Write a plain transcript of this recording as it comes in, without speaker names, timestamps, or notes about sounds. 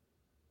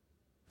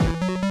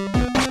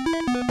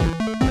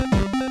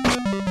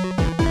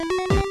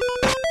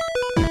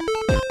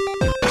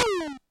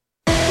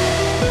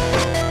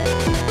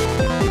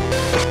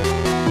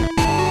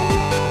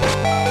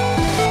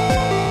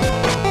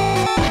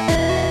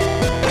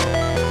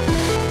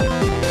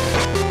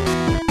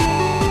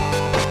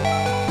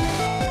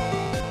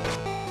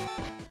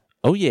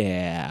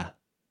yeah.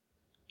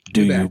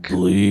 Do you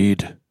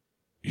bleed?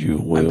 You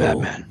will.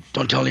 I'm Batman.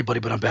 Don't tell anybody,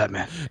 but I'm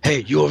Batman.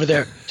 Hey, you over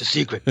there? It's a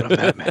secret, but I'm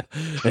Batman.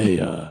 Hey,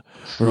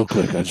 real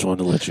quick, I just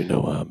wanted to let you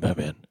know I'm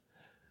Batman.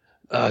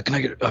 Can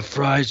I get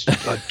fries,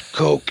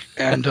 Coke,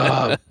 and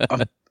I'm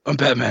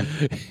Batman.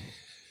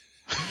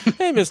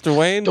 Hey, Mr.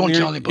 Wayne. Don't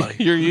tell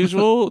anybody. Your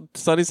usual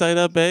sunny side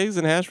up eggs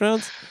and hash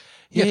browns?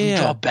 Yeah, can you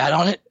draw a bat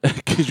on it?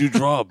 Could you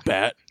draw a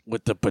bat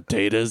with the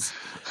potatoes?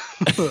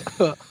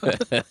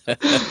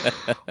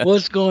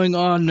 What's going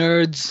on,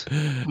 nerds?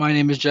 My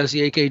name is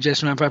Jesse, a.k.a.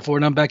 Jesse954,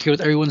 and I'm back here with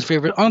everyone's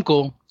favorite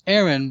uncle,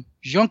 Aaron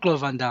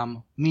Jean-Claude Van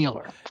Damme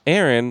Miller.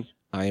 Aaron,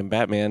 I am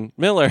Batman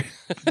Miller.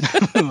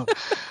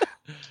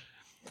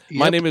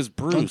 My name is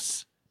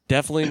Bruce.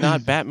 Definitely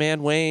not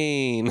Batman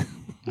Wayne.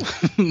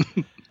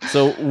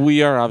 So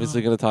we are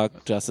obviously going to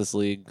talk Justice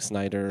League,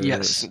 Snyder.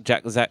 Yes.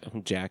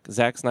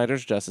 Zack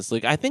Snyder's Justice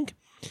League. I think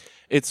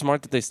it's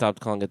smart that they stopped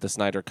calling it the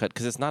Snyder Cut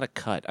because it's not a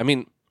cut. I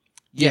mean,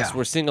 yes,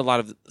 we're seeing a lot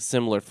of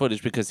similar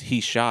footage because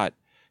he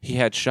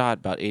had shot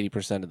about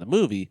 80% of the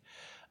movie,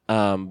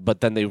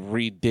 but then they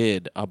they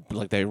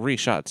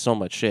reshot so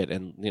much shit,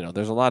 and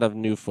there's a lot of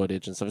new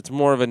footage and stuff. It's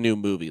more of a new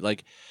movie.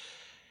 Like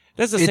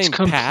that's the same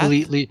path. It's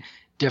completely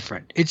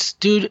different.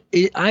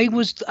 I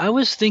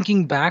was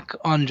thinking back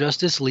on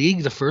Justice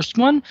League, the first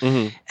one,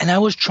 and I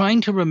was trying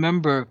to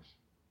remember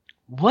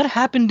what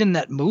happened in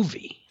that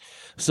movie.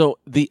 So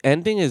the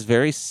ending is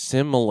very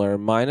similar,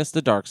 minus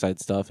the Darkseid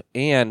stuff,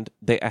 and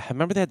I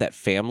remember they had that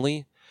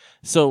family.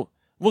 So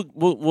we're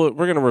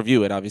going to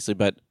review it, obviously,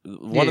 but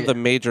one of the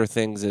major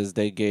things is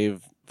they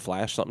gave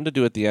Flash something to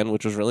do at the end,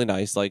 which was really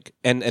nice. Like,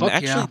 and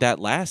actually that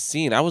last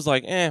scene, I was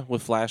like,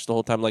 with Flash the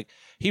whole time. Like,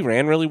 he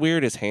ran really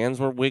weird. His hands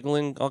were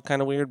wiggling all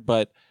kind of weird,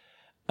 but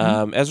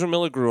Ezra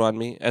Miller grew on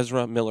me.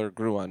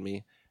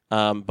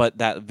 But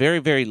that very,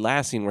 very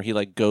last scene where he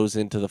like goes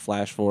into the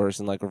Flash Force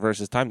and like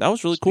reverses time, that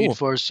was really cool. Speed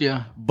Force,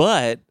 yeah.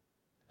 But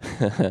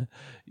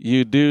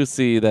you do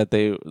see that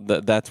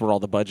that's where all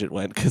the budget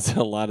went because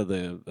a lot of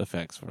the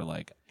effects were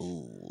like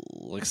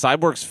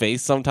Cyborg's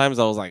face. Sometimes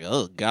I was like,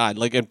 oh god,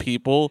 like, and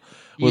people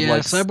would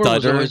like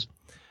stutter.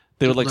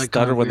 They would like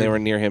stutter when they were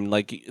near him.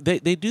 Like they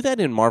do that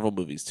in Marvel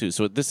movies too.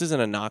 So this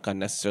isn't a knock on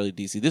necessarily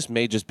DC. This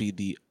may just be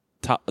the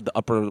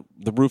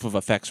roof of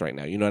effects right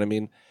now. You know what I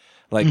mean?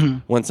 Like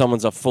when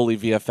someone's a fully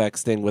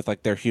VFX thing with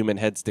like their human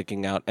head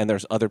sticking out and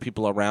there's other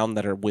people around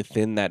that are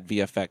within that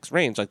VFX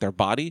range, like their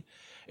body,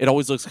 it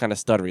always looks kind of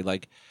stuttery.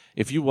 Like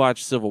if you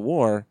watch Civil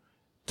War,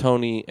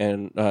 Tony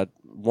and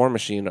War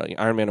Machine,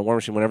 Iron Man and War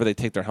Machine, whenever they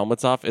take their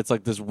helmets off, it's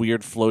like this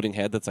weird floating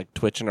head that's like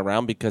twitching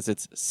around because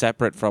it's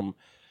separate from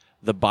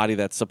the body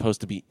that's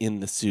supposed to be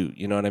in the suit.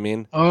 You know what I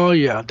mean? Oh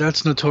yeah,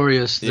 that's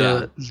notorious.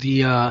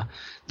 The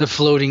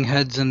floating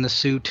heads in the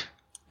suit.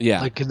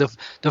 Yeah, like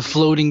the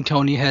floating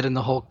Tony head in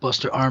the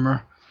Hulkbuster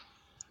armor.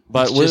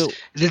 But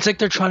it's like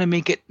they're trying to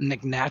make it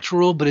like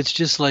natural, but it's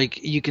just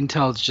like you can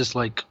tell it's just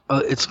like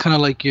it's kind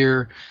of like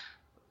your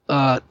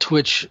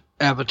Twitch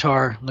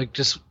avatar. Like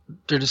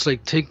they're just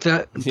like take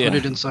that and put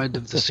it inside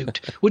of the suit,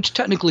 which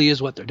technically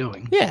is what they're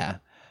doing. Yeah.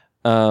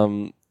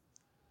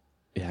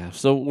 Yeah,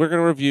 so we're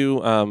going to review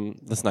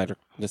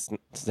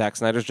Zack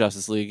Snyder's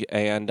Justice League,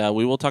 and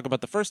we will talk about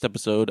the first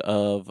episode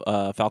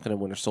of Falcon and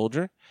Winter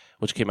Soldier,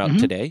 which came out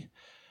today.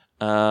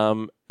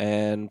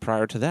 And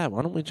prior to that,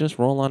 why don't we just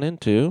roll on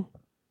into...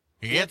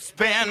 It's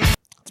been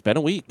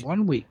a week.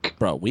 1 week.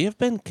 Bro, we have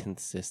been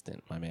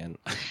consistent, my man.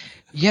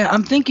 Yeah,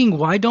 I'm thinking,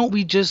 why don't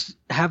we just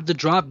have the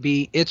drop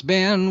be, it's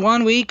been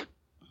 1 week?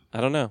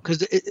 I don't know.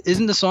 Because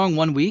isn't the song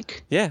 1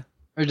 week? Yeah.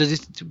 Or did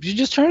you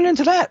just turn it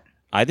into that?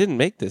 I didn't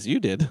make this. You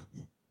did.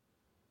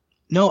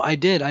 No, I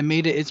did. I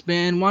made it. It's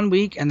been 1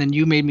 week, and then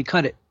you made me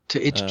cut it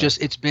to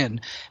it's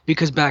been.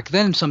 Because back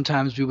then,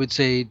 sometimes we would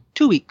say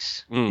 2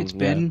 weeks. It's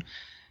been.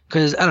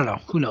 Because, I don't know.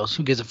 Who knows?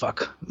 Who gives a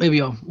fuck?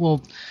 Maybe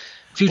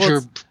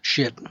future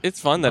shit. It's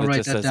fun that it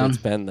just says down. It's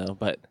been, though.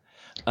 But,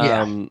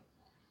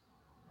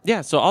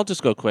 yeah, so I'll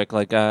just go quick.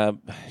 Like, I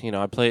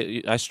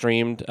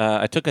streamed.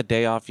 I took a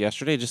day off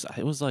yesterday.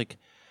 It was like.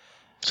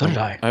 So did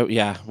I.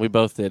 Yeah, we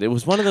both did. It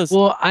was one of those.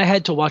 Well, I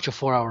had to watch a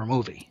 4-hour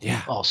movie.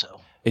 Yeah. Also.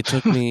 It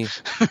took me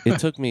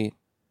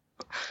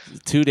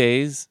 2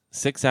 days,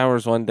 6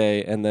 hours one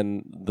day, and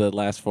then the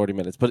last 40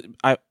 minutes. But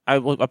I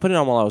put it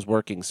on while I was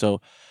working,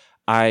 so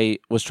I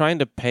was trying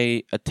to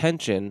pay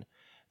attention.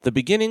 The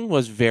beginning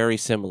was very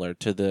similar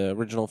to the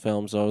original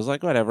film, so I was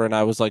like, whatever, and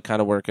I was like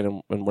kind of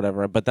working and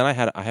whatever. But then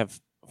I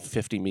have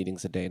 50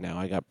 meetings a day now.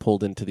 I got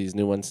pulled into these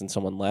new ones since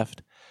someone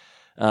left.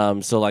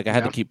 So like I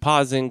had to keep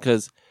pausing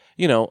because,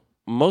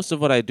 most of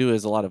what I do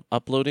is a lot of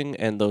uploading,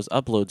 and those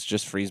uploads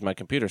just freeze my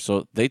computer.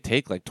 So they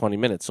take like 20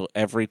 minutes. So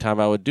every time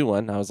I would do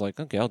one, I was like,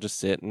 okay, I'll just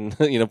sit and,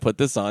 put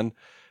this on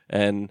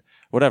and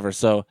whatever.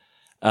 So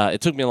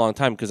it took me a long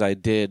time because I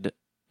did,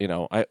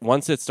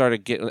 once it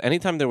started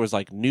anytime there was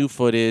like new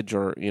footage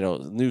or,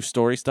 new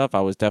story stuff,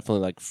 I was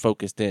definitely like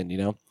focused in,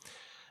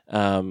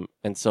 and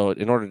so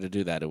in order to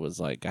do that, it was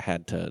like I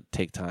had to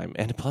take time.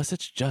 And plus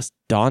it's just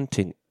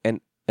daunting.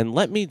 And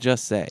let me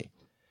just say,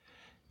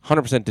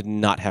 100% did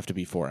not have to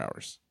be 4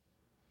 hours.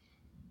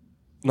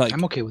 Like,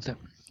 I'm okay with it.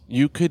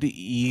 you could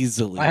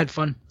easily. I had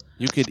fun.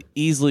 You could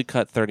easily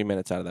cut 30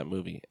 minutes out of that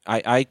movie.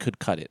 I could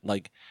cut it.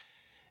 Like,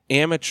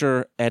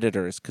 amateur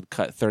editors could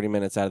cut 30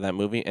 minutes out of that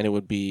movie, and it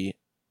would be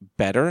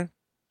better.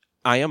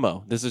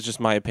 IMO. This is just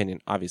my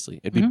opinion,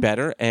 obviously. It'd be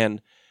better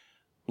and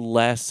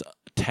less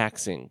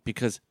taxing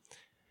because,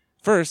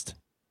 first,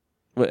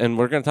 and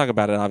we're going to talk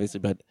about it, obviously,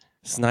 but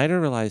Snyder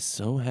relies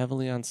so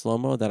heavily on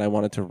slow-mo that I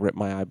wanted to rip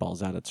my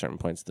eyeballs out at certain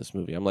points of this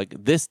movie. I'm like,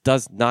 this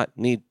does not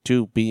need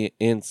to be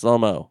in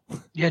slow-mo.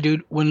 Yeah,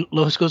 dude, when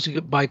Lois goes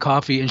to buy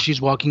coffee and she's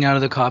walking out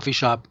of the coffee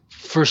shop,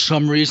 for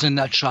some reason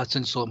that shot's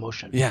in slow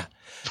motion. Yeah.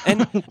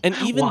 And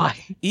even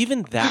Why?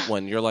 even that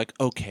one, you're like,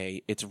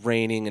 okay, it's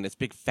raining and it's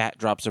big fat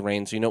drops of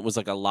rain. So, it was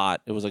like a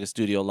lot. It was like a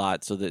studio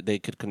lot so that they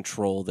could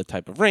control the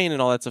type of rain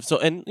and all that stuff. So,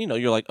 and,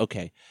 you're like,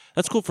 okay,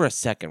 that's cool for a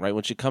second, right?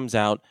 When she comes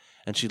out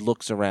and she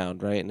looks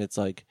around, right? And it's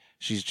like,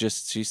 she's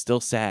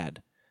still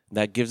sad.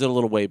 That gives it a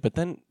little weight. But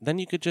then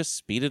you could just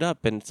speed it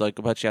up and it's like,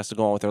 but she has to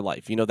go on with her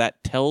life.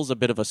 That tells a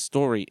bit of a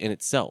story in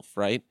itself,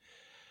 right?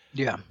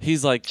 Yeah.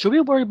 He's like, should we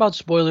worry about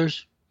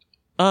spoilers?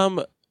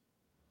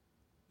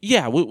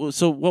 Yeah,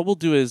 so what we'll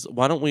do is,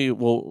 why don't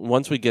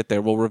once we get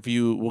there,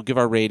 we'll give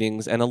our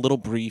ratings and a little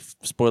brief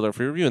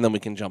spoiler-free review, and then we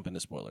can jump into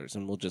spoilers,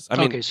 and we'll just,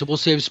 okay, so we'll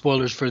save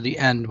spoilers for the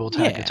end. We'll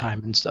tag the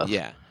time and stuff.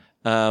 Yeah.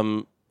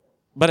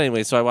 But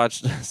anyway, so I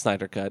watched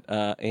Snyder Cut,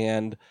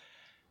 and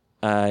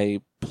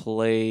I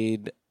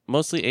played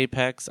mostly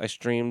Apex. I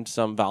streamed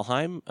some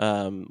Valheim,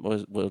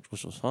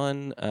 which was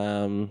fun.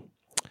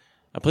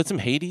 I played some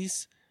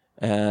Hades.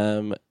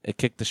 It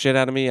kicked the shit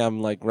out of me.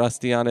 I'm like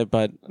rusty on it,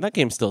 but that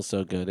game's still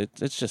so good.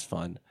 It's just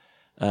fun.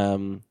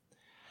 And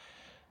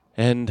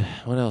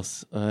what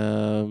else?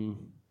 I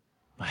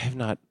have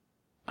not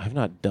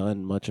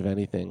done much of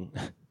anything.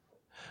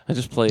 I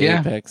just play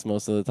Apex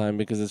most of the time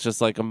because it's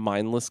just like a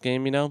mindless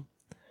game,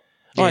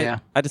 Oh, yeah.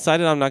 I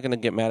decided I'm not going to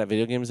get mad at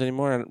video games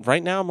anymore, and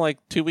right now I'm like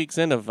 2 weeks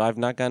in of I've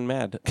not gotten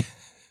mad,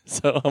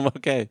 so I'm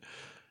okay.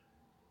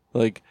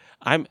 Like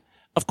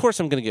Of course,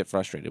 I'm going to get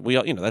frustrated. We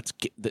all, that's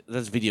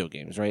video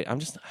games, right?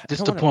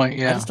 That's the point.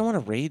 Yeah. I just don't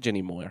want to rage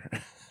anymore.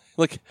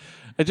 Like,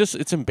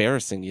 it's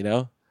embarrassing,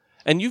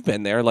 And you've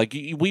been there. Like,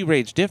 we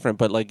rage different,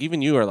 but like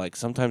even you are like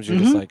sometimes you're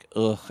just like,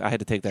 ugh, I had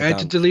to take that down. I had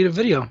to delete a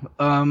video.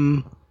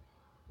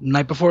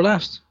 Night before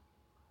last.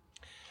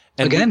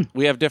 And again,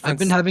 we have different. I've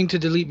been having to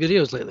delete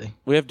videos lately.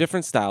 We have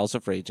different styles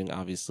of raging,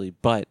 obviously,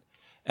 but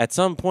at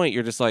some point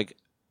you're just like,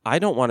 I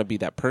don't want to be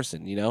that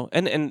person,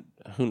 And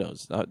who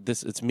knows?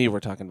 It's me we're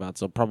talking about,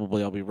 so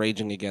probably I'll be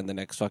raging again the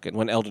next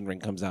when Elden Ring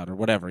comes out or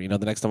whatever, the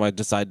next time I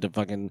decide to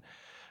fucking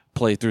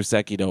play through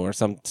Sekiro or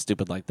something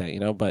stupid like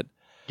that, but...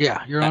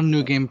 Yeah, you're on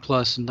New Game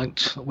Plus, and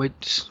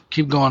just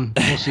keep going.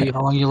 We'll see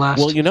how long you last.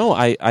 Well,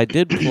 I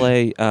did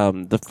play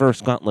the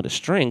first Gauntlet of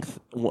Strength,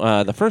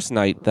 the first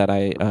night that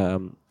I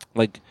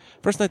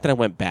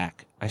went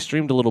back. I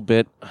streamed a little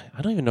bit.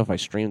 I don't even know if I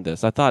streamed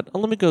this. I thought,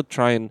 let me go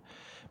try and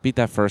beat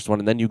that first one,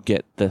 and then you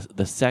get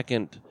the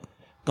second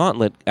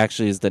Gauntlet.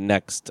 Actually, is the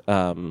next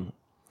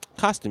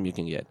costume you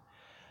can get,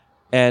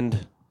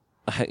 and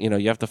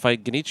you have to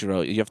fight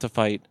Genichiro. You have to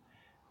fight.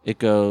 It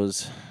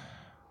goes.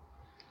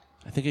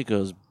 I think it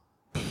goes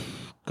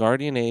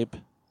Guardian Ape.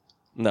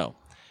 No,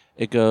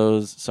 it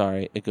goes.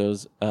 Sorry, it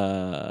goes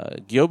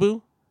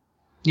Gyobu.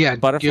 Yeah,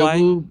 Butterfly.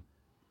 Gyobu.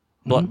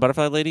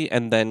 Butterfly Lady,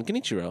 and then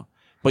Genichiro.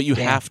 But you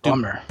have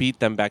to beat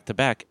them back to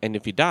back, and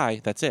if you die,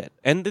 that's it.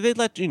 And they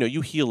let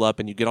you heal up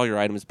and you get all your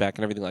items back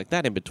and everything like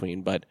that in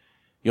between, but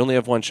you only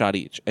have one shot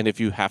each. And if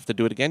you have to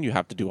do it again, you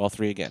have to do all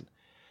three again.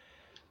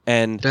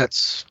 And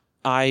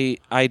I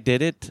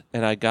did it,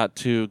 and I got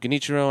to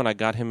Genichiro, and I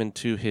got him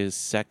into his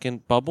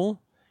second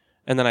bubble,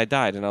 and then I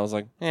died, and I was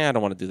like, I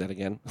don't want to do that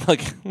again.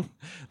 Like,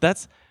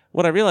 that's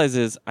what I realize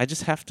is I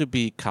just have to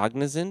be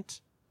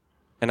cognizant,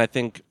 and I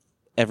think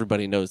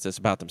everybody knows this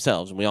about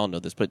themselves, and we all know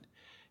this, but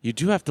you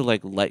do have to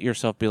let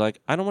yourself be like,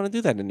 I don't want to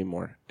do that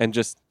anymore, and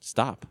just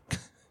stop.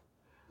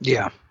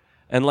 Yeah.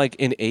 And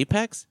in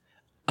Apex,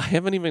 I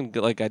haven't even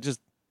I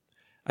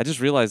just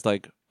realized I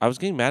was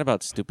getting mad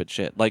about stupid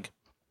shit.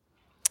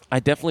 I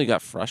definitely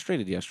got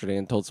frustrated yesterday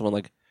and told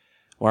someone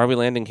why are we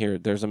landing here?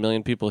 There's a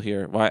million people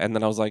here. Why? And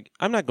then I was like,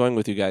 I'm not going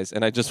with you guys,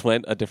 and I just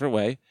went a different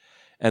way,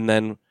 and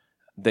then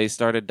they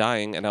started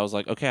dying, and I was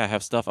like, okay, I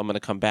have stuff. I'm going to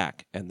come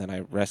back. And then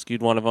I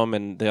rescued one of them,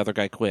 and the other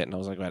guy quit. And I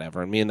was like,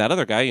 whatever. And me and that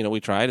other guy, we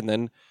tried, and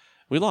then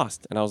we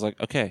lost. And I was like,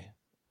 okay,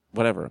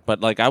 whatever.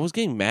 But, I was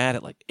getting mad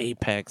at,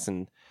 Apex,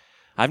 and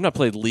I've not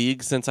played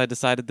League since I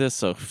decided this,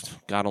 so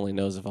God only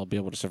knows if I'll be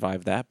able to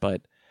survive that.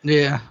 But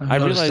yeah, I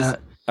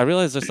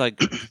realized just,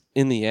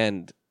 in the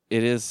end,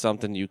 it is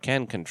something you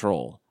can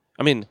control.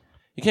 I mean,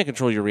 you can't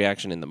control your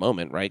reaction in the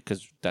moment, right?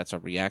 Because that's a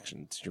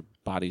reaction. It's your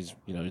body's,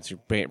 it's your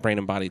brain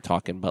and body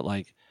talking. But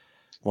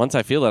once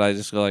I feel it, I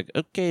just go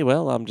okay,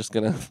 well, I'm just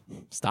gonna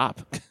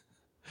stop.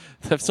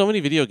 I have so many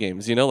video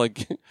games,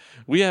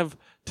 we have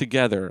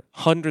together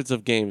hundreds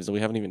of games that we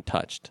haven't even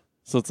touched.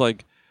 So it's why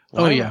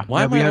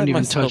we haven't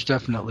even touched,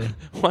 definitely.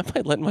 Why am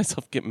I letting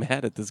myself get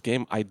mad at this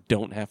game I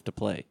don't have to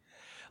play?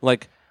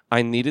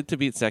 I needed to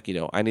beat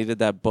Sekiro. I needed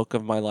that book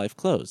of my life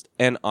closed.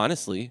 And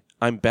honestly,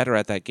 I'm better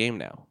at that game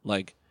now.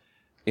 Like,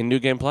 in New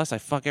Game Plus, I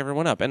fuck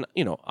everyone up. And,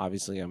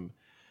 obviously I'm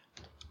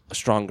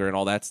stronger and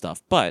all that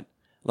stuff. But,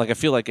 like, I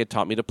feel like it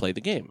taught me to play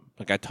the game.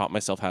 Like, I taught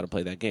myself how to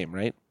play that game,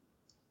 right?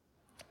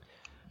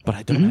 But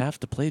I don't have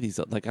to play these.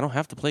 Like, I don't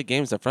have to play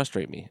games that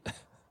frustrate me.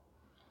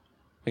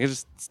 I can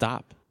just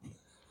stop.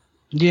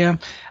 Yeah.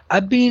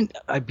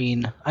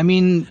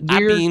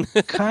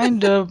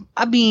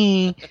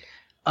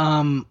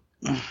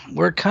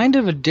 We're kind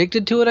of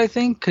addicted to it, I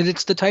think, because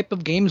it's the type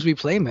of games we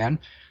play, man.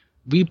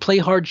 We play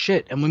hard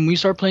shit. And when we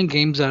start playing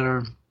games that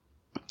are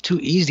too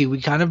easy,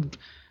 we kind of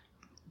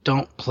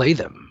don't play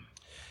them.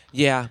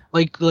 Yeah.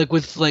 Like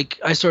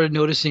I started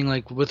noticing,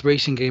 like, with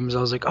racing games,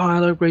 I was like, oh, I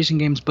like racing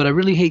games, but I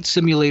really hate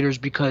simulators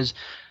because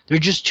they're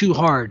just too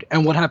hard.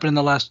 And what happened in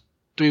the last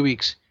 3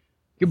 weeks?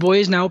 Your boy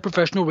is now a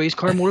professional race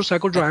car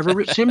motorcycle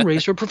driver, sim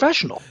racer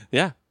professional.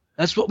 Yeah.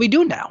 That's what we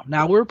do now.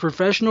 Now we're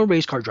professional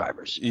race car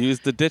drivers. Use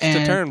the ditch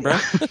to turn, bro.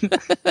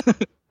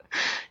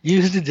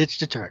 Use the ditch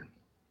to turn.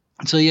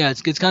 So yeah,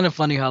 it's kind of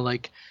funny how,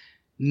 like,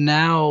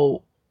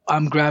 now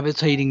I'm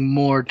gravitating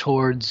more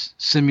towards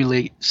sim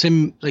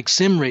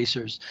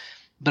racers,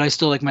 but I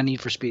still like my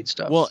Need for Speed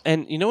stuff. Well,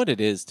 and you know what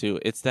it is too?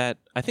 It's that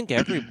I think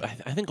I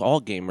think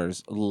all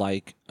gamers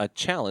like a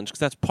challenge because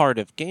that's part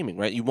of gaming,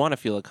 right? You want to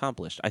feel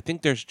accomplished. I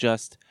think there's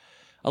just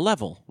a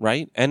level,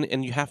 right?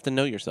 And you have to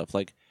know yourself.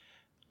 Like,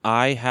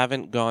 I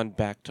haven't gone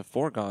back to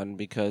Foregone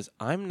because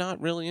I'm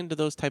not really into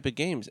those type of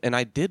games, and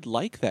I did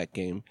like that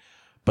game,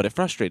 but it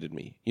frustrated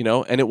me,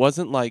 And it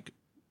wasn't like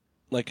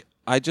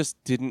I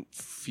just didn't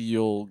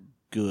feel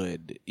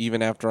good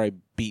even after I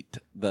beat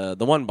the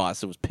one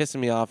boss. It was pissing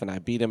me off, and I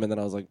beat him, and then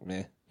I was like,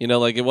 meh.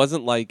 Like, it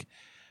wasn't like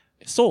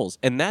Souls,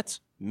 and that's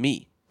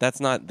me.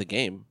 That's not the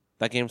game.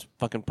 That game's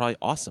fucking probably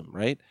awesome,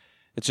 right?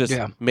 It's just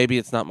maybe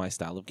it's not my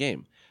style of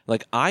game.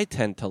 Like, I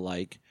tend to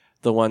like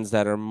the ones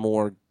that are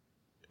more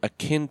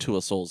akin to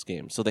a Souls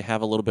game, so they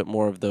have a little bit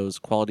more of those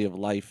quality of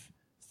life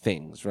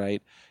things,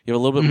 right? You have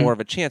a little bit more of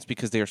a chance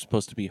because they are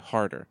supposed to be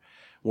harder.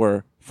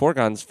 Where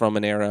Foregone's from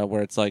an era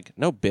where it's like,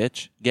 no,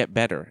 bitch, get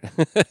better.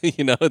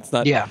 It's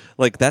not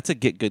like that's a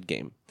get good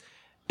game.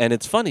 And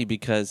it's funny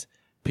because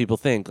people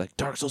think like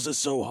Dark Souls is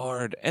so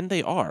hard, and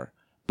they are,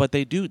 but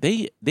they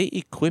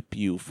equip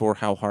you for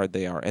how hard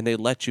they are, and they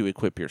let you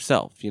equip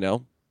yourself,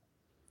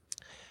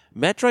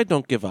 Metroid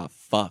don't give a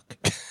fuck.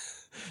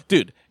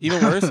 Dude,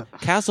 even worse,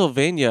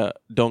 Castlevania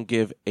don't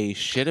give a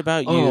shit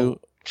about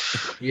you.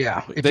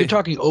 Yeah. If you're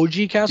talking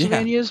OG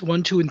Castlevanias,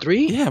 1, 2, and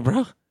 3. Yeah,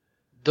 bro.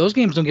 Those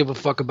games don't give a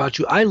fuck about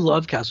you. I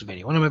love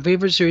Castlevania, one of my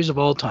favorite series of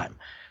all time.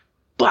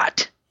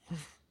 But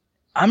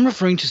I'm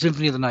referring to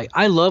Symphony of the Night.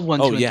 I love 1,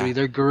 2, and 3.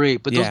 They're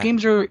great, but those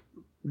games are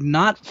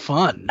not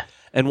fun.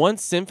 And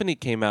once Symphony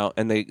came out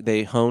and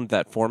they honed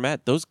that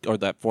format,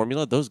 that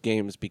formula, those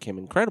games became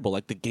incredible.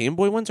 Like the Game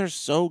Boy ones are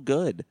so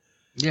good.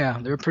 Yeah,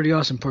 they're pretty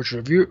awesome. Portrait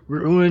of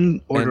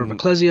Ruin, Order of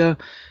Ecclesia,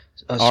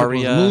 Aria, Circle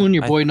of the Moon.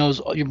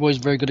 Your boy's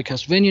very good at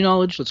Castlevania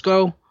knowledge. Let's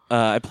go.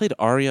 I played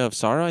Aria of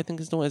Sorrow, I think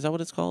is that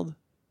what it's called?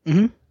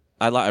 Mm-hmm.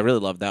 I really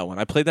love that one.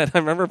 I played that. I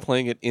remember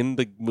playing it in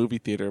the movie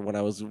theater when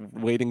I was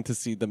waiting to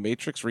see The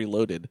Matrix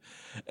Reloaded.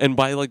 And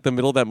by like the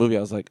middle of that movie,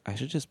 I was like, I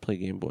should just play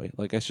Game Boy.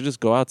 Like I should just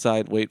go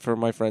outside, wait for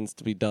my friends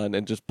to be done,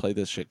 and just play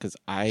this shit because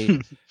I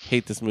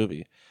hate this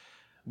movie.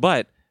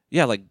 But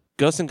yeah, like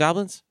Ghosts and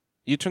Goblins,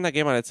 you turn that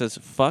game on, it says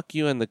 "fuck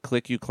you" and the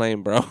click you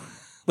claim, bro.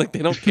 Like they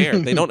don't care.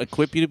 They don't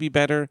equip you to be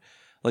better.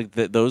 Like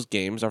those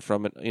games are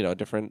from a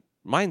different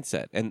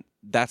mindset, and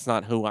that's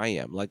not who I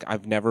am. Like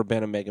I've never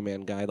been a Mega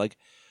Man guy. Like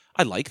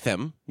I like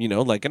them,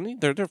 like I mean,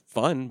 they're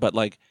fun, but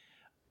like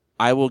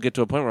I will get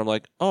to a point where I'm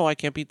like, oh, I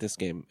can't beat this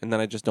game, and then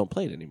I just don't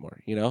play it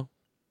anymore,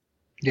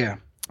 Yeah.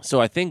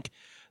 So I think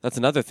that's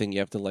another thing you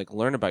have to like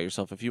learn about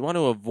yourself. If you want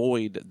to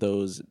avoid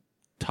those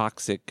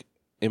toxic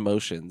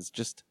emotions,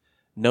 just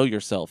know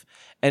yourself,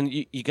 and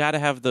you gotta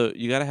have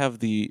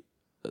the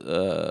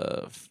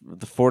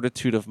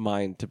fortitude of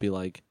mind to be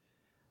like,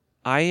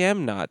 I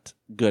am not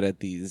good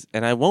at these,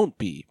 and I won't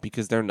be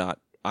because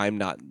I'm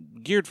not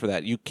geared for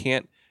that. You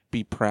can't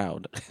be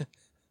proud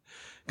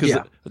because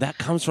that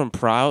comes from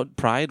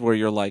pride where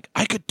you're like,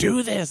 I could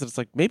do this, and it's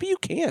like maybe you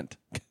can't.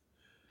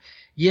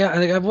 Yeah,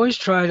 I've always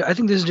tried. I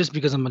think this is just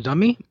because I'm a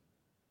dummy,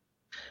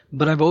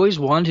 but I've always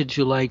wanted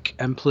to like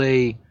and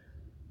play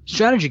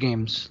strategy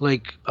games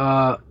like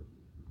what's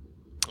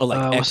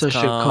that shit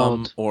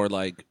called, or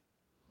like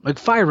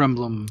Fire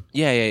Emblem.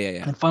 Yeah.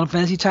 And Final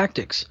Fantasy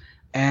Tactics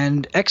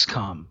and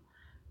XCOM.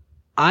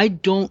 I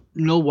don't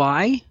know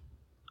why.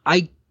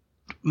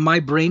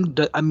 My brain,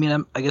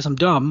 I guess I'm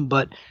dumb,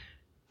 but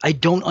I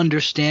don't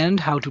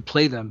understand how to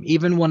play them.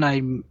 Even when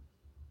I'm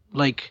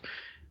like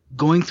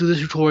going through the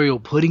tutorial,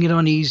 putting it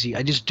on easy,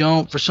 I just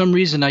don't. For some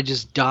reason, I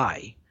just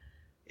die.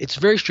 It's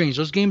very strange.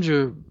 Those games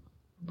are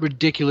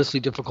ridiculously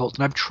difficult,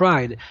 and I've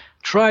tried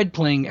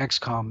playing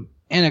XCOM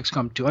and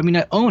XCOM 2. I mean,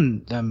 I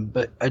own them,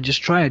 but I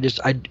just try.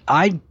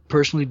 I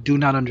personally do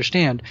not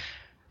understand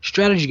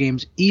strategy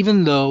games,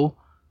 even though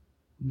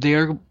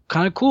they're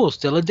kind of cool.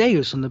 Stella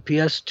Deus on the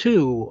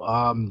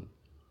PS2.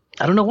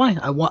 I don't know why.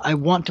 I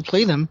want to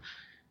play them,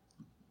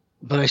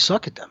 but I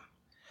suck at them.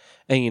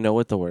 And you know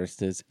what the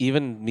worst is?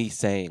 Even me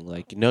saying,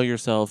 like, know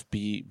yourself,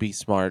 be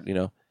smart,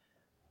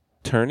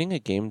 turning a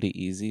game to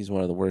easy is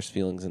one of the worst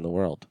feelings in the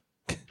world.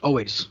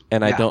 Always.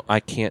 And Yeah. I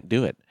can't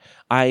do it.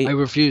 I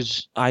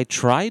refuse. I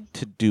tried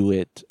to do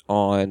it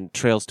on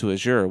Trails to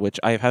Azure, which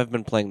I have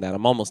been playing that.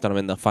 I'm almost done. I'm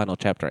in the final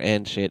chapter,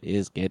 and shit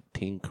is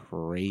getting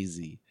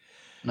crazy.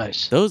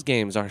 Nice. Those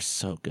games are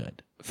so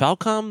good.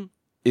 Falcom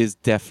is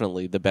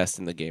definitely the best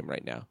in the game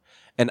right now.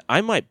 And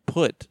I might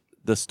put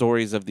the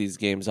stories of these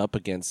games up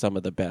against some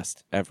of the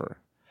best ever.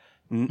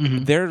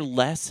 Mm-hmm. They're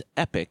less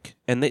epic,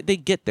 and they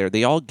get there.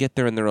 They all get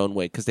there in their own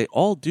way, because they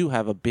all do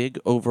have a big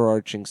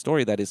overarching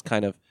story that is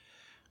kind of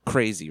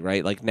crazy,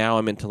 right? Like now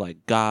I'm into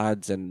like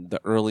gods and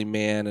the early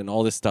man and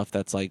all this stuff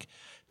that's like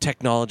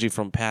technology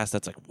from past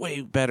that's like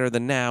way better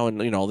than now,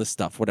 and all this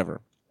stuff,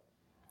 whatever.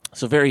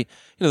 So very,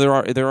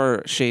 there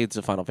are shades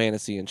of Final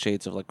Fantasy and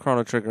shades of like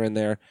Chrono Trigger in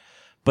there,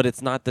 but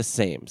it's not the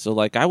same. So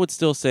like I would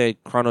still say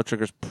Chrono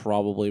Trigger's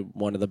probably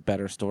one of the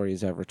better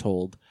stories ever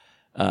told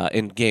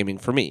in gaming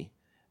for me.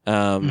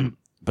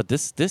 But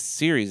this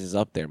series is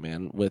up there,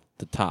 man, with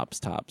the tops.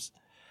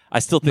 I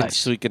still think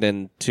Nice.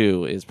 Suikoden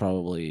 2 is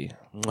probably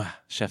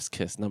chef's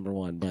kiss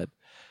 #1,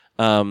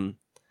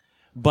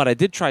 but I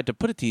did try to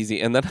put it to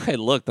easy, and then I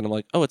looked and I'm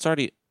like, oh,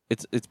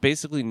 it's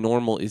basically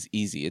normal is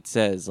easy. It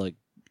says like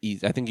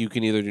easy. I think you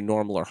can either do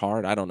normal or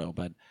hard. I don't know,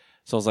 but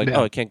so I was like, Yeah.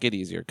 oh, it can't get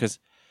easier, because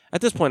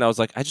at this point I was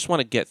like, I just want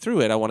to get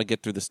through it. I want to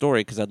get through the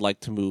story because I'd like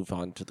to move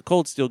on to the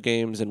Cold Steel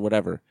games and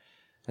whatever.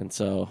 And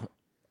so,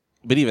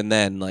 but even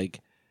then,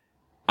 like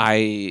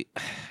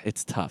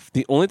it's tough.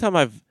 The only time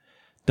I've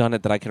done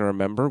it that I can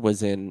remember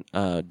was in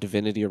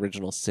Divinity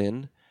Original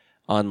Sin.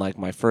 On like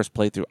my first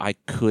playthrough, I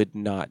could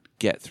not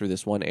get through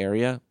this one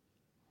area,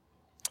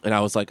 and I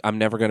was like, I'm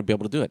never going to be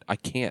able to do it. I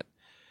can't.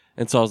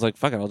 And so I was like,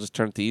 fuck it, I'll just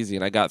turn it to easy.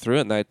 And I got through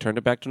it, and I turned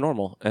it back to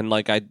normal. And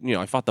like I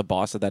fought the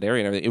boss of that area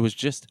and everything. It was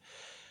just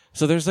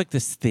so there's like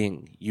this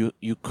thing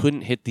you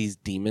couldn't hit these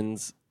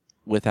demons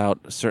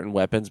without certain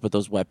weapons, but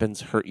those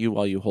weapons hurt you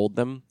while you hold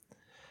them,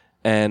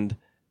 and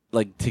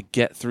like to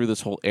get through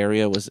this whole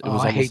area was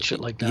almost, I hate shit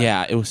like that.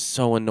 Yeah, it was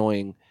so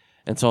annoying.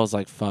 And so I was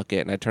like, fuck it.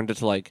 And I turned it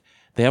to like,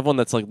 they have one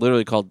that's like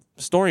literally called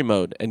story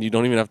mode, and you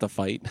don't even have to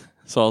fight.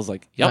 So I was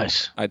like, yep.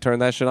 Nice. I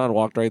turned that shit on,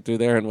 walked right through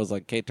there, and was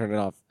like, Kate, turn it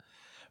off.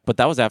 But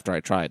that was after I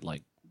tried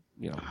like,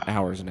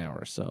 hours and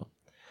hours. So,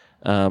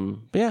 but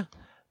yeah,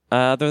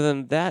 other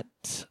than that,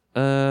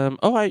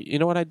 you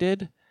know what I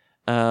did?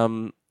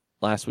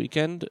 Last week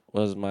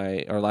was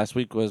my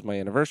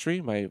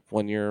anniversary, my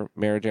 1-year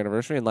marriage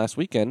anniversary. And last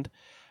weekend,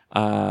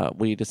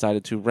 we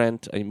decided to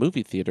rent a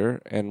movie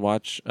theater and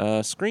watch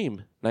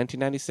Scream,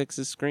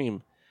 1996's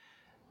Scream,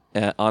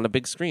 on a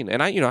big screen.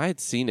 And I had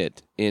seen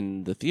it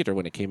in the theater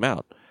when it came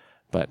out,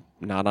 but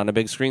not on a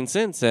big screen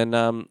since. And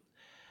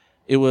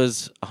it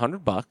was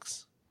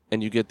 $100,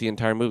 and you get the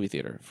entire movie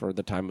theater for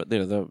the time,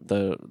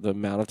 the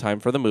amount of time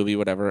for the movie,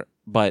 whatever.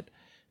 But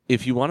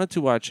if you wanted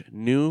to watch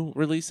new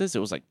releases, it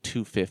was like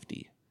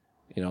 $250.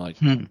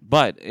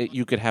 But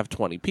you could have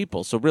 20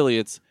 people. So really,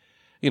 it's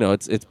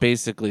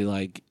basically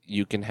like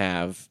you can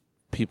have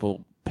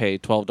people pay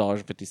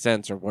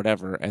 $12.50 or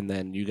whatever, and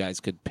then you guys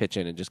could pitch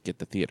in and just get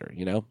the theater,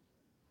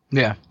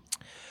 Yeah.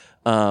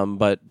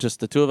 But just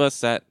the two of us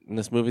sat in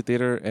this movie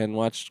theater and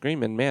watched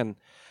Scream, and man,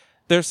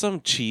 there's some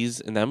cheese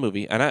in that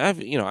movie, and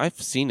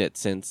I've seen it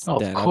since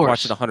then. I've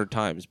watched it 100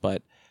 times,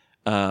 but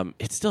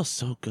it's still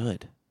so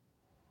good.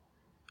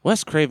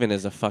 Wes Craven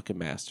is a fucking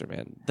master,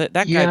 man. That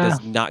guy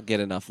does not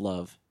get enough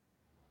love.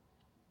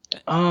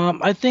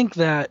 I think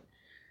that.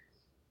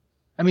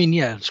 I mean,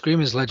 yeah,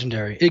 Scream is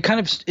legendary.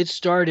 It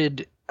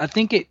started. I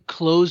think it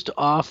closed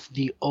off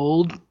the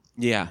old.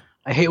 Yeah.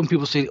 I hate when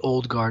people say the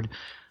old guard.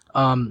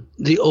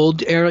 The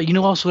old era. You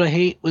know, also what I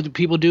hate what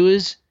people do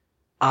is,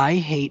 I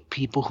hate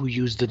people who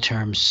use the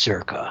term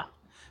circa.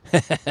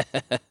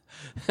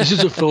 This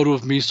is a photo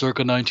of me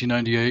circa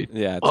 1998.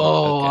 Yeah.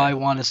 Okay. I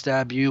want to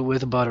stab you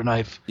with a butter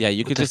knife. Yeah,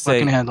 you could just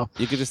say handle.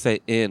 You could just say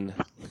in.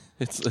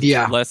 It's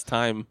less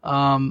time.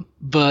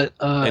 But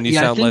and you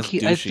sound less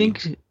douchey. I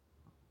think.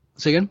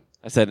 Say again.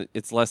 I said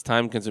it's less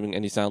time consuming,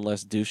 and you sound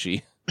less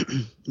douchey.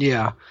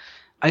 Yeah,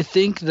 I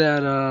think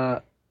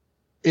that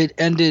it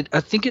ended.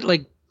 I think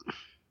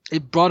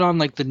it brought on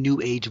like the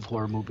new age of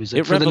horror movies.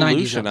 Like, it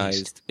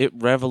revolutionized. It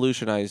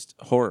revolutionized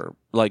horror.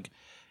 Like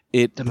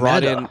it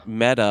brought in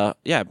meta.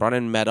 Yeah, it brought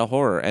in meta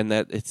horror, and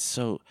that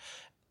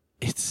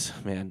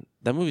man,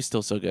 that movie's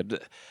still so good.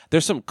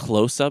 There's some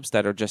close-ups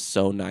that are just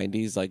so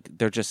 90s. Like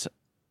they're just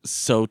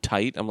so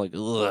tight. I'm like,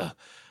 ugh.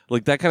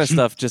 Like that kind of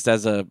stuff, just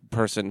as a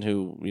person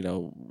who,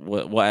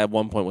 at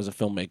one point was a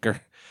filmmaker,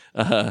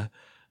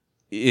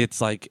 it's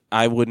like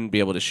I wouldn't be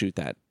able to shoot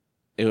that.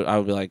 I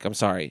would be like, I'm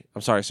sorry,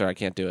 sir, I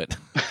can't do it.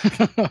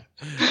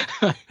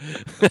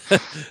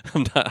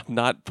 I'm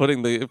not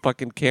putting the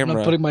fucking camera. I'm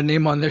not putting my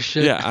name on this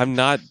shit. Yeah, I'm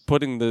not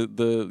putting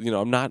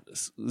I'm not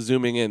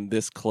zooming in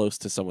this close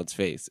to someone's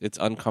face. It's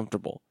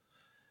uncomfortable.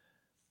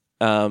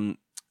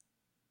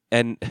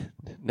 and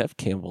Nev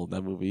Campbell in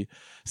that movie.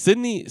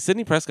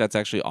 Sydney Prescott's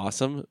actually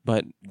awesome,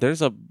 but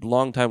there's a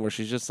long time where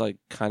she's just like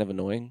kind of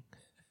annoying.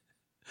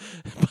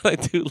 But I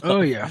do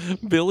love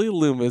Billy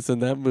Loomis in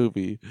that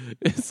movie.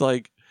 It's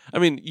like, I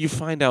mean, you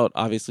find out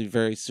obviously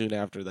very soon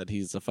after that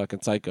he's a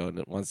fucking psycho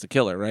and wants to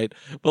kill her, right?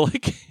 But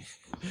like,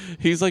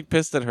 he's like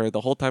pissed at her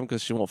the whole time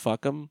because she won't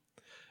fuck him.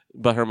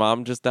 But her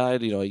mom just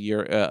died, a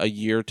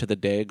year to the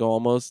day ago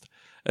almost.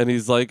 And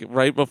he's like,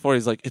 right before,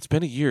 he's like, it's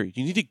been a year.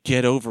 You need to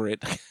get over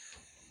it.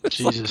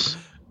 Jesus.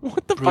 Like,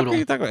 what the fuck are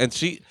you talking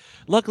about? And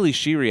luckily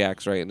she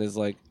reacts right and is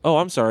like, oh,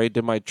 I'm sorry.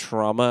 Did my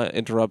trauma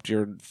interrupt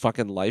your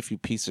fucking life, you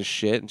piece of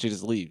shit? And she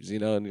just leaves,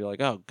 and you're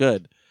like, oh,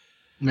 good.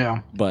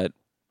 Yeah. But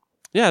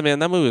yeah, man,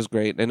 that movie was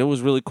great. And it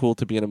was really cool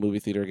to be in a movie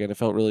theater again. It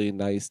felt really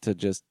nice to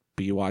just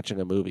be watching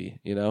a movie,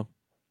 Did you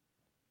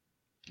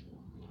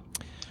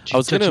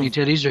touch any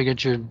titties or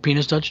get your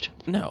penis touched?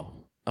 No.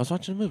 I was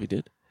watching a movie,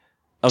 dude.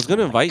 I was going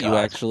to invite you,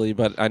 actually,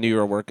 but I knew you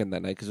were working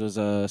that night because it was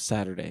a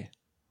Saturday.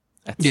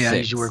 I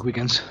usually work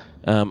weekends.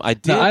 I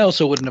did. No, I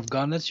also wouldn't have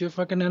gone. That's your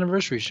fucking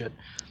anniversary shit.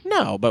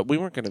 No, but we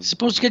weren't going to.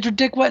 Supposed to get your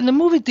dick wet in the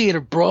movie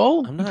theater,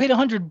 bro. You paid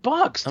 $100,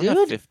 dude. I'm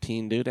not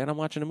 15, dude, and I'm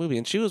watching a movie.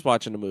 And she was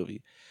watching a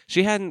movie.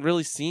 She hadn't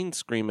really seen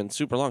Scream in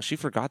super long. She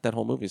forgot that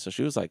whole movie, so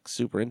she was like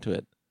super into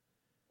it.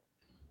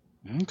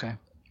 Okay.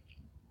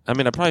 I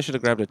mean, I probably should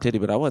have grabbed a titty,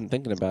 but I wasn't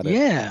thinking about it.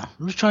 Yeah,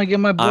 I'm just trying to get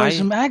my boy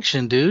some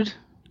action, dude.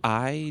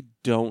 I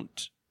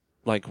don't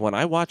like when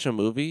I watch a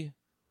movie.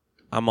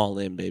 I'm all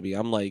in, baby.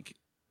 I'm like,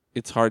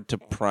 it's hard to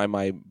pry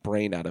my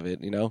brain out of it,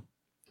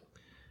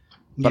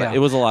 But it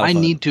was a lot of fun. I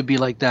need to be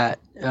like that,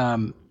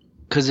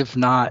 because if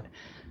not,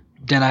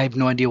 then I have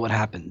no idea what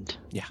happened.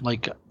 Yeah.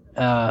 Like,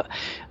 I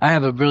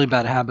have a really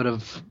bad habit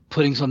of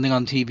putting something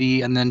on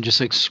TV and then just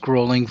like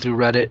scrolling through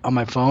Reddit on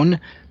my phone,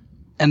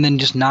 and then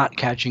just not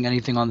catching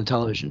anything on the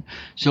television.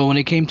 So when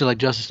it came to like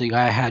Justice League,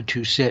 I had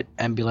to sit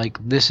and be like,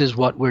 this is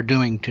what we're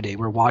doing today.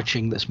 We're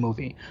watching this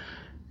movie,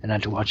 and I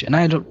had to watch it, and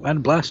I had a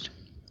blast.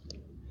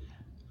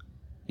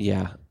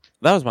 Yeah.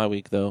 That was my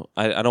week, though.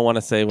 I don't want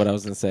to say what I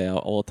was going to say.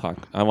 I'll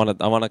talk. I want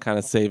to kind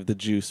of save the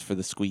juice for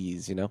the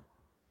squeeze,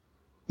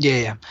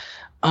 Yeah.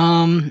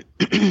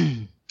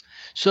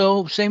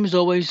 So same as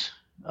always.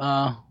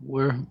 I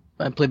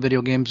play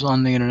video games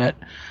on the internet.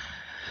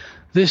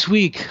 This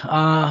week,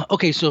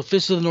 so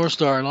Fist of the North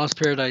Star,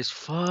 Lost Paradise,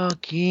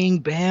 fucking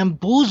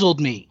bamboozled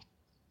me.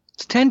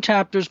 It's 10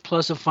 chapters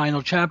plus a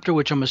final chapter,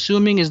 which I'm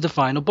assuming is the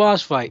final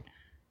boss fight.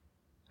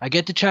 I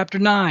get to chapter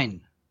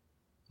 9.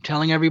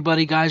 Telling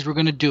everybody, guys, we're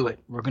going to do it.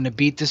 We're going to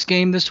beat this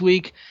game this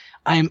week.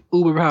 I am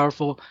uber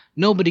powerful.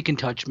 Nobody can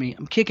touch me.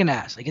 I'm kicking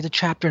ass. I get to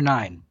chapter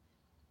 9.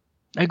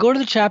 I go to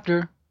the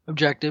chapter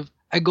objective.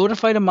 I go to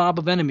fight a mob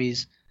of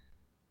enemies.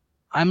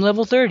 I'm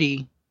level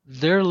 30.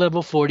 They're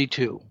level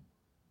 42.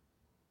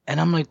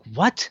 And I'm like,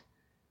 what?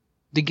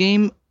 The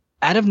game,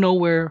 out of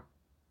nowhere,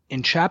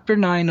 in chapter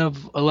 9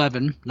 of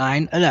 11,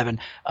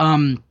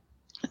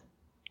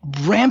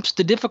 ramps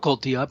the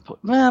difficulty up.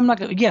 Well,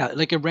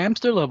 it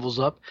ramps their levels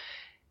up.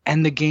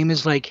 And the game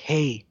is like,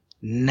 hey,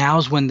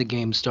 now's when the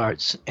game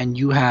starts, and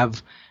you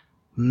have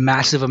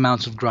massive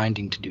amounts of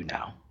grinding to do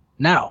now.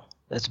 Now,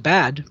 that's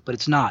bad, but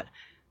it's not.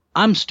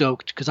 I'm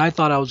stoked because I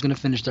thought I was going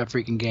to finish that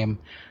freaking game.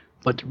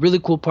 But the really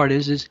cool part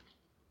is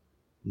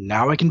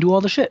now I can do all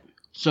the shit.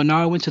 So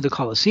now I went to the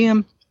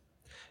Coliseum.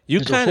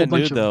 You kind of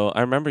knew, though. I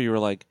remember you were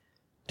like,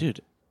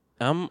 dude,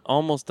 I'm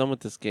almost done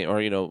with this game.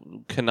 Or,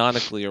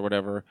 canonically or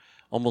whatever,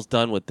 almost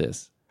done with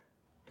this.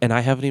 And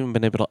I haven't even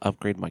been able to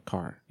upgrade my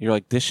car. You're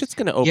like, this shit's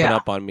going to open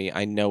up on me.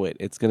 I know it.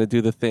 It's going to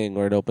do the thing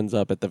where it opens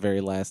up at the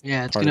very last.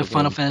 Yeah, it's going to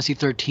Final Fantasy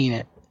 13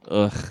 it.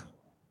 Ugh.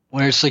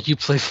 Where it's like you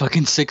play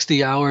fucking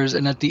 60 hours,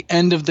 and at the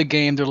end of the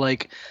game, they're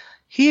like,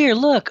 here,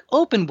 look,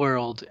 open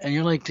world. And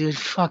you're like, dude,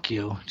 fuck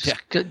you.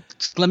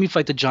 Just let me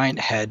fight the giant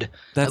head.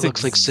 That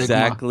looks like Sigma.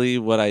 Exactly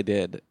what I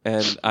did.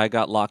 And I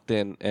got locked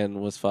in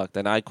and was fucked.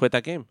 And I quit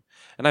that game.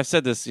 And I've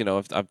said this,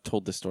 I've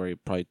told this story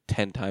probably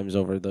 10 times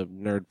over the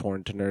nerd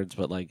porn to nerds,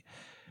 but like,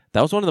 that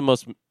was one of the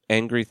most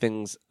angry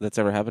things that's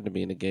ever happened to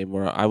me in a game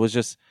where I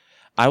was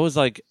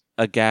like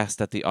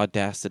aghast at the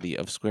audacity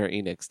of Square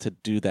Enix to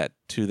do that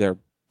to their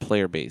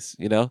player base,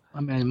 My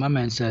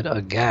man said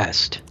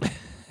aghast.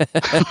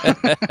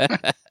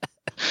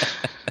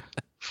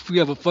 We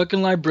have a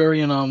fucking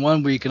librarian on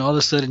one week and all of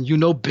a sudden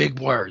big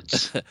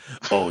words.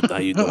 Oh, now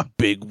you know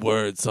big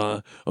words,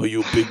 huh? Oh,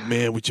 you a big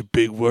man with your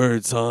big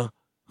words, huh?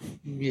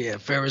 Yeah,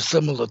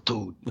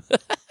 verisimilitude.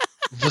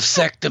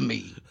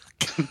 Vasectomy.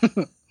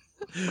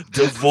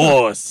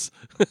 Divorce.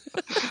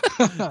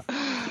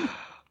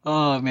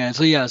 Oh man,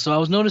 so I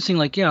was noticing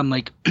I'm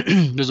like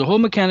there's a whole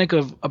mechanic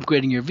of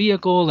upgrading your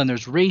vehicle and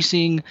there's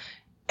racing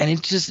and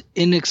it's just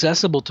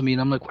inaccessible to me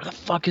and I'm like, where the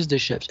fuck is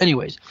this shit?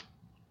 Anyways,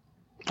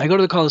 I go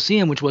to the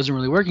Coliseum, which wasn't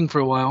really working for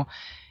a while,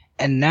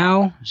 and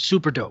now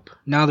super dope.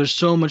 Now there's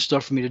so much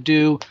stuff for me to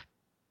do.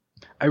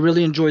 I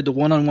really enjoyed the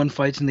one-on-one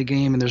fights in the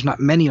game, and there's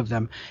not many of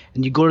them.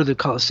 And you go to the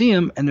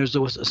Coliseum and there's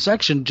a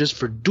section just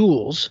for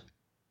duels.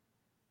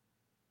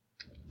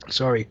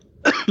 Sorry,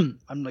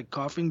 I'm like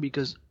coughing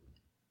because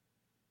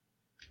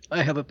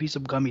I have a piece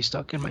of gummy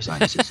stuck in my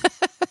sinuses.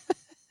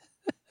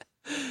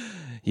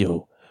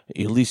 Yo,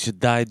 at least you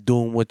died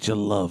doing what you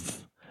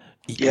love.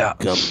 Eating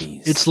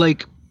gummies.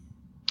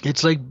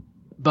 It's like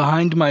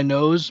behind my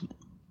nose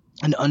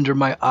and under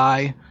my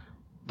eye,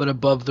 but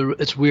above the.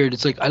 It's weird.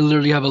 It's like I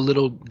literally have a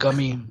little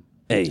gummy.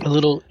 Hey, a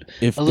little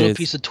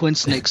piece of twin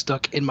snake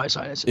stuck in my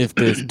sinuses. If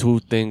there's two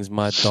things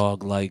my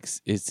dog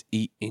likes, it's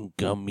eating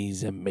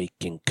gummies and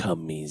making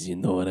cummies. You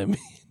know what I mean?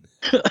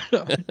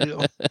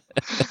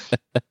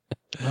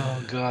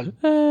 Oh God.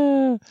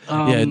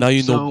 Yeah, now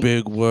you know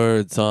big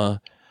words, huh?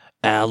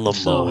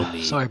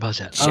 Alimony. Sorry about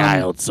that.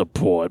 Child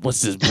support.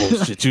 What's this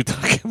bullshit you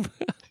talking about?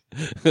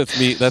 That's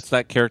me. That's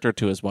that character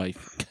to his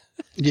wife.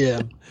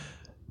 Yeah.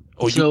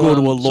 Oh, you go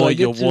to a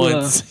lawyer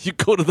once. You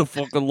go to the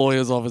fucking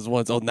lawyer's office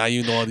once. Oh, now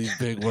you know all these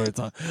big words,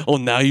 huh? Oh,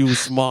 now you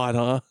smart,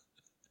 huh?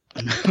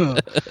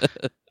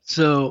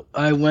 So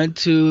I went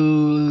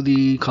to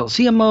the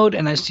Coliseum mode,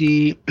 and I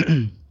see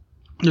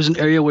there's an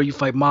area where you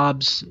fight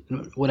mobs,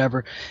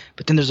 whatever.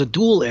 But then there's a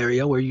duel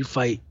area where you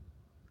fight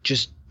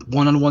just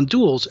one-on-one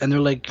duels, and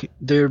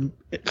they're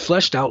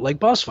fleshed out like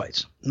boss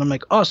fights. And I'm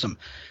like, awesome.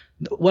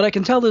 What I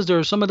can tell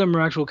is some of them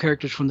are actual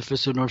characters from the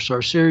Fist of the North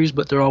Star series,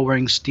 but they're all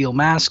wearing steel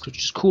masks, which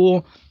is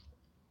cool.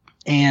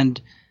 And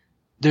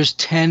there's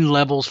 10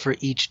 levels for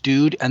each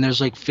dude, and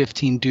there's like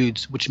 15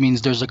 dudes, which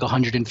means there's like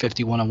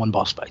 150 one-on-one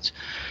boss fights.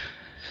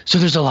 So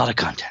there's a lot of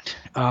content.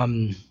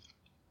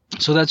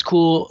 So that's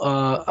cool.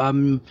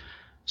 I'm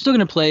still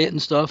gonna play it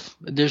and stuff.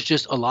 There's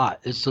just a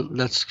lot.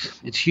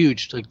 It's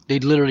huge. Like they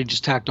literally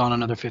just tacked on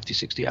another 50,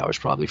 60 hours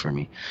probably for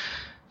me.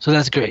 So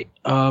that's great.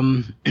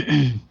 I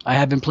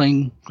have been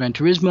playing Gran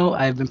Turismo.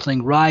 I have been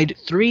playing Ride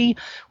 3,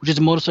 which is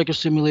a motorcycle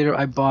simulator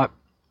I bought.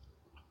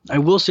 I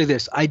will say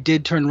this. I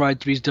did turn Ride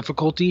 3's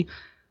difficulty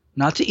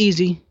not to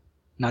easy,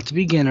 not to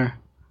beginner,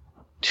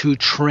 to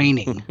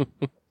training.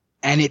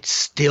 And it's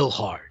still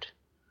hard.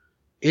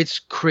 It's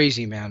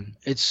crazy, man.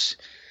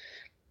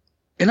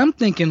 And I'm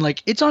thinking,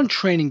 like, it's on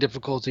training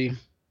difficulty.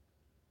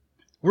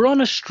 We're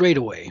on a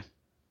straightaway.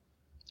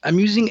 I'm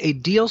using a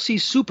DLC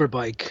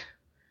Superbike.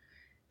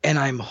 And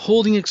I'm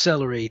holding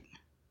accelerate.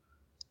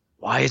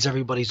 Why is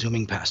everybody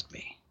zooming past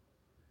me?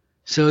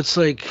 So it's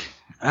like,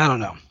 I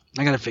don't know.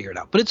 I got to figure it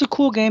out. But it's a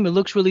cool game. It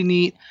looks really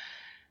neat.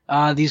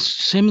 These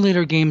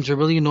simulator games are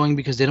really annoying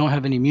because they don't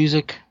have any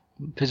music.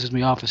 It pisses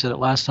me off. I said it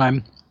last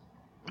time.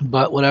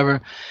 But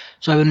whatever.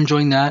 So I've been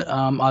enjoying that.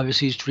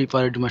 Obviously, Street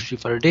Fighter, do my Street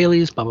Fighter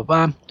dailies, blah, blah,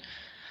 blah.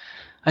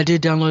 I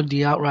did download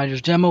the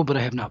Outriders demo, but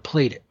I have not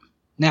played it.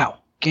 Now,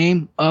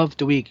 game of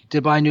the week.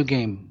 Did buy a new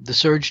game. The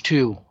Surge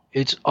 2.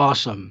 It's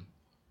awesome.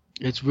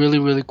 It's really,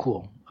 really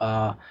cool.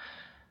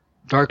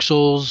 Dark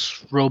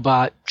Souls,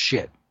 robot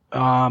shit.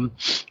 I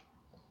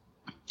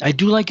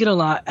do like it a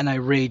lot, and I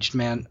raged,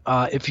 man.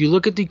 If you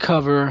look at the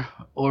cover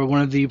or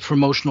one of the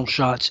promotional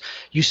shots,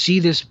 you see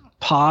this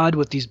pod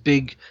with these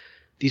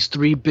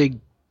three big,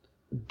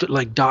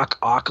 like Doc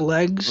Ock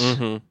legs.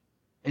 Mm-hmm.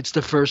 It's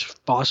the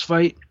first boss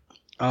fight.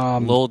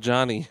 Lil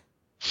Johnny.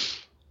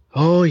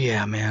 Oh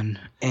yeah, man.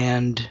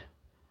 And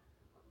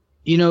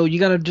you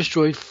got to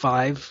destroy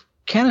five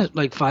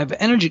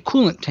energy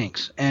coolant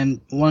tanks,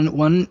 and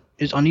one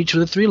is on each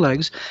of the three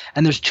legs,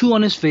 and there's two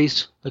on his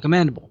face like a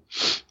mandible.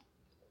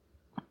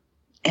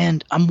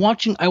 And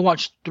I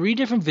watched 3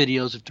 different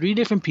videos of 3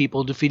 different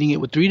people defeating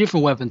it with 3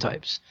 different weapon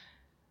types.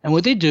 And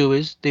what they do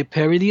is they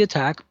parry the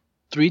attack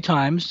 3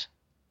 times,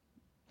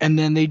 and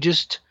then they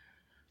just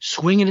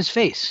swing at his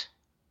face,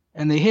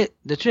 and they hit.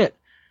 That's it.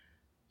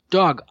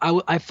 Dog,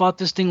 I fought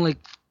this thing like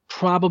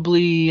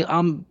probably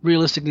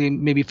realistically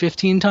maybe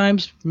 15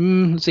 times,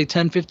 let's say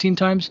 10, 15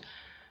 times.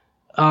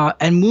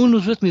 And Moon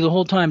was with me the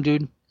whole time,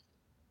 dude.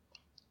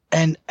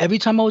 And every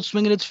time I would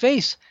swing at its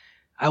face,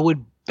 I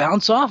would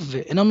bounce off of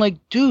it. And I'm like,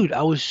 dude,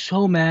 I was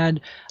so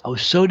mad. I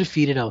was so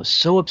defeated. I was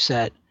so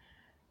upset.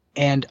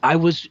 And I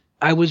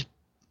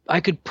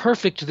could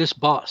perfect this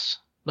boss.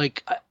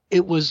 Like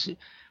it was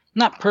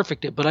not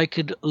perfect it, but I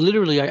could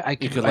literally, I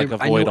could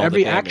avoid all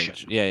every the damage.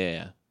 Action.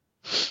 Yeah.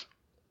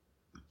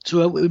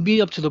 So it would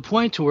be up to the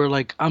point to where,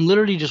 like, I'm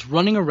literally just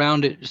running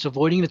around it, just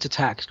avoiding its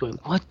attacks, going,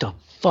 what the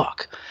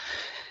fuck?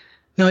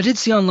 Now, I did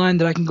see online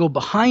that I can go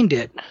behind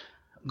it,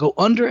 go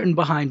under and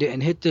behind it,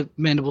 and hit the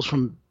mandibles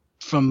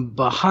from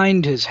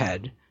behind his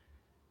head.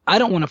 I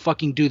don't want to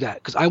fucking do that,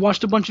 because I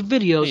watched a bunch of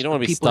videos you don't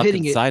want of to be people stuck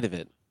hitting inside of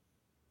it.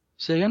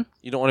 Say again?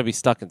 You don't want to be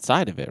stuck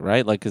inside of it,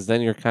 right? Like, because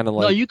then you're kind of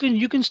like... No, you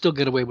can still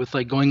get away with,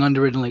 like, going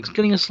under it and, like,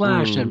 getting a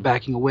slash and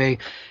backing away.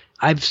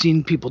 I've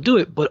seen people do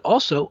it, but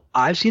also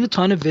I've seen a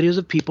ton of videos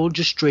of people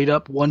just straight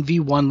up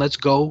 1v1, let's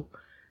go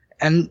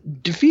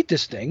and defeat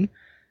this thing.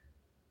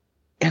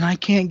 And I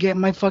can't get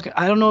my fucking...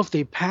 I don't know if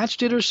they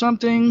patched it or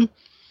something.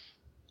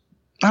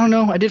 I don't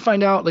know. I did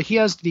find out, like, he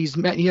has the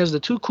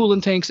 2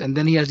 coolant tanks, and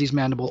then he has these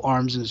mandible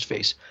arms in his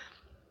face.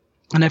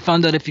 And I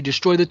found out if you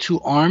destroy the 2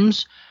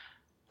 arms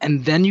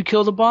and then you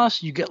kill the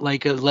boss, you get a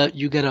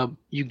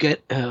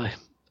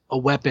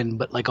weapon,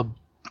 but like a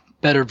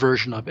better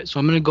version of it. So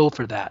I'm going to go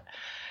for that.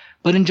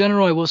 But in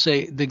general, I will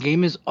say the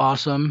game is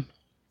awesome.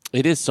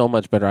 It is so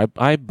much better.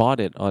 I bought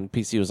it on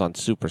PC. It was on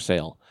super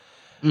sale.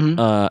 and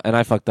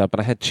I fucked up,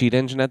 and I had Cheat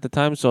Engine at the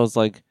time, so I was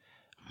like,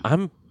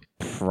 I'm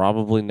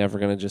probably never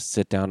gonna just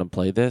sit down and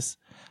play this.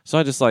 So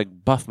I just like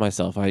buffed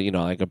myself. I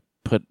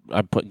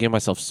gave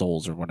myself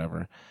souls or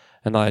whatever,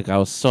 and like I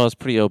was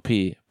pretty OP,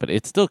 but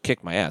it still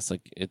kicked my ass.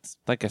 Like it's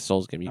like a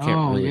Souls game. You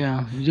can't really.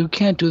 Yeah, you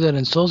can't do that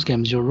in Souls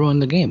games. You'll ruin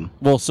the game.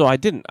 Well, so I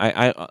didn't.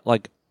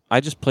 I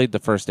just played the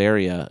first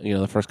area.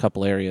 The first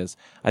couple areas.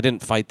 I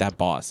didn't fight that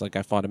boss. Like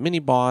I fought a mini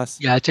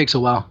boss. Yeah, it takes a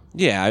while.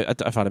 Yeah,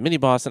 I fought a mini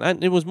boss,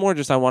 and it was more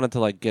just I wanted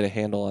to like get a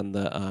handle on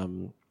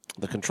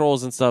the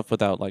controls and stuff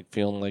without like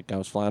feeling like I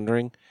was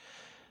floundering.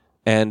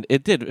 And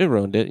it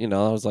ruined it.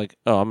 I was like,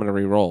 oh, I'm gonna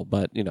re-roll,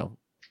 but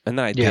and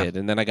then I did,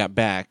 and then I got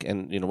back,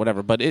 and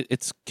whatever. But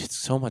it's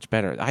so much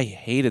better. I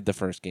hated the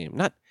first game.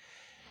 Not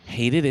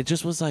hated. It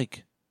just was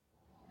like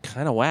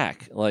kind of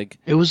whack. Like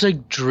it was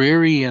like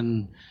dreary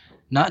and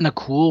not in a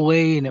cool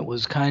way, and it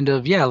was kind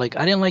of like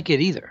I didn't like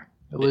it either.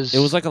 It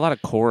was like a lot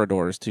of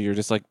corridors too. You're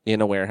just like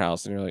in a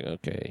warehouse, and you're like,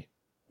 okay.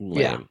 Lame.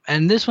 Yeah,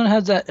 and this one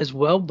has that as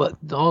well, but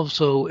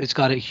also it's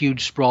got a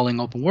huge sprawling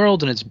open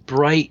world, and it's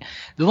bright.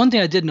 The one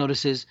thing I did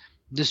notice is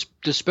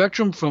the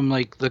spectrum from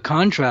like the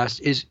contrast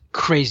is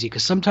crazy,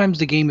 because sometimes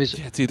the game is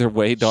it's either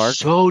way dark,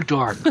 so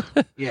dark,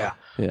 yeah,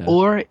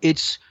 or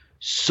it's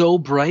so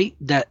bright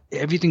that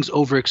everything's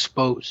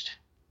overexposed.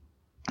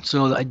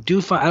 So I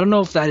don't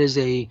know if that is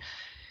a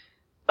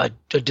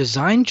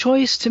design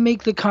choice to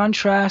make the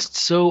contrast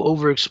so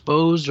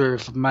overexposed, or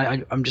if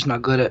I'm just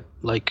not good at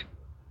like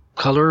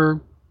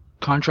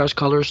contrast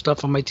color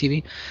stuff on my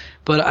TV.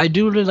 But I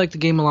do really like the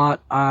game a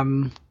lot. I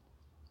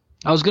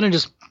was gonna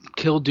just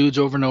kill dudes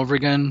over and over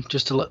again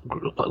just to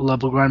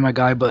level grind my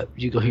guy, but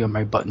you go hear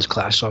my buttons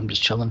clash, so I'm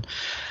just chilling.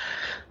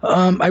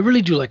 I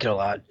really do like it a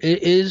lot.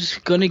 It is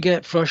gonna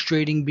get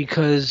frustrating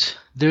because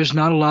there's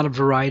not a lot of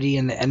variety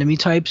in the enemy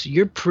types.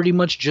 You're pretty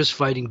much just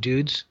fighting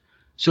dudes,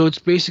 so it's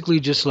basically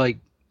just like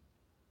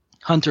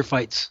hunter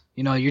fights.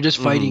 You're just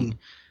fighting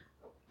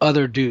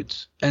other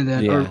dudes, and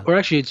then or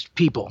actually it's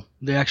people.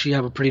 They actually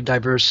have a pretty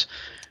diverse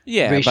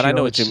ratio. But I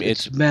know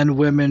it's men,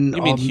 women,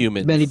 you mean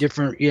humans. Many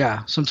different.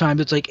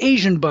 Sometimes it's like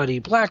Asian buddy,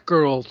 black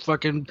girl,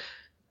 fucking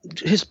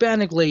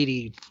Hispanic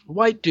lady,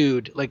 white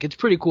dude. Like it's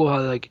pretty cool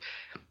how like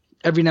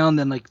every now and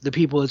then like the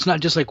people, it's not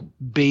just like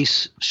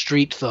base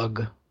street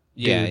thug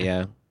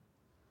dude.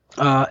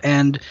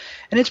 And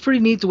it's pretty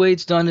neat the way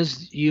it's done.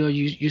 Is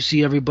you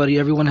see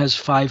everyone has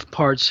 5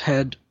 parts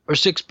head, or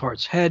 6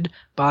 parts head,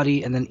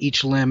 body, and then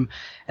each limb,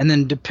 and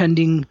then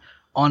depending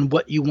on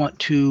what you want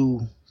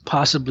to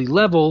possibly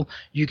level,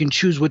 you can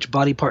choose which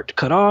body part to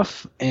cut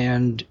off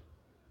and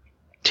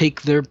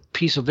take their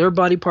piece of their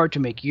body part to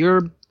make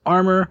your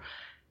armor.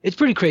 It's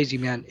pretty crazy,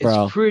 man.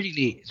 It's pretty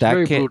neat. It's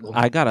very brutal.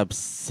 I got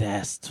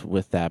obsessed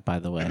with that, by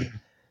the way.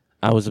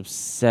 I was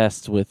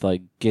obsessed with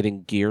like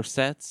getting gear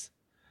sets,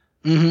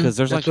 because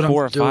there's like 4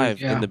 or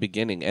 5 in the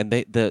beginning, and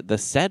the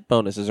set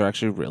bonuses are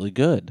actually really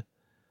good.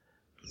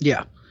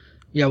 Yeah,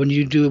 when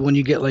you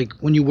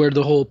wear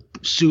the whole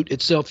suit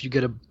itself, you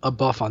get a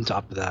buff on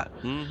top of that.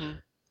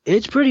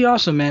 It's pretty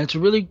awesome, man. It's a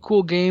really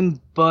cool game,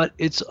 but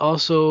it's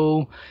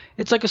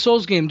like a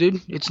Souls game,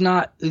 dude. This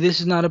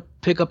is not a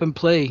pick up and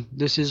play.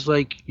 This is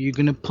like you're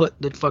gonna put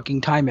the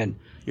fucking time in.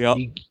 Yeah.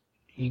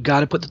 You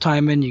gotta put the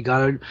time in. You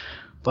gotta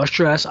bust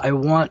your ass. I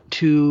really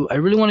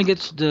want to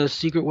get the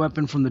secret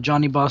weapon from the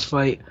Johnny boss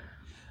fight.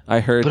 I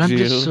heard but you.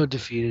 I'm just so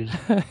defeated.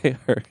 I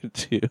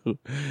heard you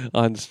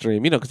on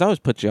stream. Because I always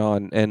put you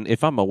on, and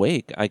if I'm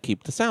awake, I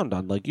keep the sound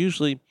on. Like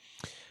usually,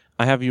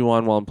 I have you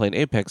on while I'm playing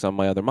Apex on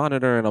my other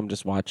monitor, and I'm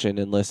just watching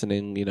and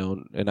listening.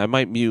 And I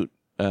might mute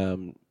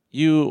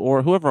you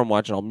or whoever I'm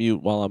watching. I'll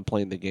mute while I'm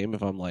playing the game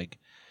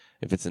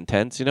if it's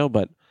intense.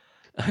 But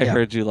I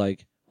heard you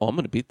like, oh, I'm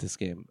gonna beat this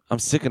game. I'm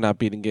sick of not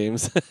beating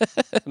games,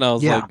 and I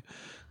was like.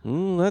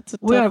 That's a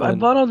tough one. I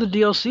bought all the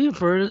DLC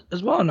for it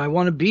as well, and I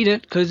want to beat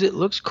it because it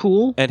looks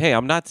cool. And hey,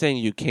 I'm not saying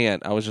you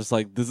can't. I was just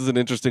like, this is an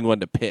interesting one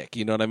to pick.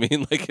 You know what I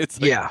mean? Like,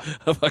 it's like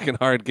a fucking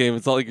hard game.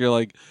 It's not like you're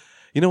like,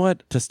 you know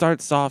what? To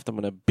start soft, I'm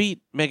going to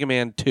beat Mega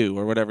Man 2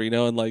 or whatever,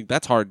 and like,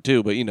 that's hard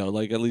too, but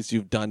like, at least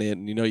you've done it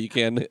and you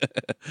can.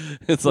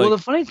 It's well, the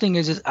funny thing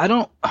is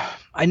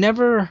I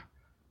never,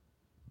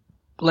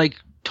 like,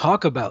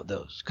 talk about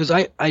those because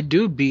I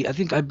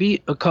think I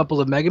beat a couple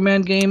of Mega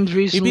Man games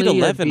recently. You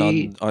beat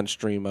 11 on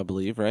stream, I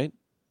believe, right?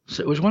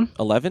 So which one?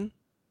 11.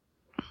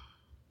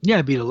 Yeah,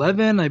 I beat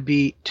 11. I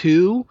beat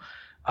 2.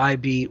 I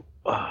beat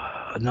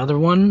another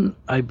one.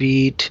 I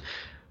beat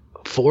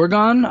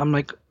Foregone. I'm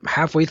like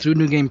halfway through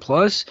New Game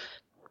Plus.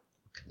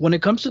 When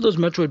it comes to those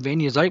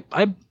Metroidvanias,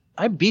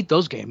 I beat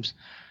those games.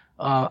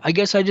 I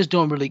guess I just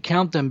don't really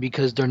count them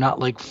because they're not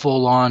like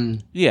full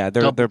on. Yeah,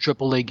 they're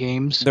AAA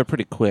games. They're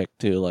pretty quick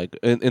too. Like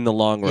in the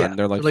long run,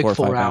 they're like 4 or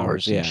 5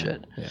 hours. And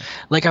shit.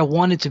 Like I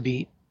wanted to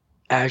beat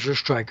Azure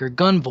Striker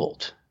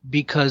Gunvolt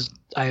because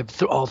I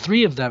have all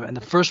 3 of them, and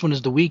the first one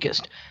is the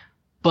weakest.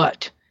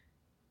 But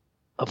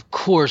of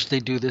course, they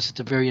do this at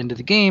the very end of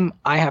the game.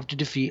 I have to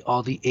defeat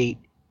all the 8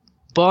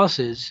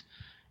 bosses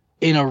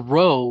in a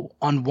row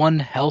on 1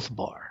 health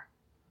bar.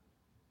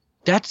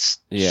 That's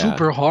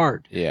super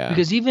hard. Yeah.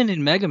 Because even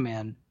in Mega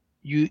Man,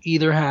 you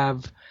either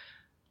have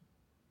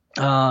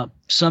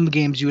some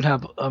games you would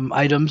have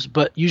items,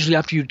 but usually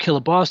after you'd kill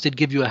a boss, they'd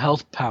give you a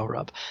health power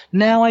up.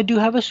 Now I do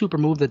have a super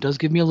move that does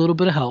give me a little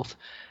bit of health,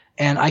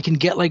 and I can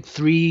get like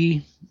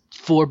 3-4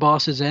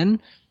 bosses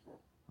in.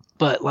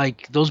 But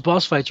like those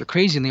boss fights are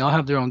crazy, and they all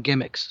have their own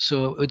gimmicks.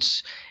 So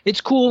it's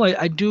cool.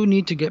 I do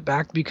need to get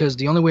back because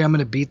the only way I'm going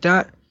to beat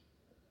that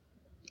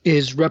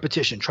is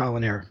repetition, trial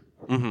and error.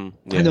 Mm-hmm.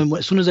 Yeah. And then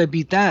as soon as I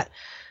beat that,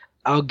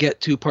 I'll get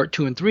to part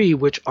 2 and 3,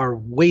 which are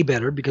way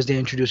better because they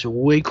introduce a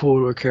way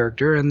cooler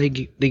character and they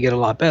get a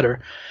lot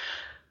better.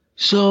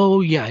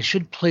 So yeah, I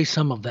should play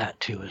some of that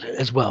too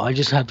as well. I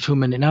just have too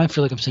many. Now I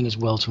feel like I'm saying as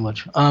well too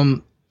much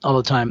all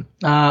the time.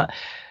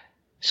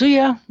 So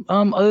yeah,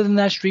 other than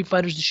that, Street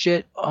Fighter's the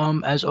shit.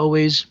 As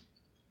always,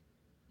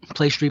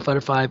 play Street Fighter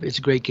 5. It's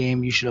a great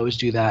game. You should always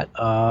do that.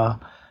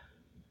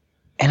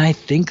 And I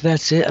think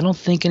that's it. I don't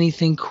think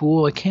anything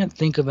cool. I can't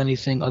think of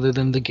anything other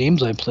than the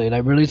games I played. I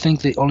really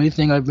think the only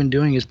thing I've been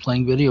doing is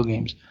playing video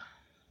games.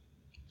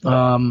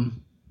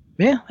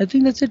 Yeah, I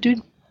think that's it,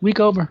 dude.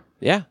 Week over.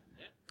 Yeah.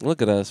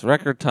 Look at us.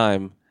 Record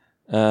time.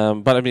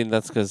 But I mean,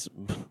 that's because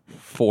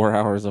 4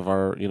 hours of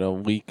our,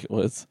 week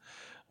was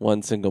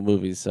one single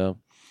movie, so...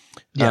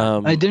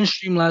 Yeah, I didn't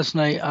stream last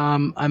night.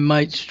 I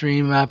might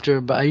stream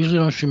after, but I usually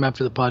don't stream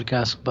after the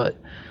podcast.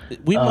 But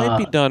we might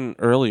be done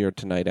earlier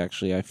tonight.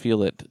 Actually, I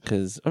feel it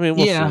because we'll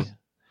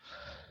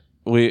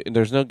see.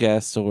 There's no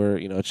guests, so we're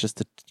it's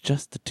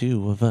just the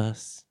two of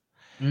us.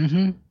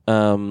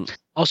 Mm-hmm.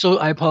 Also,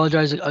 I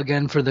apologize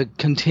again for the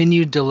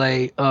continued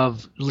delay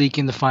of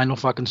leaking the final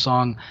fucking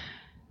song.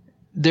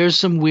 There's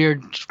some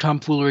weird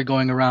tomfoolery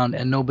going around,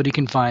 and nobody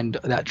can find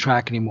that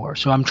track anymore.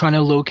 So I'm trying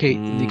to locate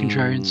the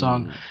Contrarian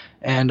song.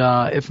 And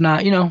if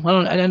not, I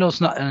know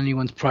it's not on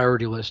anyone's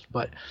priority list,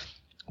 but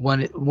when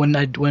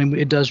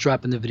it does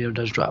drop and the video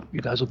does drop,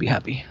 you guys will be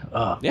happy.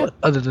 But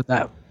other than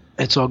that,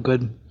 it's all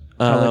good.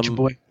 I'll let your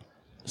boy.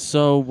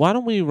 So why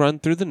don't we run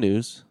through the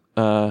news?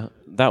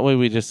 That way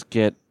we just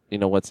get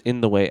what's in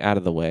the way out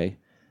of the way.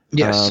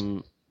 Yes.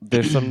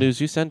 There's some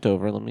news you sent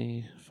over. Let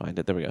me find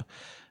it. There we go.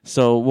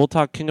 So we'll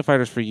talk King of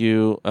Fighters for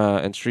you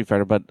and Street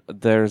Fighter, but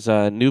there's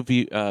a new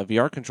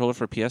VR controller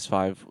for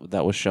PS5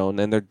 that was shown,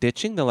 and they're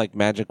ditching the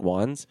magic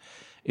wands.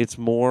 It's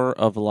more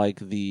of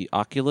the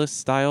Oculus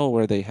style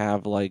where they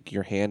have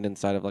your hand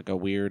inside of a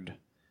weird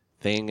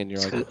thing, and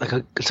you're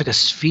it's like a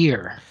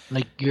sphere,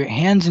 like your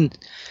hands and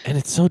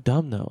it's so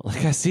dumb though.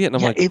 I see it and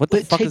I'm what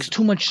the fuck? It takes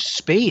too much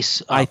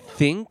space. I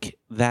think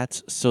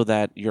that's so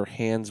that your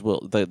hands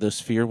will the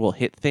sphere will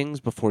hit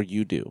things before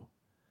you do.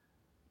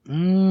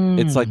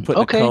 It's like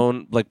putting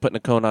a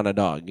cone on a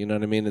dog. You know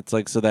what I mean? It's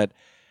so that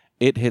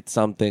it hits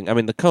something. I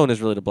mean, the cone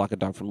is really to block a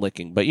dog from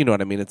licking, but you know what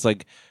I mean? It's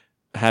like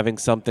having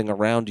something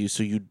around you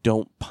so you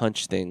don't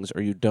punch things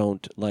or you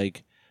don't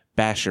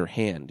bash your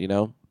hand,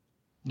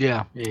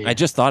 Yeah. I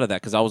just thought of that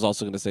because I was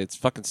also going to say it's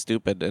fucking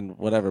stupid and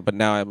whatever, but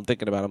now I'm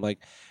thinking about it, I'm like,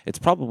 it's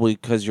probably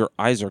because your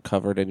eyes are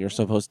covered and you're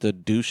supposed to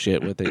do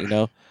shit with it,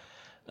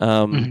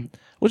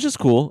 which is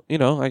cool. I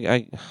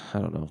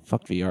don't know.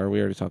 Fuck VR. We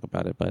already talked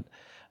about it, but...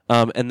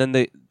 and then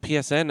the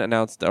PSN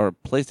announced, or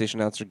PlayStation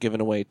announced, they're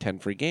giving away 10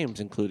 free games,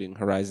 including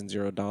Horizon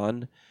Zero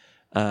Dawn.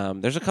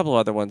 There's a couple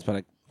other ones, but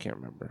I can't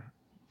remember.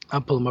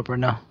 I'll pull them up right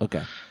now.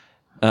 Okay.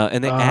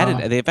 And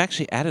they've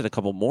actually added a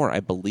couple more,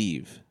 I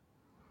believe.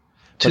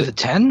 To the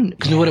 10?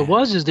 Because what it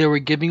was is they were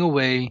giving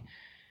away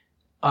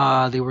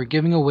Ratchet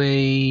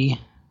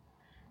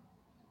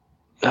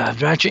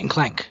and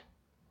Clank.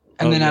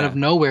 And then out of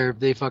nowhere,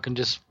 they fucking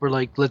just were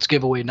like, let's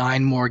give away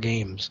 9 more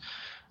games.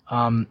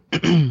 I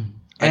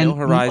know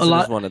Horizon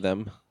is one of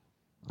them.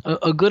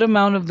 A good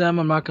amount of them,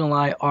 I'm not going to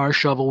lie, are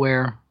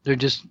shovelware. They're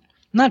just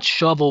not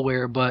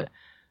shovelware, but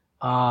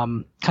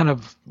kind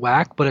of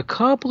whack. But a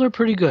couple are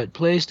pretty good.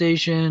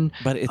 PlayStation.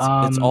 But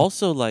it's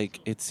also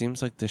it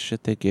seems like the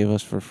shit they gave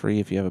us for free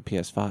if you have a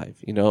PS5,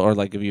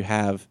 or if you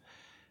have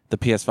the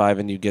PS5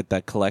 and you get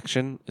that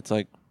collection. It's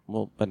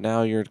well, but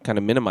now you're kind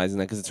of minimizing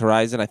that because it's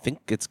Horizon. I think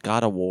it's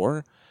God of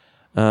War.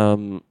 I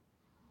don't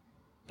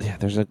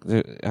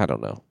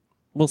know.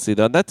 We'll see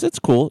though. It's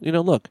cool.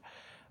 Look,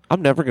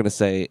 I'm never gonna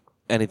say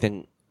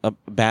anything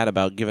bad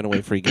about giving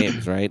away free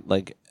games, right?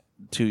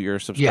 To your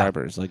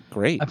subscribers.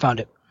 Great. I found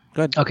it.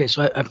 Good. Okay,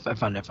 so I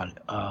found it.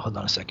 Hold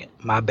on a second.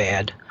 My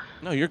bad.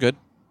 No, you're good.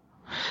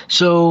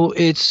 So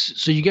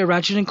you get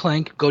Ratchet and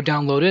Clank. Go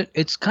download it.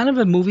 It's kind of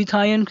a movie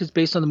tie-in because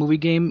based on the movie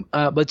game.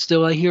 But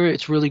still, I hear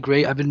it's really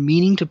great. I've been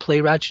meaning to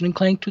play Ratchet and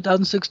Clank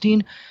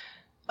 2016.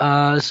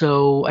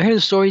 So I hear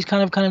the story's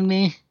kind of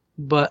me,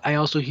 but I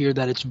also hear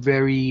that it's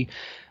very.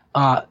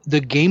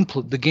 The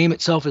game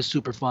itself is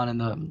super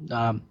fun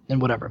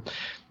and whatever.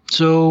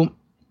 So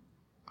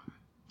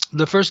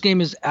the first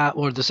game is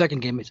the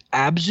second game is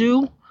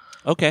Abzu.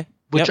 Okay.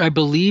 Which I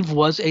believe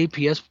was a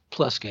PS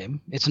Plus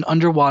game. It's an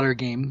underwater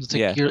game.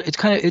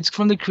 It's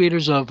from the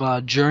creators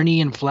of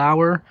Journey and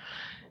Flower,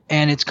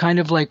 and it's kind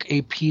of like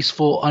a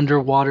peaceful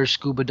underwater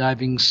scuba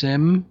diving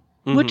sim,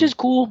 which is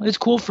cool. It's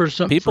cool for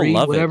some people free,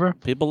 love whatever.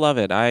 It. People love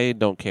it. I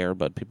don't care,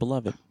 but people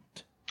love it.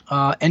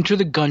 Enter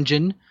the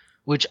Gungeon,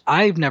 which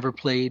I've never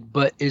played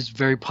but is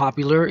very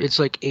popular. It's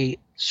like a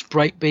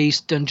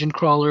sprite-based dungeon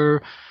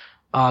crawler,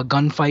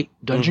 gunfight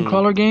dungeon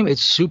crawler game.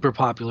 It's super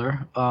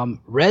popular.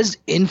 Res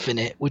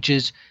Infinite, which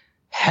is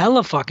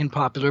hella fucking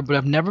popular, but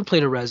I've never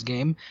played a Res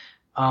game.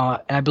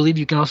 And I believe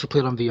you can also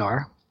play it on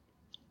VR.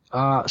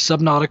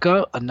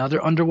 Subnautica,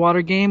 another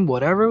underwater game.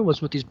 Whatever.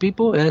 What's with these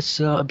people? It's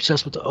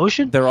obsessed with the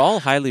ocean. They're all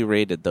highly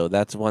rated, though.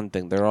 That's one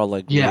thing. They're all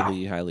like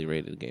really highly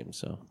rated games.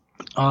 So,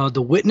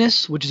 The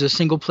Witness, which is a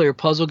single-player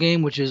puzzle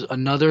game, which is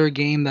another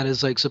game that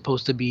is like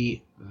supposed to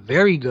be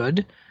very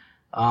good,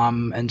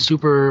 and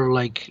super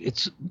like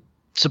it's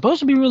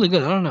supposed to be really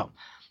good. I don't know.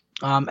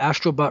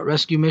 Astrobot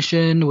Rescue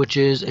Mission, which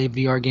is a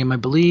VR game, I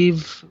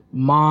believe.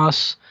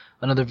 Moss,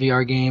 another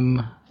VR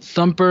game.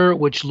 Thumper,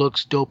 which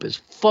looks dope as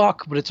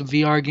fuck, but it's a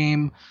VR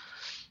game.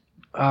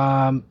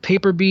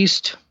 Paper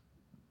Beast,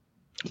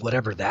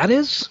 whatever that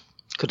is.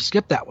 Could have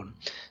skipped that one.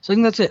 So I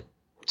think that's it.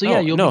 So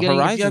yeah, you'll be getting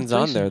Horizon's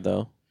on there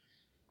though.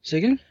 Say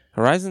again?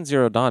 Horizon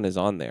Zero Dawn is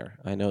on there.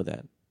 I know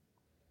that.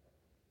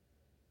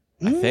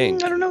 I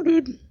think. I don't know,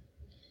 dude.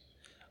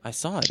 I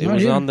saw it. It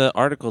was on the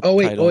article. Oh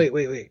wait, title.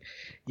 wait.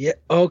 Yeah,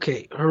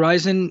 okay.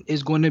 Horizon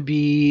is going to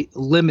be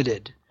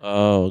limited.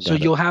 Oh, so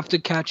you'll have to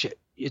catch it.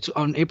 It's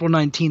on April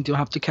 19th. You'll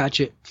have to catch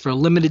it for a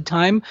limited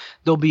time.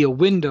 There'll be a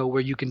window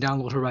where you can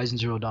download Horizon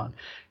Zero Dawn.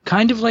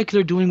 Kind of like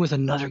they're doing with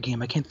another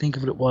game. I can't think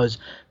of what it was.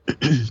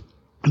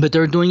 But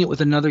they're doing it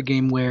with another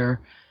game where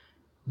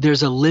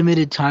there's a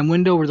limited time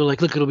window where they're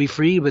like, look, it'll be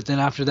free. But then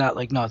after that,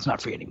 like, no, it's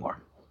not free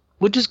anymore.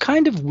 Which is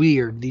kind of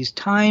weird. These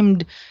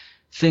timed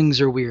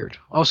things are weird.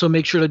 Also,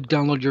 make sure to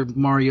download your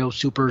Mario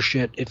Super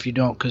shit if you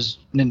don't, because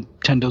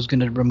Nintendo's going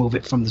to remove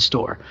it from the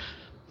store.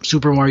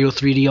 Super Mario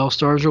 3D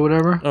All-Stars or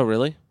whatever. Oh,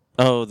 really?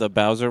 Oh, the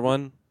Bowser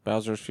one?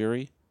 Bowser's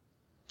Fury?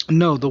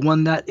 No, the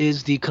one that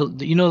is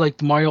like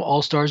the Mario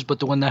All-Stars, but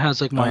the one that has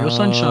like Mario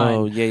Sunshine.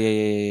 Oh,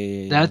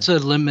 yeah. That's a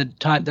limited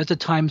time. That's a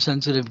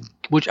time-sensitive,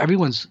 which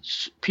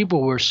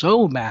people were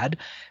so mad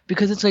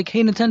because it's like,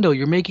 hey, Nintendo,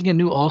 you're making a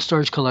new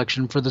All-Stars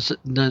collection for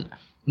the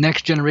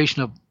next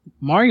generation of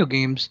Mario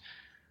games,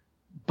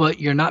 but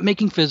you're not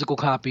making physical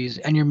copies,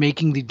 and you're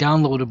making the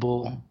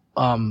downloadable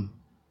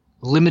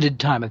limited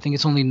time. I think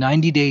it's only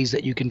 90 days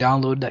that you can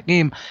download that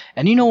game.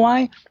 And you know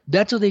why?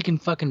 That's so they can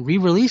fucking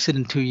re-release it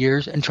in 2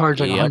 years and charge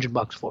like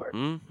 $100 for it.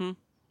 Mm-hmm.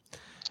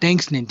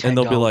 Thanks, Nintendo. And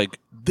they'll be like,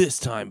 this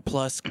time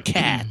plus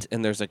cat,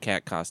 and there's a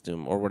cat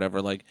costume or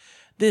whatever. Like,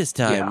 this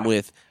time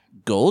with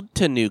gold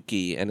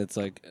Tanuki, and it's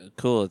like,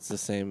 cool, it's the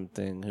same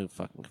thing. Who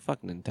fuck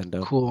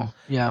Nintendo. Cool.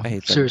 Yeah. I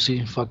hate them.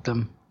 Seriously, fuck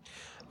them.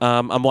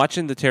 I'm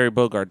watching the Terry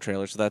Bogard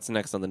trailer, so that's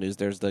next on the news.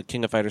 There's the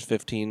King of Fighters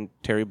 15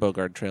 Terry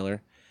Bogard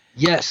trailer.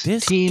 Yes,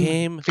 this Team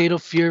game, Fatal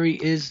Fury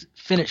is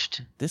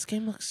finished. This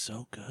game looks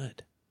so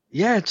good.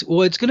 Yeah,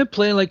 it's gonna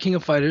play like King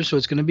of Fighters, so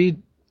it's gonna be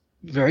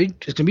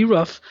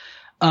rough.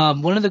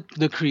 One of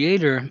the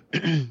creator,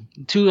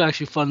 two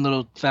actually fun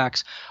little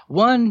facts.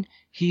 One,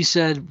 he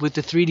said with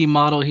the 3D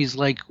model, he's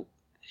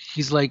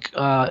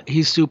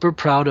super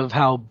proud of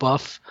how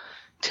buff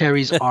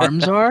Terry's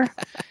arms are.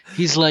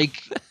 He's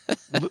like,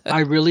 I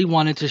really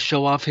wanted to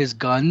show off his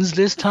guns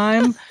this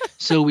time,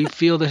 so we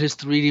feel that his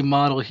 3D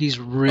model, he's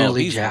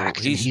really jacked.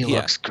 He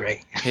looks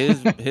great.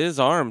 his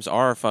arms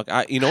are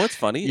you know what's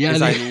funny? Yeah,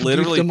 is I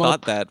literally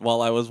thought that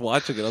while I was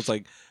watching it. I was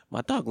like,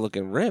 my dog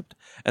looking ripped.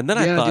 And then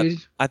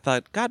I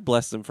thought, God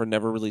bless him for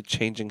never really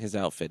changing his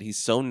outfit. He's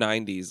so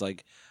 90s,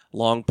 like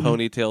long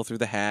ponytail through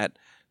the hat,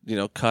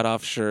 cut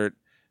off shirt,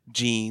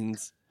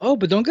 jeans. Oh,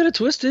 but don't get it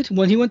twisted.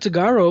 When he went to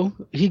Garo,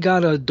 he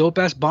got a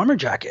dope-ass bomber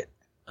jacket.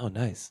 Oh,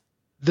 nice.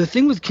 The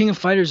thing with King of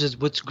Fighters is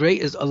what's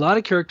great is a lot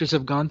of characters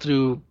have gone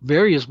through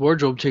various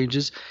wardrobe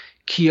changes.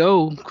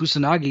 Kyo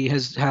Kusanagi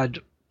has had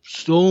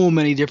so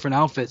many different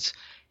outfits.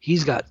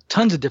 He's got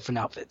tons of different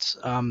outfits.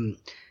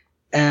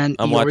 And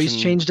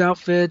Iori's changed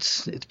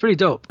outfits. It's pretty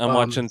dope. I'm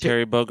watching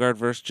Terry Bogard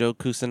versus Joe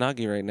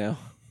Kusanagi right now.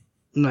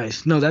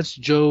 Nice. No, that's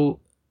Joe.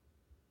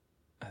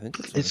 I think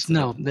it's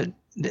no. The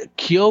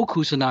Kyo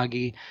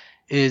Kusanagi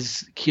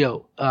is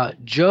Kyo.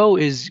 Joe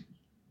is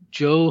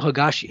Joe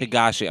Higashi.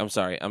 Higashi.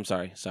 I'm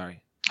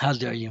sorry. How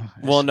dare you?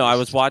 Well, no, I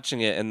was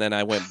watching it, and then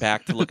I went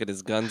back to look at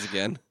his guns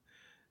again.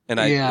 And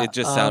it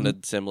just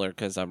sounded similar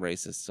because I'm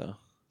racist, so.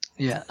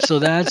 Yeah, so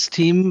that's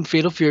Team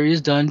Fatal Fury is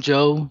done.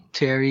 Joe,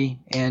 Terry,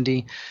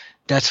 Andy.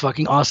 That's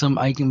fucking awesome.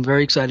 I am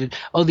very excited.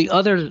 Oh, the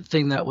other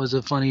thing that was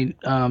a funny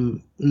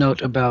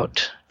note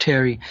about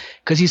Terry,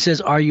 because he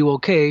says, "Are you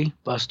okay,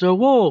 Buster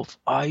Wolf?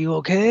 Are you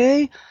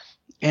okay?"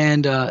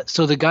 And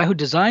so the guy who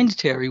designed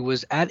Terry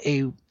was at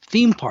a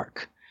theme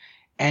park,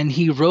 and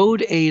he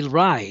rode a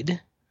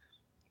ride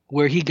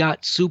where he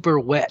got super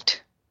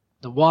wet,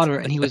 the water,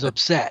 and he was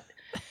upset.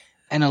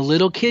 And a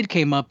little kid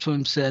came up to him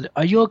and said,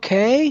 "Are you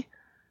okay?"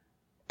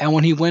 And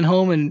when he went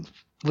home and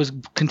was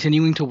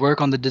continuing to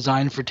work on the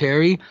design for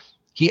Terry,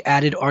 he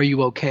added "Are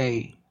you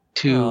okay?"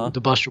 to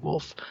the Buster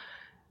Wolf.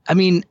 I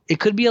mean, it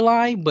could be a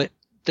lie, but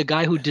the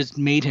guy who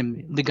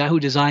the guy who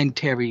designed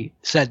Terry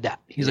said that.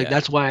 He's like,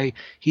 that's why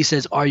he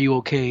says, "Are you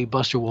okay,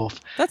 Buster Wolf?"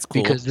 That's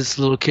cool. Because this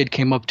little kid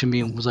came up to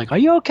me and was like, "Are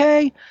you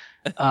okay?"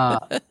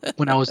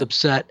 when I was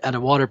upset at a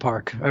water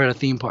park or at a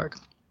theme park.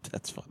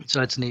 That's funny. So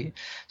that's neat.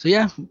 So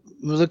yeah,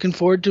 we're looking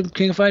forward to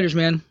King of Fighters,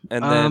 man.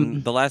 And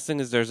then the last thing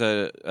is there's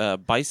a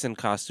bison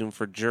costume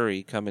for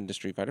Jury coming to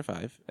Street Fighter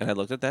V, and I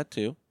looked at that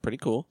too. Pretty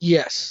cool.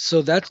 Yes,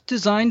 so that's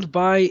designed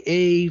by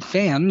a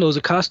fan. It was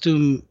a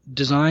costume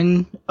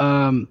design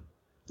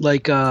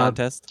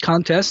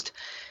contest,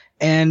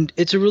 and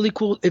it's a really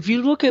cool. If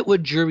you look at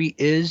what Jury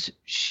is,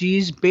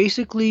 she's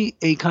basically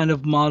a kind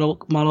of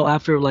model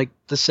after like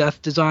the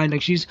Seth design.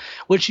 Like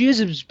what she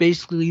is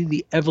basically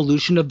the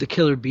evolution of the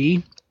Killer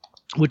Bee,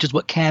 which is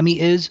what Cammy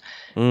is,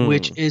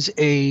 which is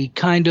a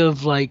kind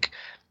of like,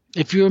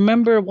 if you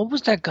remember, what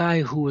was that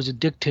guy who was a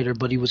dictator,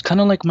 but he was kind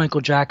of like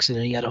Michael Jackson,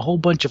 and he had a whole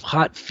bunch of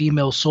hot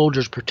female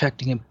soldiers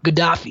protecting him?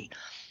 Gaddafi.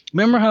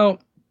 Remember how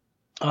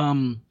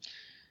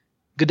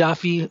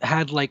Gaddafi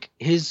had like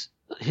his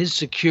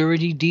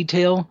security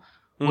detail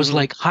was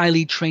like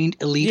highly trained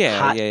elite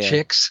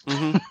chicks?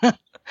 Mm-hmm.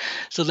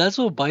 So that's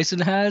what Bison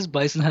has.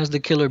 Bison has the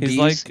Killer Bees.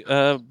 He's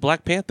like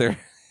Black Panther.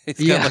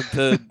 He's got like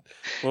the...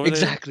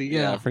 Exactly.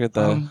 Yeah. I forget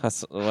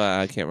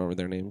I can't remember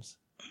their names.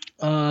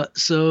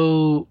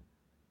 So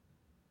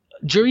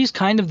Jury's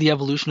kind of the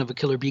evolution of a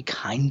Killer Bee,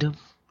 kind of.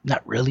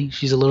 Not really.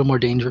 She's a little more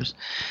dangerous.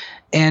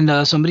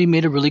 And somebody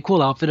made a really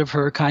cool outfit of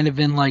her, kind of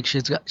in like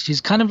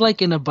she's kind of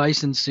like in a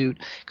Bison suit.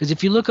 Because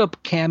if you look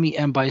up Cammy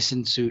and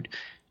Bison suit,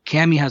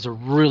 Cammy has a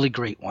really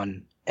great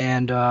one.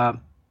 And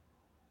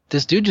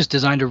this dude just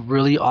designed a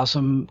really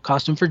awesome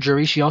costume for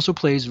Jury. She also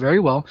plays very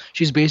well.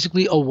 She's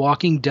basically a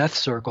walking death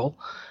circle.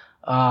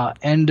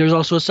 And there's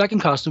also a second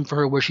costume for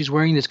her where she's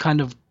wearing this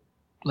kind of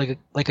like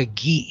a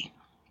gi,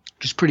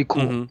 which is pretty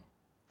cool.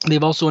 Mm-hmm.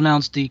 They've also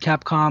announced the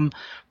Capcom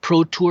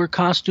Pro Tour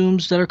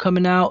costumes that are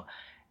coming out,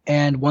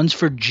 and one's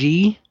for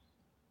G,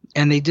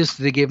 and they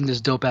gave him this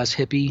dope ass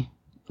hippie,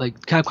 like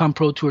Capcom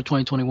Pro Tour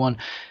 2021,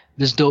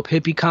 this dope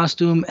hippie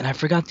costume, and I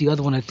forgot the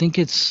other one. I think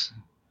it's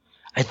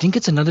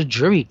another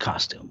Jury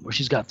costume where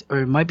she's got, or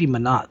it might be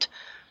Manat.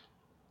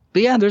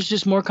 But yeah, there's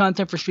just more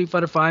content for Street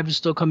Fighter V is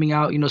still coming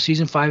out. You know,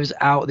 Season 5 is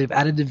out. They've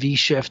added the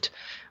V-Shift.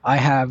 I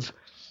have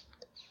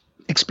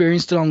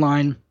experienced it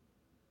online.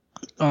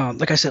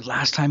 Like I said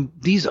last time,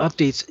 these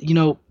updates, you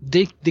know,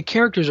 the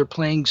characters are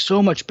playing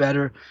so much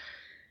better.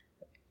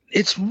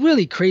 It's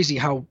really crazy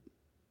how,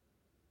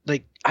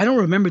 like, I don't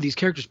remember these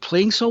characters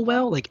playing so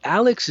well. Like,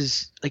 Alex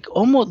is, like,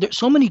 almost,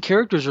 so many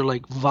characters are,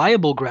 like,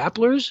 viable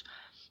grapplers.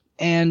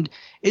 And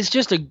it's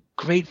just a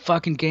great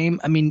fucking game.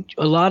 I mean,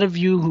 a lot of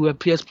you who have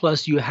PS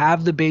Plus, you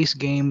have the base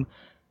game.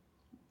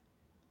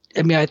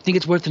 I mean, I think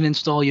it's worth an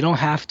install. You don't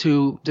have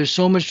to. There's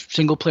so much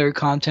single-player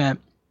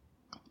content.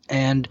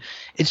 And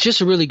it's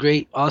just a really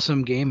great,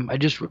 awesome game. I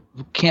just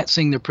can't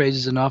sing their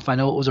praises enough. I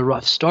know it was a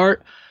rough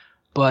start.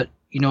 But,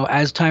 you know,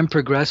 as time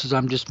progresses,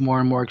 I'm just more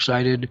and more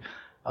excited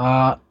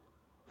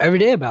every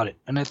day about it.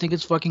 And I think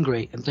it's fucking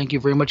great. And thank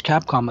you very much,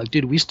 Capcom. Like,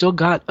 dude, we still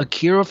got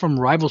Akira from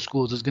Rival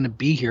Schools is going to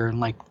be here.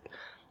 And, like,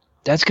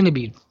 that's going to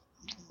be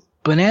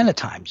banana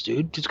times,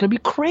 dude. It's going to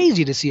be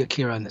crazy to see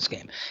Akira in this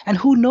game. And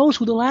who knows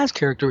who the last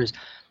character is.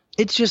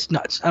 It's just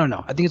nuts. I don't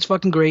know. I think it's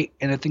fucking great,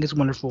 and I think it's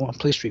wonderful. I'll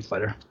play Street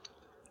Fighter.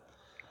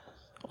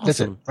 Awesome. That's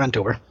it. Rant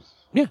over.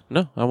 Yeah,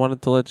 no, I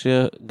wanted to let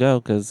you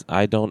go because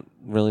I don't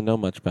really know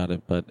much about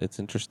it, but it's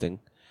interesting.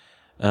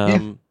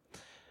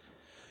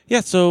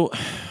 Yeah, so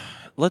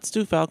let's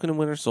do Falcon and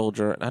Winter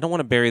Soldier. I don't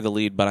want to bury the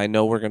lead, but I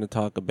know we're going to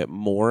talk a bit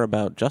more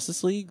about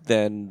Justice League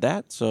than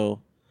that,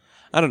 so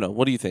I don't know.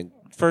 What do you think?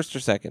 First or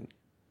second?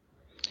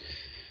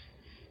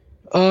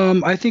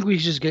 I think we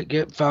should just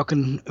get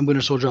Falcon and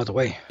Winter Soldier out of the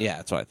way. Yeah,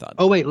 that's what I thought.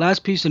 Oh, wait.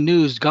 Last piece of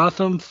news.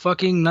 Gotham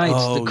fucking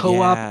Knights, the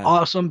co-op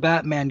awesome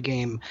Batman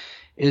game,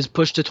 is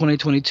pushed to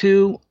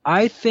 2022.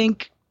 I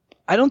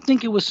don't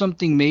think it was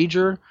something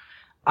major.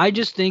 I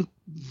just think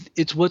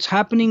it's what's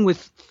happening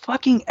with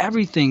fucking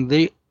everything.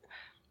 They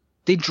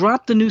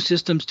dropped the new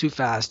systems too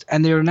fast,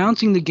 and they're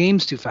announcing the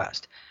games too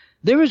fast.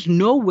 There is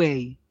no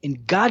way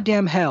in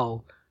goddamn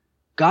hell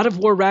God of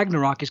War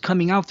Ragnarok is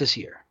coming out this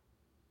year.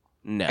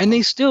 No. And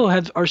they still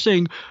are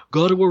saying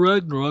God of War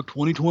Ragnarok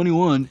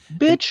 2021.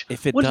 Bitch.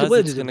 If it does,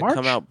 it's going to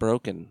come out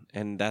broken,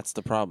 and that's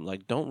the problem.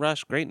 Like, don't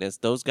rush greatness.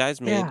 Those guys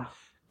made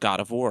God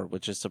of War,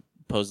 which is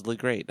supposedly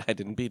great. I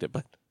didn't beat it,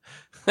 but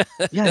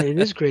yeah, it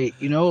is great.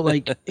 You know,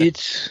 like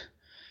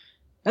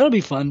that'll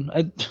be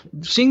fun.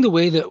 Seeing the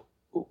way that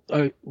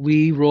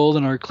we roll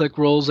and our click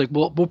rolls, like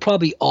we'll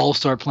probably all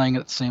start playing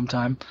at the same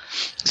time,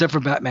 except for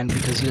Batman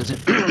because he doesn't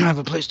have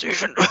a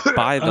PlayStation.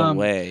 By the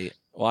way,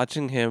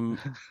 watching him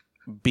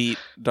beat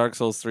Dark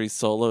Souls 3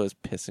 solo is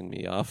pissing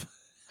me off.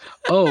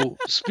 Oh,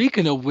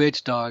 speaking of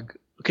which, dog.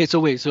 Okay,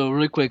 so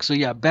really quick. So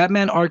yeah,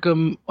 Batman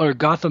Arkham or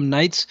Gotham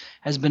Knights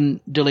has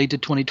been delayed to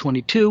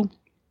 2022.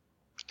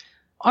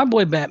 Our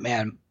boy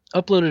Batman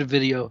uploaded a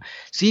video.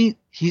 See,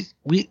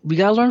 we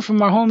gotta learn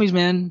from our homies,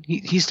 man.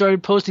 He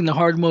started posting the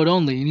hard mode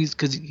only, and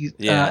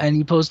and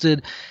he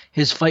posted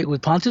his fight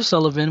with Pontiff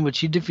Sullivan, which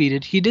he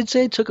defeated. He did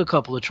say it took a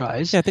couple of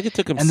tries. Yeah, I think it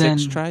took him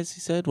 6 tries. He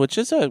said, which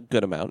is a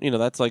good amount. You know,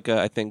 that's like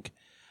I think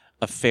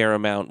a fair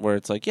amount where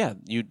it's like, yeah,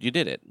 you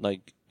did it.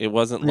 Like it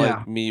wasn't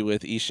like me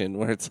with Ishin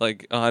where it's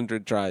like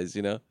 100 tries,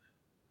 you know.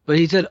 But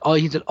he said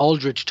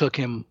Aldrich took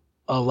him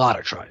a lot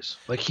of tries.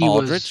 Like he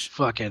was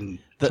fucking.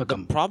 The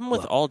problem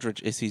with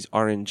Aldrich is he's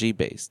RNG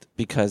based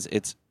because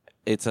it's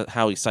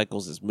how he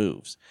cycles his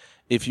moves.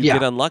 If you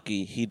get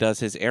unlucky, he does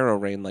his arrow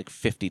rain like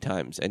 50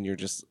 times, and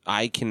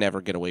I can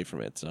never get away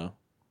from it. So.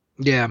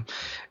 Yeah,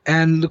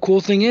 and the cool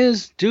thing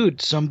is,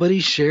 dude, somebody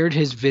shared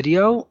his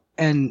video,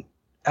 and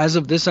as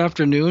of this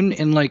afternoon,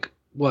 in like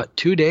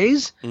 2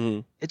 days,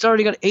 it's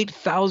already got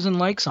 8,000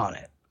 likes on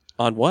it.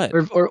 On what?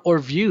 Or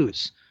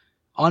views.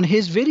 On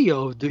his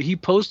video, he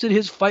posted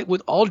his fight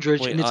with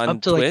Aldrich, and it's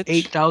up to Twitch? Like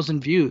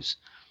 8,000 views.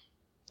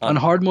 On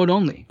hard mode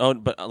only. Oh,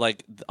 but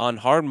like on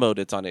hard mode,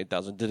 it's on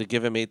 8,000. Did it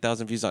give him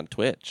 8,000 views on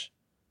Twitch?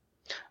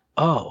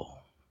 Oh,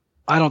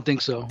 I don't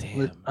think so.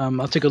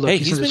 I'll take a look. Hey,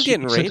 he's been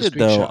getting rated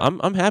though.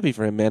 I'm happy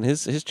for him, man.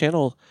 His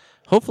channel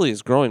hopefully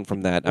is growing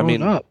from that.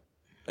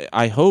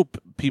 I hope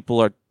people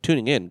are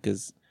tuning in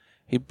because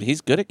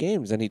he's good at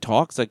games and he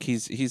talks like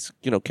he's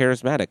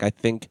charismatic. I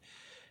think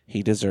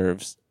he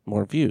deserves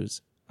more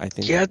views. I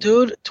think. Yeah,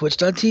 dude.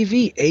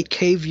 Twitch.tv,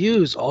 8K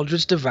views.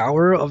 Aldrich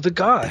Devourer of the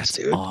Gods, That's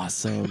dude.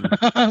 Awesome.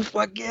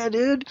 Fuck yeah,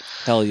 dude.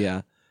 Hell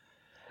yeah.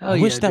 I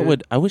wish that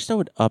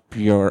would up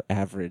your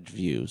average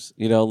views.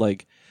 You know,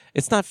 like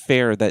it's not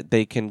fair that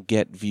they can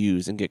get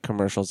views and get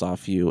commercials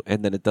off you,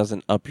 and then it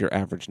doesn't up your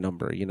average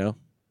number. You know.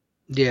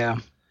 Yeah.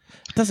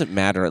 It doesn't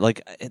matter.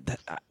 Like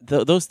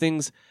those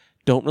things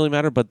don't really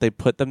matter, but they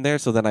put them there,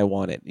 so then I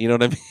want it. You know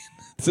what I mean?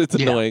 It's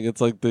annoying.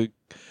 It's like the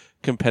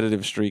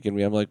competitive streak in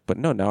me. I'm like, but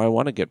no, now I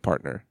want to get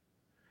partner.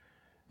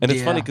 And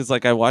it's funny because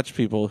like I watch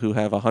people who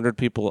have 100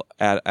 people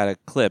at a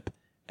clip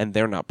and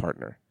they're not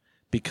partner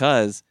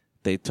because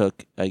they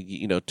took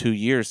 2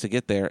 years to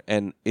get there,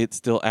 and it's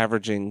still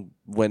averaging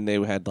when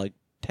they had like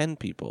 10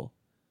 people.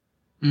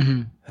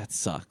 Mm-hmm. That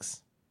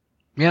sucks.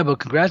 Yeah, but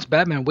congrats,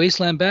 Batman.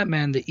 Wasteland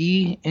Batman. The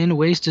E in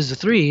Waste is a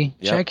 3.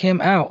 Yep. Check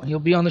him out. He'll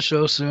be on the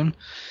show soon.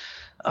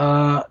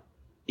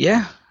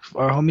 Yeah.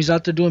 Our homies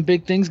out there doing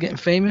big things, getting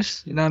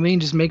famous. You know what I mean?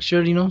 Just make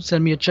sure,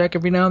 send me a check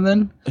every now and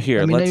then.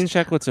 Here, let's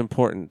check what's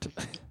important.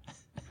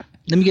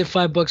 Let me get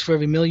 $5 for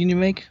every million you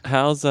make.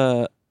 How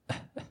are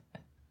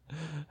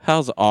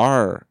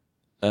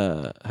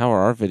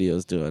our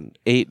videos doing?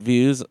 8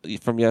 views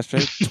from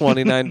yesterday,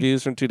 29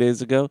 views from 2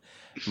 days ago.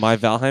 My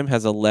Valheim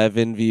has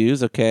 11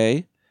 views.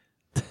 Okay,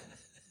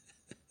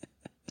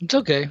 it's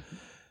okay.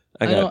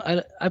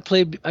 I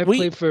played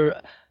for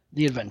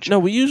the adventure. No,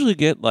 we usually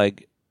get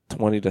like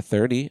 20 to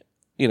 30,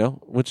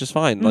 which is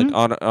fine. Mm-hmm.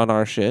 Like on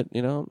our shit,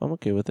 I'm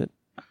okay with it.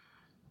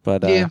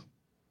 But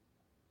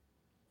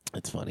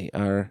it's funny.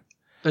 I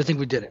think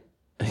we did it.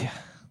 Yeah,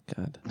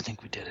 God. I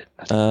think we did it.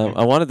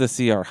 I wanted to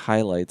see our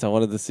highlights. I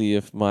wanted to see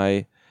if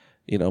my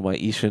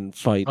Ishin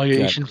fight. Oh,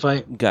 your Ishin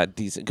fight got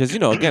decent because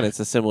again, it's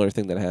a similar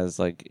thing that has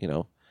that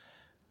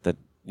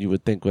you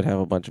would think would have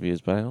a bunch of views,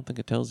 but I don't think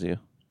it tells you.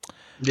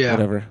 Yeah.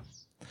 Whatever.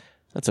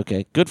 That's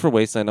okay. Good for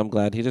Wasteland. I'm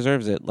glad he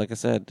deserves it. Like I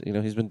said,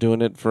 he's been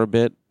doing it for a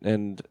bit,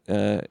 and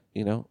I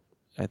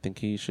think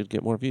he should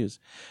get more views.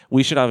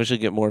 We should obviously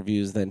get more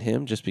views than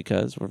him, just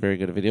because we're very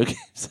good at video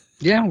games.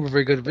 Yeah, we're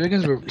very good at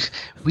video games.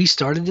 We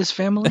started this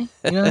family.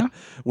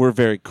 We're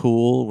very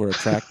cool. We're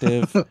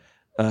attractive.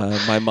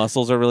 My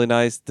muscles are really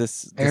nice.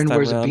 This Aaron time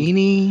wears around. A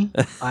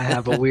beanie. I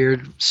have a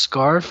weird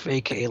scarf,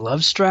 aka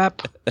love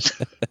strap.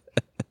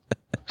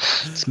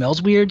 It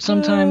smells weird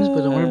sometimes, but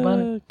don't worry about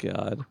it.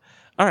 God.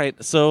 All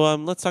right, so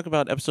let's talk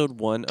about episode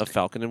 1 of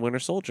Falcon and Winter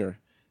Soldier.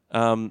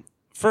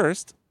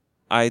 First,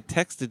 I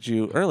texted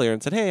you earlier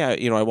and said, "Hey,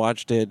 I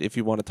watched it. If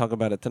you want to talk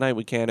about it tonight,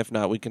 we can. If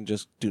not, we can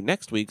just do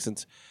next week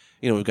since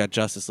we've got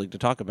Justice League to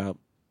talk about."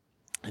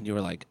 And you were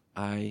like,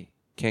 "I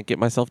can't get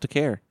myself to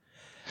care."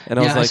 And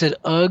I was like, I said,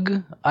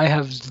 "Ugh, I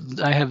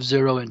have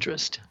zero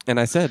interest." And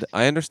I said,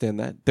 "I understand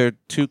that. They're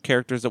 2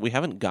 characters that we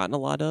haven't gotten a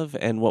lot of,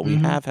 and what we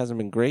have hasn't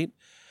been great."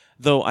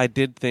 Though I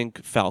did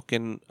think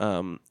Falcon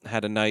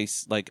had a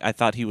nice, I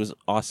thought he was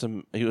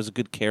awesome. He was a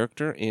good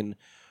character in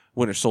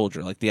Winter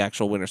Soldier, like the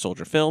actual Winter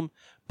Soldier film.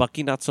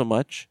 Bucky, not so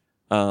much.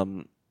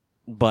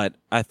 But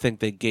I think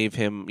they gave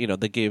him,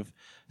 they gave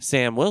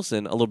Sam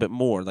Wilson a little bit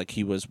more. Like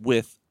he was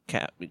with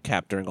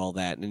Cap during all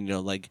that.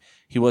 And,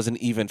 he wasn't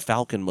even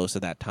Falcon most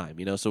of that time,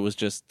 so it was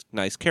just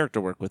nice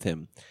character work with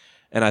him.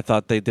 And I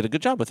thought they did a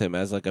good job with him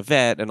as a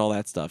vet and all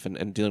that stuff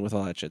and dealing with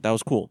all that shit. That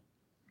was cool.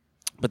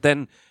 But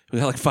then we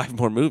got 5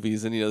 more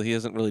movies, and he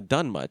hasn't really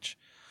done much.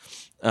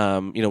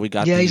 We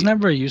got he's not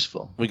very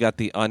useful. We got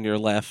the on your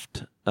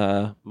left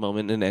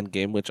moment in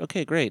Endgame, which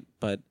great,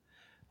 but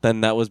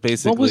then that was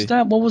basically what was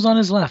that? What was on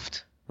his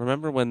left?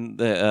 Remember when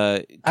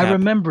the I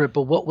remember it,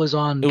 but what was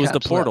on? It was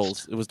Cap's the portals.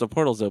 Left? It was the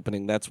portals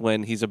opening. That's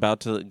when he's about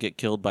to get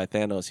killed by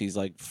Thanos. He's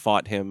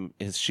fought him.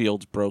 His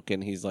shield's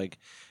broken. He's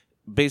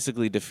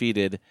basically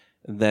defeated.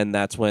 Then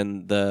that's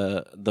when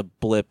the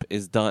blip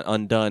is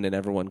undone and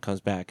everyone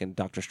comes back and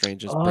Doctor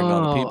Strange is bringing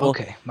all the people.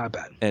 Okay, my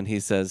bad. And he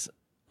says,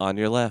 "On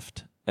your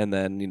left," and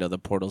then the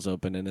portals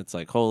open and it's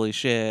holy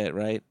shit,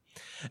 right?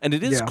 And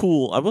it is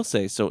cool, I will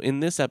say. So in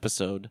this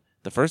episode,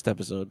 the first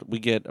episode, we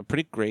get a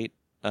pretty great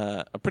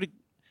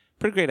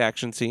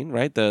action scene,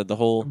 right? The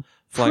whole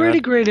flying pretty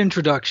around. great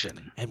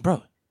introduction. And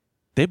bro,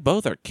 they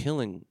both are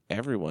killing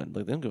everyone.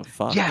 Like they don't give a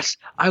fuck. Yes,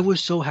 I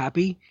was so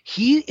happy.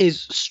 He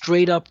is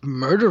straight up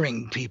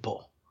murdering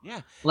people.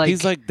 Yeah, like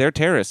he's like they're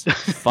terrorists.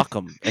 Fuck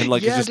them, and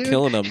like Yeah, he's just dude.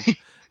 killing them.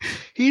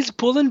 He's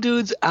pulling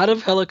dudes out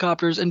of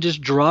helicopters and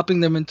just dropping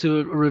them into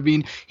a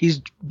ravine.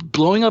 He's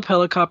blowing up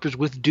helicopters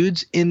with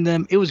dudes in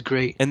them. It was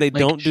great. And they Like,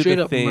 don't do straight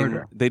the up thing.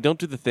 murder. They don't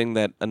do the thing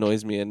that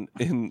annoys me in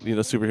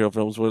superhero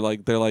films where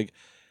like they're like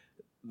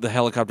the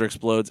helicopter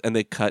explodes and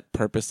they cut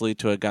purposely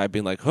to a guy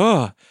being like,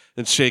 oh,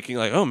 and shaking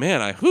like, oh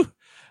man, I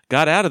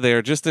got out of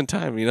there just in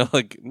time.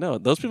 Like no,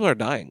 those people are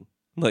dying.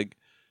 Like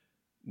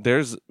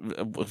there's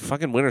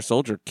fucking Winter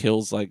Soldier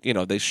kills like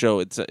they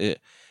show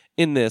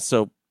in this.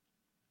 So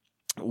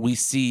we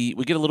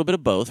get a little bit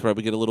of both, right?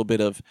 We get a little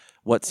bit of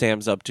what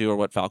Sam's up to or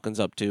what Falcon's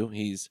up to.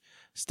 He's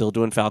still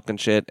doing Falcon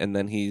shit, and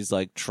then he's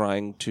like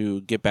trying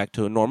to get back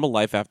to a normal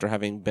life after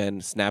having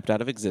been snapped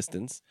out of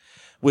existence,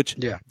 which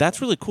that's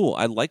really cool.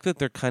 I like that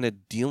they're kind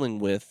of dealing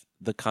with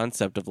the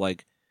concept of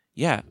like,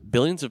 yeah,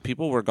 billions of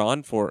people were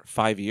gone for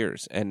 5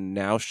 years, and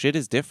now shit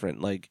is different.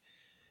 Like,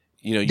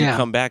 you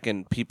come back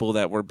and people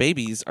that were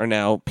babies are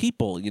now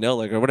people,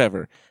 like or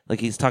whatever. Like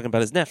he's talking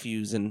about his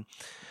nephews and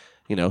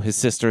his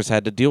sisters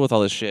had to deal with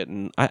all this shit,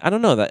 and I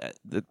don't know that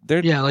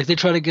they're like they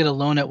try to get a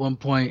loan at one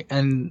point,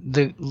 and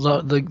the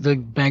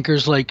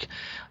banker's like,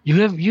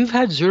 you've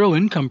had zero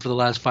income for the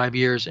last 5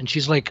 years, and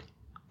she's like,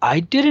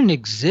 I didn't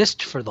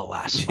exist for the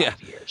last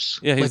 5 years.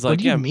 Yeah, he's like, what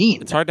do you mean?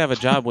 It's hard to have a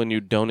job when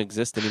you don't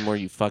exist anymore,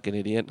 you fucking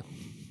idiot.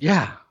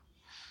 Yeah.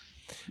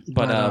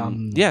 But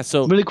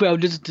so really quick,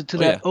 just to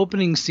that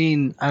opening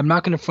scene, I'm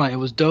not going to front, it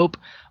was dope.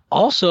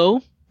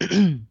 Also,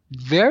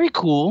 very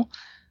cool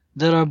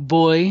that our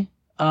boy.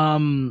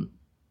 Batroc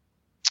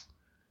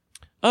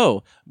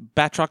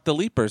the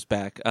Leaper's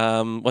back.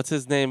 What's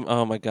his name?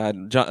 Oh my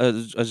god,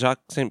 Jacques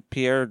St.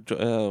 Pierre.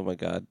 Oh my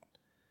god,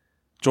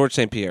 George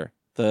St. Pierre,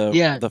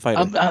 the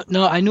fighter.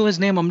 No, I knew his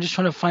name. I'm just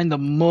trying to find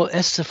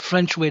that's the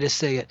French way to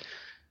say it.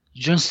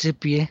 Jean St.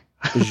 Pierre.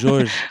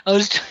 George. I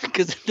was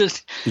because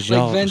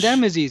like Van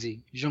Damme is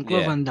easy.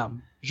 Jean-Claude Van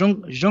Damme.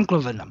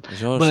 Jean-Claude Van Damme.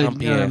 Georges St.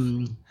 Pierre.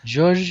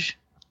 Georges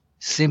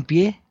St.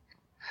 Pierre.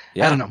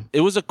 Yeah, I don't know.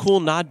 It was a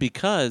cool nod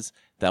because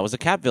that was a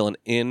Cap villain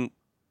in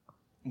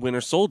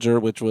Winter Soldier,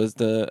 which was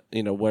the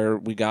where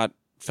we got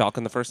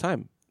Falcon the first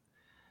time.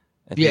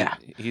 And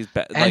he's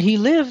and he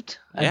lived.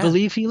 I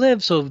believe he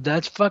lived. So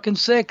that's fucking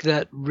sick.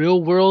 That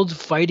real world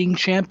fighting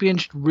champion,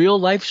 real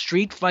life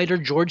street fighter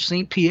George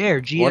St. Pierre,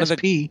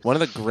 GSP. One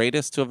of the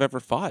greatest to have ever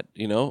fought.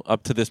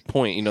 Up to this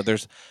point.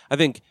 I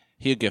think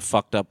he'd get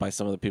fucked up by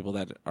some of the people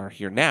that are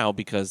here now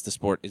because the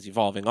sport is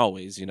evolving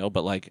always.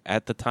 But like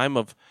at the time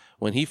of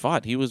when he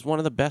fought, he was one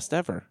of the best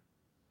ever.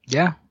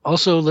 Yeah.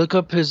 Also, look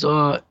up his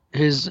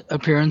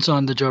appearance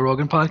on the Joe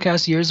Rogan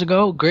podcast years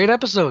ago. Great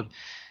episode.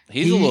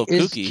 He's a little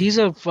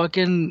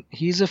kooky.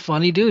 He's a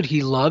funny dude.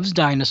 He loves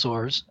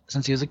dinosaurs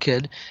since he was a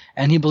kid,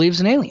 and he believes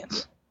in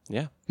aliens.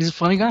 Yeah. He's a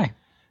funny guy.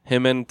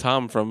 Him and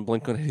Tom from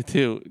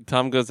Blink-182.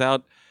 Tom goes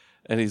out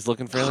and he's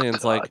looking for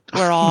aliens like,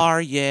 where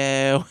are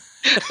you?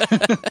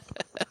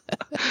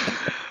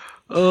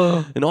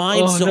 And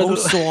I'm so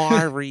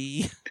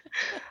sorry.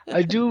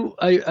 I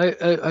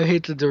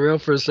hate to derail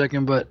for a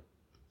second, but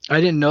I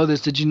didn't know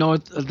this. Did you know a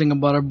thing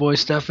about our boy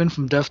Stefan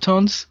from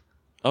Deftones?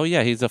 Oh,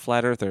 yeah. He's a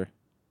flat earther.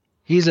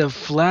 He's a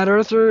flat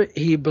earther.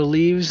 He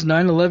believes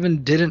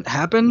 9/11 didn't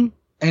happen,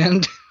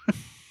 and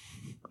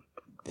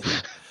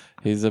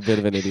he's a bit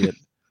of an idiot.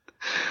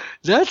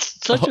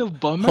 That's such a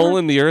bummer. Hole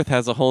in the earth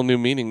has a whole new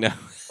meaning now.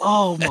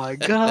 Oh my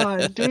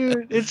god,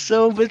 dude! It's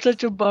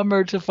such a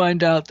bummer to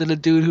find out that a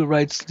dude who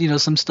writes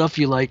some stuff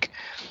you like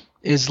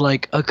is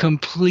like a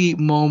complete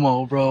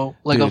Momo, bro.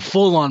 Like a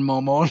full-on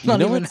Momo,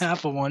 not even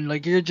half of one.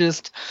 Like you're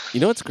just.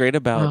 What's great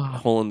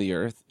about Hole in the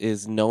Earth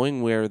is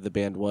knowing where the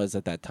band was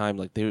at that time.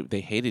 Like they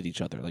hated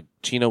each other. Like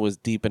Chino was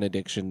deep in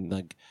addiction.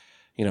 Like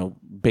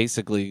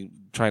basically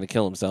trying to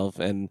kill himself,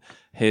 and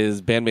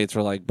his bandmates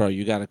were like, "Bro,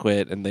 you gotta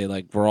quit." And they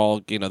like were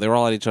all they were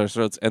all at each other's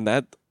throats. And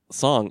that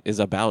song is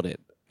about it.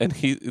 And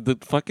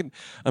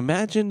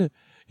imagine.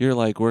 You're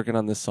like working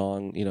on this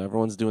song,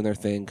 everyone's doing their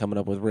thing, coming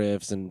up with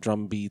riffs and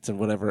drum beats and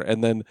whatever.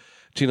 And then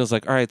Chino's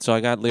like, all right, so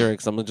I got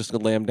lyrics. I'm just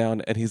going to lay them down.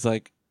 And he's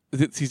like,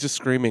 he's just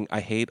screaming, I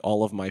hate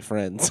all of my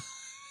friends.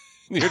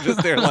 You're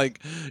just there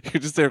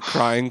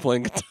crying,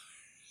 playing guitar.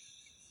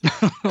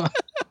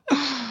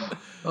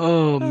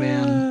 Oh,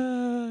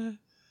 man.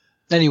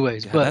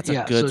 Anyways, that's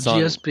a good song.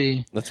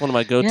 GSP. That's one of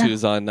my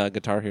go-tos on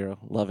Guitar Hero.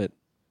 Love it.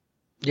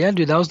 Yeah,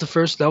 dude, that was the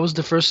first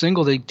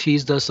single they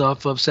teased us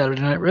off of Saturday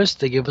Night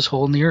Wrist. They gave us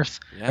Hole in the Earth.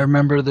 Yeah. I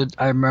remember those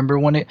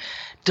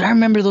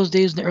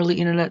days in the early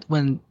internet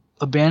when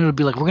a band would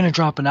be like, we're going to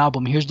drop an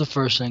album. Here's the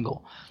first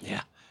single.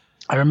 Yeah.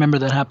 I remember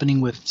that happening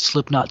with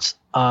Slipknot's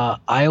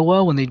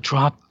Iowa when they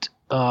dropped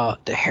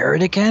the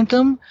Heretic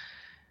Anthem.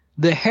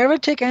 The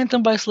Heretic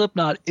Anthem by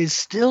Slipknot is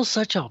still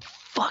such a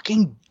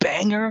fucking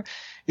banger.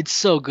 It's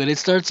so good. It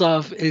starts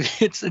off with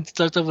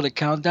a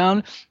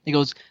countdown. It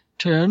goes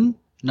 10,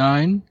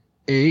 9,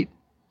 8,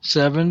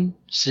 7,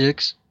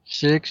 6,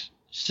 6,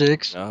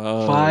 6,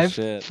 Oh 5,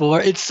 shit.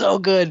 4. It's so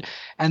good.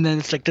 And then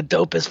it's like the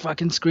dopest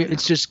fucking scream.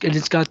 It's just, and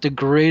it's got the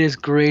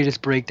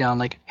greatest breakdown.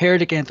 Like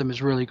Heretic Anthem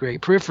is really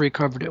great. Periphery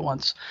covered it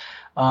once.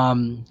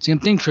 Same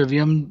thing,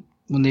 Trivium,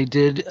 when they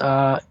did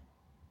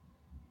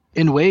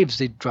In Waves,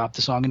 they dropped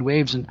the song In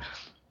Waves, and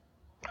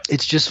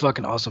it's just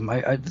fucking awesome.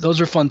 Those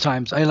are fun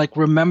times. I like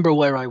remember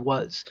where I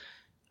was.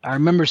 I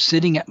remember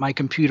sitting at my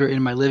computer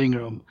in my living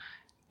room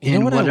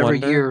in whatever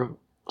year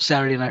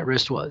Saturday Night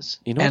Wrist was,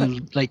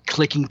 like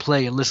clicking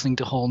play and listening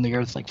to Hole in the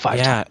Earth like 5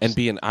 times.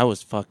 Yeah, and I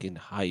was fucking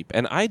hype,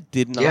 and I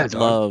did not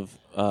love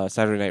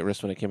Saturday Night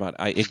Wrist when it came out.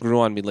 It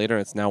grew on me later.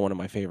 It's now one of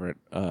my favorite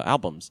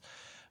albums.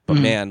 But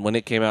man, when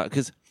it came out,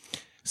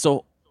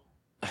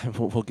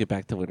 we'll get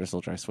back to Winter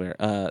Soldier, I swear.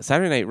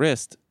 Saturday Night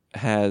Wrist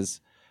has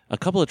a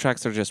couple of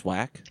tracks that are just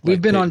whack.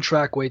 We've been on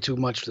track way too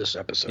much this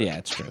episode. Yeah,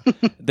 it's true.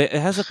 It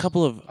has a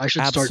couple of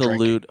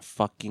absolute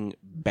fucking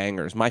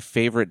bangers. My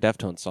favorite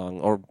Deftones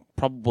song, or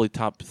probably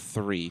top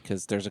 3,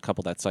 because there's a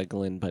couple that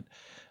cycle in, but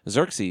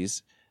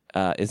Xerxes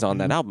is on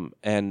that album.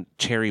 And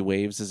Cherry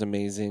Waves is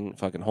amazing.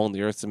 Fucking Hole in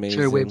the Earth's amazing.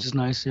 Cherry Waves is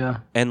nice, yeah.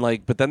 And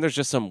but then there's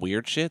just some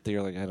weird shit that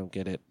you're like, I don't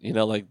get it. You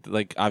know,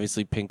 like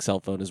obviously Pink Cell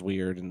Phone is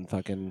weird, and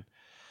fucking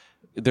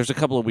there's a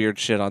couple of weird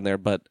shit on there,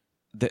 but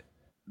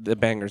the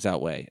bangers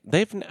outweigh.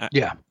 We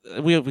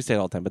say it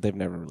all the time, but they've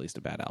never released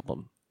a bad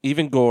album.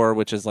 Even Gore,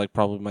 which is like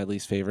probably my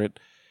least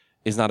favorite,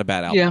 is not a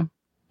bad album. Yeah,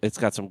 it's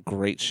got some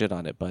great shit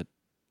on it, but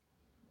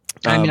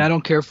I mean, I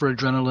don't care for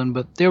Adrenaline,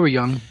 but they were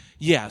young.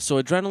 Yeah, so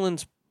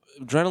Adrenaline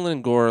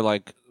and Gore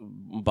like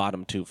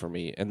bottom 2 for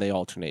me, and they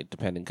alternate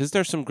depending, because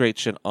there's some great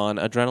shit on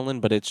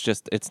Adrenaline, but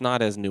it's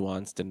not as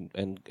nuanced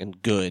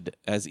and good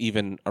as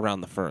even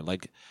Around the Fur.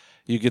 Like,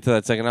 you get to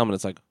that second album, and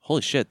it's like,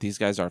 holy shit, these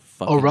guys are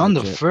fucking Around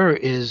legit. the Fur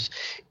is,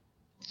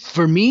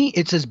 for me,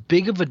 it's as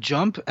big of a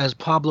jump as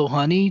Pablo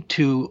Honey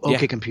to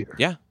OK Computer.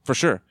 Yeah, for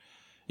sure.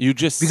 You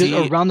just because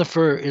Around the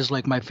Fur is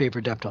like my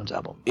favorite Deftones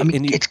album. I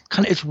mean,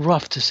 it's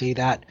rough to say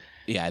that.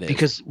 Yeah, it is.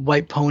 Because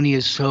White Pony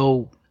is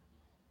so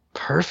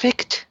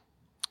perfect.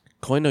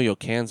 Koi no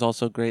Yokan's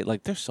also great.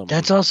 Like, there's so many.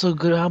 That's also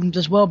good albums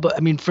as well. But I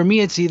mean, for me,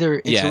 it's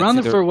Around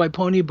the Fur, White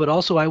Pony, but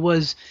also I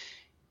was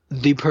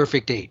the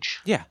perfect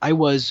age. Yeah, I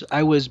was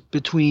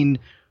between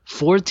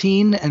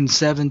 14 and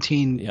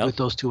 17 with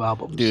those 2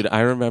 albums. Dude,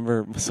 I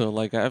remember. So,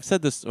 like, I've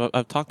said this,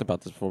 I've talked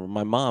about this before.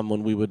 My mom,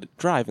 when we would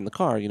drive in the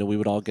car, you know, we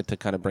would all get to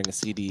kind of bring a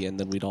CD, and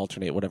then we'd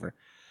alternate whatever.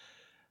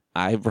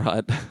 I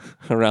brought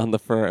Around the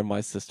Fur, and my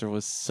sister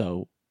was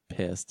so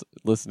pissed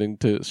listening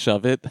to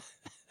Shove It.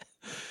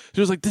 She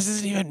was like, this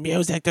isn't even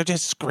music. They're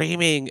just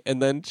screaming. And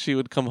then she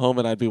would come home,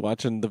 and I'd be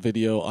watching the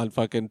video on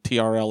fucking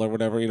TRL or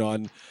whatever, you know,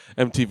 on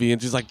MTV.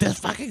 And she's like, this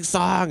fucking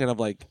song. And I'm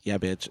like, yeah,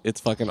 bitch, it's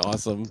fucking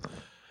awesome.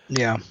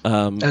 Yeah.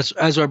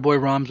 As our boy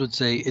Roms would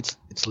say, it's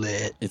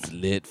lit. It's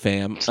lit,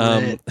 fam. It's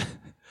lit.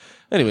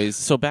 Anyways,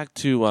 so back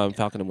to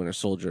Falcon and Winter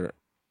Soldier.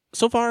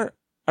 So far,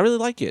 I really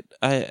like it.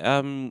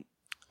 I'm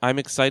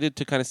excited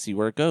to kind of see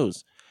where it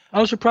goes.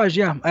 I was surprised,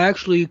 yeah. I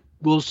actually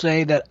will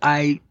say that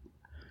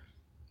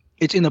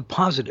it's in a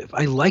positive.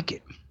 I like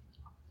it.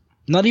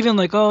 Not even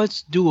like, oh,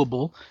 it's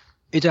doable.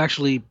 It's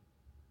actually,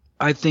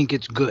 I think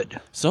it's good.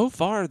 So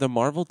far, the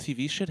Marvel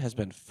TV shit has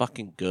been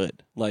fucking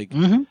good. Like,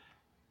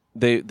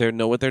 they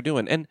know what they're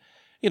doing. And,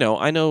 you know,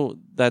 I know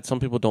that some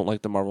people don't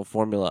like the Marvel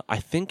formula. I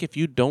think if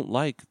you don't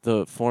like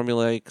the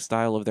formulaic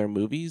style of their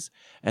movies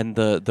and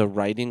the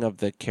writing of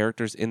the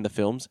characters in the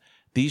films,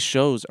 these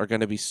shows are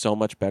going to be so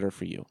much better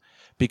for you.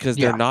 Because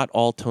they're not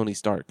all Tony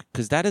Stark.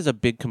 Because that is a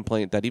big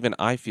complaint that even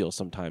I feel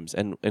sometimes.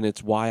 And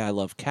it's why I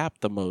love Cap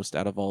the most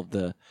out of all of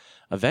the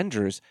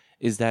Avengers,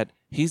 is that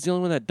he's the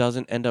only one that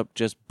doesn't end up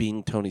just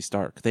being Tony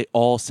Stark. They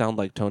all sound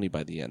like Tony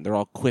by the end. They're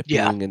all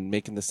quipping and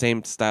making the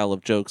same style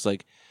of jokes.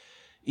 Like,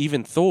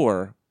 even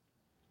Thor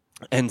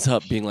ends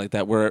up being like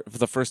that, where for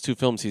the first 2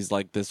 films, he's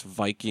like this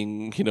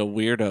Viking, you know,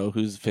 weirdo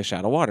who's fish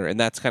out of water. And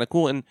that's kind of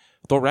cool. And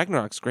Thor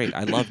Ragnarok's great.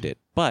 I loved it.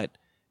 But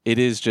it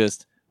is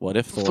just... What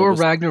if Thor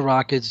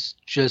Ragnarok is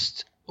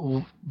just,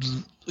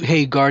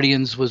 hey,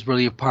 Guardians was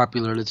really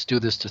popular. Let's do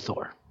this to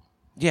Thor.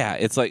 Yeah,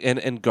 it's like,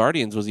 and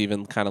Guardians was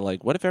even kind of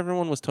like, what if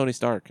everyone was Tony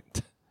Stark?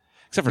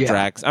 Except for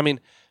Drax. I mean,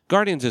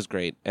 Guardians is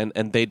great, and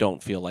they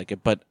don't feel like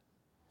it. But,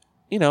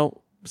 you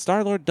know,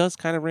 Star-Lord does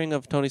kind of ring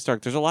of Tony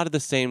Stark. There's a lot of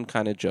the same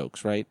kind of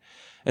jokes, right?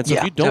 And so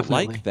if you don't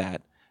like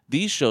that,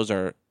 these shows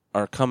are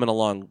coming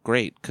along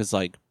great because,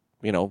 like,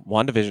 you know,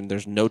 WandaVision,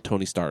 there's no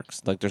Tony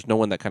Starks. Like, there's no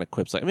one that kind of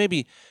quips. Like,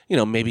 maybe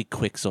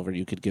Quicksilver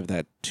you could give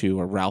that to,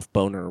 or Ralph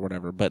Boner or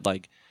whatever. But,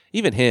 like,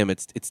 even him,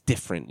 it's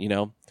different, you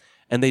know?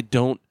 And they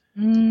don't...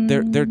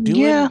 They're doing...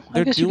 Yeah,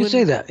 I guess you could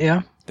say that,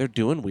 yeah. They're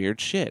doing weird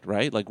shit,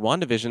 right? Like,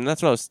 WandaVision, and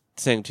that's what I was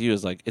saying to you,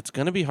 is, like, it's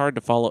going to be hard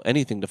to follow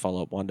anything to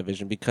follow up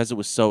WandaVision because it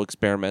was so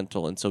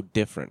experimental and so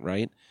different,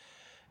 right?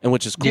 And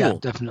which is cool. Yeah,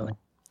 definitely.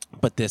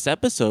 But this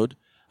episode,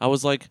 I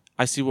was like,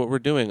 I see what we're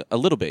doing a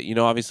little bit. You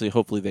know, obviously,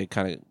 hopefully they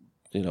kind of...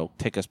 you know,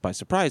 take us by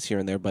surprise here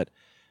and there, but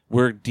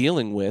we're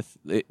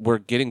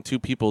getting two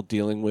people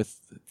dealing with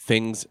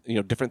things,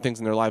 different things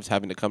in their lives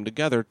having to come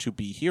together to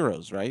be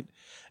heroes, right?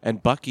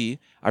 And Bucky,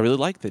 I really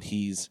like that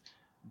he's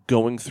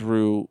going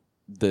through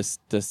this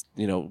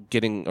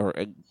getting or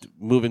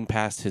moving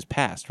past his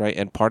past, right?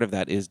 And part of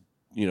that is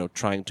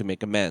trying to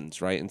make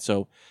amends, right? And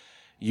so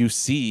you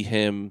see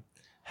him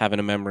having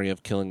a memory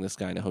of killing this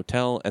guy in a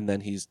hotel, and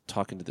then he's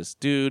talking to this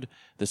dude,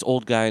 this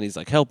old guy, and he's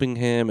like helping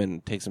him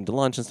and takes him to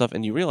lunch and stuff,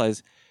 and you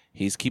realize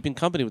he's keeping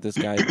company with this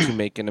guy to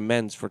make an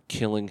amends for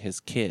killing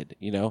his kid,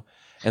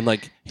 and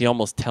like he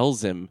almost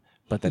tells him,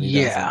 but then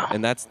he doesn't.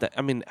 And that's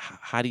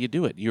how do you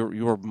do it?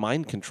 You're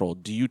mind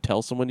controlled. Do you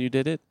tell someone you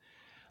did it?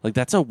 Like,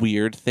 that's a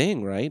weird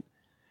thing, right?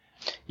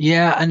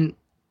 Yeah, and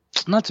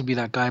not to be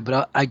that guy,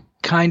 but I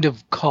kind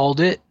of called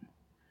it.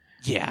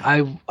 Yeah.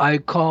 I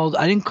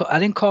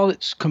didn't call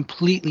it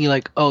completely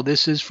like, oh,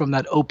 this is from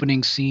that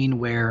opening scene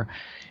where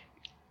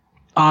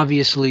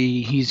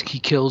obviously he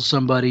kills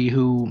somebody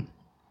who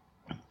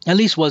at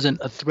least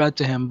wasn't a threat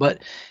to him. But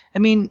I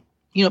mean,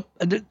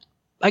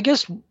 I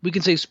guess we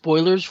can say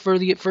spoilers for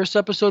the first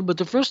episode, but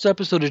the first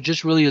episode is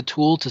just really a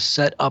tool to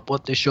set up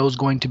what the show's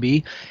going to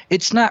be.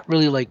 It's not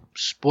really like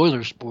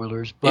spoilers,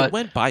 but it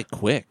went by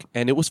quick,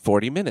 and it was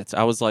 40 minutes.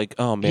 I was like,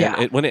 oh man,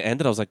 yeah. When it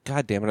ended, I was like,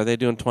 God damn it, are they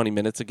doing 20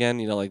 minutes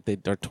again? Like they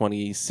are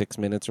 26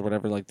 minutes or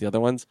whatever, like the other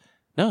ones.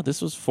 No,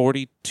 this was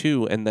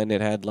 42, and then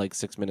it had like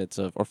 6 minutes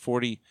or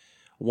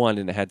 41,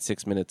 and it had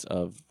 6 minutes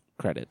of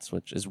credits,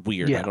 which is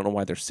weird. Yeah. I don't know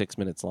why they're 6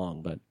 minutes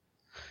long, but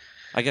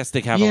I guess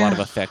they have a lot of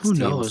effects teams.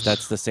 Knows?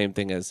 That's the same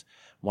thing as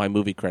why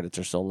movie credits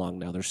are so long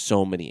now. There's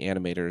so many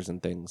animators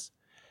and things.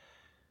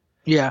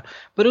 Yeah,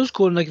 but it was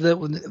cool. Like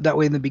that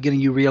way in the beginning,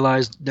 you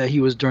realized that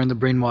he was during the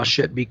brainwash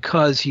shit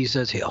because he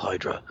says "Hail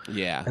Hydra."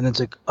 Yeah, and then it's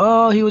like,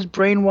 oh, he was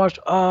brainwashed.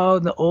 Oh,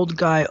 the old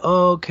guy.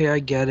 Oh, okay, I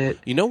get it.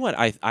 You know what?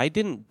 I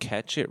didn't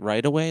catch it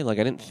right away. Like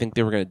I didn't think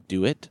they were gonna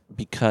do it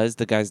because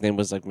the guy's name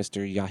was like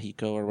Mr.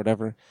 Yahiko or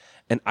whatever,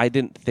 and I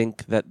didn't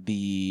think that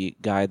the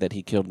guy that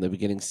he killed in the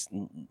beginning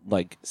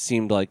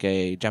seemed like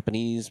a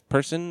Japanese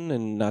person,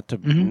 and not to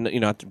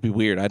not to be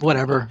weird.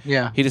 Whatever.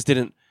 Yeah. He just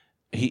didn't.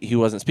 He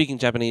wasn't speaking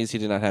Japanese. He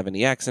did not have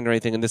any accent or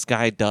anything. And this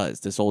guy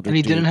does. This older dude. And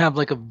he didn't have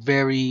like a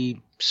very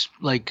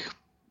like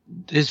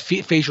his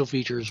facial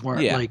features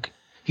weren't like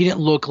he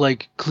didn't look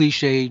like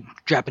cliche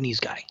Japanese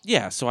guy.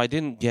 Yeah, so I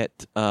didn't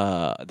get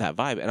that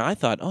vibe, and I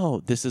thought, oh,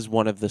 this is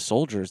one of the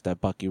soldiers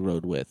that Bucky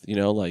rode with.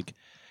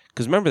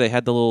 Because remember they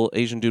had the little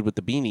Asian dude with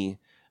the beanie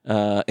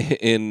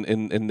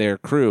in their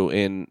crew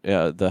in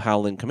the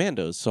Howling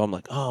Commandos. So I'm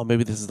like, oh,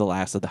 maybe this is the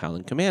last of the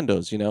Howling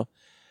Commandos.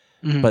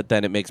 But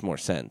then it makes more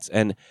sense.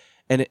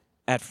 And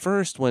at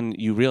first, when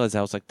you realize that,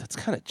 I was like, that's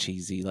kind of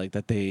cheesy, like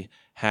that they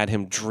had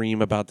him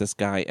dream about this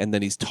guy and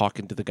then he's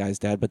talking to the guy's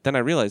dad. But then I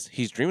realized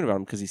he's dreaming about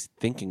him because he's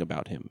thinking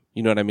about him.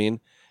 You know what I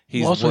mean?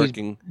 He's also,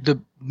 working. The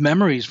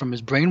memories from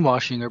his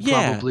brainwashing are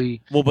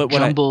probably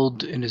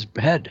jumbled in his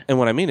head. And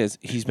what I mean is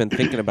he's been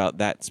thinking about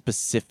that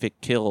specific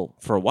kill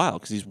for a while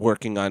because he's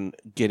working on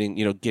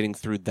getting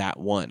through that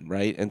one,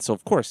 right? And so,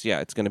 of course,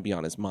 it's going to be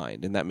on his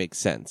mind. And that makes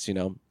sense,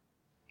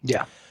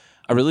 Yeah.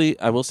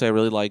 I will say I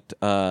really liked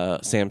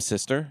Sam's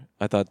sister.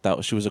 I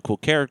thought she was a cool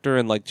character,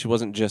 and like she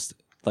wasn't just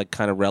like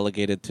kind of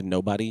relegated to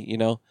nobody,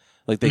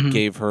 Like they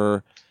gave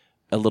her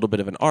a little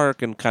bit of an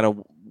arc and kind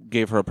of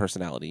gave her a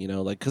personality,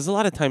 like because a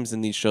lot of times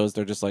in these shows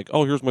they're just like,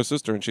 oh, here's my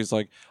sister, and she's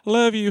like, I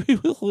love you,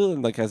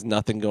 and like has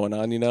nothing going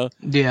on,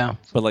 Yeah.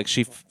 But like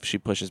she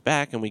pushes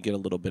back, and we get a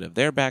little bit of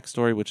their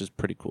backstory, which is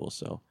pretty cool.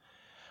 So.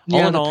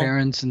 Yeah, the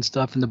parents and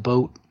stuff in the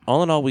boat.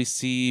 All in all, we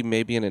see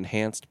maybe an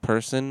enhanced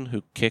person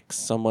who kicks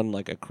someone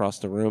like across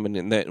the room,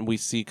 and then we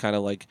see kind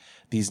of like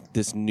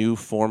this new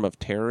form of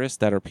terrorists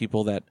that are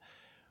people that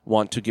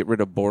want to get rid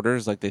of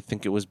borders. Like they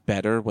think it was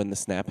better when the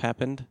snap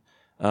happened,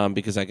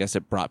 because I guess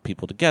it brought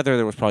people together.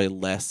 There was probably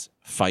less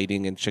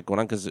fighting and shit going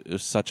on because it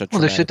was such a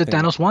the shit that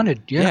thing. Thanos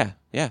wanted. Yeah.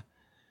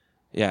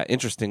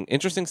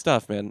 Interesting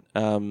stuff, man.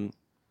 And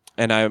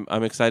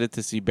I'm excited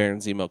to see Baron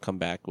Zemo come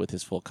back with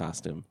his full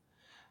costume.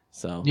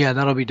 So yeah,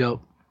 that'll be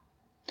dope.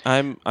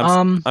 I'm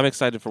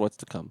excited for what's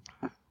to come.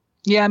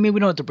 Yeah, I mean,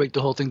 we don't have to break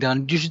the whole thing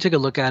down. You should take a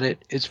look at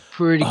it. It's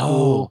pretty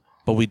cool.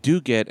 But we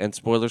do get, and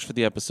spoilers for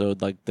the episode,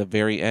 like the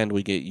very end,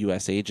 we get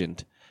U.S.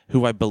 Agent,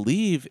 who I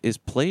believe is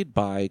played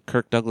by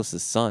Kirk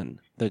Douglas's son,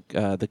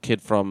 the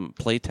kid from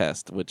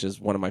Playtest, which is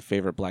one of my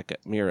favorite Black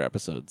Mirror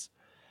episodes.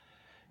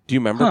 Do you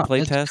remember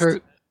Playtest?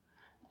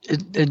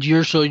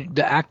 So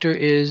the actor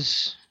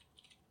is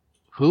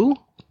who?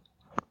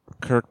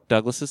 Kirk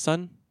Douglas's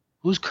son.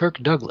 Who's Kirk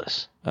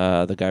Douglas?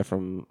 The guy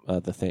from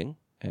The Thing.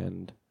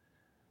 And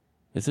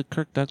is it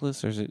Kirk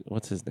Douglas or is it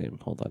what's his name?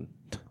 Hold on.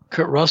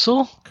 Kurt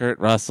Russell? Kurt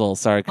Russell.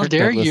 Sorry, Kirk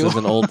Douglas is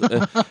an old.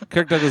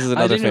 Kirk Douglas is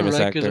another famous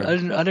actor. I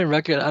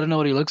don't know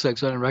what he looks like,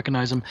 so I didn't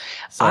recognize him.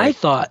 Sorry. I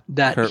thought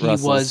that Kurt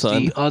Russell's was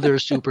son. The other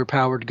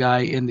superpowered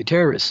guy in the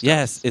terrorist.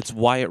 Yes, it's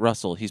Wyatt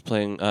Russell. He's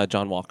playing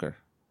John Walker,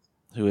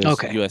 who is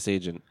U.S.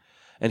 Agent,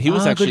 and he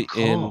was actually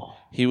in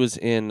He was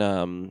in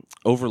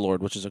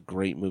Overlord, which is a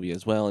great movie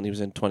as well, and he was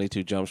in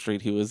 22 Jump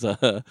Street. He was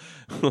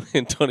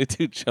in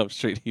 22 Jump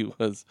Street. He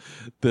was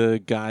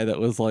the guy that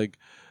was like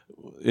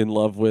in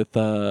love with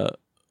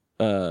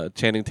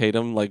Channing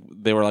Tatum. Like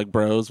they were like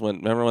bros.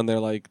 Remember when they're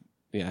like,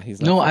 yeah,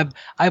 he's no.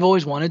 I've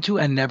always wanted to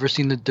and never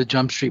seen the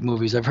Jump Street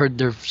movies. I've heard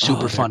they're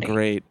super funny.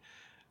 Great.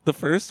 The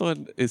first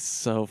one is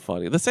so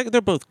funny. The second,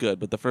 they're both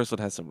good, but the first one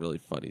has some really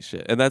funny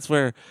shit, and that's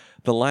where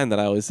the line that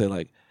I always say,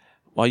 like,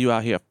 while you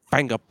out here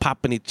finger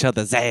popping each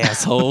other's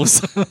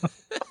assholes.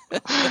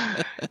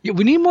 Yeah,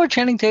 we need more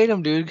Channing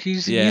Tatum, dude.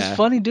 He's a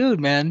funny dude,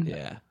 man.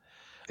 Yeah.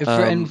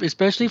 And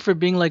especially for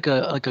being like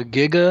a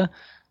giga,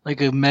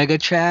 like a mega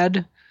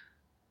Chad,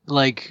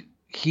 like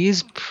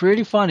he's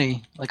pretty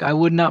funny. Like I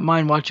would not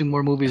mind watching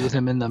more movies with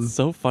him in them.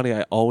 So funny.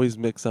 I always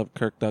mix up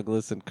Kirk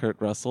Douglas and Kurt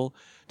Russell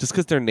just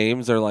because their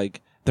names are like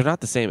they're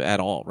not the same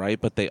at all,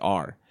 right? But they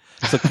are.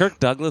 So Kirk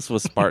Douglas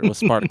was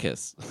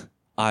Spartacus.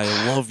 I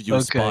love you,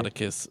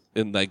 Spartacus,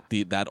 in like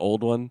that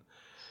old one.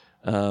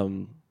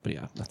 But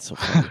yeah, that's so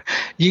funny.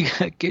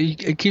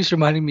 It keeps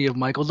reminding me of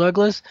Michael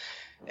Douglas,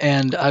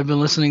 and I've been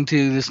listening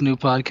to this new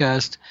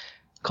podcast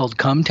called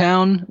Come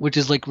Town, which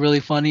is like really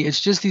funny.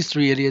 It's just these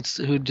three idiots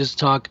who just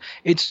talk.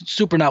 It's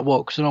super not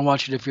woke, so don't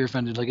watch it if you're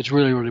offended. Like it's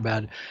really, really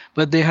bad.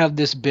 But they have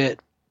this bit,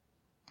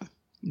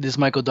 this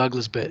Michael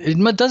Douglas bit. It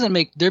doesn't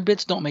make their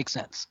bits don't make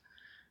sense,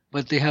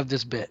 but they have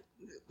this bit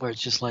where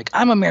it's just like,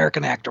 I'm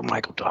American actor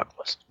Michael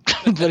Douglas.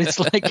 But it's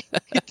like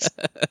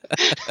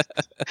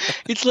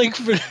it's like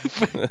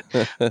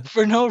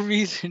for no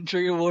reason,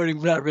 trigger warning,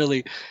 but not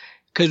really,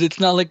 because it's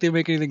not like they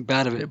make anything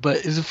bad of it.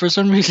 But for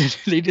some reason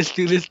they just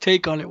do this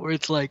take on it where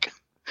it's like,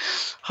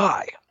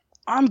 hi,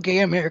 I'm gay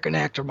American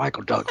actor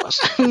Michael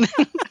Douglas. And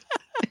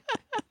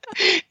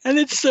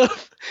it's so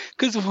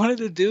because one of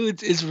the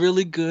dudes is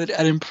really good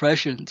at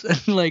impressions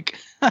and like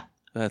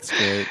that's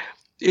great.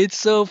 It's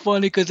so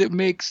funny because it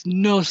makes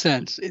no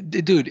sense.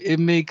 It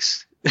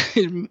makes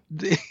the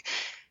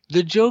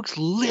jokes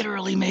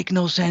literally make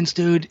no sense,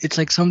 dude. It's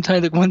like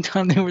sometimes, like one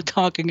time they were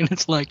talking and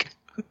it's like,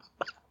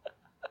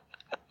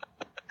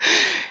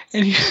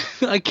 and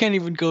I can't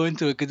even go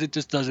into it because it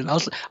just doesn't.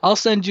 I'll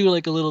send you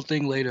like a little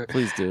thing later.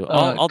 Please do.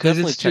 I'll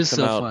definitely check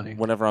them out funny.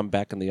 Whenever I'm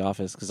back in the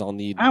office because I'll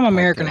need. I'm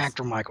American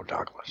actor Michael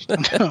Douglas.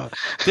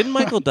 Didn't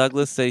Michael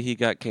Douglas say he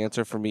got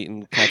cancer from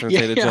eating Catherine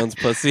Zeta-Jones'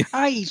 pussy?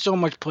 I eat so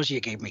much pussy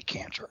it gave me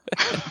cancer.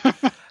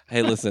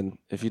 Hey, listen,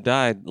 if you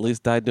died, at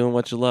least die doing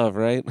what you love,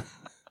 right?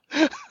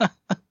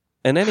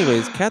 And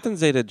anyways, Catherine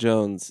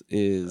Zeta-Jones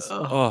is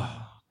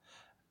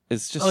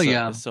it's just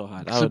it's so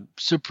hot.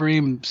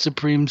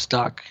 Supreme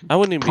stock. I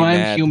wouldn't even prime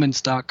be mad. Human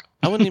stock.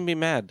 I wouldn't even be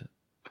mad.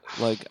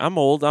 Like I'm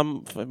old.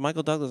 I'm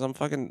Michael Douglas. I'm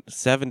fucking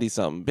 70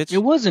 something, bitch. It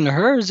wasn't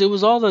hers. It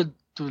was all the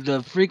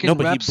freaking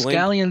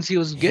rapscallions he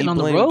was getting on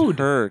the road.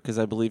 Her because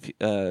I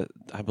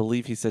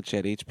believe he said she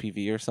had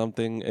HPV or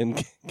something.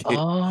 And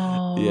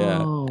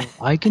yeah,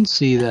 I can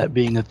see that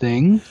being a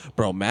thing.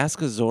 Bro,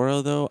 Mask of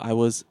Zorro though, I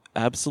was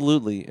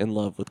absolutely in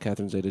love with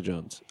Catherine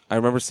Zeta-Jones. I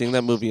remember seeing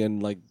that movie in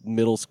like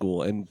middle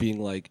school and being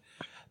like,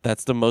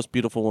 "That's the most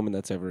beautiful woman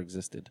that's ever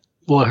existed."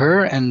 Well,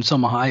 her and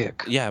Salma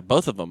Hayek. Yeah,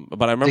 both of them.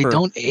 But I remember they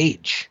don't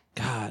age.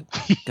 God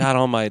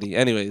Almighty.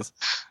 Anyways,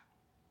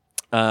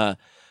 so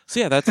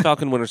yeah, that's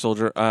Falcon Winter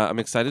Soldier. I'm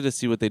excited to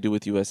see what they do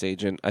with U.S.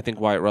 Agent. I think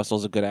Wyatt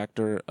Russell's a good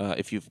actor.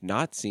 If you've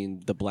not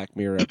seen the Black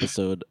Mirror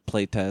episode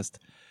Playtest,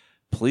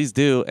 please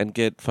do and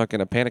get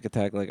fucking a panic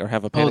attack or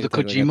have a panic attack.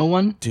 Oh, the Kojima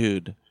one?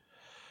 Dude.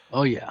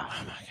 Oh yeah.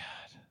 Oh my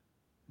god.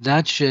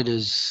 That shit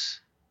is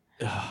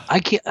I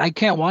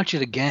can't watch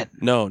it again.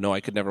 No, I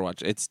could never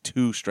watch it. It's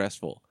too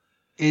stressful.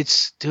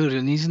 Dude,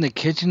 and he's in the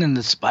kitchen and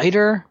the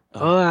spider.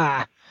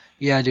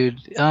 Yeah,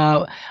 dude.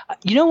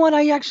 You know what?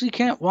 I actually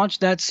can't watch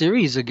that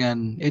series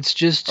again. It's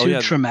just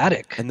too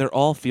traumatic. And they're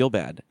all feel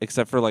bad,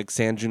 except for like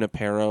San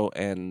Junipero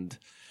and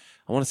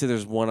I want to say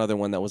there's one other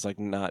one that was like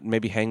not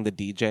maybe Hang the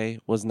DJ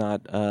was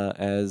not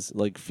as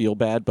like feel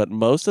bad, but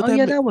most of them. Oh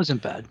yeah, that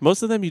wasn't bad.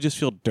 Most of them you just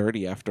feel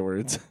dirty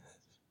afterwards.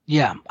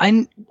 Yeah,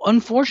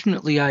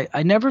 unfortunately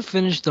I never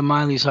finished the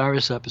Miley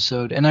Cyrus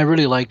episode, and I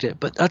really liked it.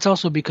 But that's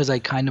also because I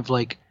kind of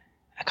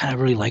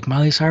really like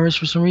Miley Cyrus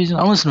for some reason. I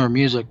don't listen to her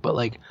music, but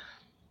like.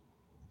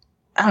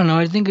 I don't know.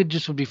 I think it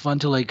just would be fun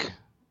to like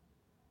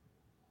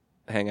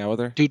hang out with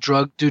her, do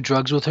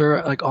drugs with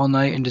her like all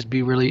night, and just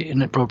be really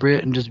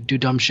inappropriate and just do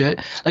dumb shit.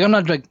 Like I'm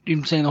not like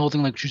even saying the whole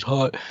thing like she's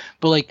hot,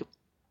 but like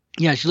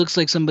yeah, she looks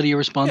like somebody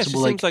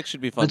irresponsible. Yeah, she seems like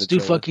she'd be fun.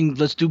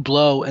 Let's do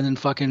blow and then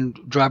fucking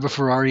drive a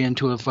Ferrari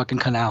into a fucking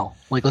canal.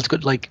 Like let's go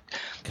like.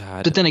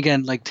 God. But then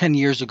again, like 10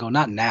 years ago,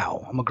 not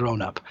now. I'm a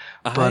grown up.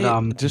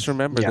 But just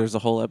remember, there's a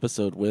whole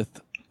episode with.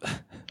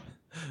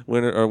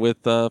 With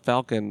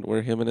Falcon,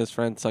 where him and his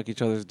friends suck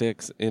each other's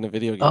dicks in a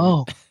video game.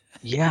 Oh,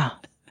 yeah,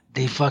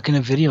 they fuck in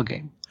a video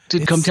game.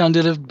 Dude, Come Town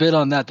did a bit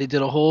on that. They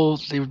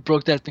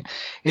broke that thing.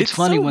 It's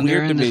funny so when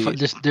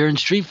they're in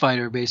Street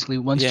Fighter basically.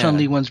 One's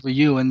Chun-Li, one's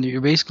Ryu, and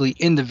you're basically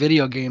in the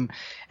video game.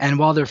 And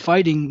while they're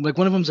fighting, like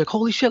one of them's like,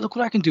 "Holy shit, look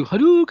what I can do!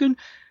 Hadouken!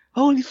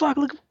 Holy fuck,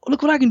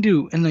 look what I can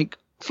do!" And like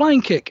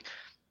flying kick.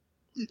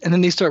 And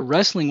then they start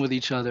wrestling with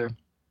each other.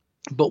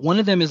 but one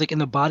of them is like in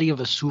the body of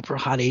a super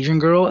hot Asian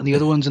girl, and the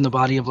other one's in the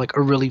body of like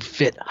a really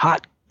fit,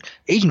 hot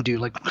Asian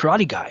dude, like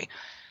karate guy.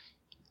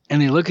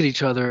 And they look at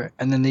each other,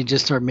 and then they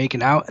just start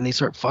making out, and they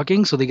start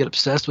fucking. So they get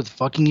obsessed with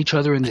fucking each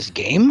other in this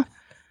game.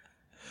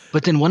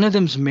 But then one of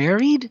them's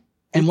married,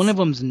 and one of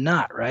them's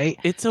not, right?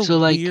 It's a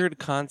weird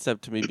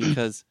concept to me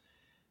because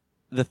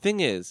the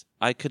thing is,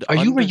 I could. Are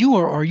you Ryu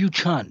or are you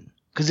Chun?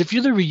 Because if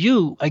you're the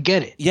Ryu, I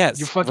get it. Yes,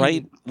 you're fucking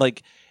right.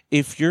 Like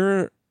if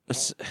you're a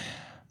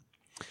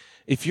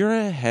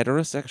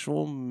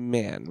heterosexual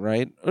man,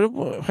 right, or a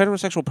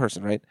heterosexual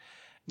person, right,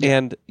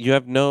 and you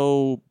have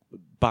no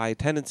bi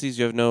tendencies,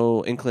 you have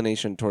no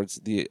inclination towards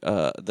the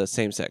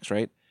same sex,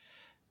 right?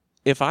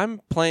 If I'm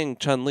playing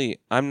Chun-Li,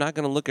 I'm not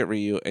going to look at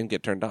Ryu and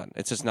get turned on.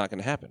 It's just not going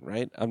to happen,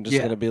 right? I'm just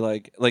going to be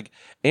like,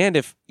 and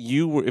if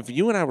you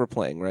and I were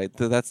playing, right?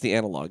 That's the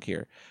analog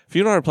here. If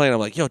you and I were playing, I'm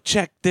like, yo,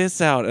 check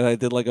this out. And I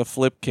did like a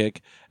flip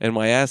kick and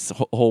my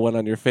asshole went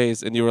on your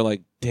face and you were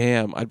like,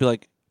 damn. I'd be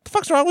like, the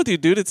fuck's wrong with you,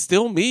 dude? It's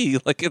still me.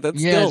 Like, that's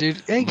still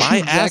dude.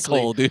 my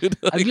asshole, dude.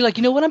 Like, I'd be like,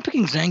 you know what? I'm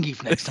picking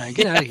Zangief next time.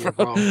 Get out of here,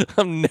 bro.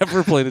 I'm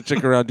never playing a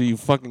chick around, you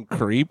fucking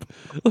creep.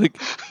 Like,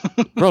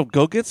 bro,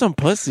 go get some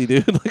pussy,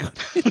 dude.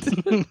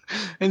 Like,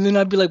 and then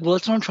I'd be like, well,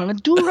 that's what I'm trying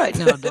to do right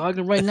now, dog.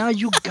 And right now,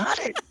 you got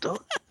it,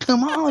 dog.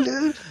 Come on,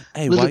 dude.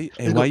 Hey, why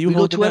you go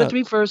holding 2 out up? of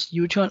 3 first,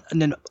 you Chun,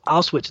 and then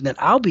I'll switch, and then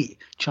I'll be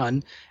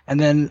Chun, and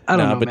then I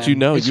don't know, but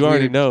man. You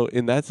already know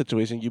in that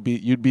situation, you'd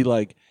be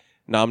like,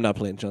 no, I'm not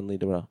playing Chun-Li,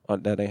 bro. Oh,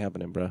 that ain't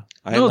happening, bro.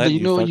 You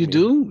know what you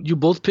do? You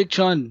both pick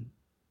Chun.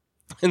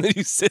 And then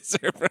you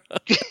scissor, bro.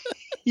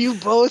 You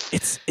both.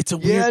 It's a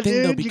weird thing,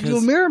 dude, though, because you do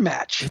a mirror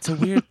match. It's a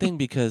weird thing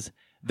because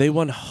they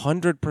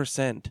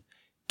 100%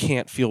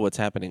 can't feel what's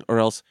happening, or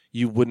else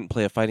you wouldn't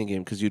play a fighting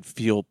game because you'd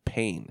feel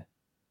pain.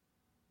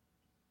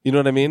 You know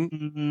what I mean?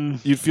 Mm-hmm.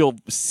 You'd feel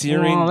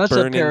searing, that's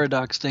burning. a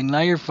paradox thing. Now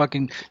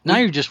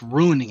you're just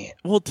ruining it.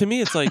 Well, to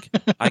me, it's like,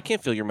 I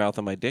can't feel your mouth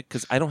on my dick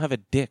because I don't have a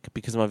dick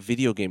because I'm a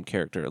video game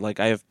character.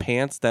 Like, I have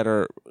pants that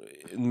are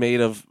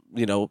made of,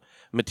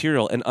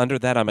 material, and under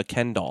that, I'm a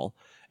Ken doll,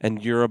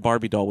 and you're a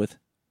Barbie doll with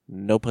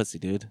no pussy,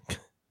 dude.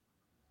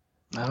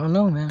 I don't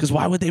know, man. Because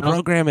why would they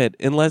program it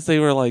unless they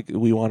were like,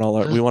 we want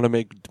to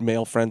make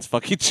male friends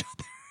fuck each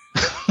other?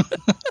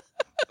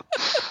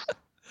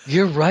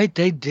 You're right.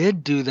 They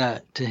did do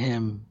that to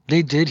him.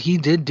 He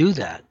did do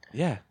that.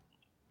 Yeah.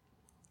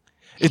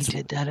 He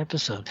did that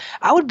episode.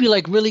 I would be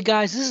like, really,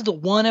 guys, this is the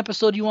one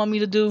episode you want me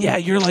to do? Yeah,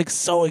 you're like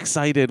so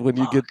excited when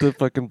you get the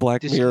fucking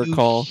Black Mirror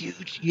call.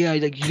 Yeah,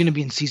 like you're going to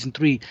be in season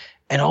 3.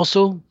 And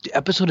also, the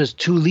episode has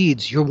 2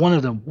 leads. You're one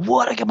of them.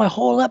 What? I get my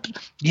whole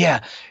episode?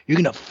 Yeah, you're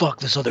going to fuck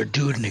this other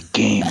dude in a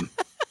game.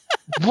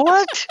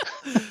 What?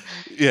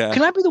 Yeah.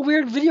 Can I be the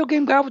weird video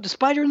game guy with the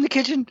spider in the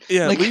kitchen?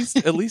 Yeah, like,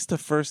 at least the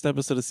first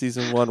episode of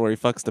season 1 where he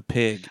fucks the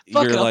pig.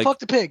 I'll fuck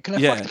the pig. Can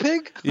I fuck the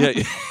pig? Yeah.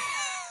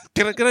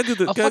 Can I do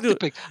the? I'll fuck the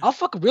pig. I'll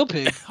fuck a real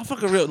pig. I'll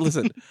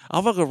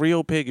fuck a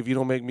real pig if you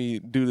don't make me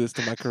do this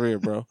to my career,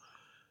 bro.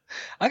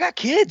 I got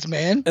kids,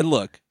 man. And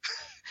look.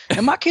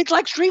 And my kids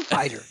like Street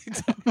Fighter.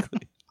 Exactly.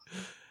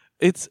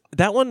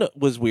 That one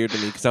was weird to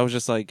me because I was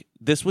just like,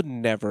 this would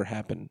never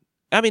happen.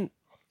 I mean,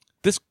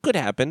 this could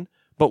happen.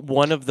 But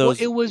one of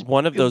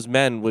those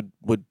men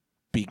would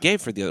be gay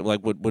for the other,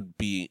 like would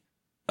be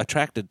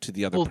attracted to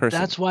the other person.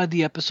 That's why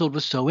the episode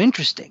was so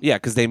interesting. Yeah,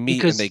 because they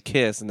meet and they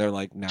kiss and they're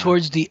like, nah.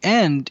 Towards the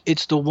end,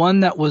 it's the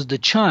one that was the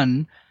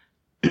Chun.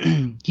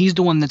 He's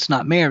the one that's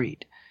not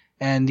married.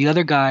 And the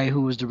other guy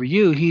who was the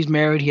Ryu, he's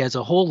married. He has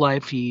a whole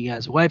life. He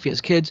has a wife. He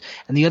has kids.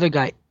 And the other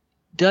guy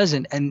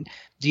doesn't. And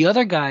the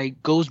other guy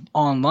goes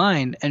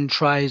online and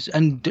tries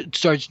and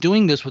starts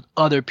doing this with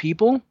other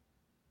people,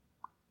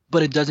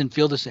 but it doesn't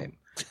feel the same.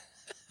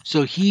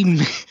 So he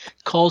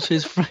calls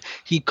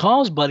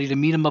Buddy to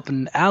meet him up in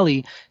an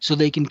alley so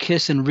they can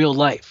kiss in real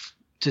life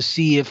to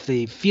see if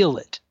they feel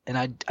it. And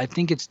I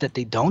think it's that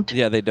they don't.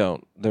 Yeah, they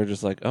don't. They're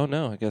just like, oh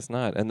no, I guess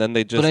not. And then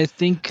they just. But I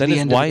think then the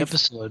end of the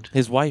episode.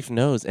 His wife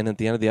knows, and at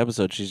the end of the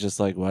episode, she's just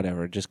like,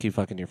 whatever, just keep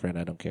fucking your friend.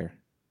 I don't care.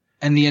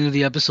 And the end of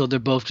the episode, they're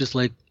both just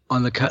like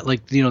on the cut,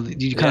 like you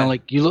kind of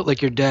like you look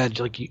like your dad.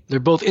 Like they're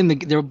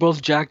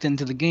both jacked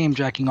into the game,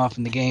 jacking off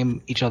in the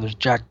game, each other's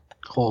jack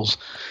holes.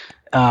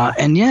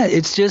 And yeah,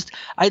 it's just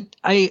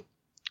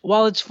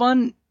while it's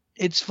fun,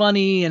 it's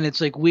funny and it's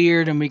like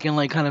weird and we can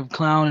like kind of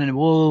clown and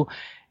whoa.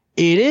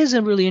 It is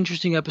a really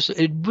interesting episode.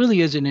 It really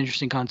is an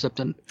interesting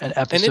concept and an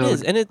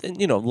episode. And it is,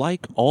 and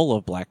like all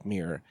of Black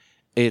Mirror,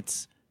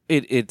 it's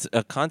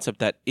a concept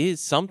that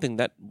is something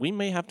that we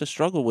may have to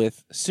struggle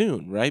with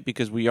soon, right?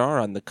 Because we are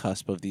on the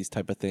cusp of these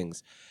type of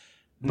things.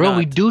 Bro,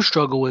 we do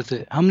struggle with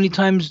it. How many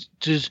times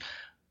does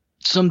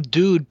some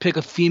dude pick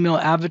a female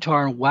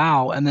avatar and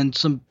WoW, and then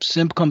some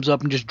simp comes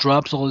up and just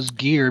drops all his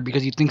gear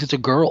because he thinks it's a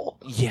girl?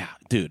 Yeah,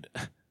 dude.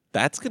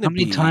 That's going to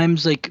be... How many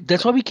times, like,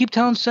 that's why we keep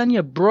telling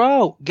Senya,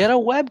 bro, get a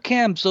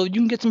webcam so you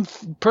can get some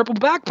purple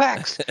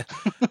backpacks.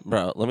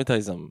 Bro, let me tell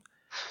you something.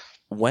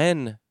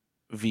 When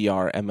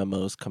VR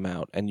MMOs come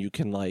out and you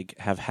can, like,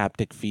 have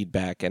haptic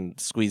feedback and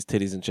squeeze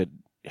titties and shit,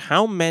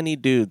 how many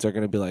dudes are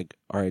going to be like,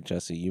 all right,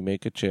 Jesse, you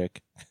make a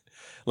chick,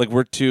 Like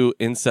we're two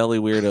incelly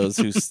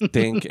weirdos who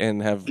stink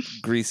and have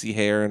greasy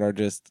hair and are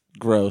just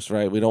gross,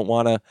 right? We don't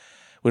want to.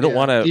 We don't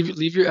want to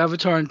leave your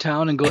avatar in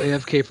town and go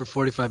AFK for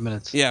 45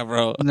 minutes. Yeah,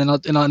 bro. And then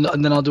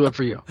I'll do it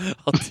for you.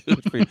 I'll do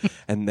it for you.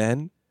 And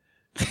then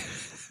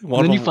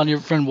you find your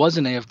friend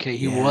wasn't AFK.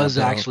 He was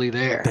bro. Actually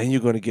there. Then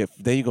you're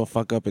gonna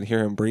fuck up and hear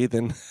him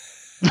breathing.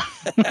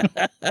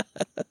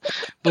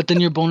 But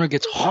then your boner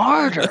gets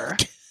harder,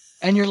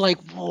 and you're like,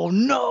 "Whoa,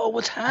 no,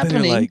 what's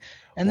happening?" Like,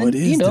 and then what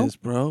is this,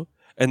 bro?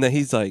 And then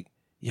he's like,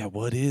 "Yeah,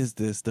 what is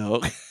this,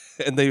 though?"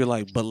 And then you're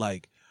like, "But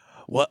like,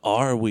 what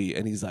are we?"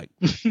 And he's like,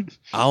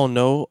 "I don't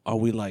know. Are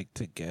we like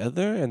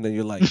together?" And then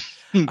you're like,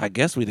 "I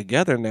guess we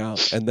together now."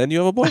 And then you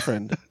have a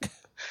boyfriend.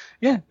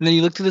 Yeah. And then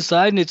you look to the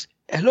side, and it's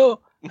hello.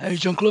 Hey,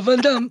 Jean-Claude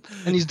Van Damme,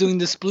 and he's doing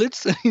the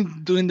splits, and he's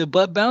doing the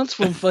butt bounce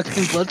from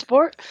fucking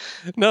Bloodsport.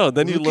 No,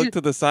 then you look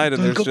to the side,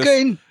 and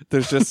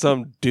there's just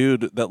some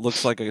dude that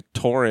looks like a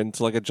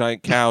torrent, like a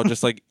giant cow,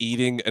 just like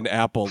eating an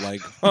apple,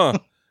 like, huh?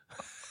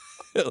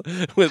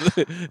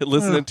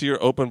 Listening to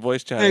your open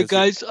voice chat. Hey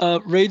guys,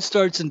 raid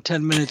starts in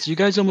 10 minutes. You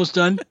guys almost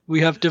done?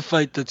 We have to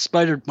fight the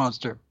spider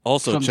monster.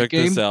 Also, check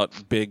this out.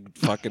 Big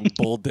fucking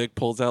bull dick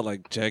pulls out,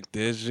 like, check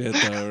this shit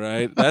though,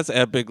 right? That's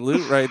epic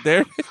loot right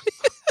there.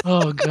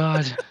 Oh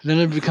God! Then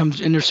it becomes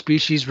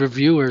interspecies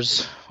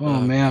reviewers. Oh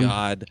man!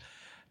 God,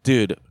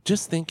 dude,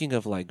 just thinking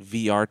of like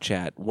VR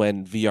chat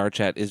when VR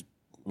chat is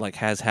like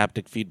has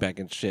haptic feedback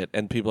and shit,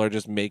 and people are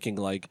just making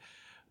like,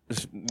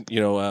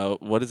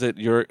 what is it?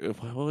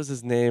 What was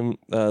his name?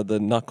 The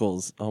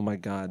Knuckles. Oh my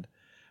God,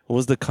 what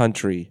was the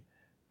country?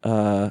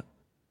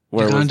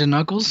 Uganda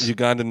Knuckles.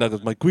 Uganda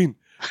Knuckles. My queen.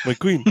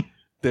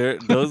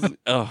 Those.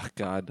 Oh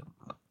God,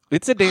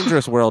 it's a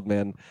dangerous world,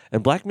 man.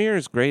 And Black Mirror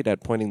is great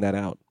at pointing that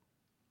out.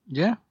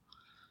 Yeah.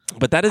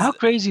 But that is how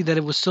crazy that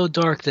it was so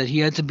dark that he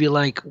had to be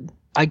like,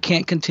 I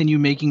can't continue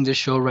making this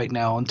show right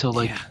now until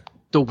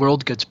the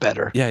world gets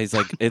better. Yeah, he's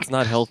like, it's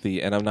not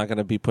healthy, and I'm not going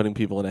to be putting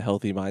people in a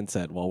healthy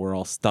mindset while we're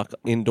all stuck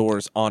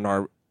indoors on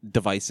our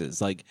devices.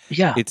 Like,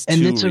 it's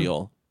too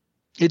real.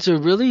 It's a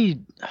really,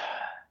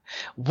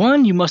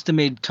 one, you must have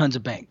made tons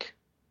of bank.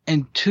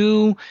 And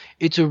two,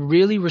 it's a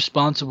really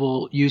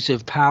responsible use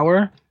of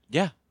power.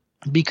 Yeah.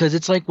 Because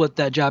it's like what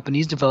that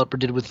Japanese developer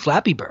did with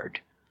Flappy Bird.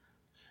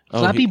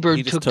 Flappy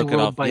Bird took the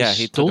world by storm. Yeah,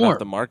 he took it off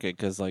the market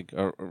because,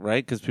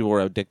 right? Because people were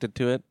addicted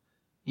to it.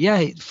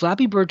 Yeah,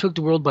 Flappy Bird took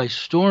the world by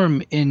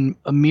storm in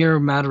a mere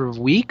matter of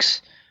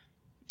weeks,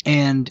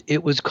 and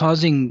it was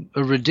causing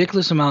a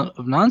ridiculous amount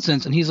of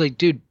nonsense. And he's like,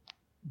 dude,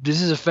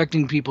 this is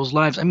affecting people's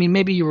lives. I mean,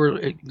 maybe you were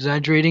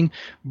exaggerating.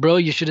 Bro,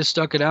 you should have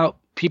stuck it out.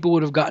 People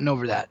would have gotten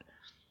over that.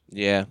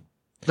 Yeah.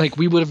 Like,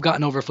 we would have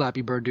gotten over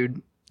Flappy Bird,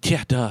 dude.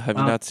 Yeah, duh. Have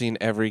you not seen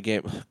every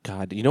game?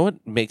 God, you know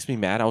what makes me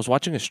mad? I was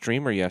watching a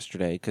streamer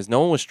yesterday because no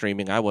one was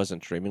streaming. I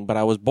wasn't streaming, but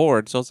I was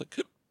bored. So I was like,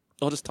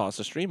 I'll just toss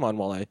a stream on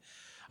while I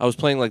was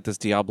playing like this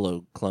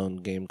Diablo clone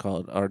game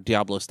or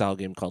Diablo style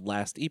game called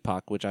Last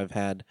Epoch, which I've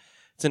had.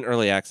 It's in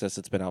early access.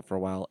 It's been out for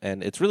a while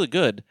and it's really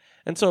good.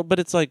 And so, but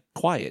it's like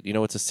quiet.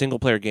 It's a single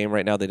player game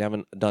right now. They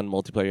haven't done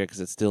multiplayer yet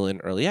because it's still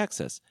in early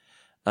access.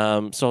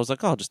 So I was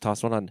like, I'll just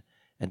toss one on.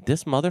 And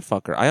this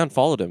motherfucker, I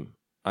unfollowed him.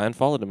 I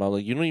was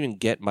like, you don't even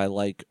get my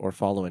like or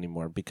follow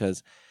anymore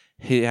because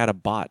he had a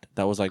bot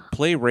that was like,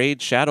 play Raid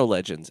Shadow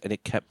Legends, and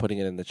it kept putting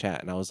it in the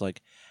chat. And I was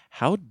like,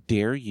 how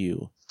dare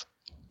you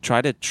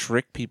try to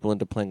trick people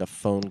into playing a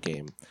phone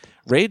game?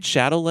 Raid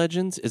Shadow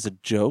Legends is a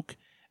joke,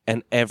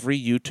 and every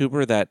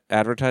YouTuber that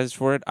advertised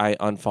for it, I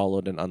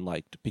unfollowed and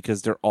unliked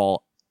because they're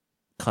all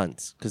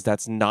cunts because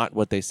that's not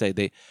what they say.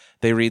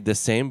 They read the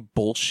same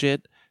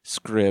bullshit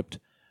script.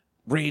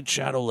 Raid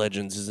Shadow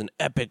Legends is an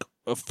epic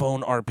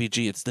phone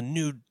RPG. It's the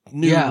new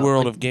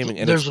world of gaming.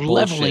 And there's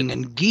leveling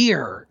and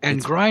gear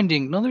and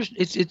grinding. No,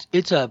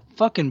 it's a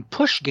fucking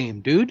push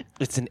game, dude.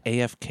 It's an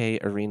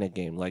AFK arena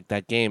game, like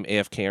that game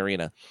AFK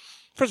Arena.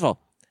 First of all,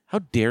 how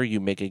dare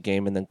you make a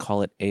game and then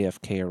call it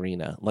AFK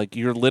Arena? Like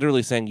you're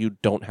literally saying you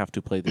don't have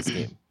to play this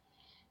game.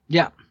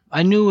 Yeah,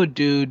 I knew a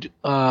dude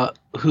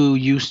who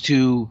used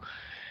to.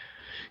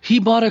 He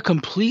bought a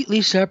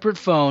completely separate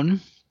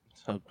phone.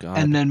 Oh, God.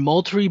 And then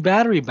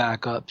battery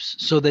backups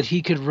so that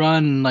he could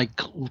run like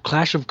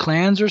Clash of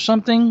Clans or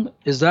something.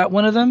 Is that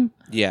one of them?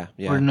 Yeah.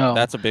 Or no?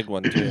 That's a big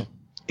one too.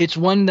 It's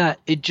one that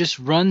it just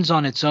runs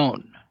on its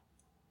own.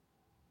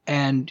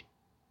 And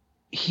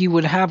he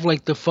would have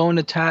like the phone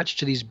attached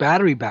to these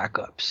battery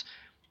backups.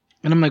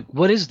 And I'm like,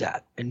 what is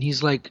that? And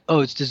he's like, oh,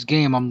 it's this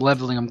game. I'm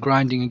leveling, I'm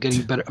grinding and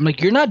getting better. I'm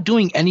like, you're not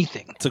doing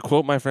anything. To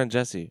quote my friend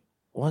Jesse,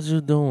 what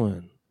you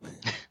doing?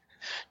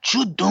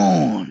 You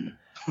doing?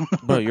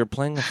 Bro, you're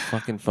playing a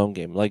fucking phone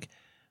game. Like,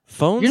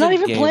 phones. You're not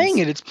even games, playing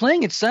it. It's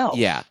playing itself.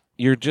 Yeah,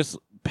 you're just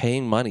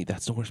paying money.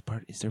 That's the worst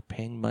part. Is they're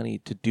paying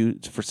money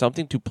for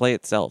something to play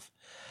itself.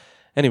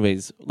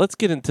 Anyways, let's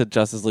get into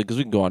Justice League because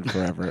we can go on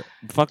forever.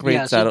 Fuck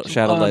Raid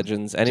Shadow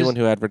Legends. Anyone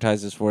who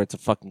advertises for it's a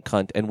fucking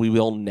cunt, and we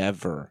will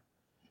never.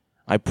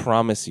 I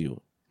promise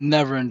you.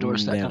 Never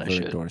endorse that kind of shit.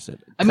 Never endorse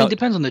it. I mean, it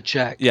depends on the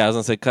check. Yeah, I was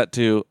gonna say cut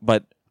to,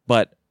 but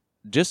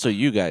just so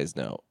you guys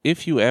know,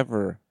 if you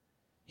ever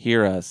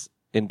hear us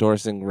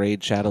endorsing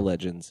Raid Shadow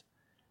Legends,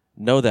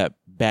 know that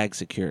bag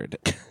secured.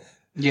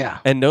 Yeah.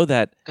 And know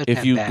that Got if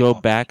that you bag go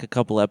on. back a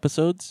couple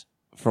episodes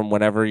from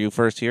whenever you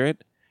first hear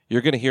it,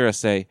 you're going to hear us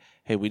say,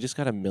 hey, we just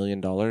got $1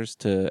 million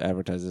to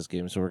advertise this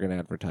game, so we're going to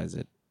advertise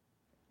it.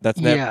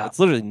 Yeah. It's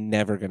literally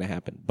never going to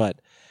happen. But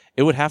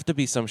it would have to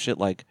be some shit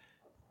like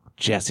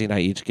Jesse and I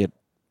each get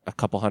a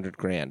couple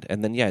 $100,000.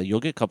 And then, yeah, you'll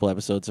get a couple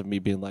episodes of me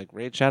being like,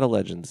 Raid Shadow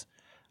Legends.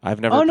 I've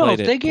never Oh no!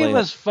 played If it. they gave Play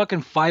us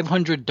fucking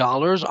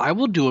 $500, I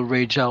will do a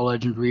Raid Shadow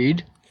Legend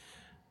read.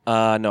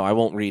 No, I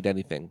won't read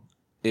anything.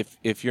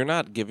 If you're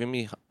not giving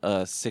me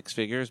 6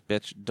 figures,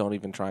 bitch, don't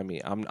even try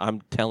me.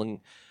 I'm telling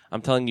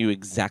you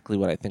exactly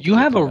what I think. You of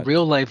your have a product.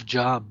 real life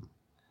job.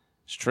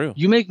 It's true.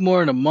 You make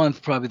more in a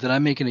month probably than I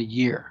make in a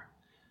year.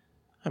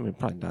 I mean,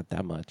 probably not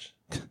that much.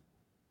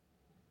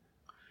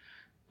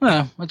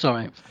 Well, that's all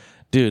right.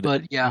 Dude,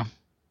 But yeah.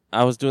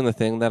 I was doing the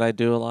thing that I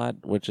do a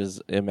lot, which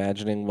is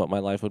imagining what my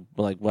life would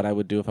like, what I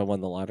would do if I won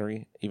the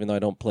lottery, even though I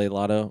don't play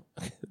lotto.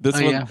 This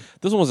one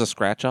was a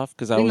scratch off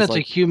because I think was that's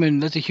like,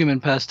 a human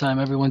pastime.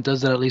 Everyone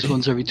does that at least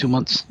once every 2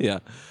 months. yeah,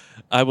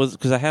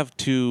 because I have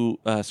 2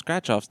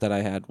 scratch offs that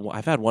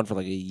I've had one for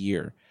like a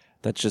year.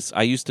 That's just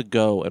I used to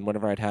go, and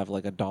whenever I'd have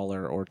like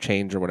 $1 or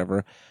change or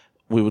whatever,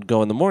 we would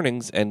go in the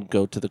mornings and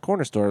go to the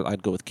corner store.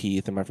 I'd go with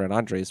Keith and my friend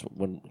Andres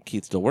when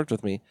Keith still worked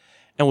with me.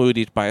 And we would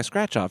each buy a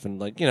scratch off and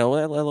like,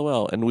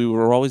 LOL. And we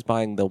were always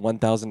buying the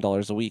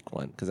 $1,000 a week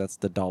one because that's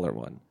the $1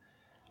 one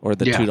or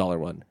the $2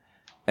 one.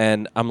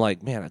 And I'm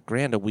like, man,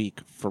 $1,000 a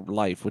week for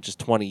life, which is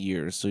 20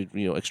 years. So,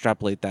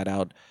 extrapolate that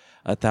out.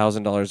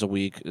 $1,000 a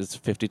week is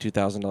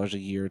 $52,000 a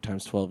year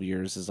times 12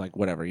 years is like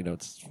whatever,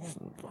 it's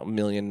 $1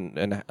 million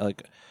and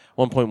like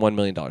 $1.1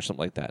 million, something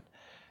like that.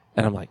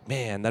 And I'm like,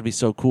 man, that'd be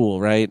so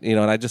cool, right? And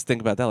I just think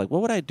about that. Like,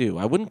 what would I do?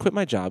 I wouldn't quit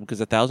my job because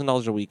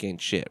 $1,000 a week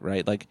ain't shit,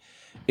 right? Like,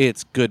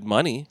 it's good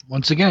money.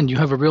 Once again, you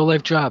have a real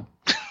life job.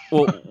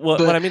 Well,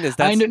 what I mean is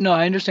that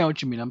I understand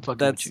what you mean. I'm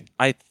fucking with you.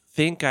 I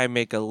think I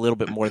make a little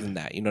bit more than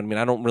that. You know what I mean?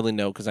 I don't really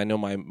know because I know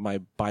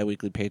my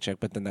biweekly paycheck,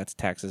 but then that's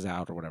taxes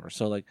out or whatever.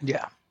 So like,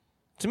 yeah,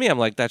 to me, I'm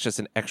like, that's just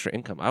an extra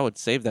income. I would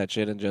save that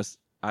shit and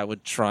I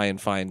would try and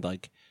find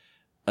like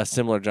a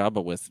similar job,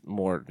 but with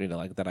more,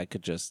 like that I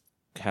could just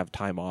have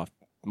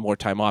more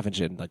time off and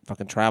shit, and like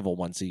fucking travel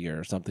once a year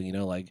or something,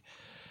 like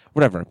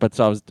whatever. But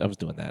so I was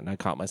doing that, and I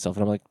caught myself,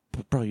 and I'm like,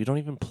 bro, you don't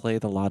even play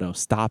the lotto.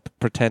 Stop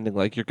pretending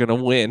like you're gonna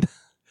win.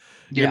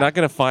 You're not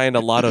gonna find a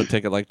lotto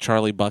ticket like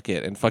Charlie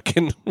Bucket and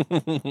fucking.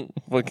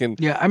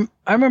 Yeah,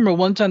 I remember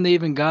one time they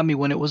even got me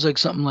when it was like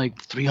something like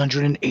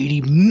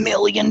 $380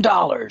 million,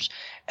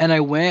 and I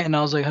went and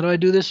I was like, how do I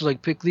do this? I was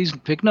like,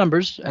 pick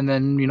numbers, and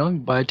then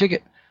buy a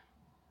ticket.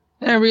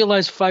 And I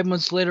realized 5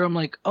 months later, I'm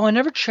like, oh, I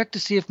never checked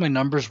to see if my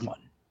numbers won.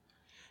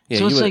 Yeah,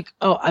 so it's like,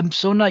 oh, I'm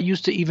so not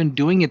used to even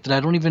doing it that I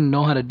don't even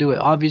know how to do it.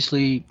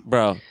 Obviously,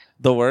 bro,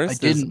 the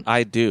worst is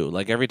I do.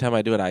 Like every time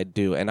I do it, I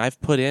do. And I've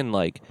put in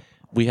like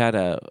we had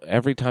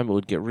every time it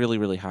would get really,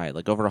 really high,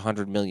 like over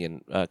 100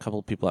 million. A couple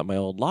of people at my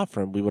old law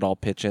firm, we would all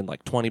pitch in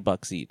like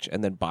 $20 each,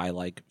 and then buy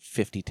like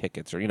 50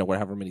 tickets or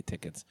whatever many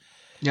tickets.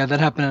 Yeah, that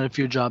happened at a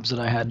few jobs that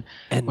I had,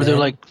 where they're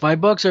like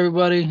 $5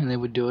 everybody, and they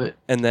would do it.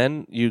 And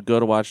then you go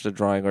to watch the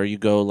drawing, or you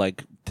go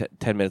like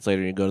 10 minutes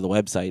later, and you go to the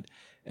website.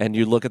 And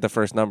you look at the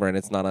first number, and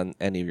it's not on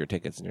any of your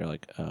tickets, and you're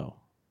like, oh.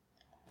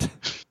 And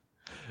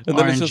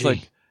then it's just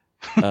like,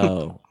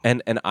 oh.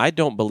 And I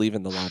don't believe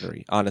in the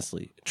lottery,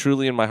 honestly.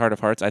 Truly, in my heart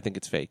of hearts, I think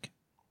it's fake.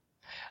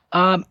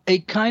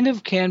 It kind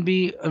of can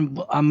be. I'm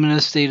going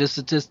to state a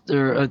statistic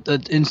or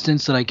an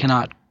instance that I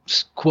cannot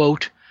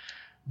quote,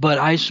 but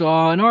I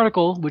saw an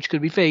article which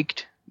could be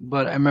faked,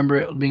 but I remember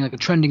it being like a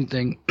trending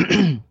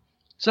thing.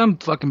 Some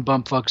fucking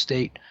bumfuck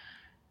state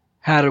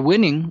had a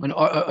winning when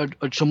a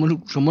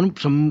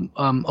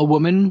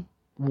woman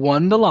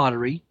won the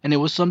lottery, and it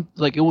was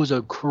it was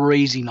a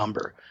crazy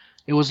number.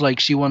 It was like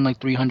she won like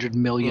 $300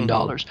 million,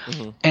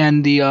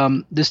 and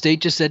the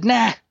state just said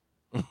nah.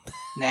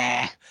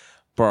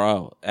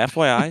 Bro,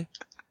 FYI,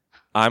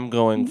 I'm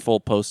going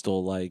full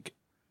postal like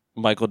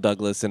Michael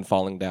Douglas in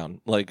Falling Down.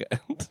 Like,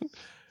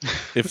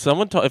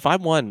 if I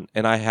won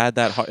and I had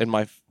that in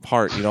my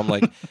heart, I'm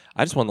like,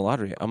 I just won the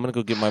lottery. I'm gonna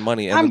go get my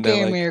money. And I'm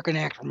gay American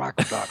actor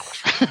Michael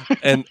Douglas.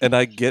 and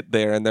I get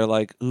there and they're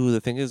like, ooh,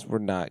 the thing is, we're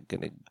not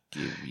gonna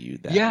give you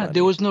that. Yeah, money.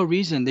 There was no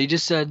reason. They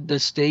just said the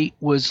state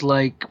was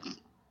like,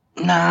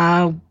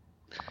 nah,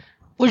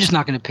 we're just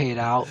not gonna pay it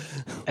out.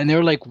 And they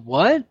were like,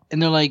 what?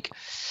 And they're like,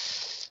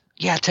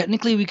 yeah,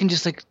 technically we can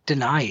just like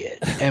deny it,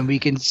 and we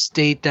can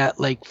state that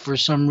like for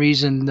some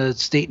reason the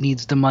state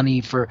needs the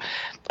money for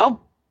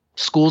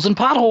schools and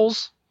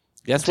potholes.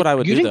 Guess what I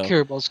would do, though? You didn't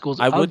care about schools.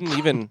 I wouldn't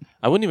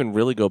even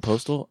really go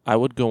postal. I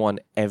would go on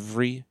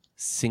every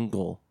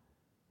single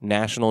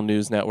national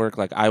news network.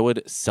 Like, I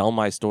would sell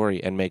my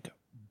story and make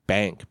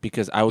bank,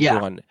 because I would go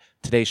on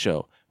Today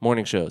Show,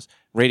 morning shows,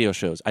 radio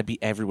shows. I'd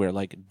be everywhere.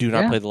 Like, do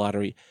not play the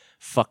lottery.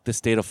 Fuck the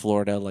state of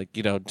Florida. Like,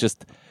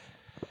 just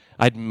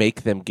I'd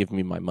make them give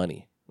me my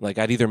money. Like,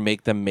 I'd either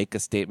make them make a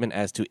statement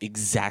as to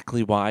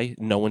exactly why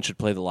no one should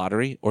play the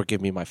lottery, or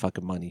give me my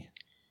fucking money.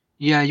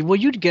 Yeah, well,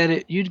 you'd get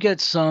it. You'd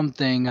get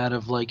something out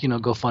of like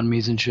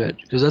GoFundmes and shit,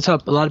 because that's how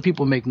a lot of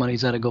people make money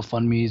is out of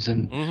GoFundmes.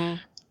 And Mm-hmm.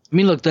 I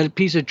mean, look, that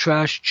piece of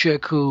trash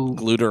chick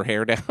Glued her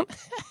hair down.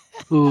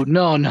 who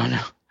no,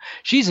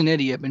 she's an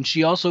idiot, and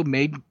she also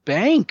made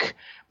bank.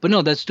 But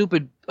no, that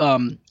stupid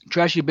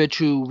trashy bitch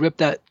who ripped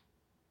that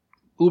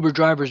Uber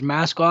driver's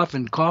mask off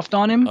and coughed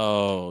on him.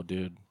 Oh,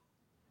 dude.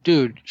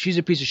 Dude, she's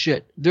a piece of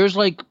shit. There's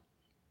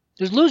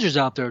losers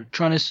out there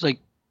trying to like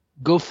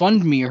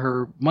GoFundMe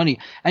her money,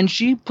 and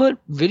she put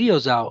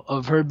videos out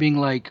of her being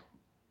like,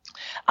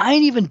 I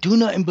ain't even do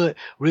nothing but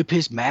rip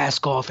his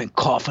mask off and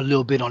cough a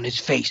little bit on his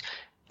face.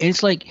 And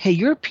it's like, hey,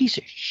 you're a piece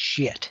of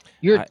shit.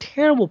 You're a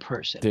terrible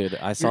person. Dude,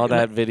 I saw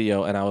that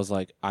video and I was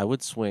like, I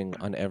would swing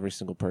on every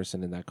single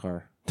person in that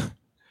car.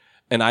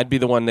 And I'd be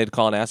the one they'd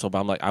call an asshole, but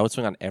I'm like, I would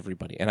swing on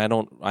everybody. And I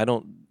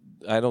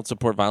don't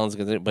support violence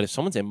against it. But if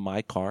someone's in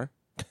my car,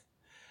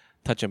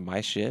 touching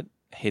my shit,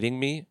 hitting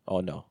me,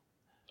 oh no.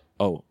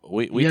 Oh,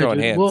 we throwing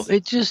hands. Well,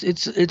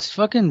 it's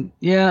fucking,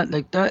 yeah,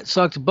 like that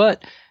sucks.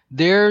 But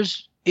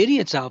there's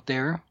idiots out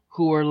there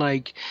who are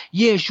like,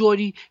 yeah,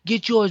 shorty,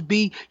 get yours,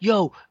 B.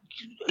 Yo,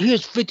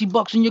 here's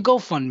 $50 in your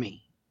GoFundMe.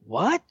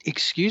 What?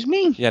 Excuse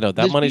me? Yeah, no,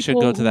 that money should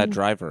go to that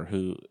driver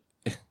who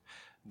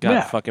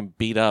got fucking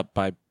beat up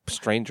by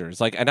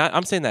strangers. Like, and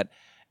I'm saying that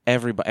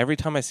every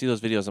time I see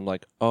those videos, I'm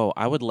like, oh,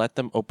 I would let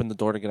them open the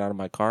door to get out of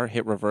my car,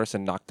 hit reverse,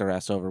 and knock their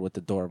ass over with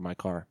the door of my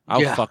car.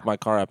 I'll fuck my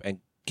car up and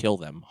kill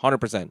them,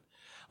 100%.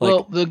 Like,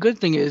 well, the good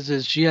thing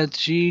is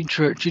she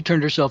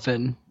turned herself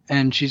in,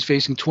 and she's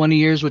facing 20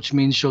 years, which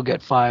means she'll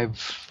get five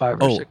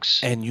or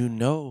 6.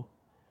 And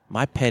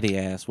my petty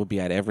ass will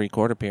be at every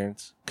court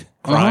appearance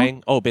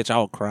crying. Oh, bitch,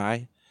 I'll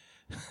cry.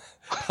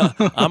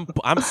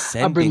 I'm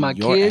sending I'll bring my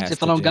your kids. ass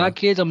If I to don't jail. got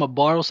kids, I'm gonna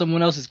borrow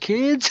someone else's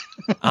kids.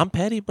 I'm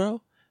petty,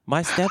 bro.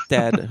 My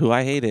stepdad, who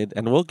I hated,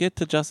 and we'll get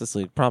to Justice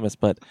League, promise,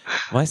 but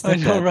my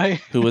stepdad,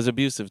 who was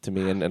abusive to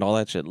me and all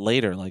that shit,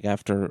 later, like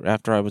after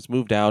I was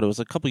moved out, it was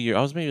a couple years,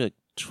 I was maybe like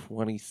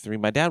 23.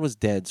 My dad was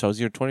dead, so I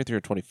was either 23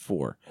 or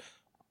 24.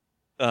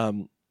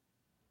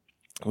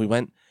 We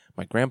went,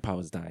 my grandpa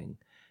was dying,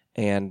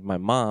 and my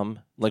mom,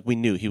 like, we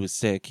knew he was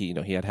sick. He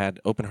had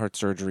open heart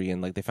surgery,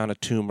 and like they found a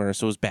tumor,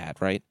 so it was bad,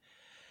 right?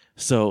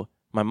 So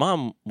my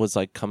mom was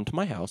like, come to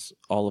my house,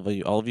 all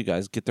of you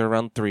guys, get there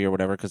around 3 or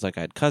whatever, because like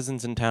I had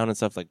cousins in town and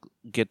stuff, like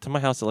get to my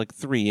house at like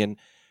 3 and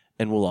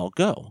we'll all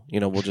go.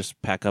 We'll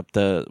just pack up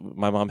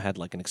my mom had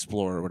like an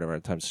Explorer or whatever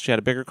at the time, so she had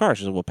a bigger car.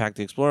 She said, we'll pack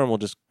the Explorer and we'll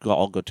just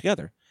all go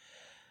together.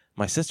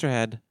 My sister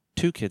had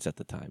 2 kids at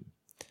the time.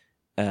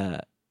 I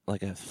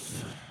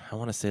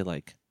want to say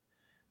like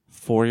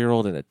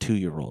 4-year-old and a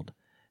 2-year-old.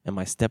 And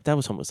my stepdad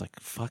was home. It was like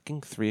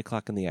fucking 3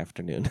 o'clock in the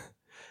afternoon.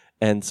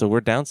 And so we're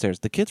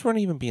downstairs. The kids weren't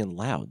even being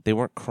loud. They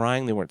weren't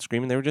crying. They weren't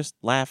screaming. They were just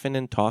laughing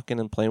and talking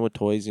and playing with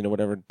toys,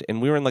 whatever.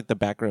 And we were in like the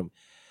back room.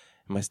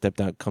 And my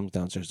stepdad comes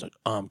downstairs like,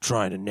 I'm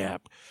trying to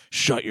nap.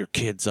 Shut your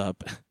kids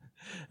up.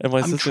 And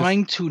I'm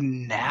trying to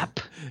nap?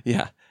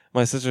 Yeah.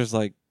 My sister's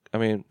like, I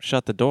mean,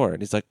 shut the door.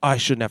 And he's like, I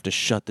shouldn't have to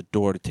shut the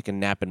door to take a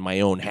nap in my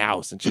own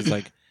house. And she's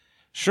like,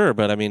 sure,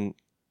 but I mean,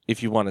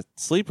 if you want to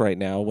sleep right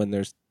now when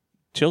there's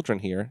children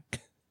here,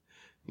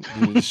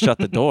 you just shut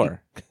the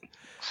door.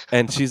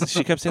 And she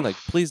kept saying, like,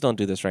 please don't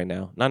do this right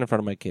now. Not in front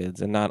of my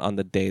kids and not on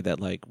the day that,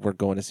 like, we're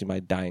going to see my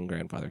dying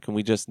grandfather. Can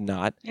we just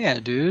not? Yeah,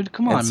 dude.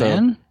 Come on,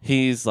 man.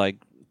 He's, like,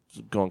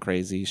 going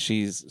crazy.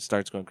 She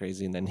starts going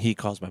crazy. And then he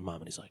calls my mom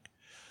and he's like,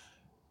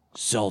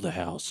 sell the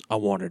house. I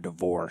want a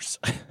divorce.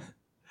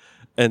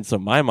 And so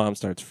my mom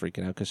starts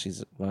freaking out because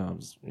she's,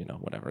 mom's,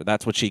 whatever.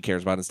 That's what she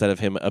cares about instead of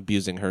him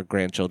abusing her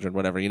grandchildren,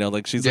 whatever.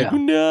 Like, she's like,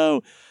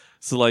 no.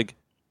 So, like,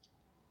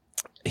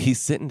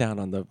 he's sitting down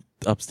on the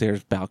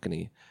upstairs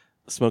balcony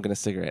smoking a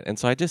cigarette, and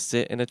so I just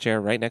sit in a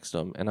chair right next to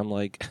him, and I'm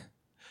like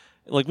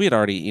we had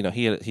already,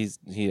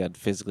 he had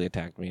physically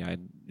attacked me.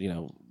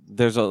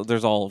 There's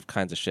all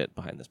kinds of shit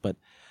behind this, but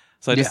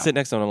so I just sit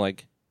next to him, and I'm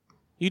like,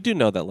 you do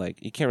know that,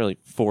 like, you can't really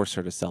force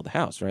her to sell the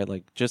house, right?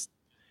 Like, just,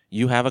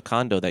 you have a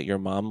condo that your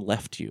mom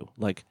left you,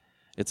 like,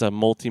 it's a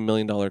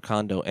multi-million-dollar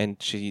condo,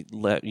 and she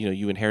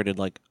you inherited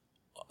like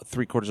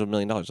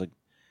 $750,000, like,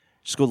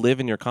 just go live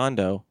in your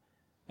condo.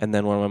 And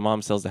then when my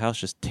mom sells the house,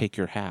 just take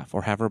your half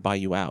or have her buy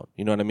you out.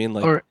 You know what I mean?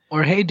 Like,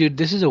 or hey, dude,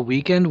 this is a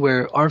weekend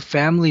where our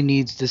family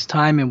needs this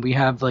time, and we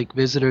have like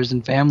visitors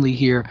and family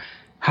here.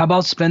 How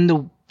about spend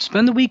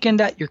the weekend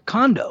at your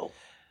condo?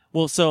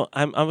 Well, so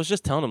I was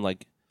just telling him,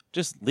 like,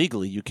 just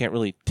legally, you can't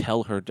really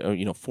tell her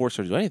to, or, force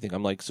her to do anything.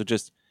 I'm like, so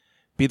just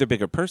be the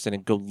bigger person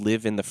and go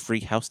live in the free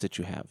house that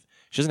you have.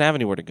 She doesn't have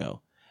anywhere to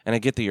go. And I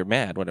get that you're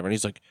mad, whatever.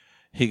 And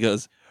he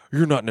goes,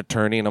 you're not an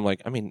attorney. And I'm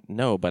like, I mean,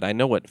 no, but I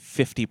know what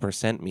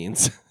 50%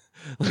 means.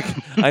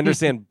 Like, I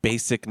understand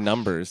basic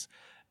numbers.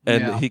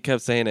 And he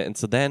kept saying it. And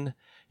so then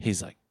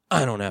he's like,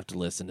 I don't have to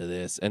listen to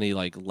this. And he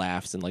like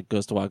laughs and like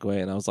goes to walk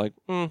away. And I was like,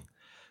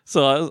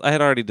 So I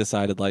had already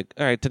decided, like,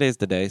 all right, today's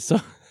the day. So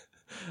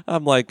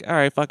I'm like, all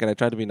right, fuck it. I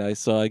tried to be nice.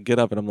 So I get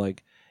up and I'm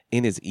like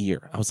in his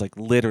ear. I was like,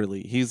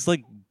 literally, he's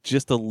like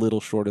just a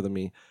little shorter than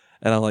me.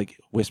 And I'm like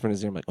whispering in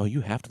his ear, I'm like, oh,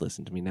 you have to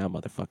listen to me now,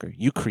 motherfucker.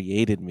 You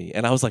created me.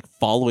 And I was like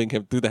following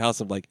him through the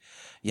house. I'm like,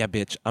 yeah,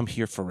 bitch, I'm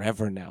here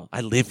forever now.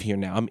 I live here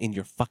now. I'm in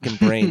your fucking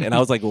brain. And I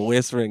was like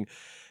whispering.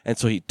 And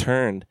so he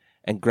turned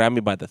and grabbed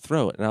me by the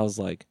throat. And I was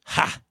like,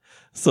 ha.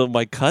 So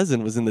my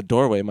cousin was in the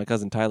doorway, my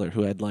cousin Tyler,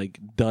 who had like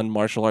done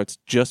martial arts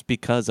just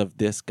because of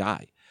this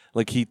guy.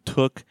 Like he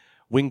took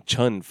Wing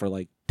Chun for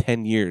like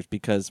 10 years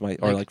because or 5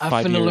 years.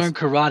 I'm finna learn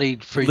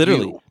karate for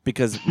literally, you.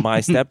 because my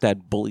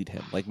stepdad bullied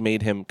him, like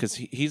made him, because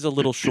he's a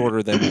little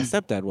shorter than my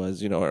stepdad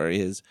was, or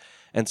is.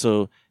 And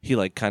so he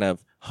like kind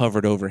of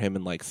hovered over him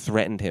and like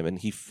threatened him. And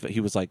he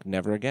was like,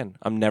 never again.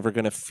 I'm never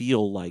going to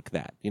feel like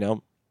that,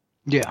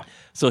 Yeah.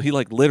 So he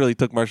like literally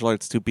took martial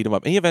arts to beat him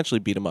up. And he eventually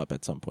beat him up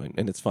at some point.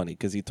 And it's funny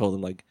because he told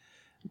him like,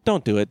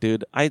 don't do it,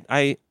 dude.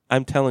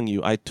 I'm telling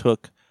you, I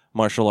took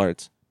martial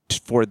arts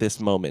for this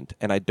moment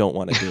and I don't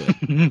want to do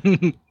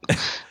it.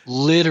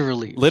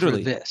 Literally for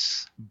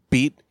this.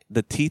 Beat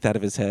the teeth out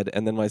of his head.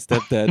 And then my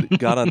stepdad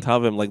got on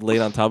top of him, like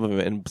laid on top of him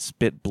and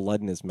spit blood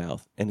in his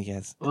mouth. And he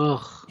has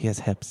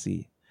Hep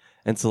C.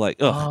 And so like,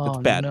 it's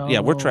bad. No.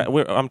 Yeah,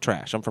 I'm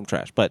trash. I'm from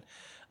trash. But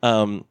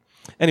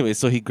anyway,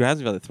 so he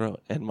grabs me by the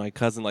throat, and my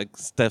cousin like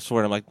steps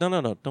forward. I'm like, no,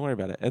 don't worry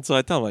about it. And so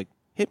I tell him like,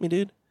 hit me,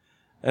 dude.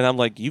 And I'm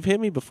like, you've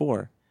hit me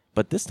before,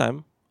 but this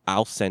time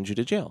I'll send you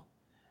to jail.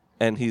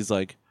 And he's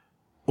like,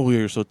 oh,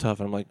 you're so tough.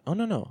 And I'm like, oh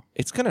no,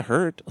 it's gonna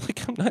hurt.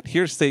 Like I'm not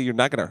here to say you're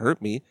not gonna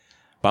hurt me,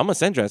 but I'm gonna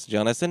send your ass to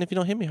jail. And I said, if you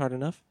don't hit me hard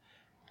enough,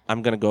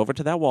 I'm gonna go over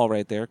to that wall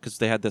right there because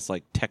they had this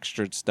like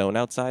textured stone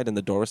outside, and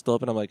the door was still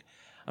open. I'm like,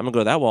 I'm gonna go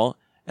to that wall,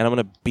 and I'm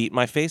gonna beat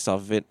my face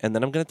off of it, and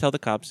then I'm gonna tell the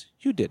cops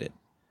you did it.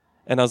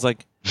 And I was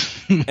like,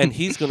 and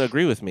he's going to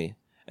agree with me.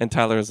 And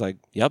Tyler was like,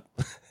 yep.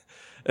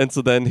 And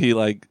so then he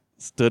like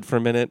stood for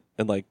a minute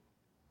and like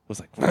was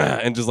like,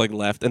 and just like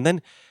left. And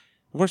then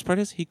the worst part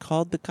is he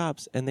called the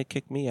cops and they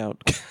kicked me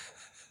out.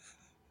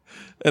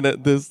 And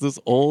this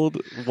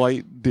old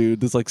white dude,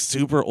 this like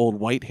super old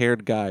white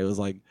haired guy was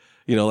like,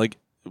 like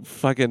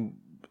fucking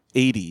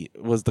 80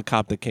 was the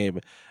cop that came.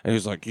 And he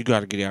was like, you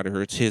got to get out of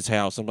here. It's his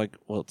house. I'm like,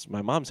 well, it's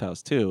my mom's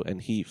house too.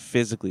 And he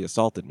physically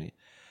assaulted me.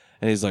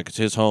 And he's like, it's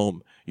his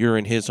home. You're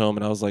in his home.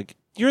 And I was like,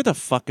 you're the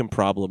fucking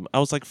problem. I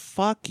was like,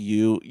 fuck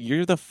you.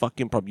 You're the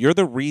fucking problem. You're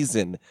the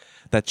reason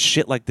that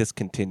shit like this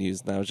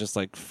continues. And I was just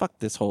like, fuck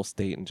this whole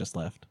state and just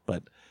left.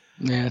 But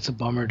yeah, it's a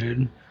bummer,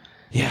 dude.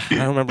 Yeah, I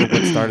don't remember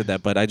what started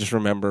that, but I just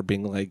remember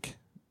being like,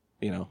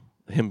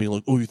 him being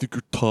like, oh, you think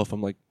you're tough?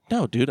 I'm like,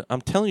 no, dude,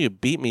 I'm telling you,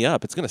 beat me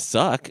up. It's going to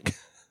suck.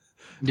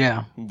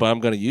 Yeah. But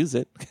I'm going to use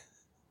it.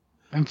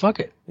 And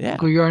fuck it. Yeah.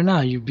 Look where you are now.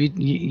 You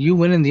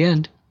win in the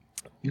end.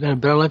 You got a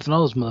better life than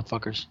all those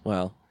motherfuckers.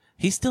 Well,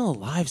 he's still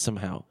alive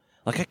somehow.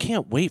 Like, I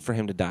can't wait for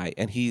him to die,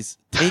 and he's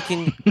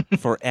taking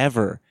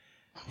forever.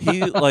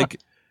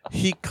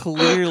 He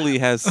clearly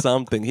has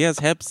something. He has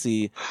Hep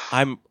C.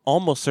 I'm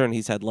almost certain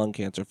he's had lung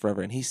cancer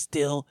forever, and he's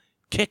still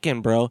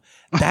kicking, bro.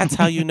 That's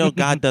how you know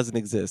God doesn't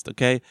exist,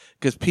 okay?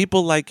 Because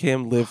people like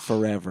him live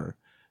forever,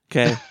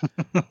 okay?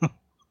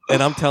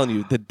 And I'm telling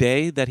you, the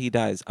day that he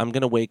dies, I'm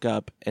going to wake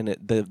up and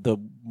the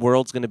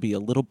world's going to be a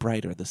little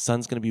brighter. The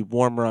sun's going to be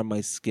warmer on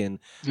my skin.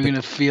 You're going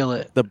to feel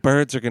it. The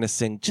birds are going to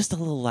sing just a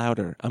little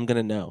louder. I'm going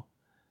to know.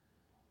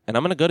 And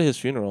I'm going to go to his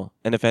funeral.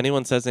 And if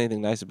anyone says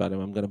anything nice about him,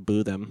 I'm going to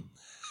boo them.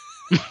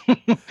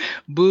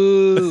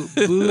 Boo,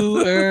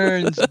 boo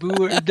earns,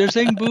 boo. They're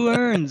saying boo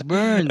earns,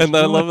 burns. And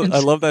I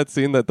love that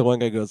scene that the one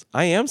guy goes,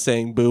 I am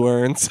saying boo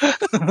earns.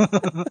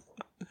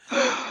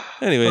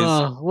 Anyways,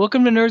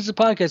 welcome to Nerds the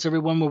Podcast,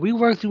 everyone, where we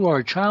work through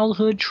our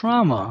childhood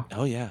trauma.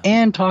 Oh yeah,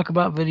 and talk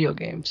about video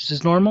games. This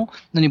is normal.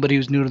 Anybody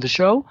who's new to the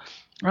show,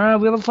 we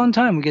have a fun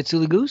time. We get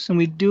silly goose and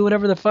we do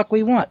whatever the fuck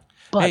we want.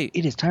 But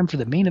it is time for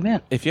the main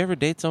event. If you ever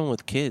date someone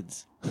with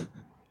kids,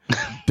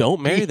 don't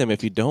marry them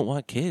if you don't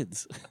want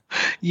kids.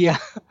 Yeah.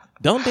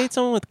 Don't date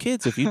someone with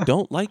kids if you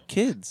don't like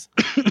kids.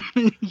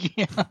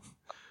 Yeah.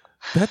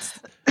 That's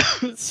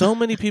so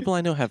many people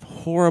I know have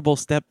horrible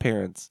step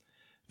parents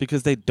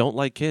because they don't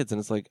like kids, and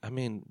it's like, I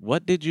mean,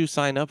 what did you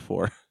sign up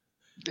for?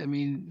 I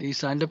mean, they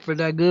signed up for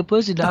that good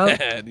pussy, dog.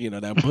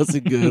 That pussy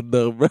good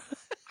though, bro.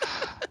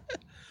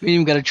 You ain't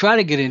even got to try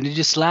to get in; it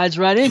just slides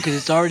right in because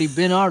it's already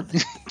been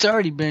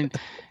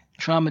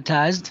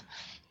traumatized.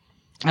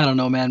 I don't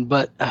know, man,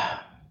 but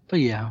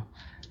yeah.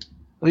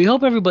 We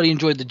hope everybody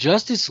enjoyed the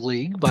Justice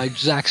League by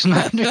Zack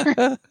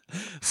Snyder.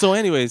 So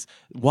anyways,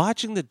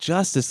 watching the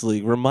Justice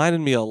League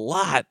reminded me a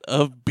lot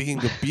of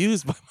being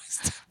abused by my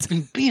stepdad.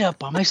 Being beat up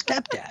by my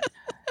stepdad.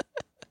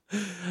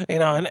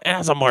 And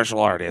as a martial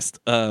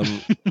artist.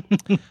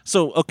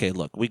 So, okay,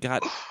 look, we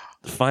got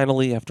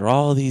finally, after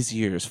all these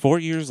years, 4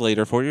 years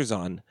later, 4 years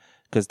on,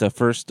 because the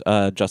first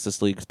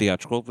Justice League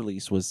theatrical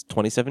release was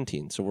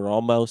 2017. So we're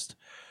almost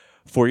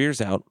 4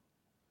 years out.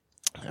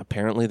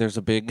 Apparently there's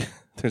been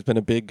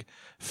a big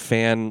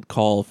fan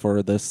call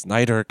for the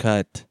Snyder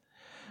Cut.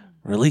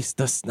 Release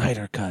the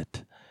Snyder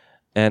Cut.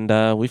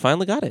 And we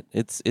finally got it.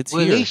 It's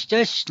here. Release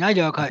the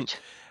Snyder Cut.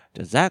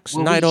 The Zack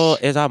Snyder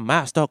is a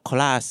master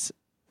class,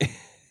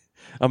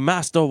 a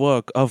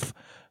masterwork of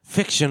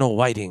fictional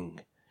writing.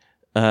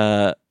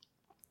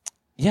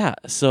 yeah,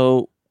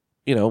 so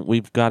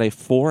we've got a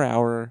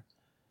 4-hour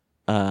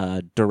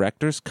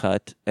director's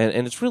cut,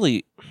 and it's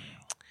really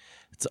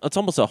it's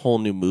almost a whole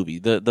new movie.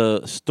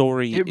 The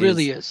story It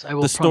really is. I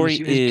will promise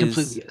you, it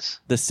completely is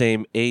the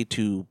same A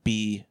to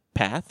B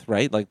path,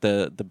 right? Like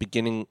the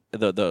beginning,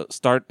 the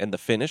start and the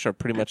finish are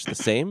pretty much the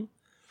same,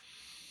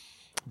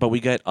 but we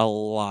get a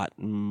lot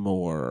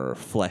more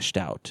fleshed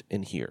out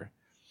in here,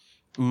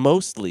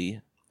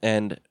 mostly.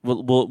 And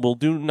we'll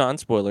do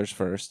non-spoilers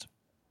first,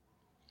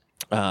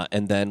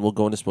 and then we'll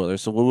go into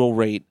spoilers. So we'll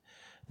rate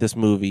this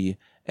movie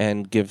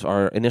and give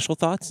our initial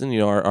thoughts and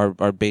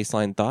our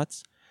baseline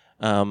thoughts.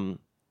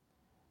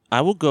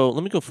 I will go.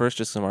 Let me go first,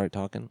 just because I'm already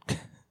talking.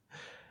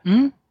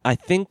 Mm-hmm. I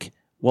think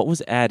what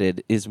was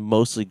added is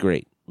mostly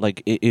great.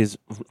 Like, it is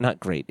not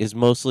great. Is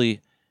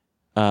mostly,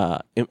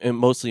 it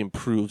mostly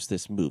improves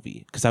this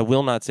movie. Because I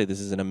will not say this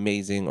is an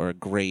amazing or a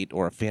great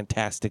or a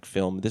fantastic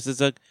film. This is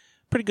a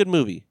pretty good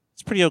movie.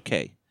 It's pretty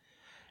okay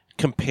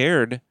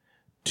compared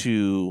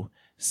to,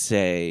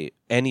 say,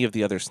 any of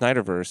the other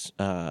Snyderverse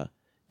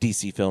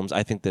DC films.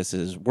 I think this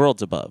is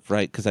worlds above,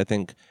 right? Because I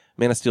think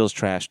Man of Steel is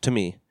trash to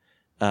me.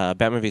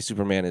 Batman v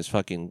Superman is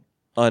fucking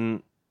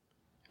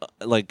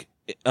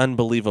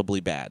unbelievably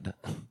bad.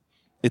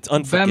 It's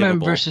unforgivable. Batman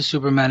versus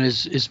Superman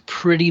is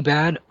pretty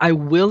bad. I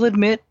will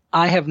admit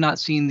I have not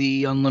seen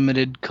the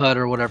unlimited cut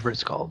or whatever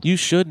it's called. You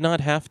should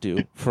not have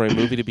to for a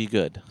movie to be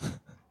good.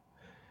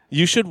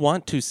 You should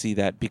want to see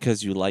that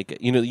because you like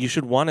it. You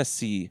should want to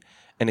see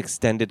an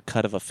extended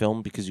cut of a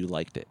film because you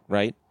liked it,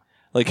 right?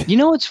 Like,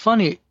 it's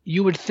funny.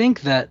 You would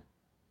think that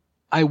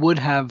I would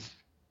have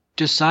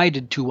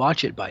decided to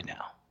watch it by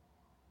now.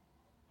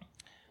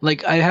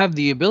 Like, I have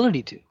the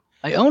ability to.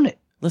 I own it.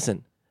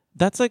 Listen,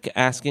 that's like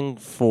asking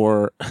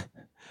for,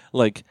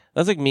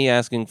 that's like me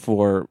asking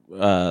for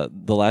the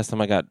last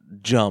time I got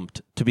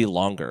jumped to be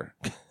longer.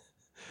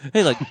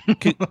 Hey,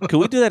 could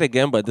we do that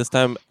again, but this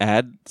time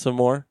add some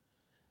more?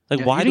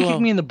 Like, why you didn't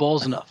kick me in the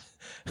balls enough?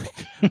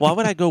 Why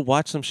would I go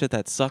watch some shit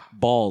that sucked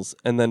balls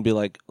and then be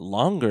like,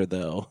 longer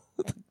though?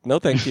 No,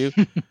 thank you.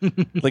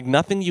 Like,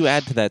 nothing you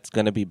add to that's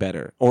going to be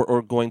better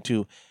or going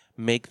to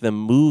make the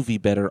movie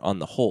better on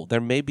the whole.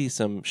 There may be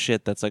some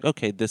shit that's like,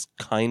 okay, this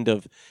kind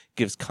of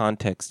gives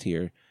context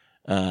here.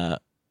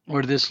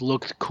 Or this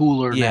looked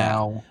cooler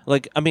now.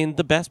 Like, I mean,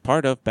 the best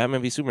part of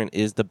Batman v Superman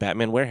is the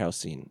Batman warehouse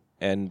scene.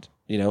 And,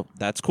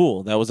 that's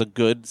cool. That was a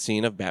good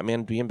scene of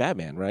Batman being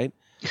Batman, right?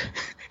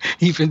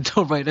 Even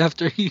though right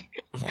after he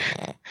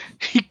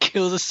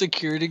kills a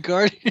security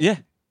guard. Yeah.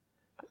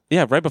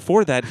 Yeah, right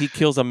before that, he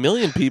kills 1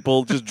 million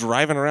people just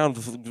driving around,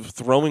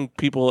 throwing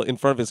people in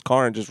front of his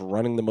car and just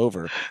running them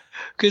over.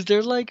 Because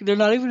they're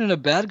not even in a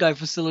bad guy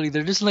facility.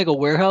 They're just in like a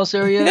warehouse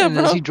area. Yeah, and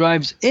as he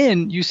drives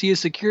in, you see a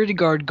security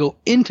guard go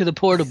into the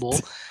portable.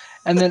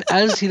 And then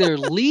as they're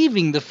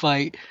leaving the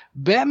fight,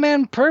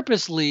 Batman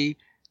purposely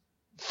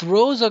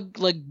throws a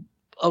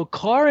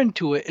car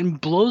into it and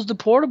blows the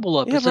portable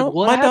up. Yeah, it's like,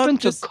 what happened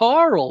to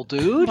Carl,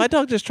 dude? My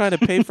dog just trying to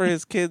pay for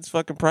his kid's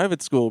fucking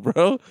private school,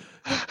 bro.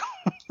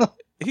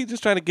 He's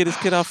just trying to get his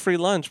kid off free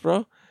lunch,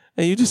 bro.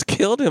 And you just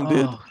killed him,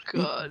 dude. Oh,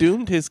 God. You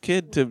doomed his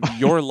kid to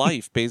your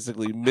life,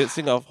 basically,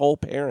 missing a whole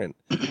parent.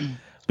 But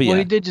well,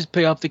 he did just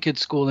pay off the kid's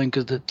schooling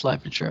because it's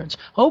life insurance.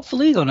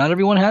 Hopefully, though, not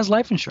everyone has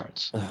life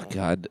insurance. Oh,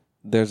 God.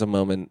 There's a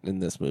moment in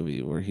this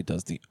movie where he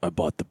does I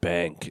bought the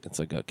bank. It's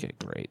like, okay,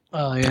 great.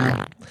 Oh,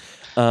 yeah.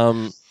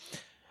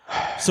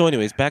 So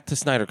anyways, back to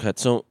Snyder Cut.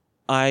 So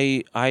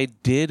I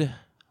did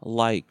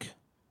like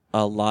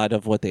a lot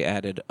of what they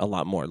added a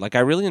lot more. Like, I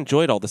really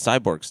enjoyed all the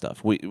Cyborg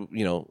stuff.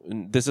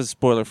 This is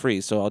spoiler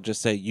free, so I'll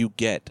just say you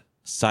get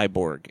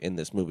Cyborg in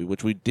this movie,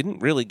 which we didn't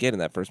really get in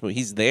that first movie.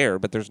 He's there,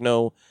 but there's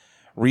no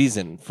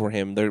reason for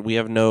him. We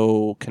have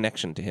no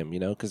connection to him,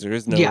 because there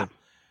is no... Yeah.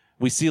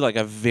 We see like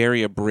a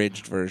very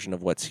abridged version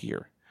of what's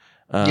here.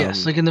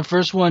 Yes, like in the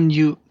first one,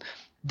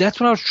 that's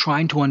what I was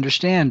trying to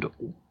understand.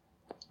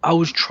 I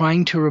was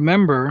trying to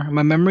remember.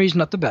 My memory's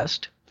not the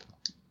best.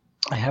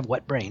 I have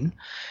wet brain.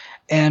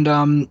 And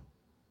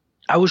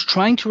I was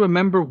trying to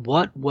remember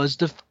what was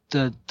the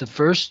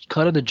first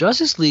cut of the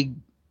Justice League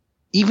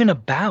even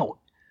about.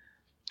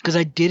 Because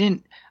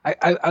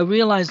I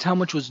realized how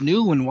much was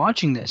new when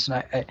watching this.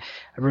 And I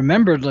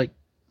remembered, like,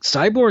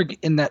 Cyborg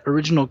in that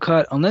original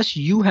cut, unless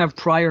you have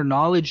prior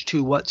knowledge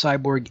to what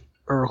Cyborg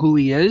or who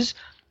he is,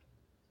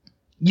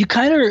 you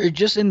kind of are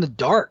just in the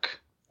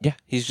dark. Yeah,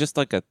 he's just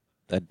like a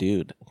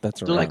dude.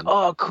 That's right. They're like,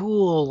 oh,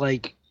 cool.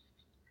 Like,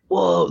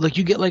 whoa. Like,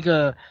 you get like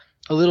a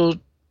little...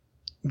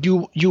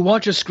 You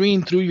watch a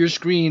screen through your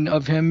screen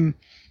of him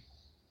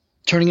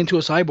turning into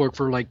a cyborg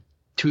for like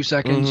 2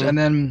 seconds, and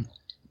then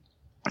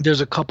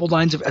there's a couple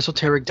lines of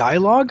esoteric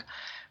dialogue,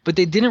 but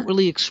they didn't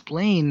really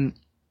explain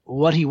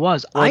what he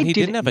was. Well, he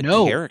didn't have a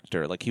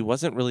character. Like, he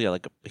wasn't really he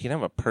didn't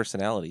have a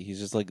personality. He's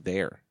just like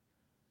there.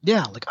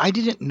 Yeah, like, I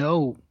didn't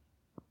know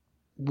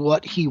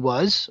what he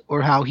was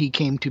or how he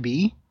came to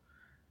be.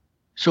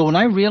 So when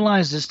I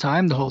realized this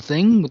time the whole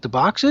thing with the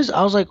boxes,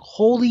 I was like,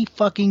 holy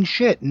fucking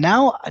shit.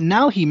 Now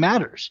he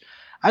matters.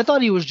 I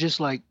thought he was just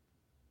like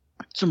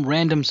some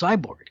random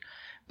cyborg.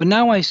 But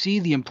now I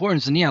see the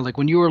importance, and yeah, like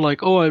when you were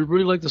like, "Oh, I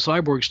really like the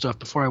Cyborg stuff,"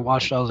 before I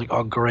watched it, I was like,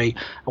 "Oh, great!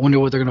 I wonder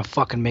what they're gonna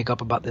fucking make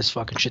up about this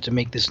fucking shit to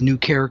make this new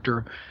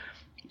character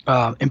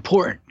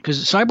important."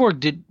 Because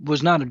Cyborg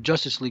was not a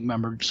Justice League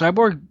member.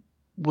 Cyborg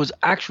was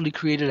actually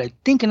created, I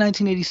think, in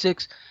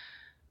 1986,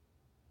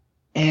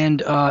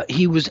 and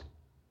he was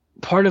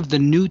part of the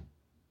New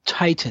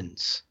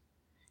Titans.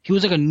 He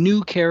was like a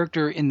new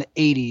character in the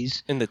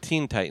 80s. In the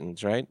Teen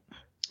Titans, right?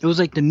 It was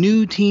like the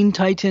New Teen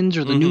Titans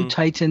or the New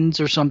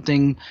Titans or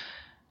something.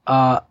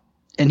 And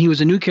he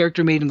was a new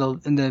character made in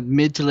the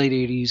mid to late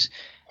 80s.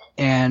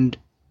 And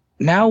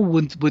now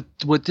with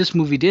what this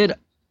movie did,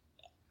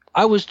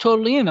 I was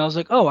totally in. I was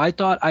like, oh, I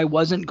thought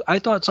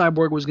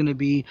Cyborg was going to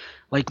be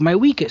like my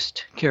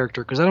weakest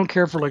character because I don't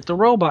care for like the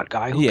robot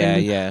guy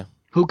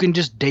who can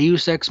just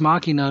Deus Ex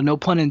Machina, no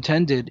pun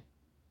intended,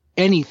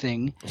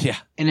 anything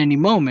in any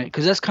moment,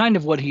 because that's kind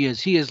of what he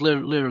is. He is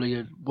literally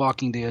a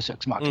walking Deus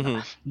Ex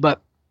Machina.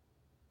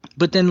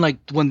 But then like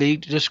when they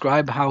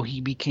describe how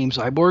he became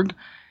Cyborg,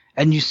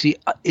 and you see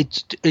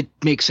it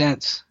makes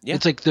sense. Yeah.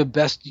 It's like the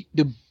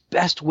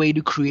best way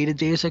to create a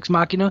Deus Ex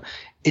Machina.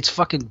 It's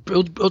fucking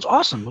it was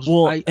awesome.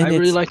 I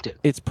really liked it.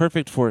 It's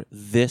perfect for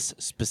this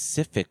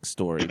specific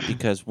story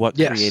because what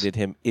created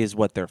him is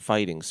what they're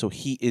fighting. So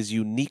he is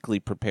uniquely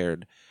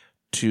prepared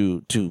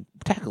to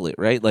tackle it,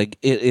 right? Like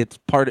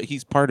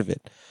he's part of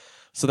it.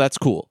 So that's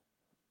cool.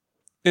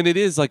 And it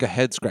is like a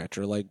head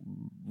scratcher. Like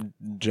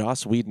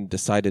Joss Whedon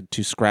decided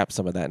to scrap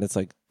some of that, and it's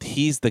like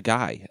he's the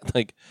guy.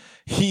 Like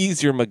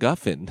he's your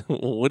MacGuffin.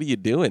 What are you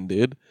doing,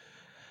 dude?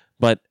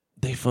 But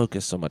they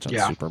focus so much on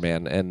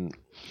Superman, and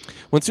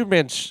when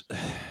Superman,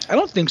 I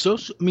don't think so.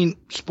 I mean,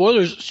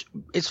 spoilers.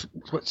 It's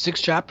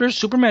 6 chapters.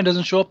 Superman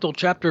doesn't show up till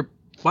chapter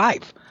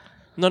 5.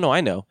 No, I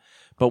know.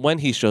 But when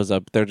he shows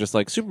up, they're just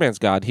like, Superman's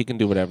God. He can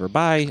do whatever.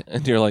 Bye.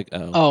 And you're like,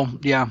 oh. Oh,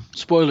 yeah.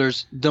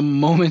 Spoilers. The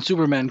moment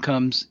Superman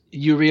comes,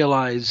 you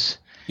realize...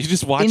 You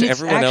just watch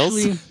everyone else.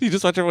 You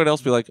just watch everyone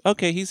else be like,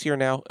 okay, he's here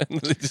now.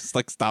 And they just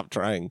like stop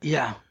trying.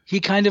 Yeah.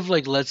 He kind of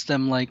like lets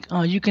them like,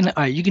 oh, you can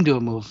do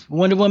a move.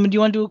 Wonder Woman, do you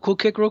want to do a cool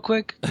kick real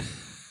quick?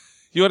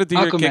 You want to do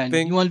Aquaman, your kick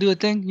thing? You want to do a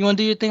thing? You want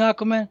to do your thing,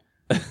 Aquaman?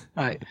 All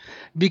right.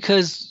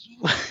 Because...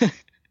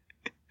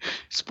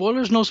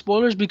 Spoilers, no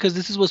spoilers, because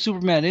this is what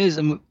Superman is,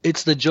 and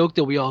it's the joke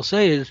that we all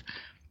say is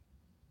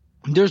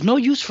there's no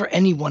use for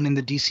anyone in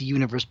the DC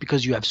universe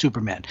because you have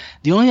Superman.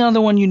 The only other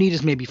one you need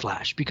is maybe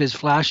Flash, because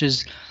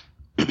Flash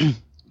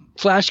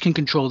can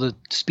control the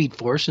Speed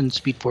Force, and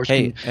Speed Force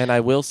and I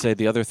will say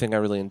the other thing I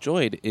really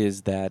enjoyed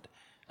is that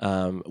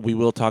we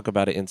will talk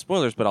about it in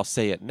spoilers, but I'll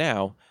say it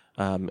now.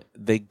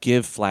 They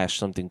give Flash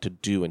something to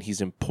do, and he's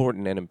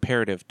important and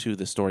imperative to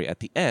the story at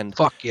the end.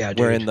 Fuck yeah, dude.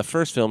 Where in the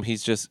first film,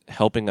 he's just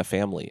helping a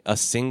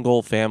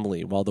single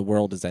family while the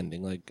world is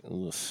ending. Like,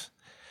 oof.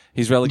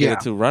 He's relegated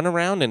to run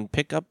around and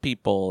pick up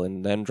people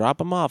and then drop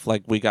them off.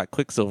 Like we got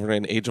Quicksilver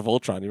in Age of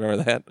Ultron. You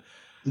remember that?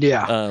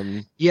 Yeah.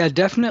 Yeah,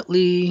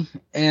 definitely.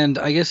 And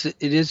I guess it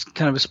is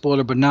kind of a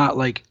spoiler, but not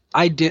like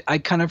I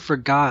kind of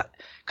forgot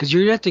because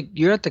you're at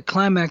the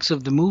climax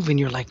of the movie and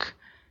you're like.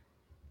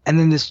 And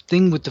then this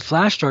thing with the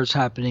Flash starts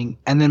happening,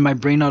 and then my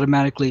brain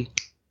automatically,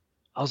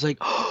 I was like,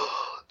 oh,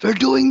 they're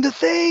doing the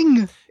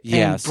thing.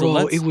 Yeah, and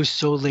bro, it was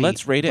so late.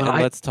 Let's rate it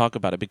and let's talk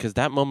about it, because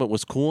that moment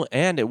was cool,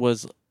 and it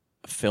was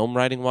film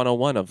writing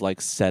 101 of like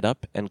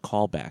setup and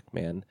callback,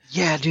 man.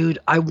 Yeah, dude,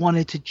 I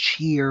wanted to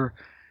cheer.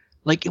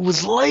 Like, it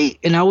was late,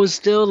 and I was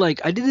still like,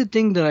 I did the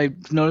thing that I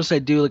noticed I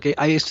do. Like,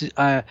 I used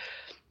to,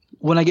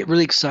 when I get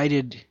really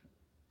excited,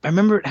 I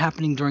remember it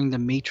happening during the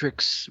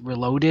Matrix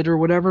Reloaded or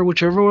whatever,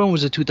 whichever one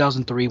was a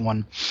 2003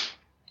 one.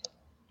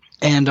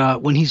 And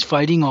when he's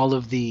fighting all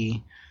of the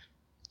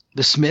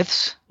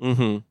Smiths,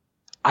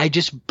 I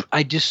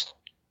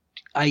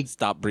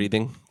stop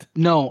breathing.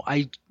 No,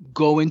 I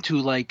go into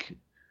like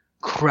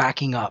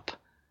cracking up.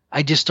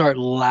 I just start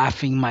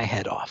laughing my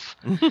head off.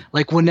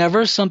 Like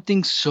whenever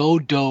something so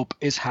dope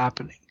is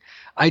happening,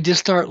 I just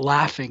start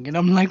laughing, and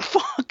I'm like,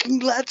 fucking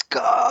let's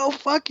go.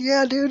 Fuck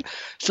yeah, dude.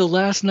 So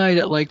last night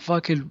at like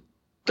fucking,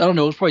 I don't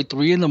know, it was probably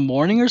 3 a.m.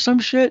 or some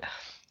shit.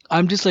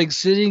 I'm just like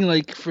sitting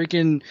like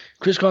freaking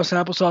crisscross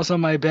applesauce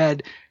on my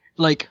bed,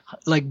 like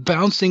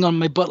bouncing on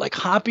my butt, like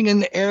hopping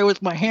in the air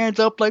with my hands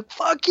up, like,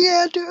 fuck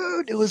yeah,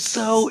 dude. It was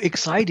so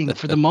exciting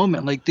for the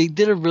moment. Like they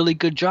did a really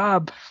good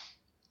job.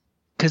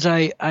 Cause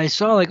I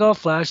saw like, oh,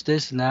 Flash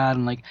this and that.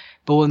 And like,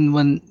 but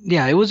when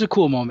yeah, it was a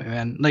cool moment,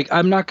 man. Like,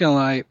 I'm not going to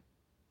lie.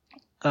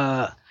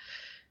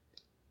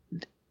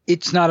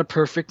 It's not a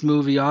perfect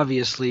movie,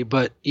 obviously,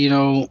 but you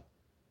know,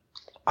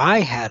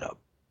 I had a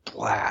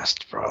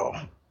blast, bro.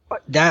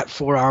 That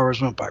 4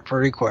 hours went by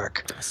pretty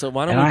quick. So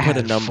why don't we put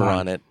a number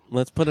on it?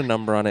 Let's put a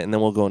number on it, and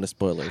then we'll go into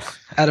spoilers.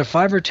 Out of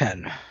 5 or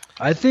 10,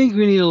 I think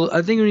we need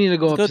to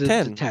go up to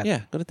 10. 10.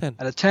 Yeah, go to 10.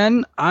 Out of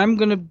 10, I'm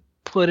gonna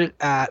put it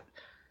at,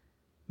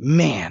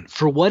 man,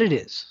 for what it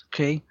is.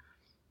 Okay,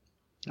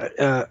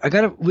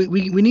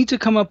 we need to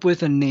come up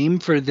with a name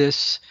for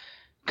this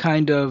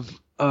kind of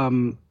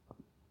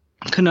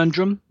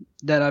conundrum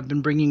that I've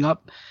been bringing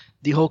up.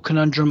 the whole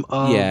conundrum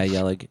of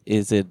yeah. Like,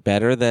 is it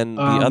better than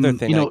the other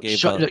thing I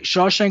gave up?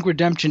 Shawshank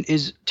Redemption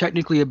is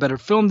technically a better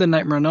film than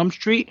Nightmare on Elm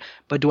Street,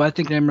 but do I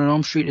think Nightmare on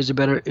Elm Street is a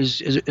better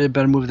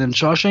movie than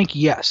Shawshank?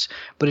 Yes.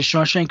 But is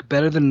Shawshank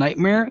better than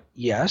Nightmare?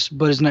 Yes.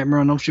 But is Nightmare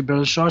on Elm Street better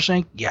than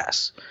Shawshank?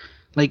 Yes.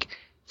 Like,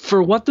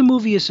 for what the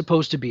movie is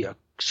supposed to be, a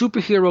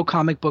superhero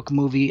comic book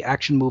movie,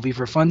 action movie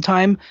for fun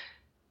time,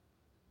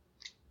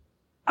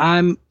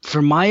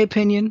 for my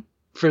opinion,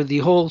 for the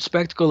whole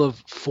spectacle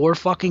of 4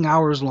 fucking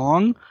hours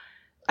long,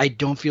 I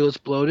don't feel it's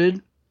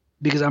bloated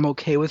because I'm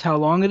okay with how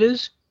long it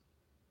is.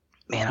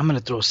 Man, I'm gonna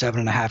throw a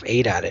 7.5,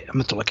 8 at it. I'm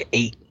gonna throw like an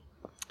 8.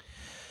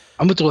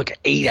 I'm gonna throw like an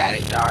 8 at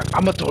it, dog.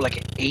 I'm gonna throw like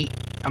an 8.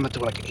 I'm gonna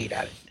throw like an 8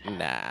 at it.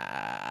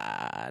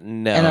 Nah,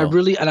 no.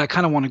 And I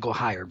kind of want to go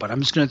higher, but I'm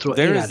just gonna throw.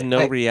 There 8 is at it.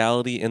 no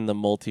reality in the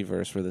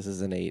multiverse where this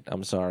is an 8.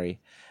 I'm sorry.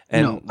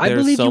 And no, I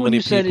believe so you when many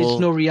you said people... it's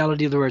no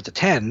reality where it's a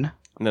 10.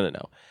 No.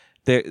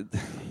 There,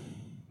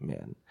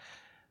 man.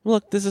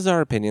 Look, this is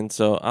our opinion,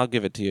 so I'll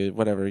give it to you.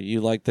 Whatever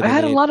you liked it. I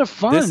had a lot of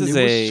fun. It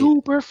was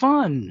super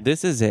fun.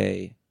 This is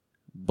a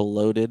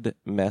bloated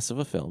mess of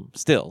a film.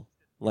 Still,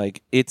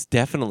 like, it's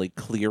definitely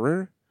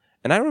clearer.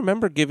 And I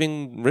remember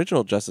giving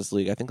original Justice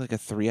League, I think, like a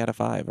 3 out of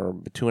 5 or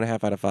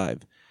 2.5 out of 5.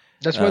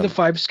 That's why the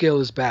 5 scale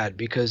is bad,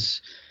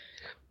 because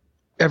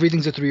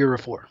everything's a 3 or a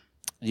 4.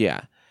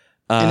 Yeah.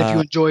 And if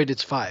you enjoyed,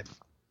 it's 5.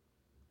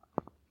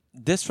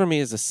 This for me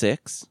is a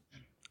 6.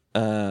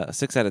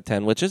 6 out of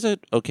 10, which is an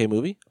okay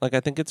movie. Like, I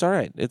think it's all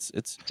right. It's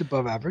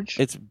above average.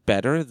 It's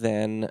better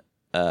than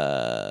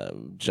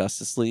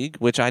Justice League,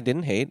 which I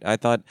didn't hate. I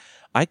thought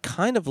I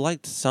kind of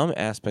liked some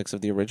aspects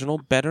of the original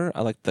better.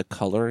 I liked the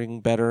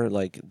coloring better.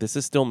 Like, this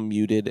is still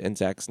muted and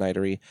Zack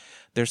Snydery.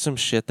 There's some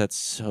shit that's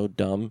so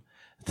dumb.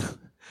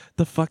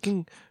 The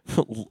fucking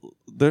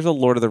there's a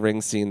Lord of the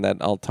Rings scene that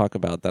I'll talk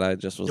about that I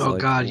just was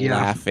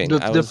laughing.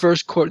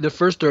 The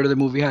first third of the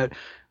movie had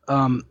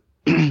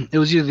it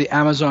was either the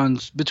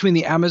Amazons, between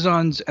the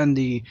Amazons and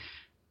the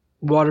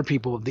water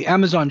people. The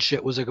Amazon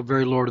shit was like a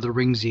very Lord of the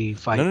Ringsy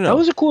fight. No. That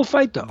was a cool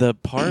fight though. The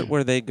part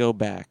where they go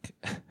back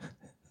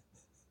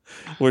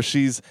where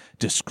she's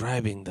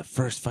describing the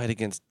first fight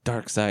against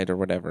Darkseid or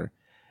whatever,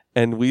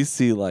 and we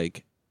see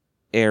like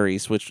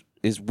Ares, which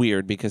is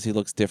weird because he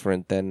looks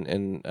different than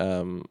in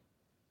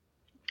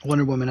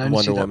Wonder Woman. I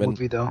didn't see that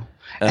movie though.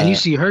 And you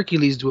see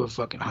Hercules do a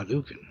fucking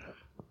Hadouken.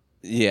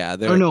 Yeah.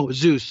 Oh no,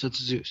 Zeus. That's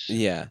Zeus.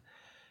 Yeah.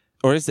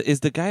 Or is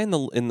the guy in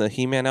the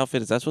He-Man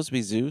outfit, is that supposed to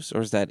be Zeus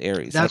or is that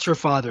Ares? That's her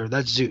father.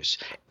 That's Zeus.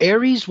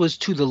 Ares was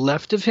to the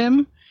left of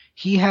him.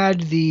 He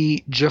had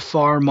the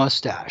Jafar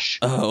mustache.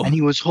 Oh. And he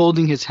was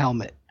holding his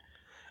helmet.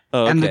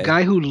 Oh, okay. And the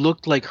guy who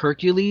looked like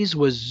Hercules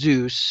was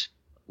Zeus,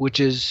 which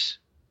is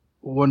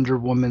Wonder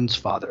Woman's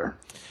father.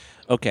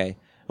 Okay.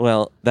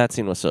 Well, that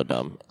scene was so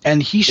dumb.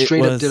 And he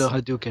straight up did a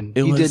Hadouken.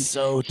 It was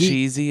so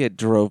cheesy, it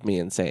drove me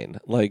insane.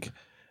 Like,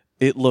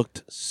 it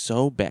looked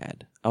so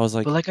bad. I was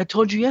like... But like I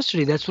told you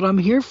yesterday, that's what I'm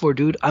here for,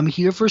 dude. I'm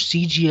here for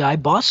CGI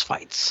boss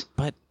fights.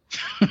 But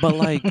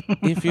like,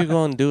 if you're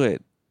going to do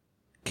it,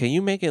 can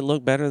you make it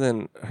look better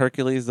than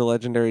Hercules, The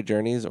Legendary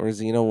Journeys, or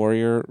Xena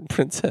Warrior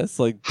Princess?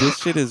 Like, this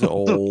shit is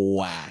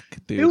whack,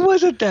 dude. It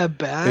wasn't that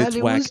bad. It's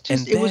whack.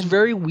 It was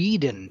very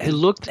Whedon. It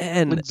looked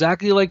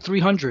exactly like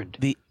 300.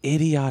 The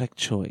idiotic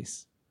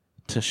choice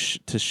to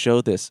show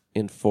this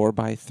in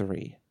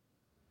 4:3.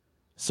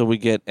 So we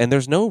get... And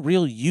there's no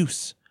real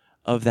use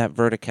of that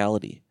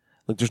verticality.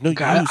 Like, there's no use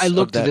I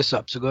looked this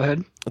up, so go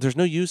ahead. There's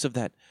no use of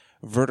that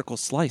vertical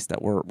slice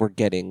that we're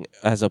getting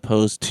as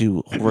opposed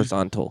to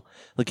horizontal.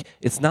 Like,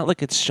 it's not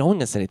like it's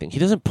showing us anything. He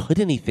doesn't put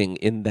anything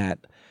in that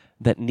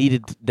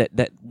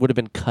would have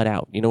been cut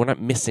out. You know, we're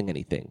not missing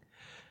anything.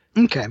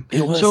 Okay.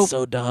 It was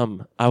so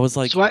dumb. I was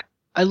like... So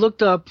I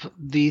looked up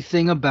the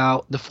thing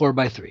about the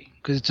 4:3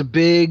 because it's a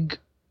big,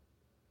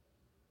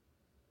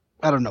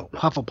 I don't know,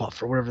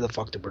 Hufflepuff or whatever the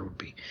fuck the word would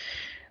be.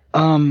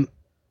 And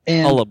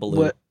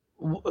Hullabaloo.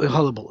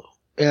 Hullabaloo.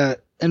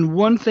 And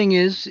one thing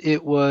is,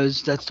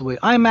 that's the way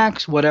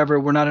IMAX, whatever,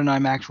 we're not in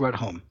IMAX, we're at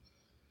home.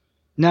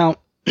 Now,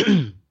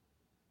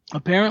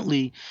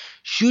 apparently,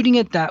 shooting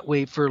it that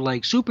way for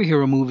like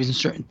superhero movies and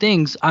certain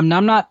things, I'm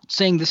not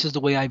saying this is the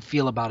way I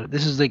feel about it.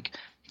 This is like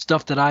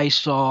stuff that I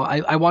saw.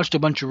 I watched a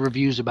bunch of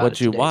reviews about it.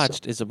 What you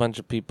watched is a bunch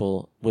of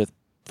people with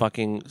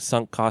fucking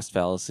sunk cost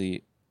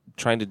fallacy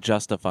trying to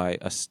justify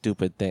a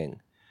stupid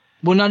thing.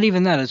 Well, not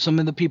even that. Some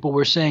of the people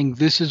were saying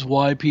this is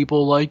why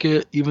people like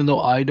it, even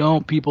though I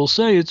don't. People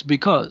say it's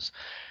because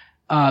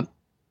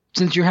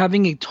since you're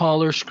having a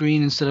taller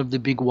screen instead of the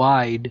big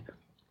wide,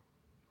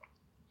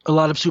 a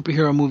lot of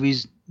superhero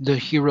movies, the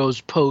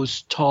heroes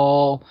pose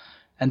tall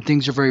and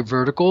things are very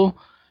vertical.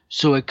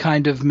 So it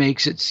kind of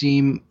makes it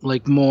seem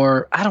like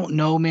more, I don't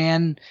know,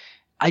 man.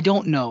 I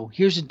don't know.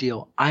 Here's the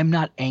deal. I'm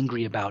not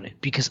angry about it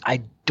because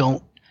I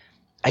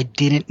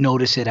didn't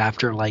notice it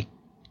after like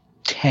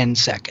 10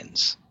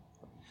 seconds.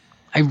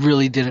 I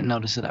really didn't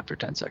notice it after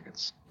 10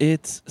 seconds.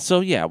 It's so,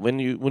 yeah, when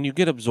you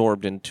get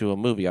absorbed into a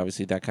movie,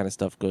 obviously that kind of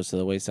stuff goes to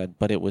the wayside,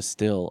 but it was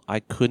still,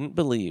 I couldn't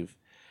believe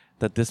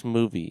that this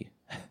movie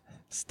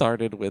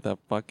started with a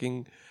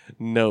fucking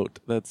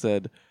note that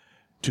said,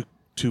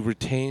 to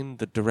retain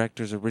the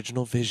director's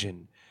original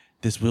vision,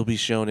 this will be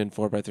shown in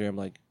 4x3. I'm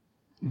like,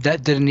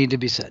 that didn't need to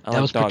be said.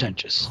 That was dog,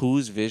 pretentious.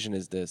 Whose vision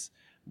is this?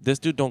 This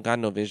dude don't got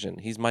no vision.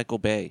 He's Michael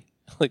Bay.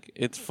 Like,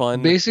 it's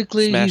fun.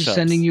 Basically, he's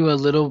sending you a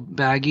little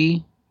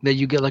baggie that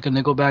you get like a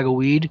nickel bag of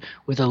weed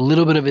with a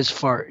little bit of his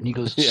fart, and he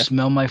goes,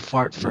 "Smell my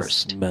fart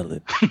first. Smell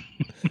it.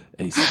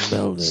 Hey,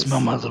 smell this. Smell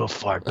my little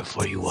fart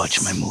before you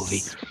watch my movie.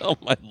 Smell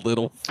my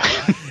little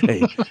fart.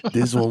 Hey,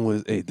 this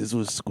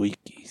was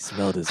squeaky.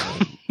 Smell this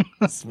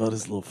one. Smell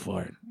this little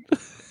fart.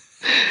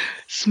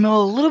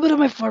 Smell a little bit of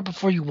my fart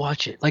before you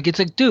watch it." Like, it's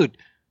like, dude,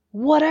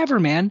 whatever,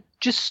 man.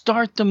 Just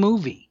start the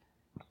movie.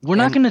 We're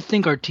not going to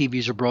think our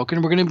TVs are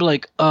broken. We're going to be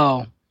like,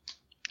 oh,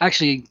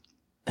 actually,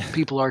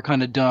 people are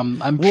kind of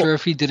dumb. I'm sure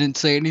if he didn't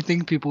say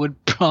anything, people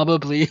would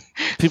probably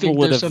people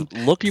would have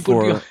looked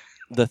for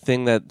the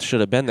thing that should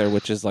have been there,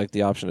 which is like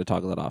the option to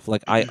toggle it off.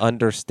 Like, I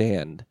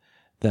understand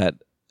that.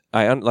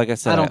 Like I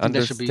said, I don't think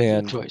that should be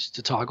a choice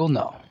to toggle.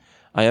 No,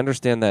 I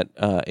understand that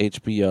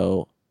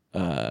HBO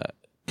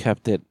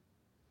kept it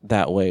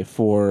that way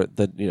for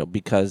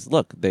because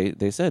look,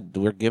 they said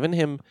we're giving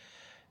him.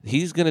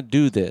 He's going to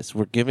do this.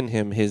 We're giving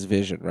him his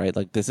vision, right?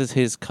 Like, this is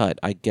his cut.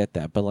 I get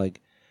that. But,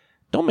 like,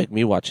 don't make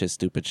me watch his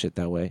stupid shit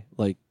that way.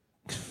 Like,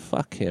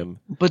 fuck him.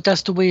 But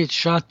that's the way it's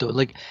shot, though.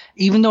 Like,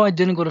 even though I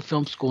didn't go to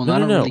film school and I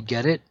don't really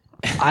get it,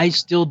 I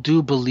still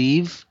do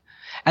believe.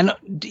 And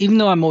even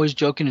though I'm always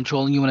joking and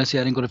trolling you when I say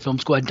I didn't go to film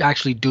school, I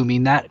actually do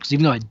mean that. Because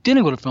even though I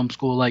didn't go to film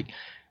school, like,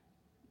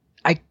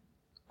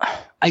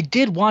 I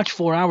did watch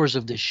 4 hours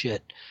of this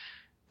shit.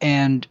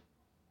 And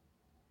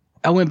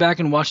I went back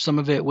and watched some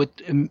of it with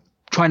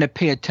trying to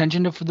pay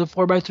attention to the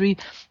 4x3,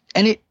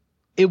 and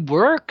it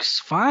works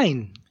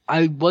fine.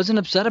 I wasn't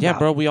upset about it. Yeah,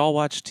 bro, we all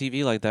watch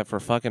TV like that for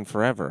fucking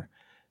forever.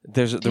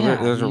 There's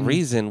a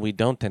reason we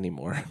don't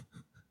anymore.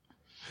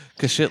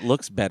 Because shit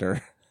looks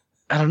better.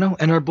 I don't know.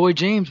 And our boy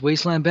James,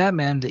 Wasteland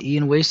Batman, the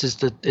Ian Waste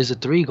is a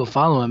 3. Go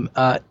follow him.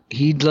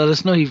 He let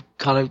us know he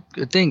caught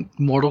a thing.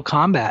 Mortal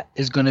Kombat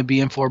is going to be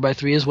in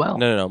 4x3 as well.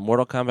 No.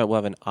 Mortal Kombat will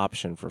have an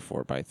option for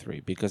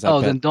 4x3 because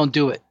then don't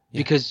do it. Yeah.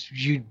 Because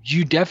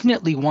you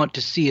definitely want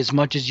to see as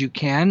much as you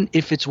can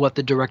if it's what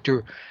the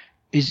director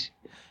is.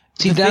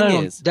 See, that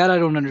I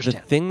don't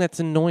understand. The thing that's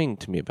annoying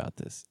to me about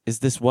this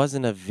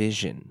wasn't a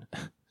vision.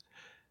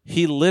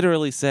 He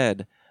literally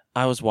said,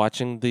 I was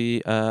watching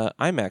the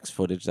IMAX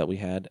footage that we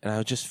had, and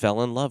I just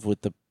fell in love with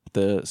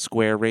the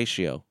square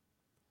ratio.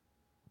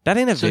 That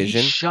ain't a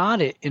vision. He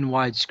shot it in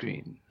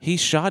widescreen. He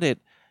shot it,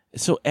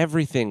 so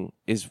everything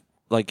is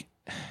like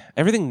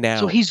everything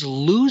now. So he's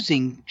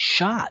losing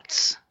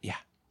shots. Yeah.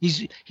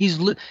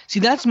 See,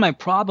 that's my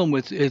problem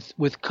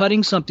with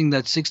cutting something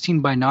that's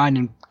 16:9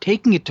 and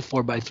taking it to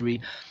 4:3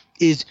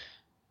 is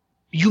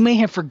you may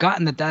have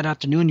forgotten that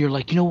afternoon you're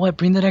like, you know what,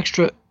 bring that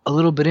extra a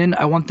little bit in.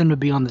 I want them to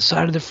be on the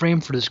side of the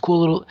frame for this cool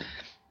little.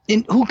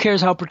 And who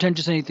cares how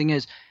pretentious anything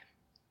is?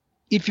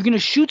 If you're gonna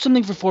shoot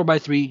something for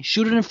 4:3,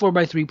 shoot it in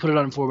 4:3, put it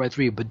on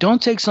 4:3, but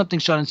don't take something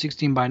shot in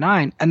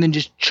 16:9 and then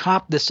just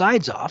chop the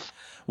sides off.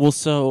 Well,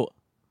 so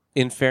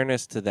in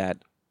fairness to that.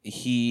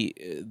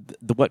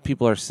 What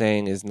people are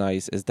saying is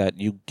nice is that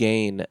you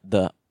gain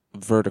the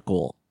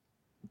vertical,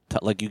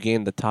 like you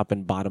gain the top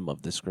and bottom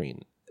of the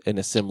screen in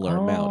a similar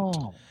amount.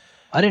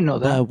 I didn't know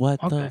that. But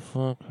what the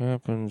fuck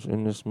happens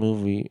in this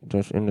movie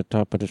just in the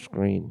top of the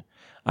screen?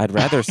 I'd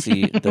rather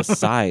see the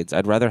sides.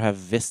 I'd rather have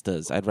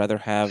vistas. I'd rather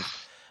have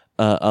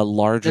a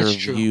larger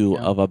view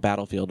of a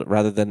battlefield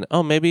rather than,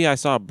 maybe I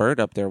saw a bird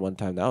up there one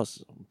time. That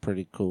was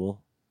pretty cool.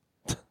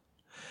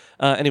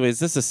 Anyways,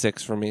 this is a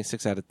 6 for me,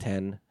 6 out of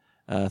 10.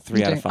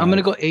 3 out of 5. I'm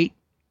gonna go 8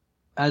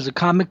 as a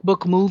comic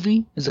book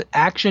movie, as an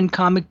action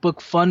comic book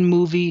fun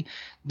movie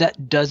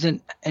that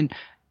doesn't and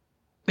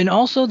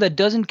also that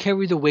doesn't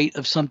carry the weight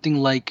of something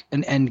like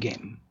an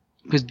Endgame,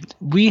 because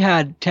we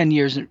had 10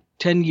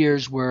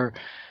 years were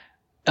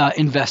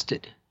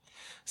invested.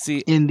 See,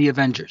 in the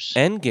Avengers.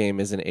 Endgame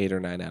is an 8 or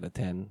 9 out of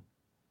 10.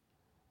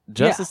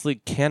 Justice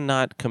League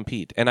cannot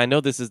compete, and I know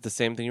this is the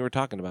same thing you were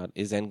talking about.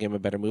 Is Endgame a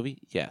better movie?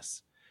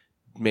 Yes.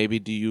 Maybe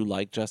do you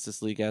like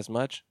Justice League as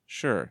much?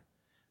 Sure.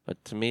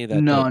 But to me, that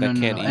can't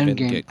even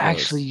Endgame. Get close.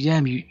 Actually,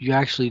 you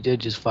actually did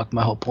just fuck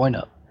my whole point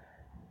up.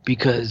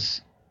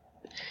 Because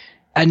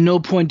at no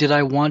point did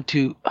I want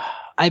to...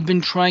 I've been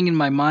trying in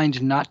my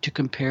mind not to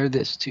compare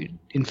this to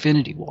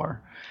Infinity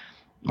War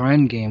or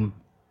Endgame.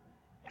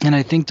 And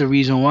I think the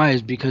reason why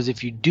is because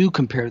if you do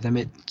compare them,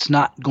 it's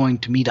not going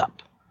to meet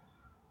up.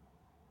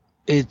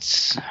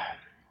 It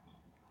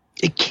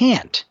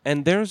can't.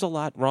 And there's a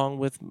lot wrong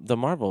with the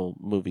Marvel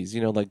movies,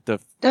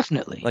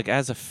 definitely. Like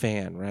as a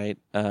fan, right?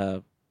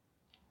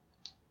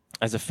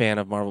 As a fan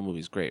of Marvel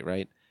movies, great,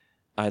 right?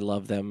 I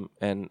love them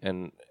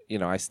and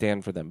I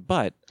stand for them,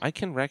 but I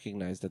can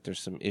recognize that there's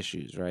some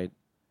issues, right?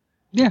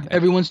 Yeah,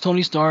 everyone's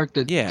Tony Stark.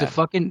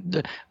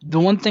 The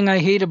one thing I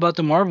hate about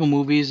the Marvel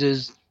movies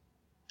is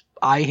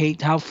I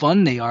hate how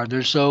fun they are.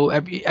 They're so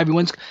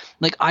everyone's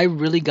like I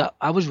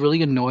was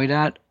really annoyed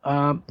at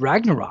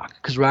Ragnarok,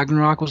 because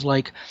Ragnarok was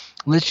like,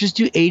 let's just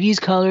do 80s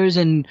colors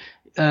and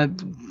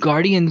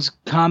Guardians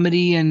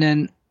comedy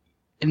and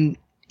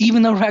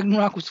even though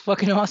Ragnarok was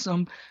fucking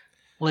awesome,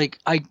 like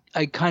I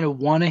kind of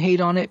want to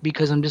hate on it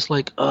because I'm just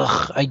like,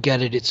 ugh, I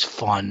get it, it's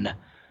fun.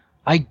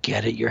 I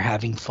get it, you're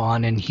having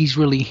fun, and he's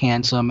really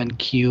handsome and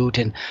cute,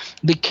 and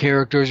the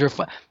characters are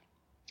fun.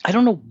 I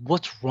don't know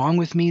what's wrong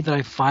with me that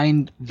I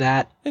find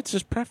that it's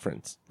just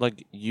preference.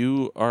 Like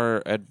you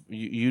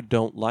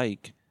don't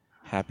like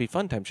happy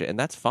fun time shit, and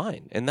that's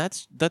fine, and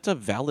that's a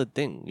valid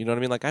thing. You know what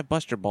I mean? Like I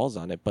bust your balls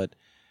on it, but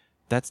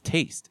that's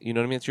taste. You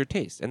know what I mean? It's your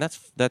taste, and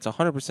that's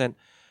 100%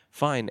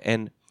 fine.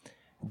 And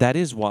that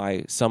is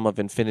why some of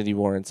Infinity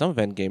War and some of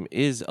Endgame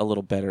is a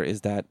little better.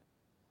 Is that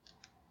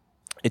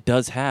it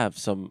does have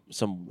some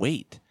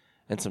weight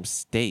and some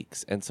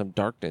stakes and some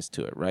darkness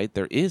to it, right?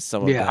 There is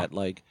some of that,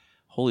 like,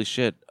 holy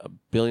shit,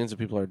 billions of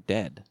people are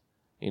dead,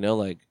 you know,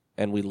 like,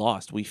 and we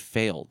lost, we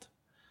failed.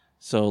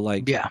 So,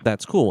 like,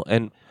 that's cool.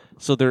 And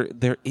so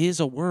there is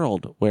a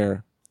world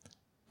where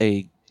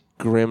a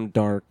grim,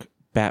 dark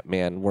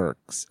Batman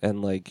works,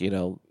 and, like, you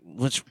know,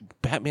 which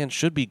Batman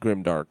should be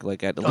grim, dark,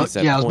 like, at least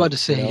at I was points, about to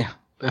say, you know?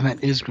 Batman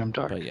is grim,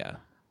 dark. But, yeah.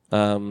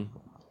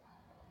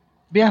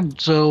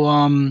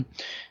 So,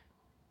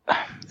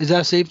 is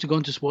that safe to go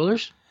into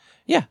spoilers?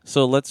 Yeah,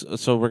 so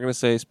we're gonna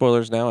say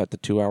spoilers now at the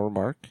 2-hour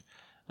mark,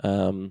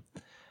 and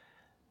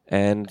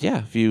yeah,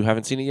 if you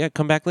haven't seen it yet,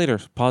 come back later,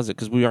 pause it,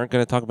 because we aren't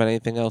gonna talk about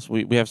anything else.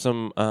 We have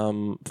some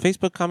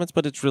Facebook comments,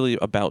 but it's really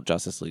about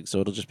Justice League, so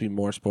it'll just be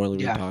more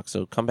spoilery talk.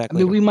 So come back.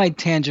 Later. I mean, we might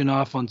tangent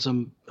off on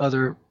some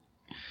other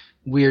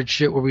weird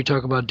shit where we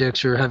talk about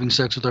dicks or having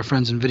sex with our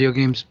friends in video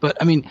games, but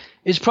I mean,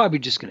 it's probably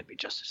just gonna be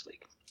Justice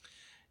League.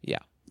 Yeah.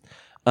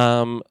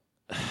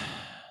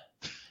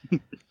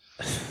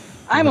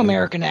 I'm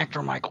American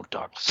actor Michael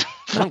Douglas.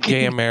 I'm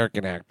gay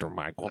American actor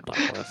Michael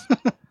Douglas.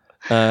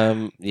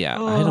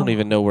 Yeah, I don't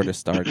even know where to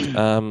start.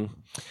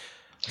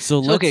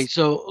 So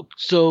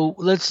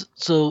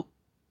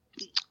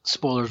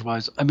spoilers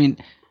wise, I mean,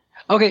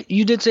 okay,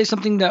 you did say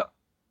something that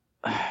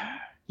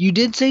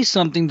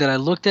I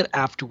looked at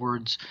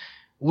afterwards,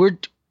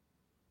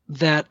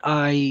 that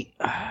I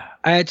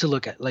had to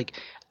look at. Like,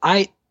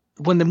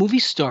 when the movie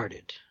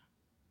started,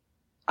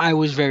 I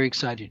was very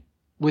excited.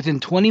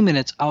 Within 20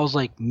 minutes, I was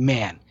like,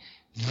 man,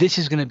 this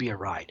is going to be a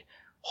ride.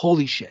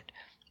 Holy shit.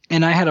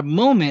 And I had a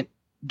moment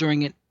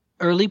during an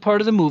early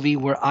part of the movie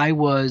where I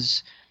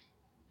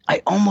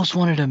almost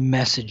wanted to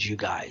message you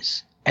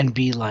guys and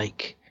be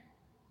like,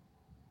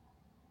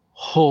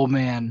 oh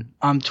man,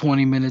 I'm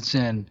 20 mints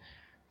in,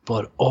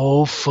 but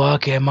oh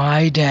fuck, am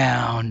I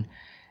down?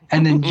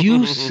 And then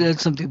you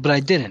said something, but I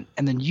didn't.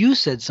 And then you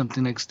said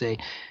something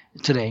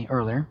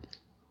earlier,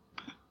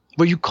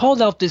 where you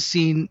called out this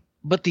scene,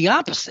 but the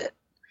opposite.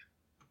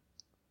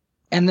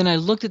 And then I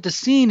looked at the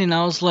scene and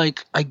I was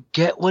like, I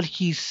get what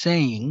he's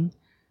saying,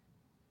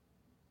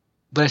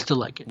 but I still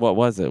like it. What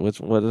was it?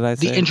 What did I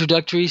say? The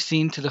introductory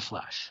scene to The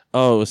Flash.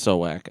 Oh, it was so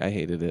whack. I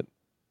hated it.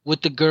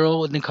 With the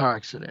girl in the car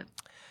accident.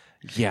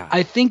 Yeah.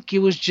 I think it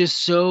was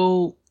just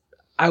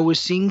I was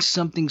seeing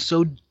something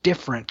so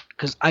different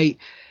because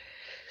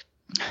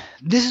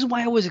this is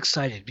why I was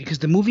excited, because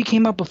the movie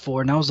came out before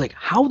and I was like,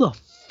 how the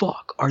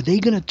fuck are they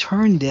going to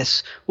turn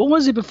this? What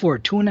was it before?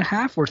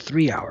 2.5 or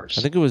 3 hours?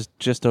 I think it was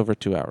just over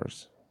 2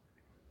 hours.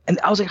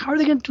 And I was like, how are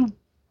they going to do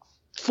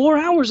 4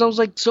 hours? I was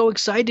like so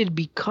excited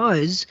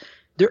because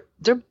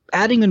they're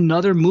adding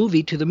another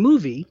movie to the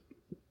movie,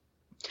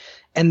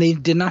 and they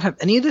did not have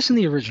any of this in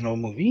the original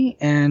movie.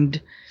 And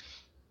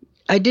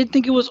I did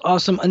think it was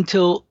awesome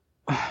until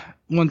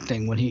one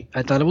thing,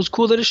 I thought it was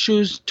cool that his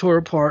shoes tore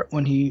apart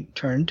when he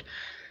turned,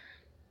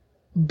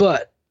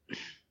 but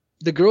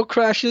the girl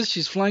crashes,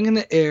 she's flying in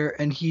the air,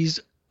 and he's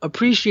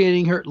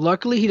appreciating her.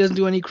 Luckily, he doesn't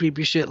do any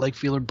creepy shit like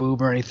feel her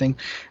boob or anything,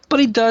 but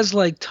he does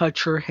like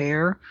touch her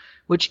hair,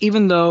 which,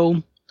 even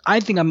though I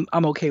think I'm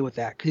okay with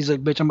that, because he's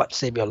like, bitch, I'm about to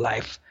save your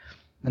life,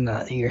 and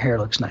your hair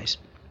looks nice.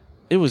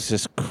 It was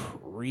just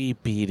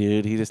creepy,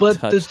 dude. He just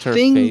touched her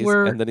face,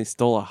 and then he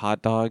stole a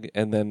hot dog,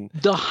 and then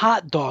the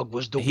hot dog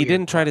was he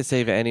didn't try to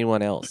save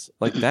anyone else.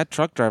 Like, that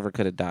truck driver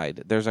could have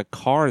died. There's a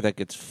car that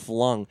gets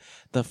flung.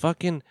 The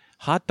fucking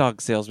hot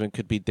dog salesman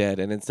could be dead,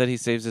 and instead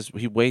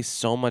he wastes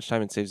so much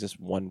time and saves this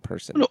one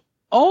person. No,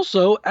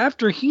 also,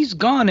 after he's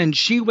gone and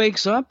she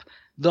wakes up,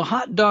 the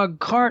hot dog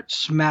cart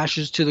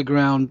smashes to the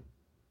ground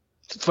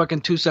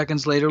fucking 2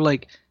 seconds later.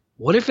 Like,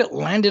 what if it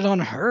landed on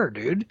her,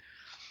 dude?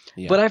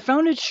 Yeah. But I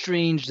found it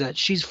strange that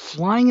she's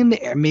flying in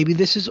the air. Maybe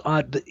this is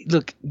odd, but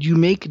look, you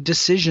make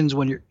decisions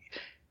when you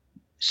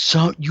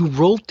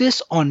wrote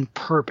this on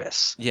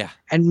purpose. Yeah.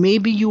 And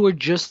maybe you were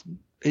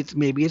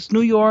maybe it's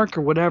New York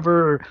or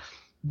whatever,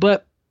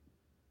 but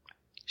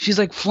she's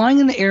like flying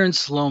in the air in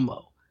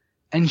slow-mo,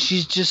 and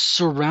she's just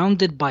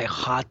surrounded by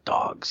hot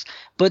dogs.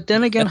 But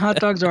then again, hot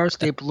dogs are a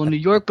staple in New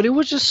York, but it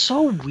was just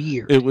so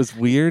weird. It was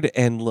weird,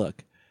 and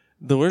look,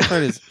 the worst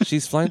part is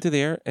she's flying through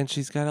the air, and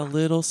she's got a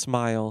little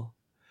smile.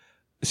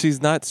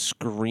 She's not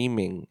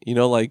screaming, you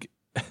know, like...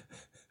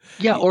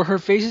 Yeah, or her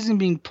face isn't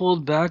being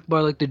pulled back by,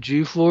 like, the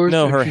G-force.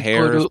 No, her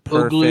hair is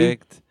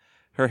perfect.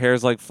 Her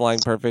hair's like flying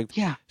perfect.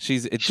 Yeah.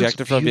 She's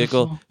ejected from a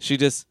vehicle. She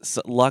just,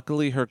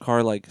 luckily her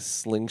car like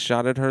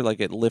slingshotted her, like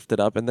it lifted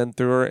up and then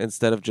threw her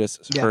instead of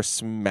just her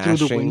smashing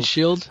through the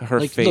windshield. Her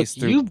face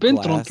through you've been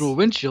glass. thrown through a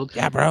windshield.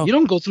 Yeah, bro. You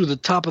don't go through the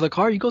top of the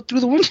car. You go through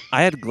the windshield.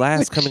 I had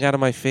glass coming out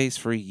of my face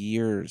for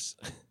years.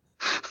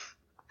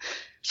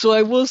 So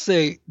I will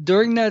say,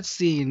 during that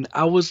scene,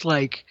 I was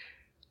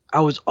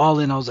all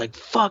in. I was like,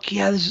 fuck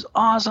yeah, this is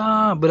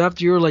awesome. But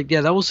after you were like,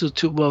 yeah, that was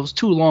it was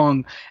too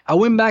long. I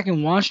went back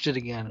and watched it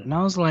again. And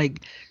I was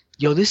like,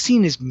 yo, this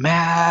scene is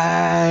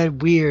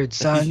mad weird,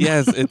 son.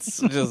 Yes, it's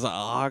just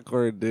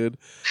awkward, dude.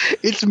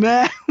 It's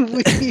mad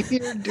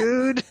weird,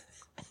 dude.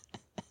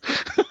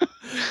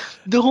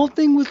 The whole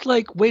thing with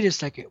like, wait a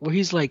second, where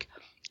he's like,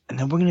 and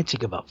then we're going to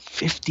take about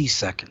 50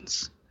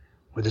 seconds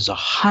where there's a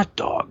hot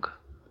dog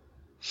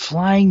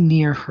flying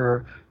near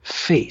her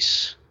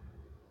face.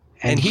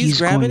 And he's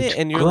grabbing it,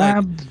 and you're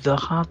grab like, the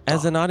hot dog.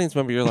 As an audience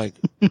member, you're like,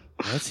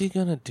 what's he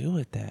gonna do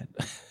with that?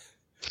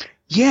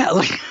 Yeah,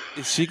 like,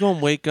 is she gonna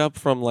wake up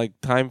from like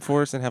Time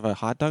Force and have a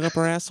hot dog up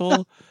her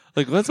asshole?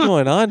 Like, what's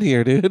going on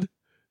here, dude?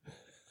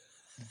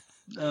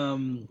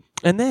 And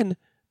then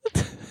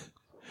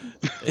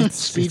it's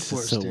Speed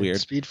Force, so dude. weird.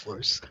 Speed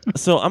Force.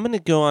 So I'm gonna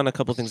go on a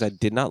couple things I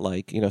did not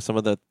like. You know, some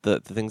of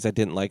the things I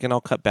didn't like, and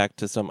I'll cut back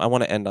to some. I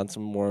want to end on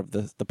some more of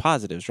the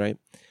positives, right?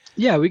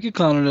 Yeah, we could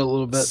clown it a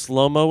little bit.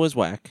 Slow-mo was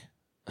whack.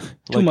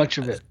 Too much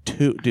of it.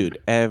 Dude,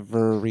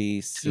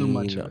 every scene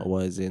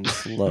was in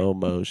slow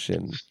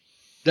motion.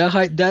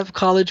 That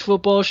college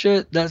football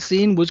shit, that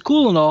scene was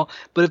cool and all,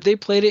 but if they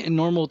played it in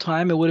normal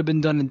time, it would have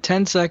been done in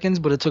 10 seconds,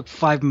 but it took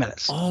 5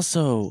 minutes.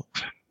 Also,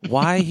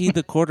 why he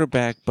the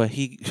quarterback, but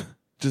he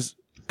just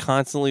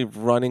constantly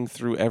running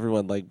through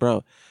everyone? Like,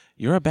 bro,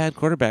 you're a bad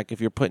quarterback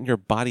if you're putting your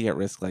body at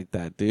risk like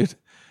that, dude.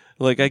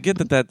 Like, I get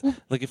that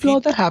like if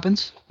that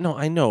happens. No,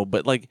 I know,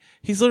 but like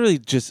he's literally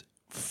just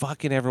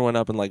fucking everyone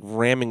up and like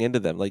ramming into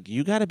them. Like,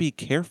 you got to be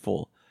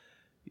careful.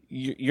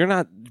 You're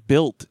not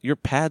built. Your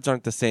pads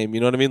aren't the same. You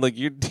know what I mean? Like,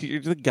 you're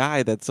the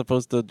guy that's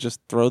supposed to just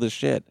throw the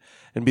shit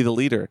and be the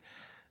leader.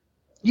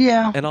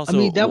 Yeah, and also, I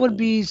mean, that would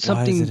be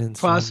something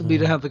possibly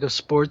to have like a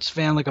sports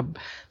fan, like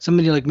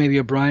somebody like maybe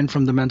a Brian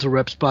from the Mental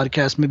Reps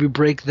podcast, maybe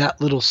break that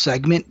little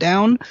segment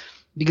down,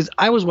 because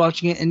I was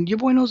watching it and your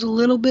boy knows a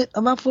little bit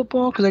about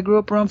football because I grew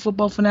up around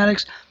football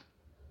fanatics,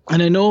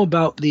 and I know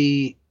about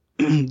the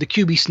the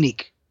QB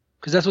sneak,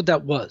 because that's what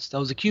that was. That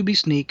was a QB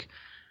sneak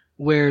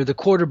where the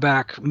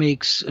quarterback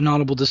makes an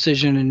audible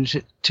decision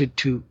and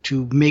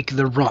to make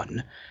the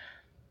run,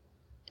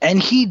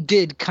 and he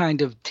did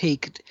kind of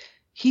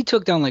he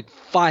took down like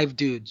 5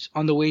 dudes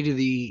on the way to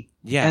the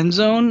end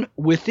zone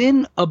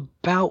within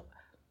about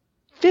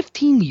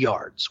 15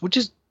 yards, which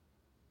is,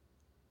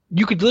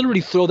 you could literally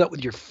throw that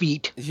with your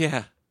feet.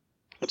 Yeah.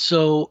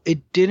 So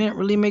it didn't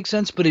really make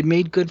sense, but it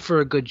made good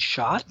for a good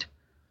shot.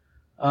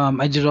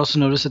 I did also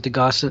notice that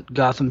the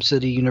Gotham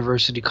City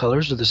University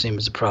colors are the same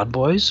as the Proud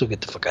Boys, so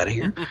get the fuck out of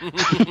here.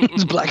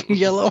 It's black and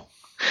yellow.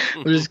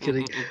 I'm just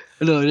kidding.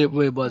 No, it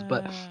was,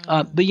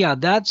 but yeah,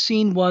 that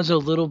scene was a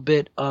little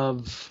bit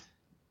of...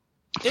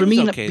 For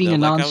me, okay, being a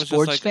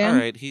non-sports fan, all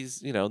right, he's,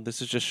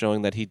 this is just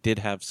showing that he did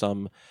have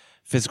some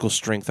physical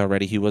strength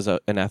already. He was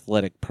an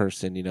athletic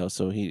person,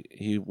 so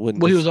he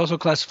wouldn't. Well, he was also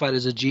classified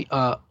as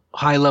a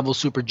high-level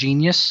super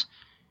genius.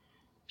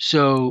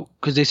 So,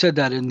 because they said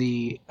that in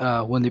the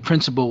when the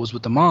principal was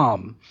with the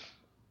mom,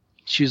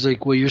 she was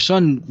like, "Well, your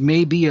son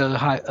may be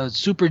a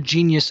super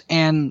genius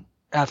and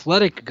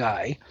athletic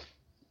guy,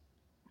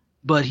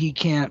 but he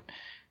can't."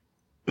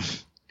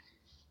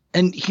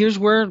 And here's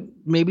where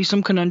maybe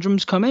some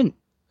conundrums come in.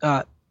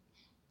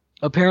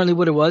 Apparently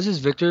what it was is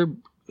Victor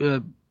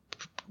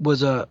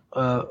was a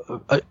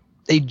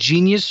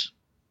genius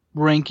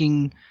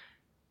ranking,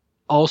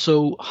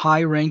 also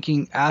high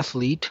ranking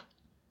athlete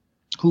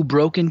who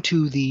broke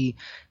into the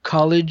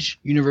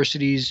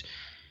university's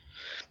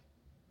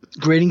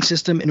grading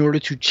system in order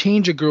to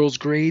change a girl's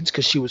grades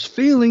because she was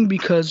failing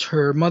because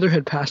her mother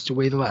had passed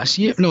away the last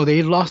year. No, they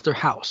had lost their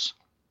house.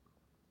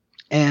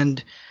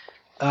 And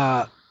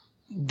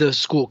the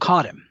school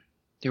caught him.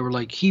 They were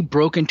like, he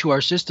broke into our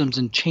systems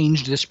and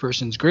changed this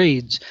person's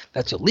grades.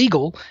 That's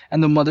illegal.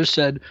 And the mother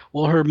said,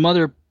 well, her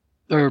mother,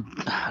 or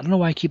I don't know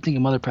why I keep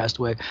thinking mother passed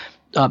away.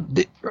 I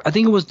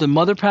think it was the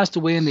mother passed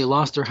away and they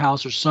lost their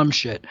house or some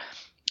shit.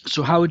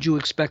 So how would you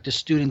expect a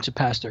student to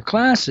pass their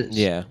classes?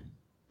 Yeah.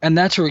 And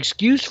that's her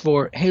excuse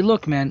for, hey,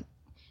 look, man,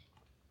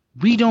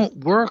 we don't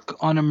work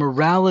on a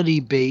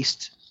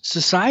morality-based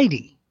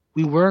society.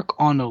 We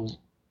work on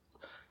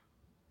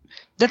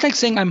that's like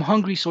saying I'm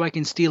hungry so I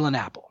can steal an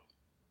apple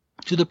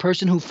to the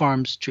person who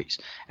farms trees.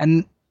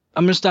 And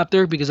I'm going to stop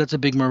there because that's a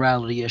big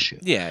morality issue.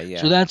 Yeah.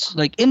 So that's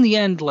like, in the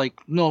end, like,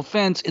 no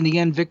offense, in the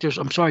end, Victor,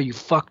 I'm sorry, you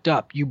fucked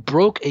up. You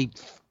broke a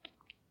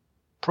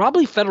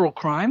probably federal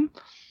crime.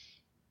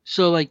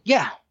 So, like,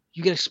 yeah,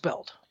 you get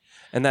expelled.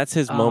 And that's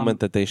his moment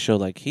that they show,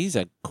 like, he's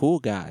a cool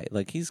guy.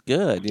 Like, he's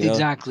good.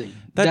 Exactly.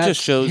 That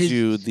just shows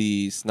you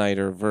the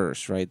Snyder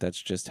verse, right? That's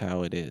just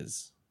how it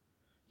is.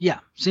 Yeah,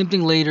 same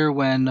thing later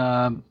when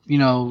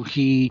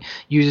he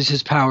uses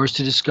his powers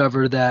to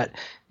discover that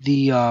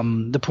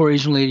the poor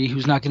Asian lady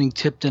who's not getting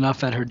tipped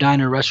enough at her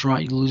diner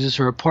restaurant loses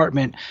her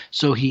apartment,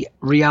 so he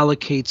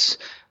reallocates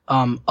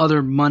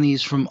other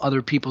monies from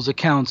other people's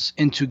accounts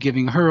into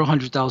giving her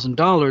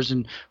 $100,000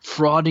 and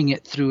frauding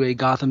it through a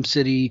Gotham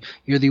City,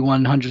 you're the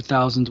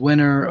 100,000th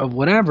winner of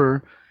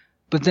whatever.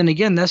 But then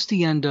again, that's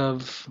the end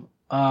of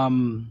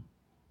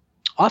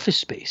Office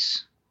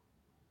Space.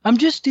 I'm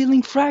just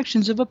stealing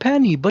fractions of a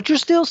penny, but you're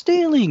still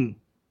stealing.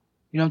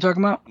 You know what I'm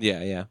talking about?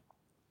 Yeah, yeah.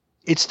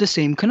 It's the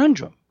same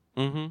conundrum.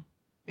 Mm-hmm.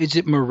 Is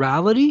it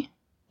morality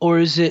or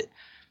is it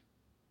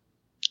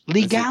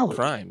legality? Is it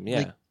crime, yeah.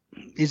 Like,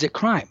 is it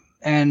crime?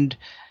 And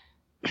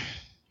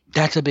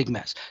that's a big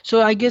mess.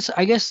 So I guess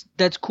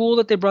that's cool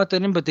that they brought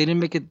that in, but they didn't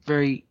make it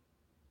very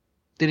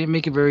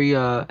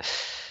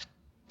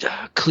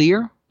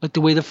clear. Like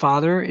the way the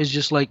father is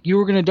just like, you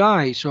were gonna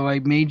die, so I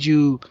made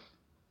you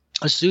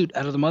a suit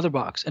out of the mother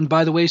box. And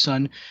by the way,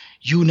 son,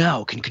 you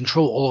now can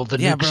control all of the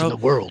nukes in the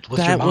world with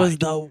your mind. That was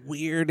the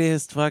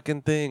weirdest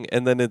fucking thing.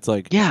 And then it's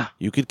like, yeah,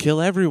 you could kill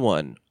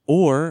everyone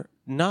or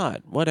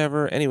not,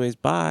 whatever. Anyways,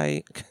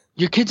 bye.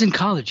 Your kid's in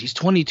college. He's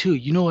 22.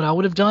 You know what I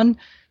would have done?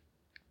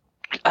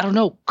 I don't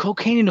know.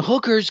 Cocaine and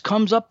hookers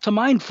comes up to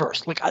mind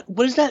first. Like,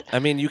 what is that? I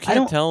mean, you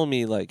can't tell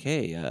me like,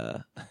 hey,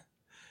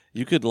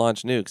 you could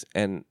launch nukes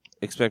and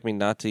expect me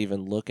not to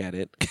even look at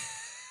it.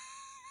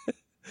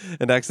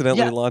 And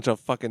accidentally launch a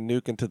fucking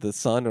nuke into the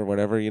sun or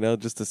whatever,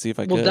 just to see if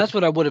I could. Well, that's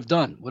what I would have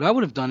done. What I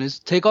would have done is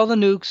take all the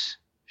nukes,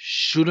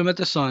 shoot them at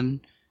the sun,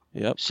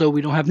 so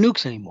we don't have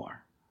nukes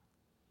anymore.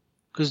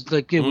 Because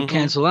it would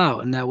cancel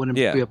out, and that wouldn't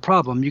be a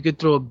problem. You could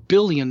throw 1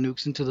 billion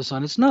nukes into the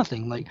sun; it's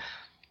nothing.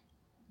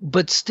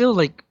 But still,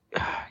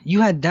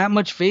 you had that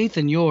much faith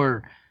in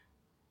your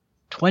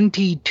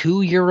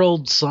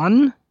 22-year-old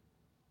son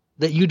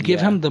that you'd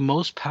give him the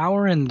most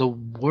power in the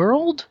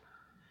world.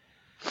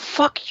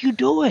 Fuck you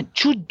doing?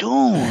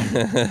 Chudun.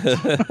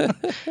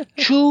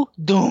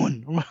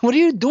 What are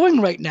you doing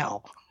right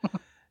now?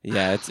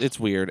 Yeah, it's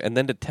weird. And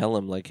then to tell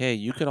him like, hey,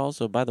 you could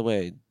also, by the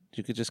way,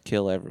 you could just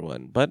kill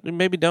everyone. But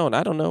maybe don't.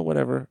 I don't know.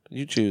 Whatever.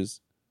 You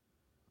choose.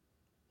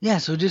 Yeah,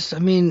 so just,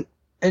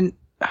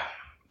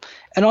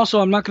 and also,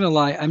 I'm not going to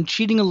lie, I'm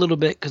cheating a little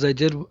bit because I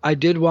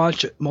did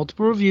watch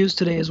multiple reviews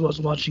today as well as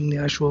watching the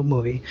actual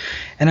movie.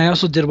 And I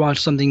also did watch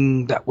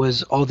something that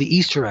was all the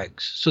Easter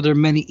eggs. So there are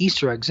many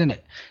Easter eggs in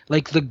it.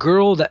 Like the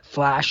girl that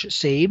Flash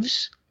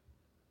saves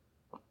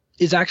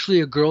is actually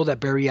a girl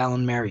that Barry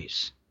Allen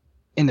marries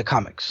in the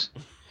comics.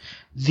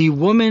 The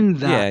woman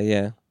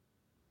that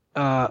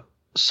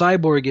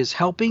Cyborg is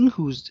helping,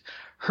 who's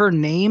her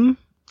name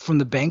from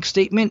the bank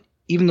statement,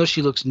 even though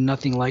she looks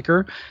nothing like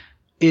her,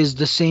 is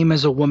the same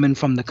as a woman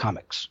from the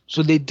comics.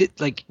 So they did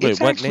Wait, it's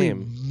what actually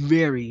name?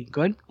 Very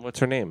good. What's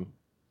her name?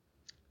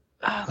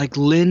 Like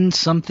Lynn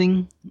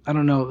something. I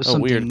don't know. Oh,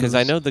 weird. Because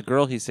I know the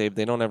girl he saved.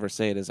 They don't ever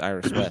say it as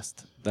Iris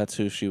West. That's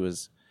who she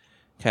was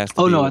cast.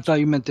 Oh no, I thought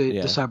you meant the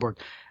cyborg.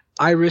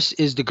 Iris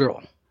is the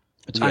girl.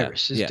 It's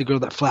Iris. It's the girl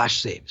that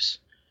Flash saves.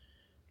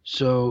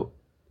 So,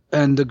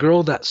 and the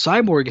girl that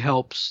Cyborg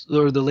helps,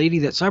 or the lady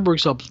that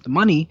Cyborg helps with the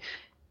money,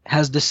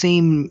 has the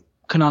same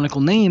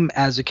canonical name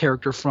as a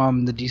character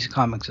from the DC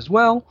Comics as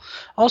well.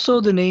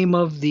 Also, the name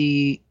of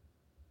the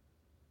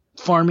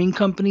farming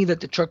company that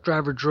the truck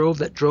driver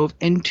drove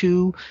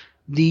into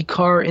the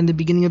car in the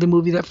beginning of the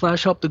movie that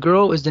Flash helped the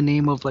girl is the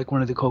name of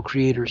one of the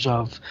co-creators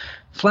of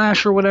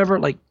Flash or whatever.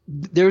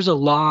 There's a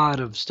lot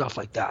of stuff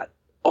like that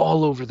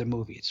all over the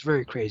movie. It's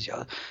very crazy.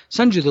 I'll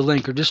send you the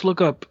link or just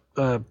look up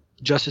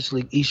Justice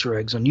League Easter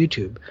eggs on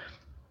YouTube.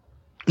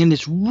 And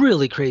it's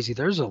really crazy.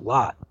 There's a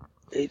lot.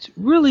 It's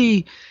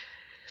really...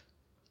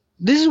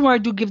 This is why I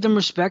do give them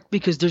respect,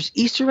 because there's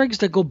Easter eggs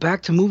that go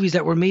back to movies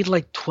that were made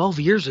 12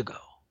 years ago.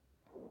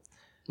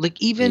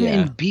 Even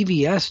in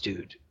BVS,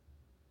 dude.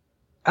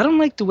 I don't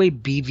like the way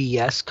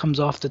BVS comes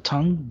off the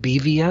tongue.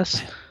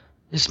 BVS.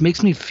 This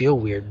makes me feel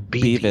weird.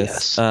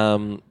 BVS.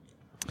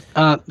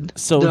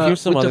 So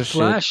here's some with other the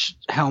Flash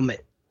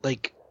helmet. Oh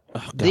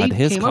God,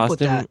 his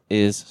costume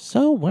is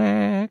so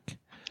whack.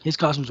 His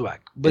costume's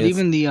whack. But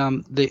even the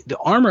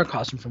armor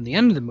costume from the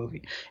end of the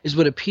movie is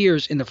what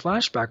appears in the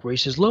flashback where he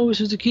says, Lois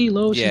is the key,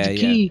 Lois is the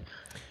key.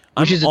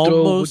 I'm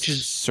almost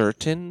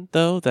certain,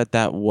 though,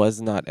 that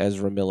was not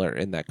Ezra Miller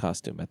in that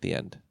costume at the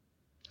end.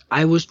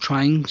 I was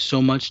trying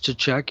so much to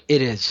check.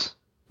 It is.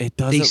 It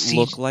doesn't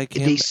look like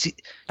him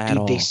at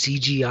all. They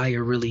CGI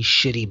a really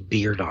shitty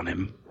beard on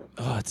him.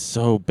 Oh, it's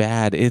so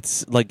bad.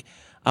 It's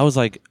I was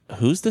like,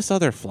 who's this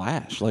other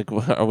Flash?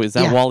 Is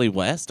that Wally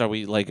West? Are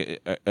we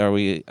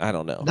I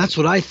don't know. That's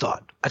what I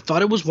thought. I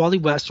thought it was Wally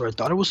West, or I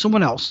thought it was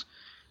someone else,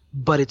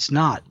 but it's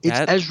not. It's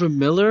Ezra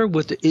Miller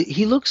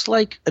he looks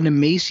like an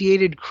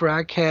emaciated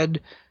crackhead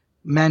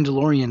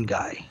Mandalorian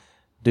guy.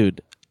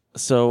 Dude,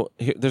 so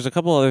there's a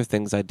couple other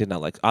things I did not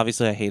like.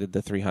 Obviously, I hated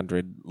the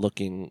 300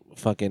 looking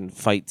fucking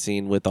fight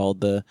scene with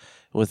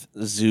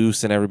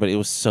Zeus and everybody. It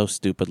was so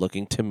stupid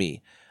looking to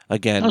me.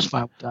 Again, I was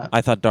fine with that.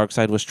 I thought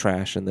Darkseid was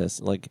trash in this.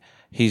 Like,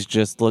 he's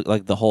just looked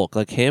like the Hulk.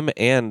 Like, him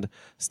and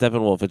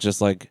Steppenwolf, it's just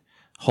like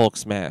Hulk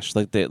smash.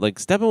 Like,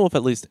 Steppenwolf,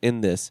 at least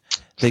in this,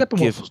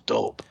 Steppenwolf was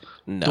dope.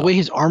 No. The way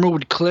his armor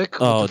would click.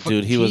 Oh,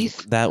 dude,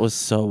 that was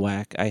so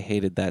whack. I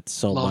hated that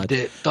so much. Loved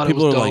it. Thought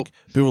people it was dope.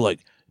 People were like,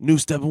 new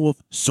Steppenwolf,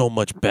 so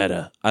much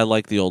better. I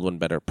like the old one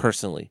better,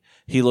 personally.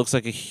 He looks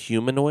like a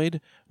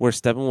humanoid, where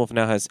Steppenwolf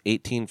now has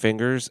 18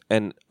 fingers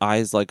and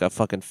eyes like a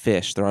fucking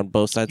fish. They're on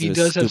both sides of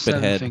his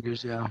stupid head.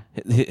 Fingers, yeah.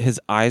 His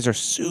eyes are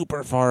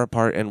super far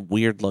apart and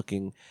weird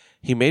looking.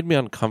 He made me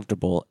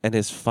uncomfortable, and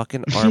his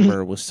fucking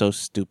armor was so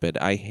stupid.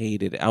 I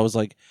hated it. I was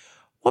like,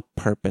 what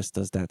purpose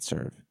does that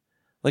serve?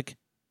 Like,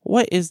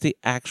 what is the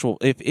actual...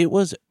 If it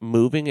was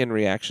moving in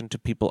reaction to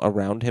people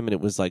around him and it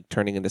was like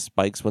turning into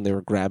spikes when they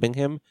were grabbing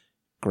him,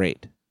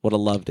 great. Would have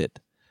loved it.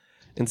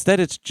 Instead,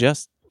 it's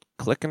just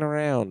clicking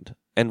around.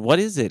 And what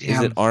is it? Is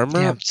it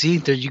armor? Yeah, see,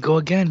 there you go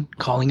again,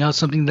 calling out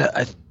something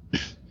that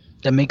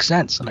that makes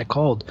sense. And I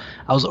called.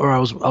 As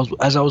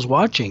I was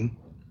watching,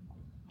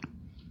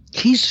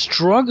 he's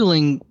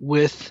struggling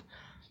with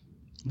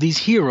these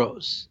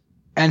heroes,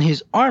 and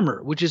his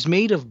armor, which is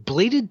made of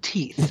bladed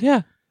teeth.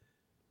 Yeah.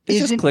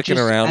 It's isn't just clicking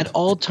around at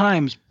all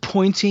times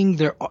pointing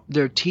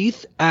their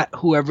teeth at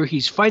whoever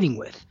he's fighting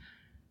with.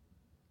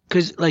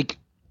 Because like,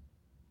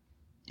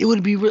 it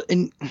would be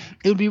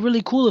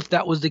really cool if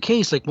that was the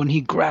case. Like when he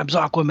grabs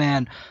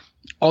Aquaman,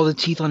 all the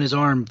teeth on his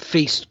arm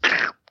face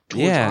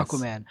towards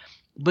Aquaman,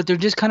 but they're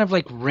just kind of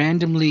like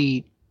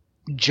randomly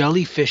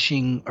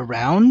jellyfishing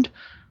around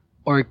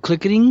or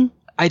clicking.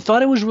 I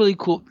thought it was really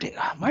cool.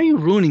 Why are you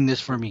ruining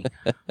this for me?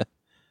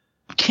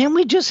 Can't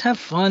we just have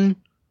fun?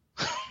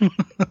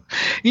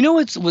 You know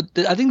I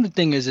think the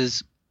thing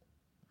is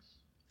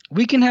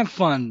we can have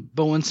fun,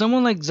 but when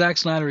someone like Zack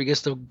Snyder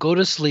gets to go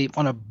to sleep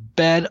on a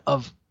bed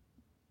of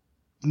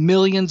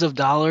millions of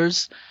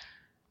dollars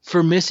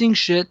for missing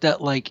shit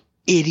that like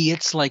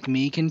idiots like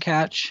me can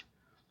catch.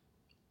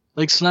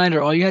 Like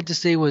Snyder, all you had to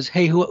say was,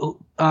 "Hey,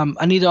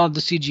 I need all the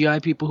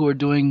CGI people who are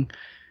doing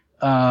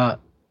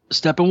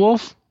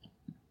Steppenwolf.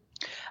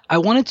 I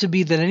want it to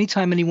be that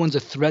anytime anyone's a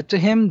threat to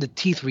him, the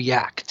teeth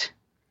react."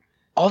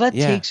 All that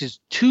takes is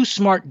two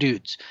smart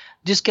dudes.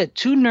 Just get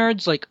two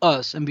nerds like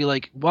us and be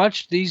like,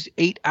 watch these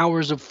 8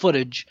 hours of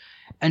footage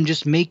and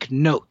just make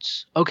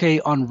notes. Okay,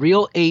 on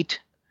reel 8,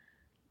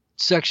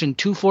 section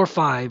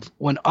 245,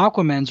 when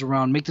Aquaman's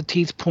around, make the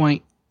teeth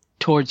point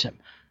towards him.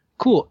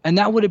 Cool. And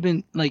that would have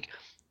been like,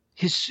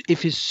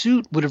 if his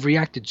suit would have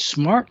reacted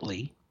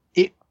smartly,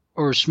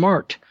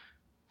 smarter.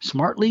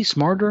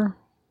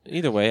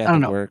 Either way, I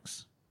think it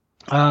works.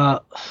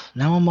 Now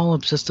I'm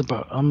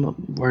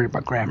worried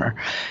about grammar.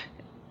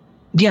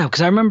 Yeah,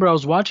 because I remember I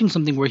was watching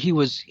something where he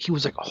was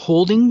like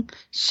holding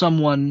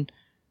someone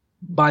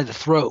by the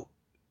throat,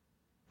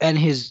 and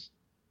his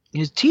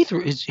teeth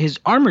his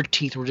armored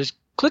teeth were just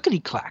clickety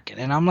clacking,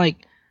 and I'm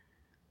like,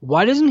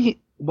 why doesn't he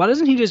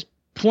just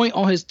point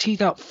all his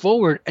teeth out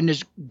forward and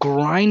just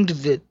grind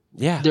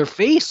their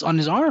face on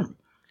his arm?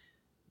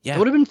 Yeah, it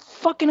would have been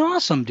fucking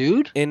awesome,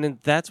 dude. And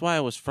that's why I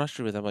was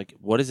frustrated with him. Like,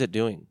 what is it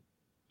doing?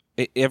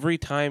 Every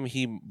time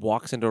he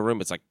walks into a room,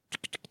 it's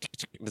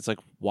like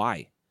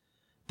why?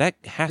 That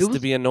has to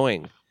be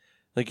annoying.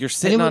 Like, you're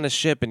sitting on a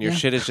ship and your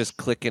shit is just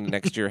clicking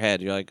next to your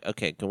head. You're like,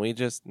 okay, can we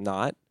just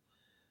not?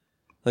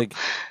 Like,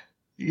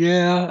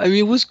 yeah, I mean,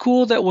 it was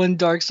cool that when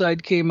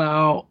Darkseid came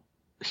out,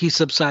 he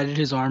subsided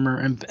his armor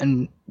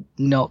and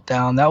knelt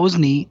down. That was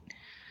neat.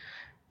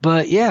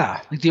 But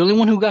yeah, like the only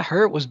one who got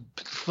hurt was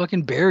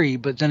fucking Barry.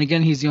 But then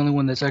again, he's the only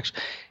one that's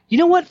actually. You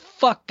know what?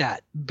 Fuck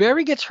that.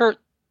 Barry gets hurt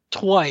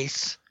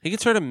twice. He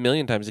gets hurt a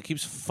million times. He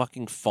keeps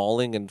fucking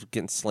falling and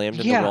getting slammed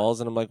into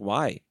walls, and I'm like,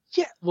 why?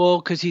 Yeah, well,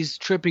 because he's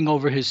tripping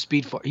over his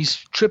speed force. He's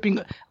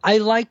tripping. I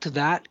liked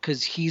that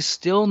because he's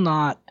still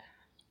not.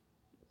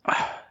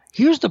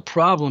 Here's the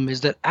problem: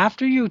 is that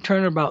after you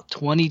turn about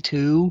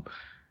 22,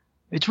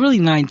 it's really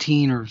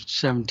 19 or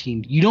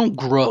 17. You don't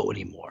grow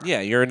anymore.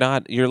 Yeah, you're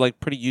not. You're like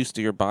pretty used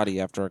to your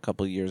body after a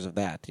couple of years of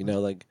that. You know,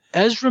 like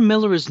Ezra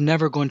Miller is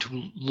never going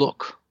to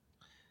look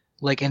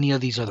like any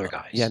of these other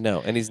guys. Yeah,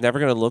 no, and he's never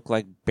going to look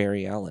like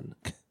Barry Allen.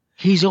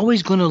 He's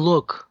always going to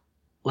look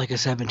like a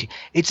 17.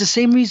 It's the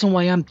same reason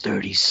why I'm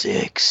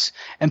 36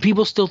 and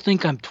people still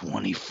think I'm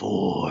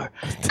 24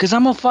 because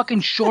I'm a fucking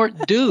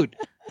short dude.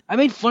 I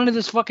made fun of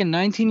this fucking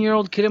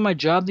 19-year-old kid at my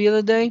job the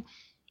other day,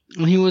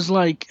 and he was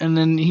like, and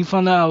then he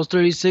found out I was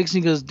 36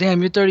 and he goes,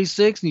 "Damn, you're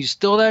 36 and you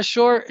still that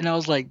short?" And I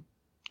was like,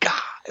 God,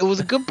 it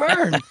was a good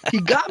burn. He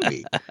got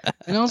me.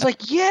 And I was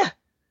like, yeah,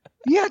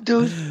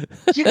 dude,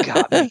 you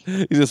got me.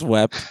 He just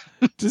wept.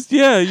 Just,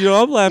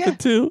 I'm laughing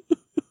too.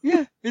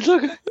 Yeah, it's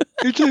okay.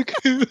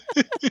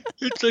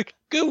 It's like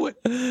good one.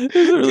 It's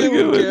a really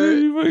good one.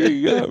 You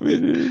fucking got me,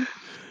 dude.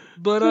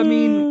 But I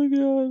mean,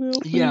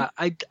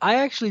 I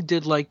actually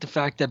did like the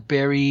fact that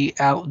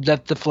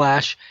that the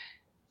Flash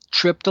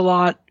tripped a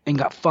lot and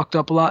got fucked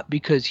up a lot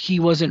because he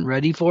wasn't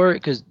ready for it.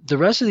 Because the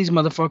rest of these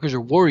motherfuckers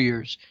are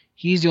warriors.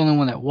 He's the only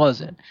one that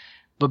wasn't.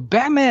 But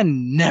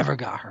Batman never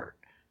got hurt.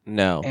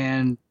 No.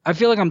 And I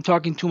feel like I'm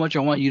talking too much. I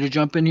want you to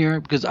jump in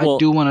here because I Well,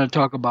 do want to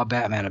talk about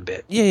Batman a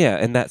bit. yeah,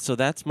 and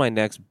that's my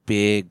next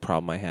big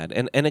problem I had.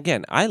 And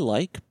again, I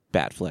like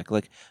Batfleck.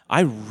 Like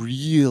I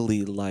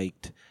really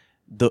liked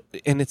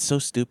and it's so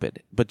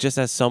stupid, but just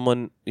as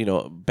someone,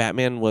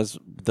 Batman was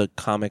the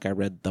comic I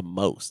read the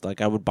most.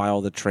 Like I would buy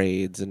all the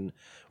trades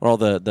or all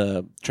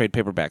the trade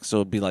paperbacks, so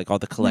it'd be like all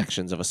the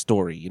collections of a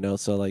story,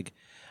 so like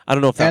I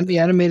don't know if that And the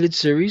animated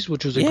series,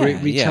 which was a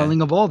great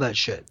retelling of all that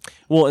shit.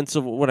 Well, and so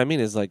what I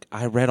mean is, like,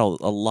 I read a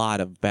lot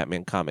of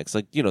Batman comics,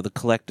 like, the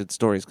collected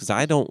stories, because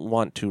I don't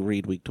want to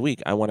read week to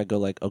week. I want to go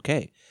like,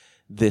 okay,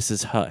 this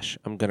is Hush.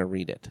 I'm going to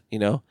read it,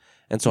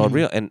 And so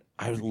and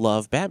I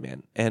love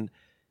Batman. And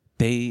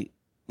they,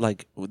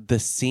 like, the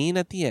scene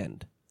at the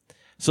end.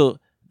 So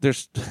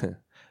there's,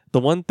 the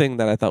one thing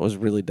that I thought was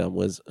really dumb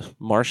was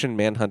Martian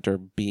Manhunter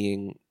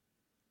being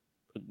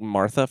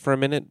Martha for a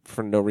minute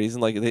for no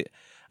reason. Like,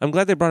 I'm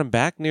glad they brought him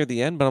back near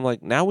the end, but I'm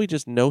like, now we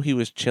just know he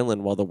was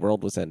chilling while the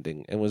world was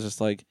ending and was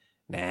just like,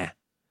 nah,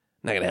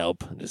 not gonna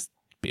help. Just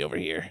be over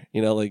here.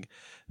 Like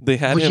they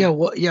had him.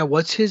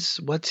 What's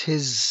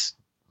his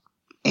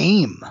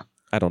aim?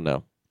 I don't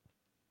know.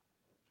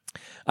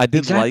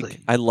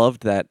 I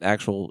loved that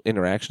actual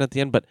interaction at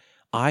the end, but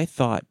I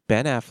thought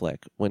Ben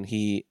Affleck, when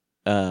he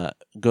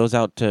goes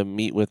out to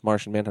meet with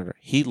Martian Manhunter,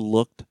 he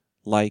looked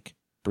like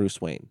Bruce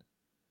Wayne.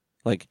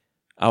 Like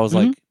I was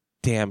like,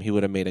 damn, he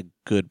would have made a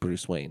good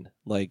Bruce Wayne.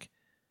 Like,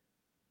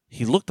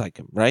 he looked like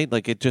him, right?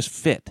 Like, it just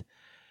fit.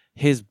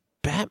 His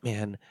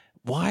Batman,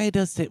 why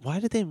did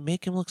they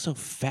make him look so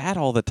fat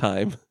all the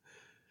time?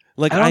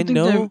 Like, I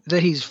don't think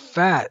that he's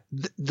fat.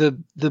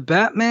 The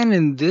Batman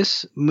in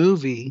this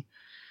movie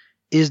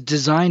is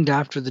designed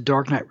after the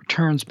Dark Knight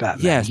Returns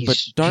Batman. Yes,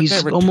 but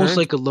he's almost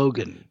like a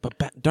Logan.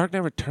 But Dark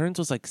Knight Returns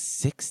was like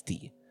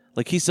 60.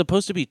 Like, he's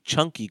supposed to be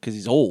chunky because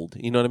he's old.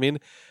 You know what I mean?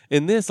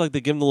 In this, like,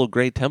 they give him the little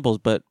gray temples,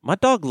 but my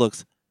dog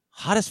looks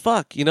hot as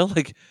fuck.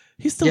 Like,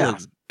 he still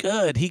looks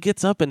good. He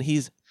gets up and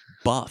he's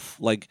buff.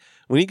 Like,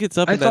 when he gets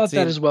up I thought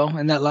that as well.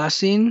 In that last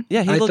scene,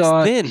 yeah, he looks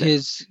thin.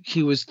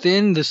 He was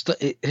thin.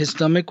 His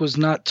stomach was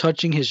not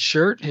touching his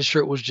shirt. His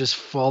shirt was just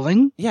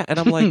falling. Yeah, and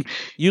I'm like,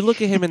 you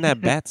look at him in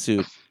that bat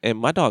suit, and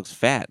my dog's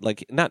fat.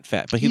 Like, not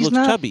fat, but he looks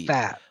chubby. He's not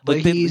fat, but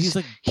like he's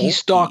like bulky. He's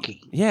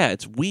stocky. Yeah,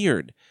 it's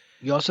weird.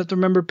 You also have to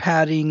remember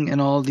padding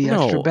and all the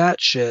extra bat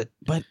shit.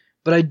 But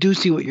I do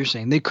see what you're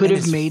saying. They could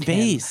have made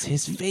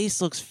his face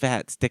looks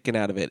fat sticking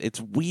out of it.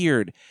 It's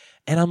weird.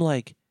 And I'm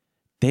like,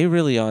 they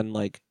really on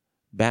like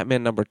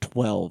Batman number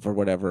 12 or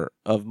whatever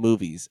of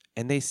movies,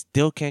 and they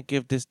still can't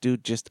give this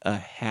dude just a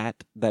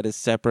hat that is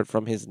separate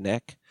from his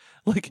neck.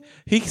 Like,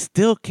 he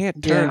still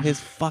can't turn his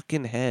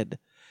fucking head.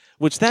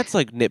 Which that's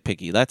like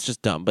nitpicky. That's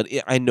just dumb. But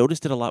I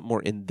noticed it a lot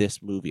more in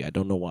this movie. I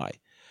don't know why.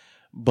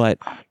 But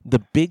the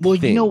big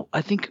thing...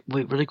 I think...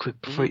 Wait, really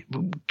quick. Before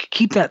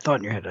keep that thought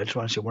in your head. I just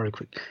want to say one really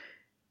quick.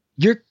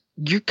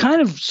 You're kind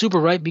of super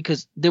right,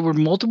 because there were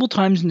multiple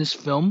times in this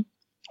film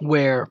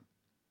where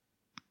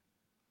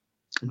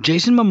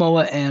Jason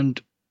Momoa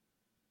and...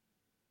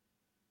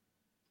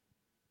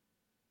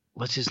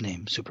 What's his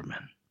name?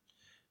 Superman.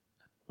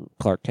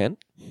 Clark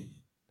Kent?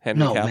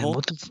 Henry Cavill? Man,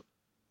 what the...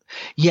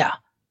 Yeah.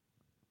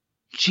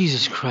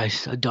 Jesus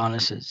Christ,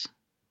 Adonis's.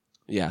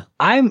 Yeah.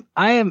 I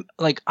am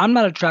like, I'm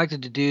not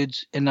attracted to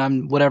dudes and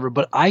I'm whatever,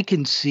 but I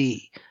can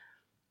see.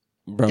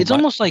 Bro, it's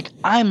almost like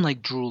I'm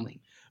like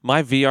drooling.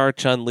 My VR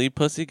Chun-Li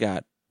pussy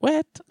got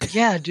wet.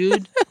 Yeah,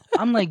 dude.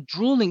 I'm like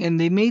drooling, and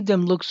they made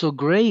them look so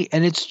great.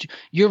 And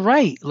you're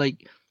right.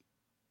 Like,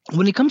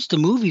 when it comes to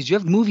movies, you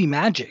have movie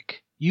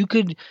magic.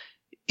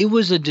 It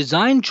was a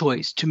design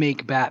choice to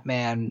make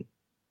Batman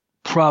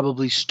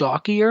probably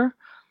stockier,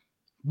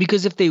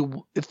 because if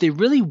they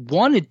really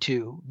wanted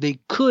to, they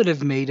could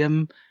have made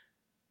him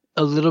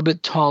a little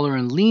bit taller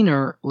and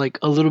leaner, like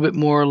a little bit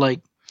more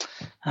like,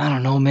 I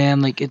don't know, man.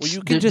 Like,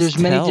 there's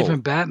many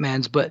different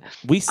Batmans, but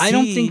I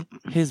don't think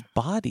his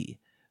body.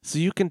 So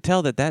you can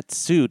tell that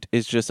suit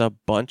is just a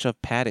bunch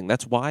of padding.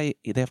 That's why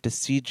they have to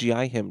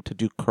CGI him to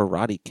do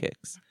karate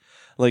kicks.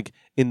 Like,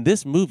 in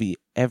this movie,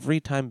 every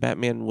time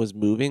Batman was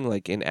moving,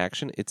 like in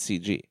action, it's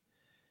CG.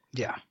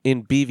 Yeah.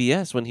 In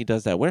BVS, when he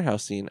does that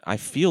warehouse scene, I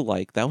feel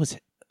like that was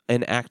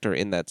an actor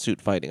in that suit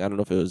fighting. I don't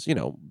know if it was,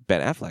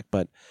 Ben Affleck,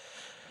 but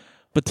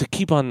to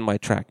keep on my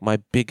track, my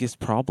biggest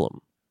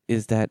problem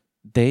is that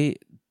they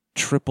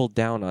tripled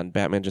down on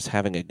Batman just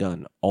having a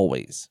gun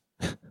always.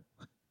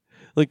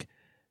 Like,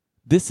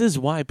 this is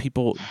why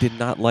people did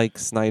not like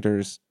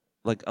Snyder's,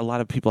 like a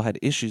lot of people had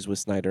issues with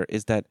Snyder,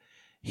 is that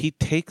he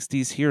takes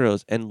these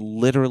heroes and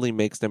literally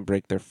makes them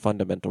break their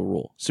fundamental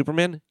rule.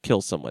 Superman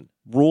kills someone.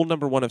 Rule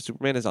number 1 of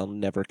Superman is I'll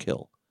never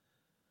kill.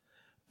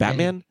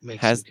 Batman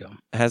has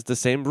the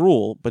same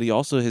rule, but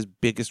his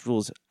biggest rule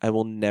is I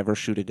will never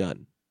shoot a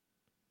gun.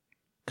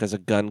 Because a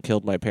gun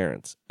killed my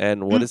parents.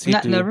 And what does he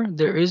do? Never.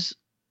 There is.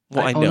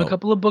 Well, I own know a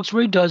couple of books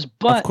where he does,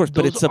 but of course,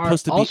 but it's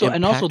supposed to be impactful.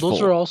 And also,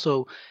 those are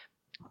also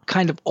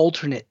kind of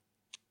alternate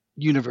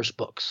universe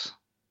books.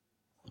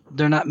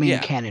 They're not main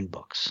canon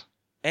books.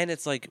 And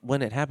it's like,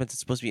 when it happens, it's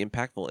supposed to be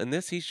impactful. In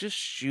this, he's just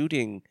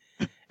shooting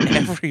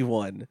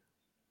everyone.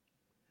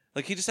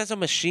 Like, he just has a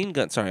machine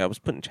gun. Sorry, I was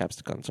putting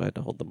chapstick on, so I had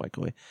to hold the mic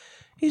away.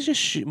 He's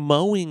just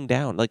mowing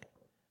down. Like,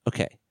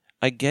 okay,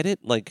 I get it.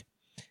 Like,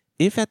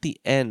 if at the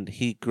end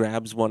he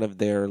grabs one of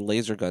their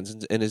laser guns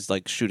and is,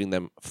 like, shooting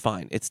them,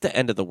 fine. It's the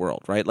end of the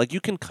world, right? Like, you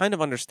can kind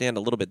of understand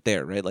a little bit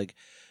there, right? Like,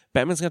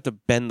 Batman's going to have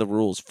to bend the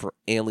rules for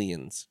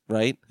aliens,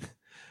 right?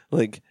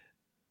 Like,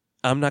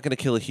 I'm not going to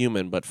kill a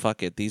human, but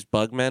fuck it. These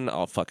bug men,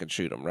 I'll fucking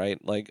shoot them, right?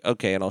 Like,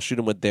 okay, and I'll shoot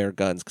them with their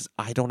guns because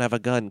I don't have a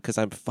gun because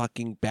I'm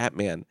fucking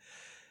Batman.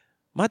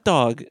 My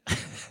dog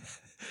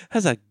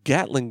has a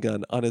Gatling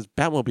gun on his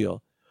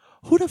Batmobile.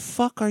 Who the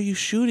fuck are you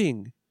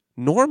shooting?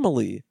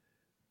 Normally,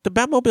 the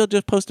Batmobile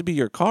just supposed to be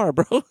your car,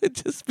 bro.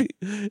 It's just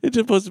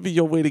supposed to be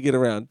your way to get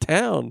around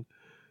town.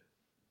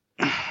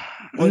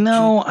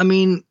 I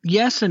mean,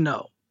 yes and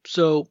no.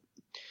 So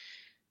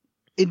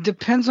it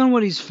depends on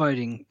what he's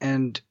fighting,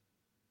 and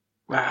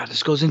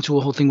this goes into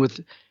a whole thing with.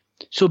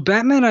 So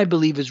Batman, I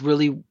believe, is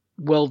really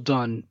well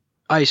done,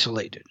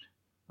 isolated.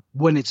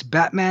 When it's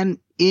Batman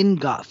in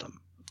Gotham.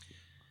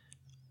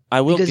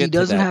 Because he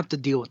doesn't have to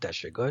deal with that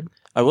shit. Go ahead.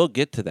 I will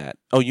get to that.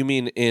 Oh, you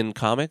mean in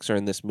comics or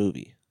in this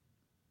movie?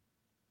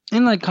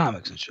 In like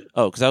comics and shit.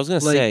 Oh, because I was gonna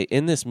say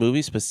in this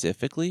movie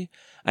specifically,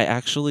 I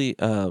actually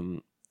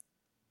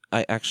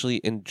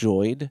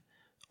enjoyed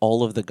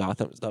all of the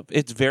Gotham stuff.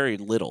 It's very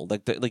little,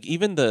 like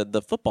even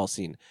the football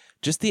scene,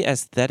 just the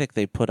aesthetic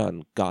they put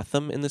on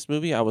Gotham in this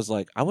movie. I was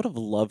like, I would have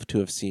loved to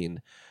have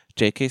seen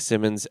J.K.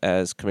 Simmons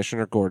as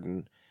Commissioner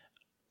Gordon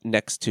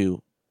next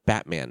to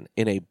Batman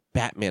in a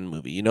Batman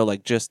movie, you know,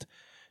 like just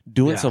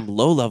doing some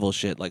low level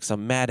shit, like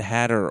some Mad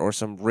Hatter or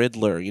some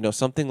Riddler, you know,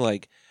 something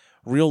like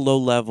real low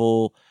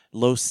level,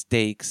 low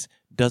stakes,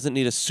 doesn't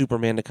need a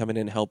Superman to come in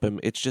and help him.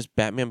 It's just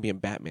Batman being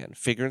Batman,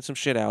 figuring some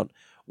shit out,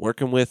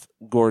 working with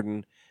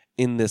Gordon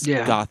in this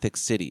gothic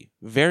city.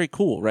 Very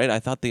cool, right? I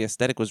thought the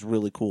aesthetic was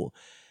really cool.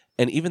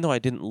 And even though I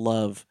didn't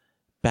love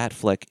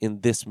Batfleck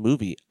in this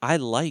movie, I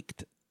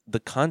liked the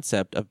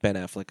concept of Ben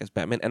Affleck as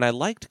Batman, and I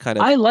liked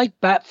I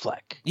like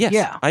Batfleck. Yes,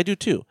 yeah. I do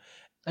too.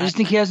 I just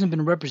think he hasn't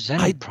been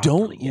represented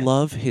properly yet.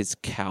 Love his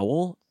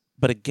cowl,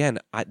 but again,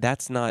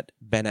 that's not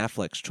Ben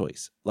Affleck's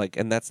choice. Like,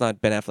 and that's not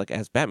Ben Affleck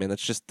as Batman.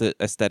 That's just the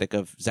aesthetic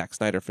of Zack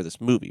Snyder for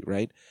this movie,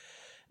 right?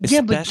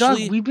 Yeah, but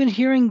Doug, we've been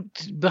hearing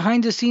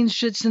behind the scenes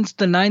shit since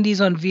the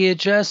 '90s on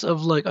VHS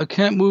of like, I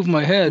can't move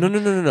my head. No.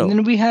 And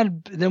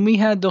then we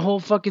had the whole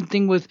fucking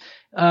thing with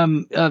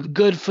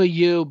Good for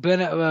You,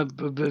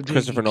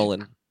 Christopher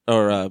Nolan.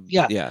 Or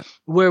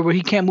where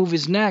he can't move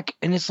his neck,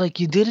 and it's like,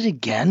 you did it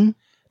again.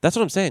 That's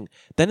what I'm saying.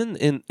 Then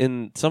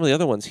in some of the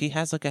other ones, he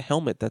has like a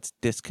helmet that's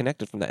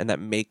disconnected from that, and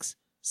that makes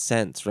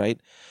sense, right?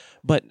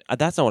 But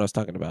that's not what I was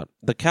talking about.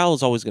 The cowl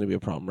is always going to be a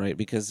problem, right?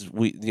 Because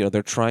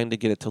they're trying to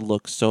get it to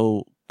look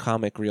so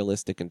comic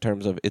realistic in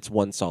terms of it's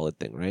one solid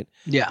thing, right?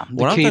 Yeah,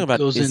 what I'm talking about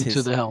goes is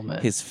into the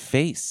helmet. His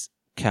face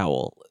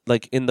cowl.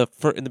 Like in the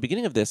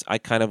beginning of this, I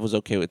kind of was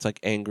okay with it's like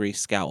angry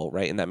scowl,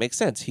 right? And that makes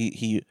sense.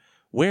 He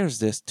wears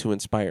this to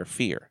inspire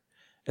fear,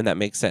 and that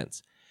makes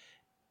sense.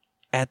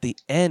 At the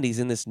end, he's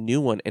in this new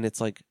one, and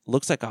it's like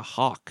looks like a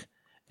hawk,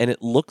 and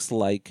it looks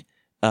like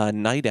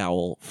Night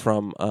Owl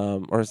from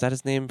or is that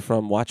his name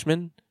from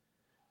Watchmen?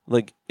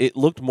 Like it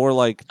looked more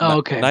like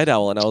Night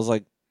Owl, and I was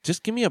like,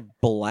 just give me a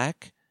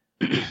black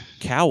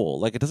cowl.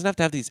 Like it doesn't have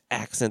to have these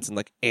accents and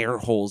like air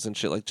holes and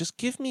shit. Like just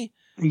give me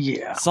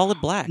solid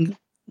black.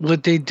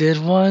 What they did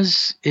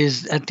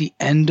is at the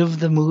end of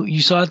the movie,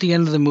 you saw at the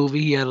end of the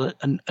movie, he had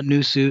a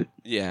new suit.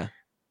 Yeah,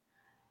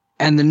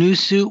 and the new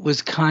suit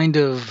was kind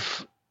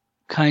of.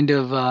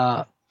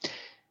 I'll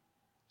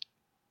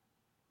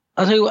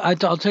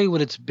tell you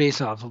what it's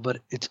based off of,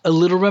 but it's a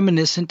little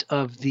reminiscent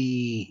of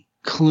the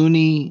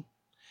Clooney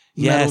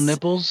metal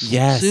nipples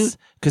suit.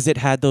 Because it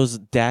had those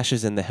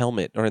dashes in the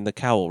helmet or in the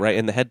cowl, right,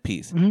 in the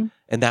headpiece, and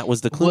that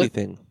was the Clooney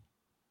thing.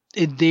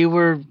 They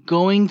were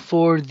going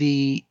for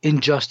the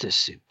Injustice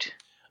suit.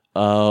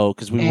 Oh,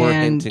 because we were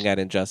hinting at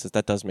Injustice.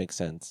 That does make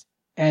sense.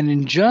 And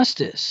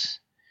Injustice.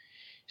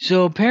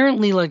 So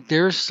apparently, like,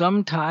 there's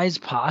some ties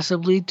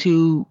possibly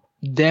to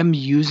them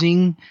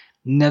using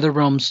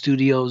NetherRealm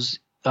Studios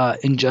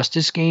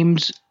Injustice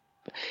games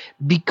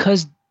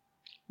because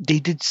they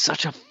did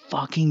such a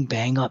fucking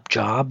bang up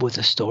job with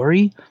the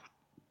story.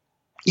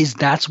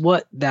 That's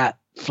what that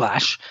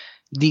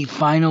the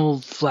final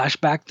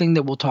flashback thing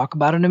that we'll talk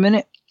about in a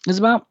minute is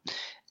about.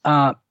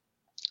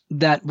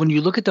 That when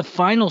you look at the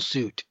final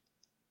suit,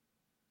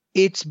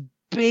 it's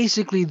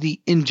basically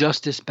the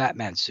Injustice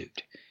Batman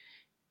suit.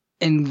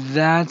 And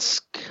that's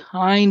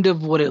kind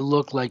of what it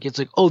looked like. It's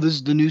like, oh, this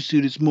is the new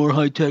suit. It's more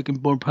high tech and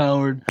more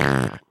powered.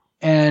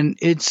 And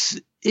it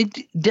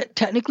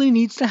technically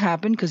needs to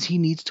happen because he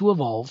needs to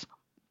evolve.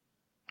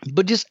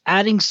 But just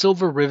adding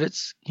silver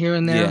rivets here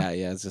and there.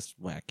 Yeah, it's just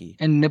wacky.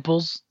 And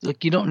nipples.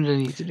 Like, you don't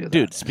really need to do that.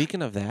 Dude,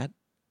 speaking of that,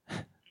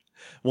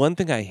 one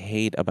thing I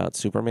hate about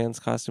Superman's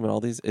costume and all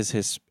these is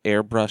his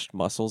airbrushed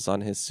muscles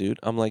on his suit.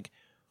 I'm like,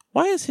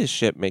 why is his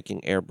ship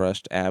making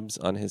airbrushed abs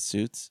on his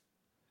suits?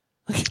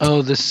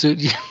 Oh, the suit.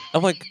 Yeah.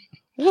 I'm like,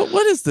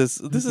 What is this?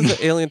 This is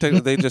the alien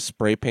tech. They just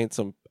spray paint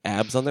some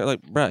abs on there.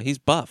 Like, bruh, he's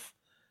buff.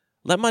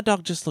 Let my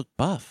dog just look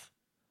buff.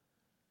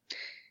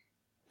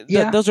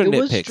 Yeah, those are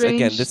nitpicks.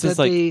 Again, this is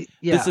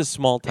this is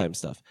small time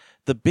stuff.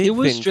 The big it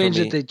was thing strange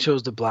for me, that they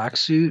chose the black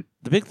suit.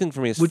 The big thing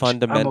for me is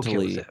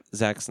fundamentally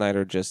Zack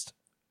Snyder just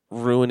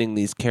ruining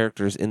these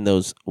characters in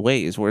those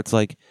ways where it's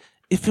like,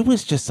 if it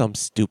was just some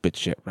stupid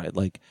shit, right?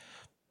 Like,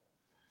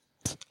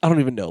 I don't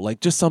even know,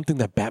 like just something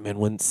that Batman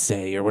wouldn't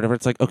say or whatever.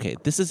 It's like, okay,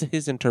 this is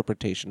his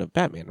interpretation of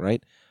Batman,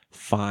 right?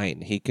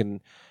 Fine. He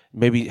can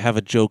maybe have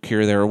a joke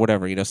here or there or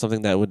whatever,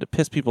 something that would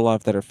piss people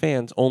off that are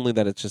fans, only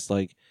that it's just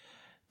like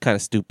kind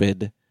of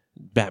stupid.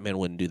 Batman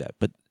wouldn't do that.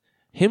 But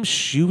him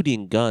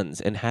shooting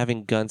guns and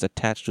having guns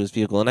attached to his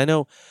vehicle. And I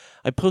know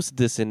I posted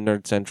this in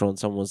Nerd Central and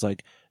someone was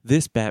like,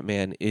 this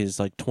Batman is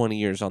like 20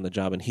 years on the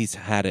job and he's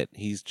had it.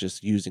 He's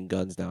just using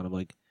guns now. And I'm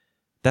like,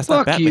 that's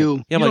not Batman.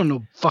 You. Yeah, you don't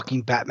know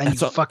fucking Batman,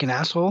 you fucking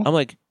asshole. I'm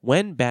like,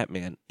 when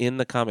Batman in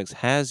the comics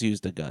has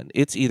used a gun,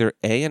 it's either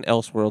A, an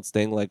Elseworlds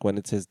thing, like when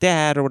it's his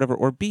dad or whatever,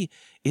 or B,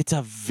 it's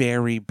a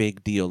very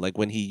big deal. Like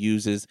when he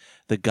uses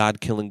the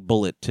God-killing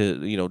bullet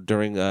to,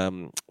 during,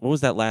 what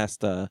was that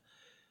last, the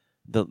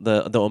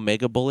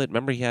Omega bullet?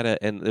 Remember he had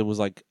and it was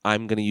like,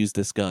 I'm going to use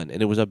this gun.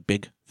 And it was a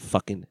big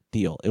fucking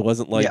deal. It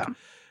wasn't like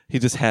he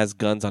just has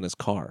guns on his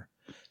car.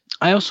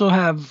 I also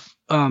have,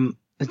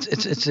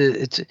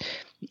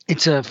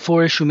 it's a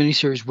 4-issue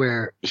miniseries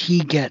where he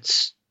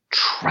gets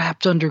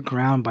trapped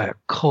underground by a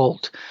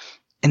cult,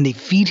 and they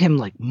feed him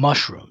like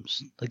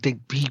mushrooms. Like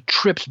he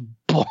trips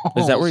balls.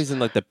 Is that where he's in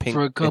like the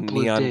pink and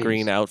neon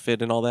green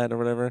outfit and all that or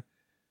whatever?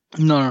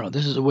 No.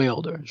 This is way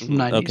older. It's from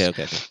 90s.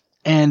 Okay.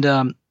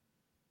 And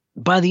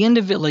by the end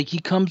of it, like he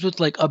comes with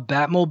like a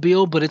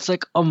Batmobile, but it's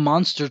like a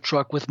monster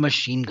truck with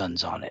machine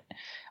guns on it.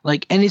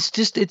 Like, and it's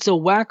a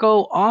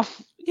wacko off.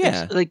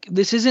 Yeah, like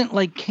this isn't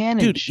like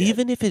canon. Dude, shit.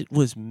 Even if it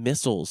was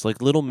missiles,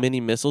 like little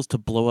mini missiles to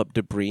blow up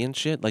debris and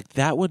shit, like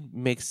that would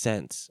make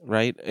sense,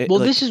 right?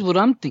 This is what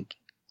I'm thinking.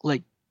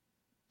 Like,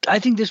 I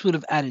think this would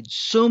have added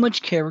so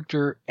much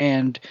character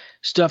and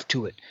stuff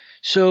to it.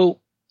 So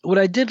what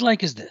I did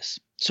like is this.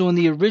 So in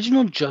the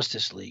original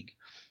Justice League,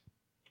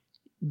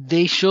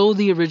 they show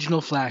the original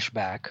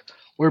flashback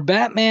where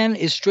Batman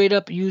is straight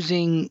up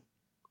using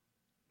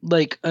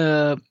like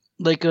a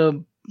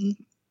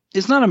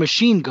it's not a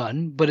machine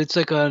gun, but it's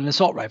like an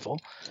assault rifle.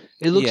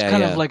 It looks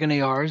kind of like an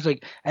AR. It's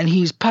like, and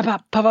he's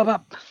pop,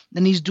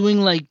 and he's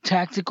doing like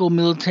tactical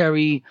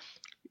military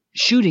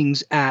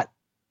shootings at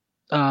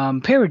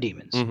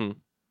parademons. Mm-hmm.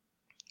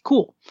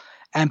 Cool.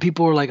 And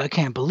people were like, I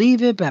can't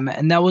believe it, Batman.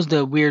 And that was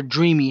the weird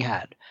dream he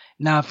had.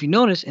 Now, if you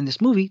notice in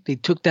this movie, they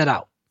took that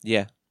out.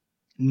 Yeah.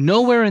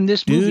 Nowhere in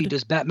this movie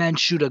does Batman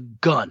shoot a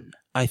gun.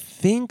 I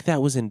think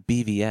that was in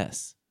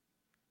BVS.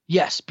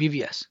 Yes,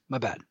 BVS. My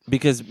bad.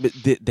 Because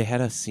they had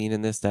a scene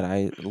in this that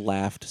I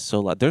laughed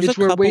so loud. It's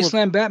where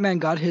Wasteland Batman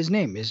got his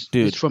name.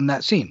 It's from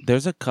that scene.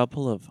 There's a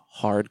couple of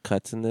hard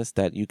cuts in this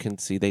that you can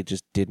see they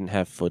just didn't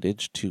have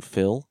footage to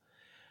fill.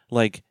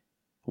 Like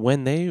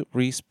when they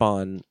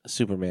respawn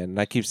Superman, and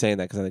I keep saying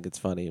that because I think it's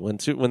funny. When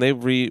they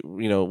wake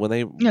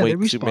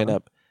Superman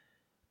up,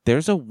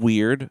 there's a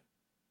weird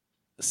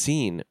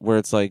scene where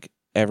it's like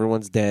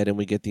everyone's dead and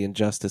we get the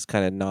Injustice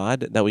kind of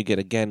nod that we get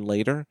again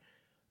later.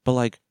 But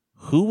like,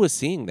 who was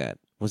seeing that?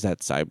 Was that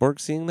Cyborg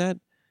seeing that?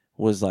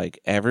 Was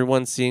like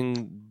everyone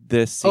seeing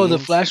this scene? Oh, the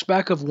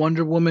flashback of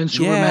Wonder Woman,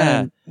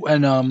 Superman,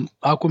 and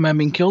Aquaman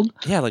being killed?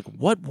 Yeah, like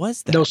what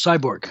was that? No,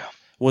 Cyborg.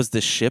 Was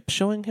the ship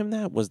showing him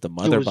that? Was the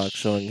mother box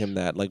showing him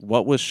that? Like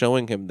what was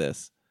showing him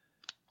this?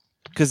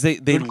 Because they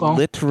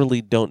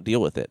literally don't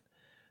deal with it.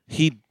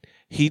 He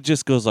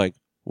just goes like,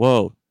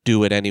 whoa,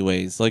 do it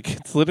anyways. Like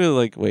it's literally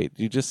like, wait,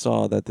 you just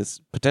saw that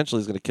this potentially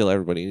is going to kill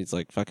everybody. And he's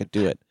like, fuck it,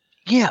 do it.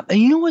 Yeah, and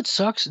you know what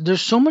sucks?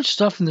 There's so much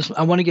stuff in this.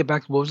 I want to get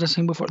back to what was I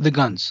saying before? The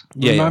guns.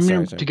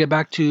 Sorry. To get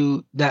back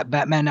to that,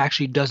 Batman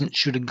actually doesn't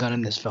shoot a gun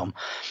in this film.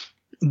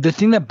 The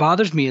thing that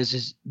bothers me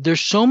is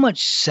there's so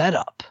much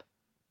setup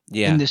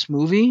in this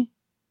movie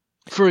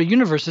for a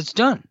universe that's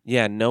done.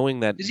 Yeah, knowing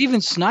that. Because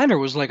even Snyder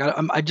was like,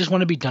 I just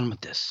want to be done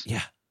with this.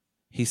 Yeah.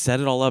 He set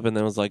it all up and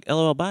then was like,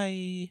 LOL,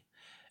 bye.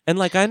 And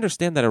like, I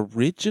understand that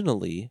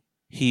originally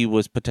he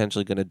was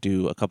potentially going to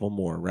do a couple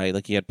more, right?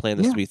 Like he had planned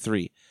this to be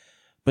 3.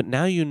 But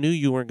now you knew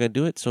you weren't going to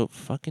do it, so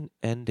fucking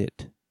end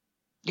it.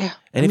 Yeah.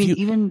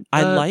 And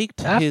I liked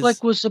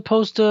Affleck was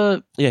supposed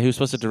to... Yeah, he was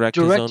supposed to direct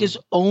his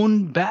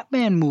own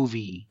Batman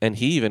movie. And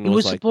he even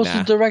was like, supposed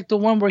to direct the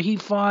one where he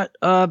fought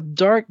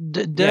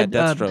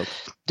Deathstroke.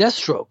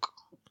 Deathstroke,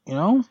 you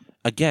know?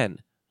 Again,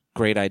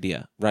 great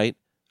idea, right?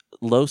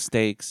 Low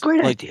stakes.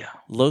 Great idea.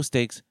 Low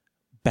stakes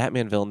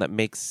Batman villain that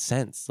makes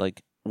sense.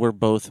 Like, we're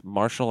both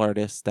martial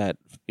artists that,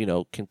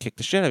 can kick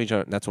the shit out of each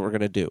other, and that's what we're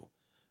going to do.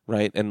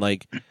 Right. And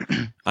like,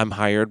 I'm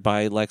hired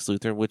by Lex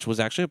Luthor, which was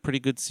actually a pretty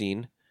good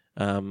scene.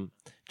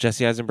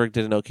 Jesse Eisenberg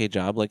did an okay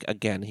job. Like,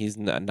 again, he's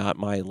not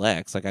my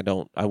Lex. Like,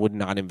 I would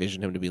not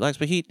envision him to be Lex,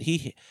 but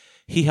he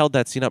held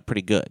that scene up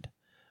pretty good.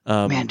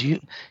 Man,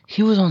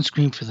 he was on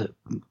screen for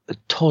a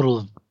total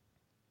of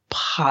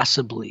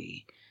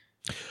possibly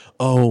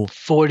Oh,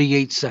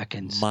 48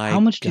 seconds. my How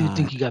much do you God.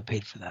 think he got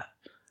paid for that?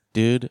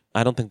 Dude,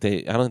 I don't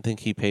think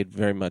he paid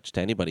very much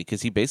to anybody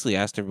because he basically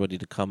asked everybody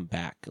to come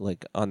back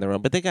like on their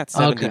own. But they got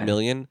 70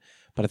 million.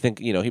 But I think,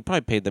 he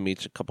probably paid them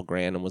each a couple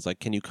grand and was like,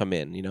 "Can you come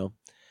in?"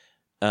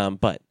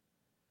 But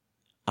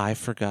I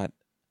forgot.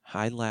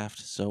 I laughed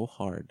so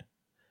hard.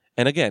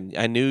 And again,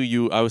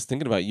 I was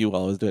thinking about you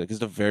while I was doing it because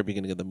the very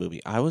beginning of the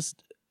movie, I was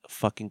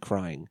fucking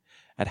crying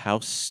at how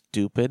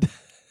stupid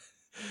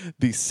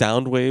the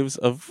sound waves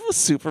of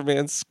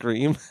Superman's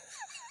scream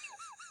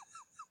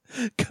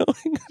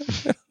going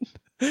around.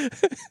 It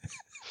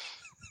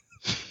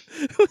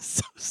was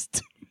so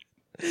stupid.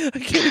 I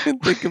can't even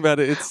think about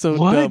it. It's so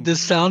what? dumb. The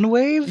sound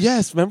waves?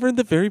 Yes. Remember in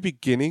the very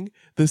beginning,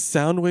 the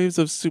sound waves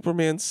of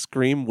Superman's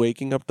scream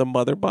waking up the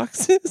mother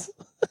boxes?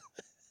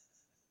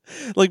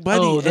 Like by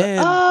the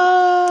end.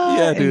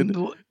 Yeah, dude.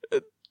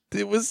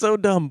 It was so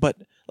dumb. But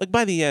like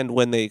by the end,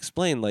 when they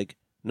explained, like,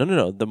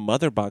 no, the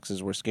mother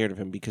boxes were scared of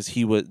him because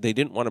they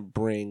didn't want to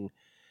bring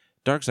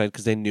Darkseid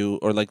because they knew,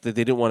 or like they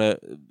didn't want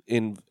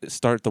to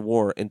start the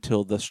war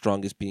until the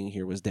strongest being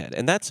here was dead.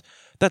 And that's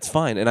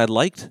fine. And I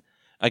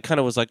kind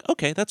of was like,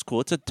 okay, that's cool.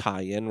 It's a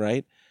tie-in,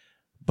 right?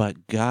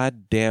 But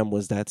goddamn,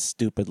 was that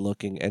stupid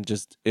looking, and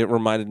just it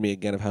reminded me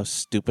again of how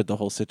stupid the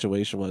whole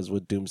situation was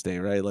with Doomsday,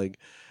 right? Like,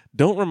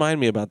 don't remind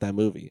me about that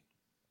movie.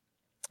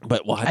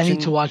 But I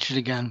need to watch it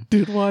again,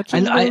 dude. Watch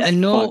it. I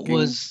know it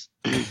was.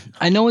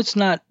 I know it's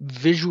not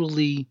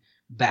visually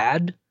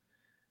bad,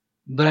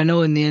 but I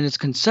know in the end it's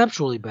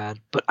conceptually bad.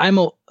 But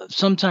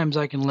sometimes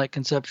I can let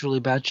conceptually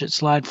bad shit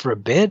slide for a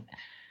bit.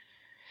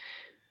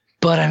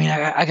 But I mean,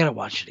 I gotta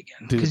watch it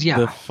again because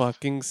the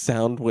fucking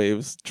sound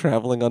waves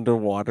traveling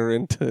underwater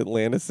into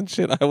Atlantis and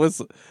shit. I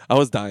was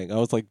dying. I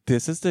was like,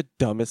 this is the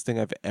dumbest thing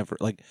I've ever,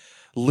 like,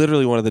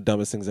 literally one of the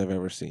dumbest things I've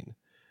ever seen.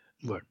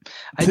 Word.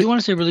 I do want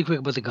to say really quick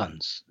about the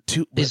guns.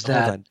 Hold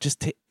on,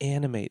 just to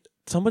animate.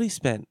 Somebody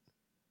spent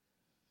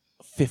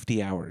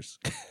 50 hours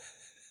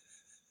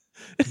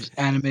just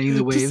animating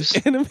the waves,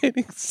 just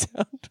animating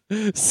sound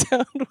waves.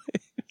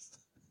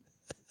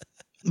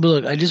 But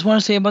look, I just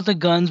want to say about the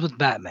guns with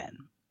Batman.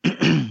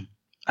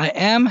 I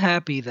am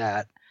happy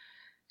that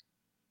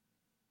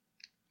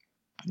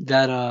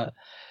you're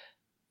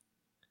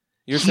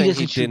saying he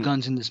doesn't shoot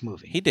guns in this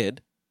movie. He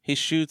did. He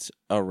shoots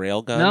a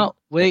railgun. No,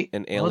 wait,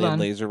 an alien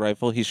laser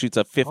rifle. He shoots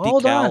a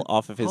 50 cal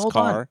off of his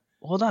car.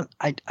 Hold on.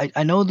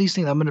 I know these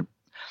things.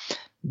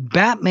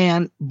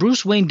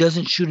 Bruce Wayne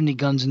doesn't shoot any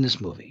guns in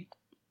this movie.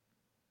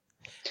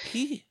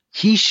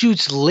 He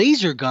shoots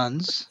laser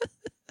guns.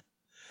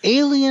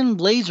 Alien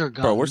laser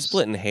guns. Bro, we're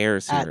splitting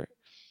hairs here.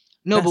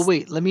 But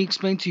wait, let me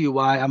explain to you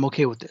why I'm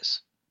okay with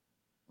this.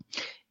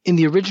 In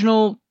the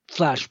original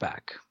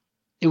flashback,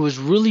 it was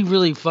really,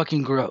 really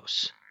fucking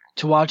gross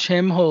to watch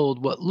him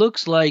hold what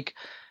looks like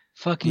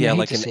fucking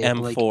like an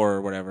M4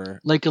 or whatever,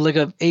 like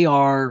a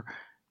AR,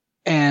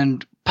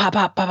 and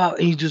pop, and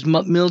he just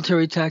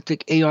military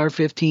tactic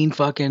AR-15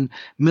 fucking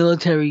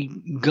military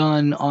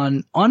gun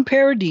on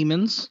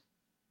parademons.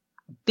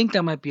 I think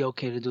that might be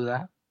okay to do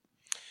that.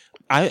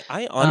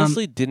 I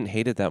honestly didn't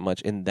hate it that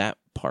much in that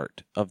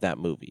part of that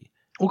movie.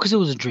 Well, because it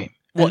was a dream.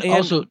 Well, and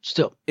also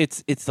still,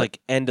 it's like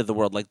end of the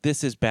world. Like,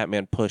 this is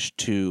Batman pushed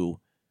to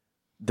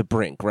the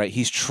brink, right?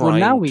 He's trying. Well,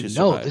 now we to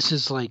know survive. This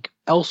is like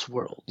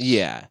Elseworlds.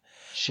 Yeah,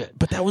 shit.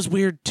 But that was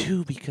weird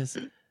too because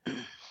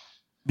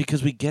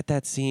we get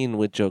that scene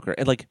with Joker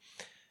and like.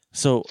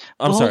 So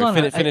I'm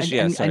sorry. Finish.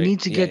 I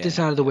need to get this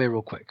out of the way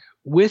real quick.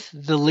 With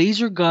the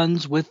laser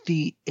guns, with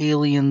the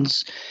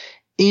aliens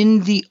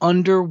in the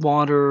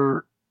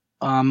underwater.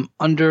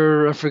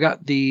 I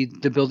forgot the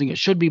building it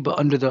should be, but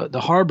under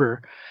the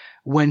harbor,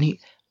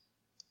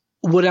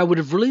 what I would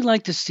have really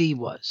liked to see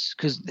was,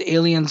 because the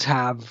aliens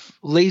have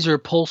laser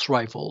pulse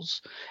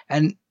rifles,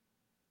 and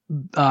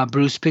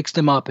Bruce picks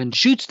them up and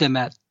shoots them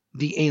at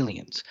the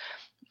aliens.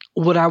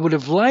 What I would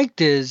have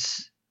liked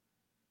is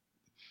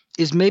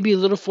maybe a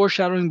little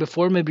foreshadowing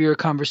before, maybe your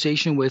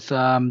conversation with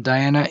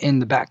Diana in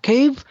the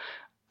Batcave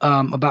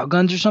about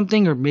guns or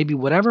something, or maybe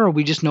whatever, or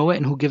we just know it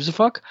and who gives a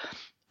fuck.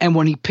 And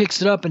when he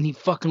picks it up and he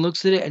fucking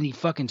looks at it and he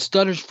fucking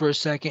stutters for a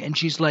second, and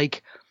she's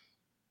like,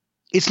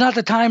 it's not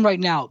the time right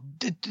now.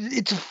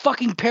 It's a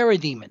fucking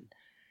parademon.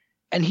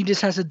 And he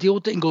just has to deal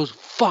with it and goes,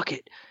 fuck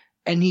it.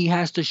 And he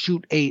has to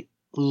shoot a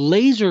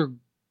laser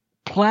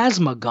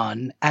plasma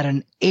gun at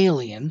an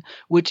alien,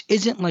 which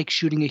isn't like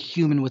shooting a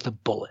human with a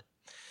bullet.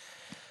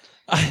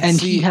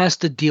 He has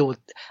to deal with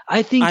it.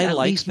 I think at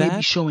least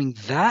maybe showing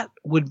that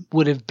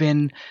would have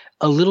been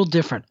a little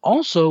different.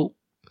 Also,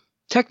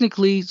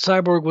 technically,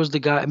 Cyborg was the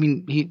guy. I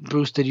mean,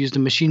 Bruce did use the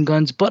machine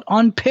guns, but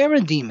on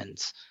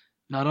parademons,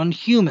 not on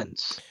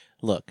humans.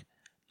 Look,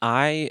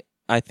 I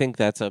think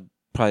that's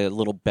probably a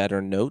little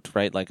better note,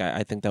 right? Like,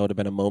 I think that would have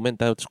been a moment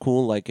that's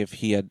cool. Like, if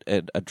he had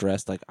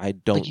addressed, like, I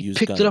don't use guns.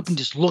 He picked it up and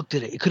just looked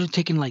at it. It could have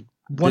taken like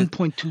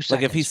 1.2 seconds.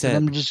 Like if he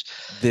said,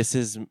 "This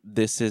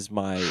is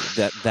my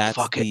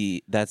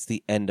that's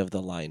the end of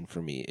the line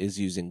for me is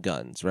using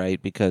guns, right?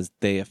 Because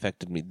they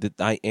affected me.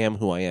 I am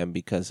who I am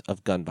because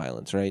of gun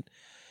violence, right?"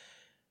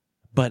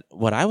 But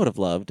what I would have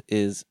loved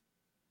is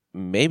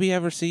maybe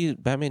ever see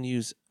Batman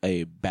use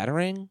a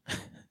Batarang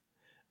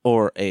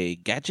or a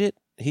gadget.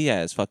 He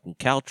has fucking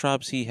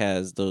caltrops. He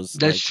has those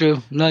That's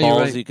true. No, balls you're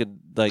right. he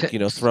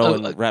could throw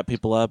and wrap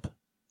people up.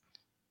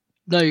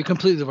 No, you're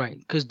completely right.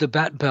 Because the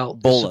Bat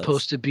Belt Bolas. is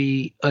supposed to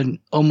be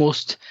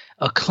almost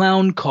a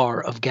clown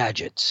car of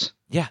gadgets.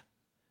 Yeah.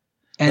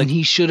 And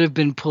he should have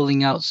been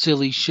pulling out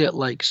silly shit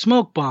like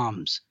smoke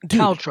bombs,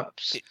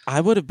 caltrops.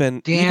 I would have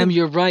been. Damn,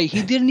 you're right.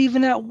 He didn't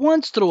even at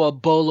once throw a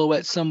bolo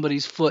at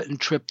somebody's foot and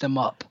trip them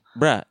up.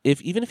 Bruh,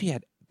 even if he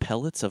had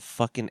pellets of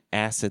fucking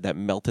acid that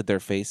melted their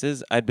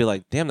faces, I'd be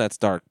like, damn, that's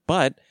dark.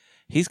 But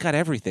he's got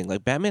everything.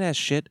 Like, Batman has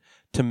shit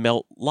to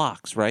melt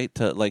locks, right?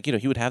 To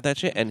he would have that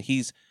shit, and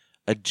he's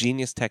a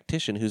genius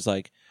tactician who's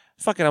like,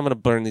 fuck it, I'm gonna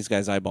burn these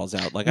guys' eyeballs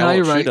out. Like, I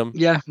won't shoot them.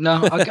 Yeah,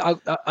 no,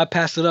 I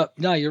pass it up.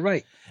 No, you're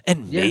right.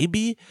 And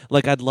maybe,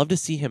 I'd love to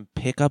see him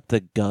pick up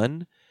the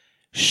gun,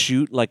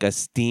 shoot like a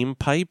steam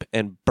pipe,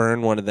 and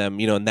burn one of them,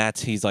 and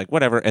he's like,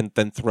 whatever, and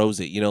then throws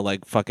it,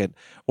 like, fuck it.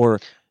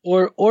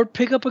 Or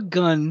pick up a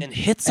gun and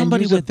hit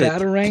somebody and use with a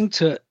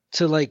batarang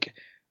to like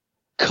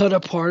cut a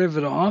part of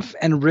it off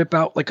and rip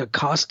out like a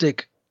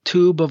caustic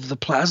tube of the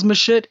plasma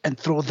shit and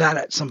throw that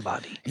at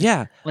somebody.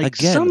 Yeah. Like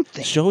again,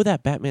 something. Show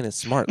that Batman is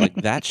smart. Like,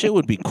 that shit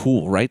would be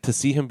cool, right? To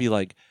see him be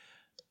like,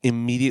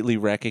 immediately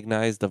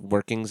recognize the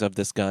workings of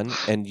this gun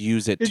and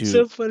use it It's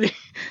so funny.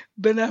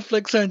 Ben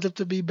Affleck signs up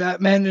to be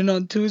Batman, and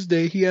on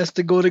Tuesday he has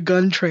to go to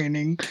gun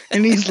training,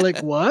 and he's like,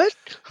 "What?"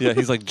 Yeah,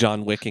 he's like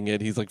John Wicking it.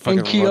 He's like fucking.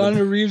 And Keanu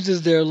running. Reeves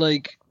is there,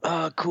 like,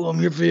 cool. I'm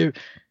here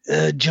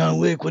for John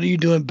Wick. What are you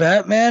doing,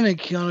 Batman?" And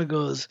Keanu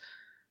goes,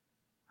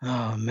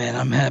 "Oh man,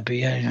 I'm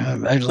happy.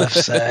 I left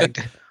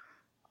SAG.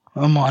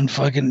 I'm on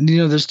fucking.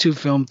 There's two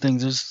film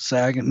things. There's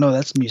SAG. No,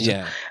 that's music.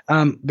 Yeah.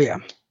 But yeah."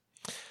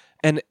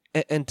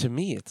 And to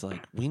me, it's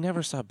like, we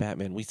never saw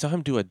Batman. We saw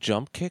him do a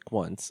jump kick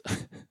once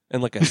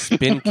and like a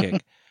spin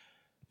kick.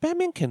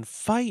 Batman can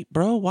fight,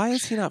 bro. Why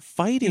is he not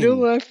fighting? You know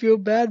what? I feel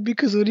bad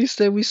because when he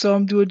said we saw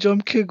him do a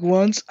jump kick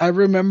once, I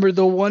remember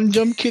the one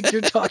jump kick you're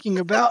talking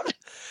about.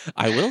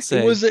 I will say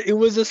it was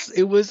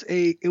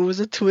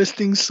a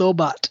twisting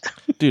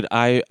Sobot. Dude,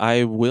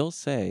 I will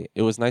say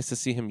it was nice to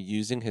see him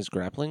using his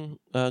grappling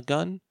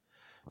gun,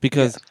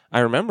 because I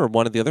remember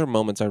one of the other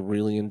moments I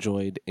really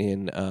enjoyed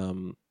in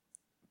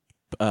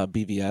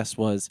BVS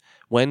was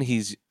when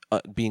he's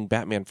being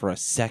Batman for a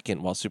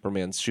second while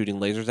Superman's shooting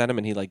lasers at him,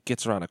 and he like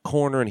gets around a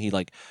corner and he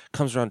like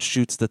comes around,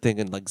 shoots the thing,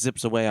 and like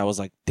zips away. I was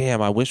like,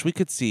 damn, I wish we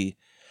could see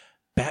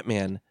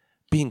Batman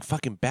being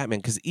fucking Batman,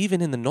 because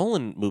even in the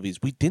Nolan movies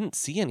we didn't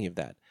see any of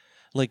that.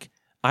 Like,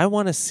 I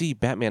want to see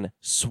Batman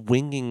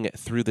swinging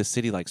through the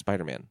city like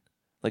Spider-Man.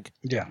 Like,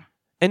 yeah,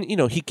 and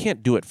he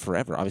can't do it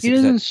forever. Obviously, he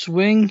doesn't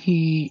swing.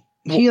 He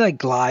like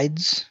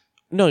glides.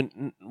 No,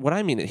 what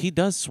I mean, he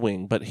does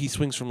swing, but he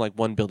swings from like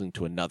one building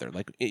to another.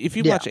 Like, if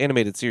you watch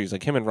animated series,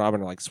 like him and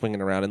Robin are like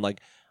swinging around, and like,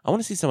 I want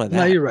to see some of that.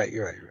 No, you're right.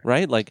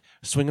 Right? Like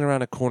swinging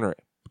around a corner,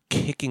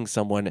 kicking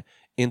someone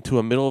into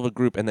a middle of a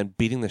group, and then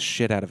beating the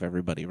shit out of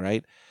everybody,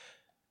 right?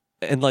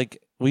 And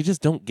like, we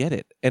just don't get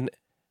it. And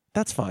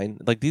that's fine.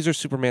 Like, these are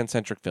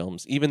Superman-centric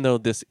films, even though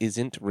this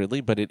isn't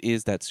really, but it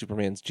is that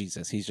Superman's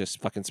Jesus. He's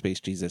just fucking space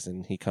Jesus,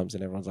 and he comes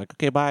and everyone's like,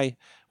 okay, bye.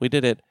 We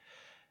did it.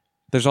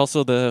 There's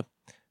also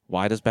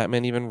why does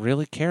Batman even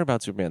really care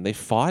about Superman? They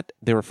fought,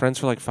 they were friends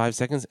for like 5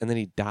 seconds, and then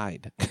he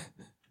died.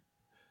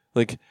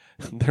 Like,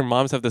 their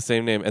moms have the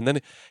same name. And then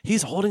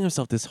he's holding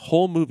himself this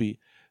whole movie.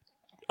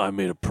 I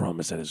made a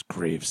promise at his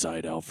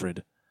graveside,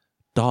 Alfred.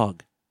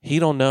 Dog, he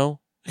don't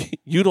know.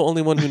 You the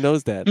only one who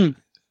knows that.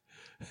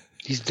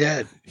 He's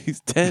dead.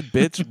 He's dead,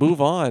 bitch. Move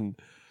on.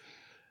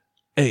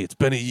 Hey, it's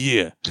been a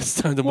year. It's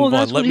time to move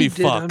on. Let me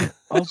fuck.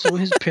 Also,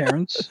 his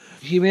parents.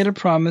 He made a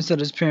promise at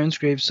his parents'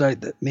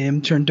 gravesite that made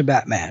him turn to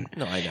Batman.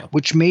 No, I know.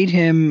 Which made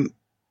him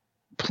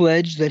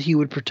pledge that he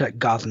would protect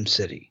Gotham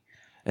City.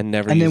 And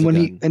never. And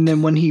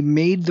then when he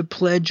made the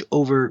pledge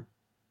over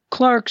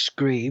Clark's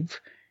grave,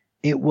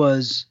 it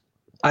was,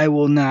 I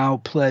will now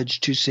pledge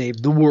to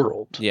save the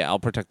world. Yeah, I'll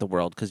protect the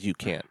world because you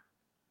can't.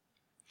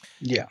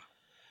 Yeah.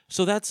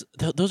 So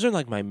those are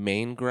like my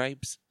main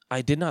gripes.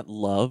 I did not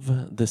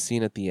love the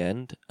scene at the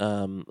end.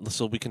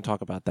 So we can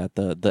talk about that.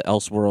 The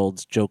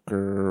Elseworlds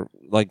Joker,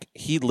 like,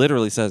 he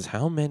literally says,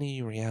 "How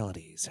many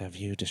realities have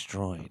you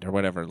destroyed?" or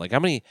whatever. Like, how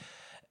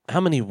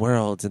many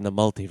worlds in the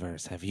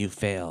multiverse have you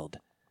failed?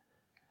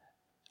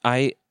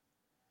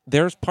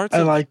 There's parts.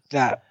 I liked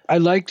that. I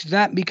liked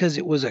that because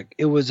it was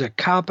a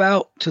cop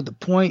out to the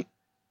point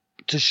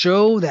to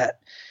show that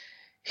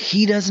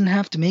he doesn't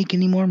have to make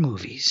any more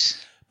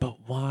movies. But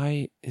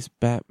why is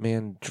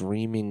Batman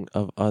dreaming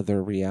of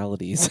other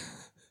realities?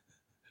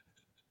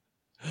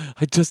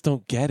 I just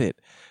don't get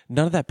it.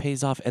 None of that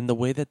pays off. And the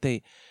way that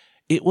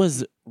it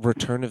was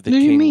Return of the King.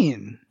 What do you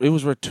mean? It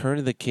was Return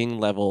of the King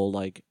level,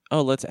 like,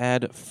 oh, let's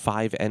add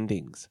 5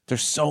 endings.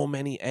 There's so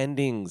many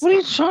endings. What are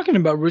you talking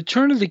about?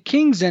 Return of the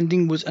King's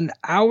ending was an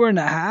hour and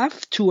a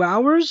half, 2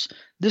 hours.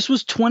 This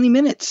was 20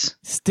 minutes.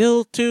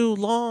 Still too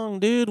long,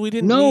 dude. We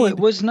didn't No, need... it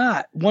was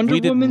not. Wonder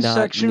Woman's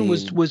section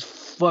was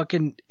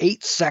fucking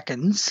 8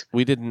 seconds.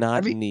 We did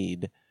not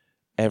need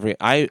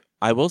I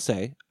will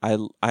say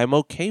I'm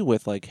okay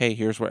with like, hey,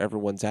 here's where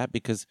everyone's at,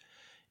 because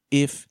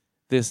if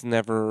this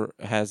never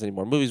has any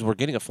more movies, we're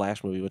getting a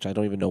Flash movie, which I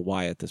don't even know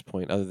why at this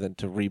point, other than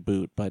to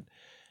reboot. But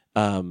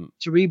to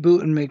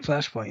reboot and make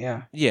Flashpoint,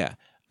 yeah. Yeah,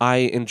 I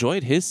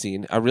enjoyed his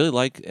scene. I really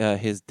like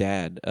his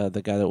dad,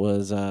 the guy that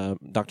was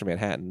Dr.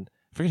 Manhattan.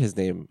 I forget his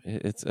name.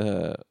 It's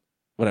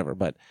whatever,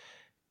 but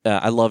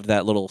I loved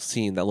that little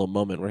scene, that little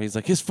moment where he's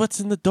like, his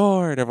foot's in the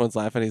door, and everyone's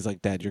laughing. He's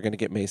like, Dad, you're gonna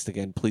get maced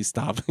again. Please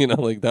stop.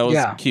 Like that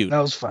was cute. That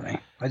was funny.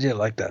 I did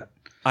like that.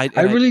 I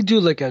really do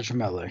like Ezra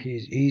Miller.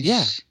 He's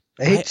yeah.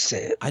 I hate to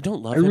say it. I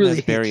don't love him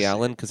as Barry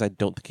Allen because I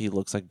don't think he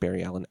looks like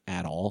Barry Allen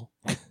at all.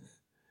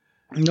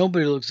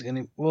 Nobody looks like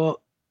any.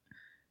 Well,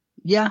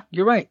 yeah,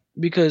 you're right,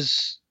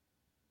 because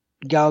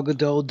Gal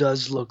Gadot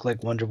does look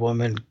like Wonder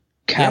Woman.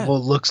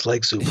 Cavill looks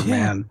like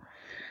Superman.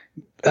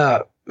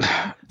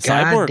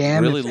 Cyborg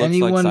damn, really if looks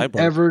anyone like Cyborg.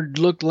 Ever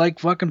looked like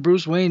fucking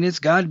Bruce Wayne, it's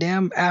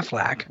goddamn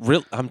Affleck.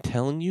 I'm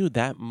telling you,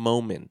 that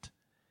moment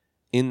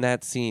in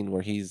that scene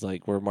where he's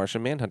like, where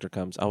Martian Manhunter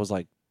comes, I was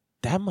like,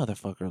 that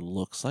motherfucker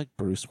looks like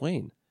Bruce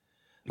Wayne.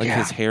 Like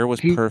his hair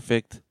was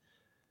perfect.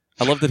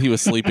 I love that he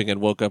was sleeping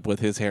and woke up with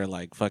his hair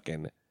like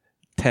fucking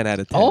 10 out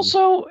of 10.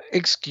 Also,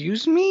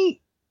 excuse me,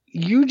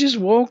 you just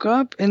woke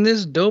up in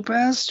this dope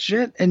ass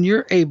shit and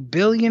you're a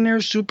billionaire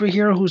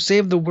superhero who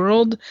saved the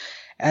world,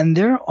 and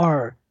there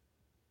are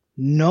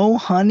no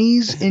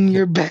honeys in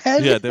your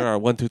bed? Yeah, there are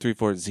 1, 2, 3,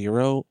 4,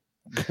 0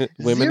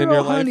 women zero in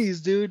your life. Honeys,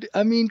 dude.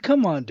 I mean,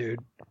 come on, dude.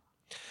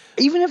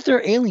 Even if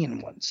they're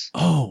alien ones.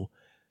 Oh,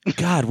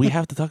 God, we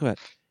have to talk about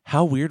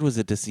how weird was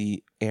it to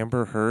see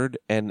Amber Heard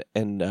and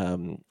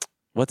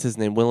what's his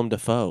name, Willem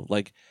Dafoe.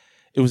 Like,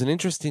 it was an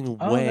interesting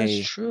way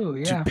that's true,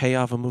 yeah. to pay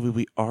off a movie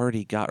we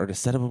already got, or to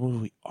set up a movie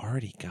we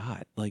already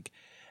got. Like,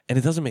 and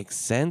it doesn't make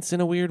sense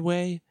in a weird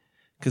way,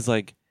 because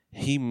like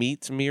he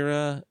meets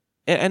Mira,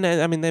 and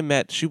I mean they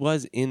met. She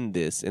was in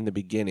this in the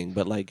beginning,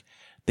 but like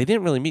they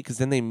didn't really meet because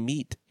then they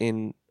meet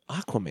in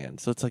Aquaman.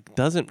 So it's like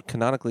doesn't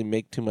canonically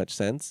make too much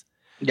sense.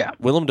 Yeah,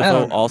 Willem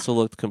Dafoe also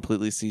looked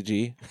completely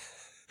CG.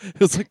 It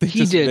was like they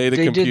made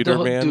a computer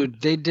man.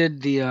 Dude, they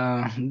did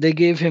they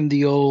gave him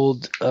the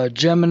old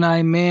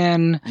Gemini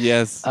Man.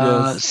 Yes.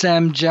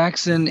 Sam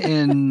Jackson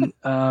in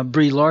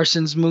Brie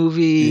Larson's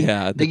movie.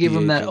 Yeah. They gave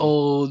him that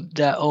old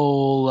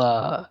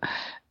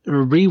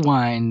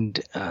rewind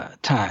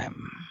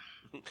time.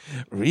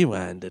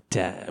 Rewind the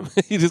time.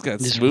 He just got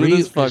smooth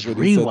as fuck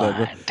when he said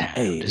that. Time.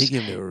 Hey, they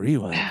give me a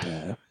rewind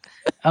time.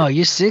 Oh,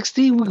 you're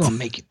 60? We're gonna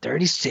make you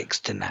 36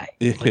 tonight.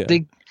 Yeah.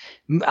 Like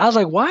I was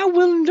like, why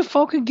Willem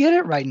Dafoe could get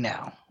it right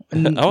now?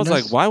 And I was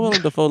like, why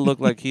Willem Dafoe look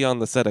like he on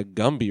the set of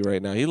Gumby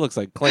right now? He looks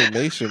like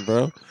Claymation,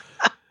 bro.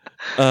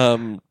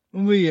 Well,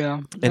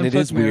 yeah. And it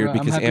is weird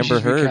because Amber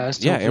Heard,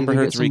 Amber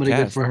Heard's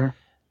recast. For her.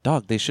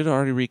 Dog, they should have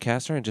already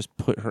recast her and just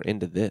put her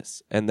into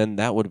this, and then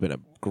that would have been a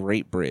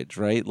great bridge,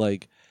 right?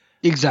 Like,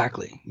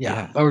 exactly,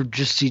 yeah. Or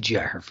just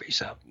CGI her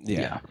face up.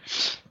 Yeah.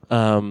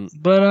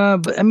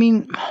 But I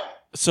mean,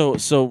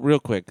 so real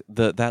quick,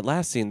 that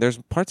last scene, there's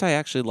parts I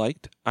actually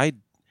liked.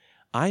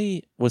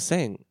 I was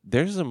saying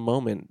there's a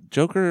moment,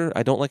 Joker,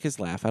 I don't like his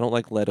laugh. I don't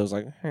like Leto's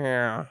like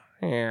laugh.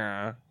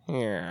 Yeah,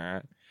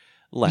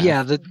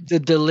 the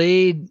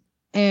delayed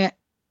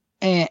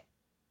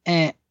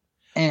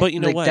but you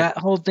know like what? that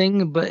whole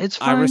thing, but it's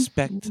fine. I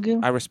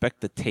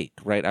respect the take,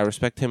 right? I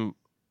respect him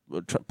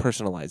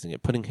personalizing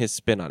it, putting his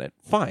spin on it.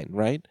 Fine,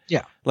 right?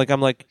 Yeah. Like I'm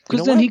like,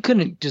 because then he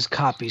couldn't just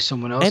copy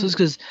someone else's.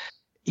 Because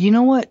you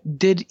know what?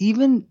 Did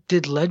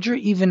Ledger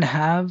even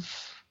have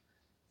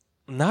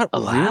not a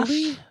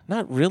really? Laugh?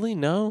 Not really.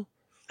 No.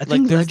 I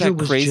think there's Ledger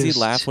that crazy just...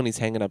 laugh when he's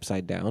hanging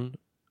upside down.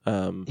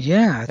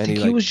 I think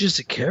he was just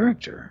a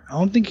character. I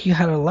don't think he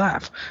had a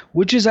laugh,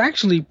 which is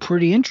actually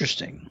pretty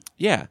interesting.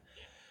 Yeah.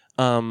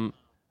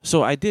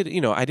 So I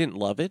didn't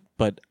love it,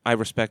 but I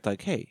respect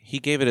like, hey, he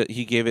gave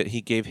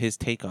his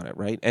take on it,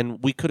 right?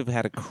 And we could have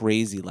had a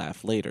crazy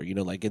laugh later,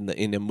 like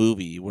in a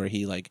movie where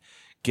he like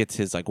gets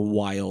his like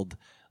wild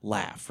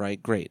laugh,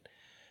 right? Great.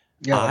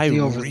 Yeah, I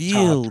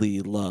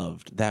really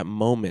loved that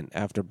moment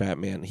after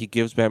Batman. He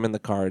gives Batman the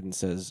card and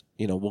says,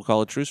 we'll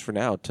call a truce for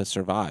now to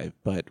survive,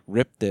 but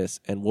rip this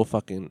and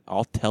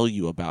I'll tell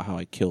you about how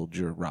I killed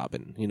your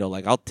Robin.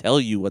 Like I'll tell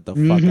you what the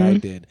fuck I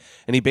did.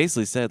 And he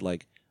basically said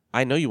like,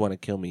 I know you want to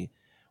kill me.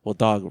 Well,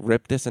 dog,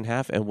 rip this in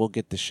half and we'll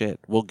get the shit.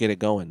 We'll get it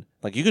going.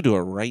 Like you could do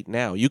it right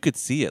now. You could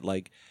see it.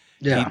 Like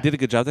he did a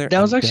good job there.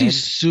 That was actually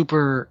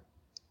super,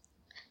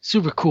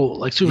 super cool.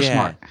 Like super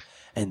smart.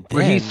 And then,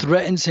 where he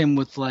threatens him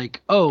with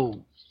like,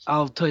 "Oh,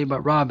 I'll tell you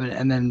about Robin,"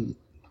 and then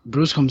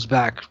Bruce comes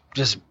back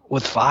just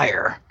with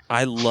fire.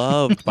 I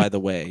loved, by the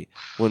way,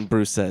 when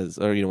Bruce says,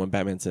 or when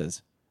Batman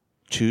says,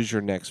 "Choose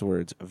your next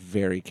words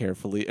very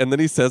carefully," and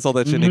then he says all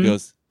that shit, and he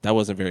goes, "That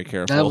wasn't very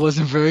careful." That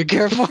wasn't very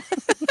careful.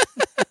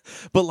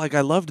 But like,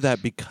 I loved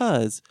that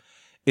because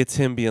it's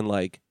him being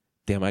like,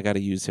 damn, I got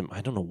to use him.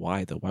 I don't know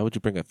why though. Why would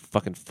you bring a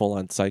fucking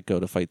full-on psycho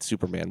to fight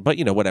Superman? But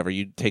whatever.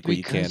 You take what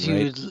you can,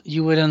 right?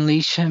 You would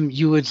unleash him.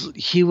 You would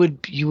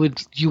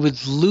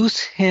loose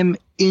him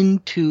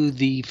into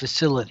the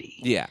facility.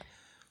 Yeah.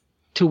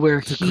 to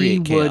where To he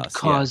create would chaos,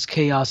 cause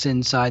chaos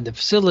inside the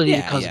facility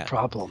to cause a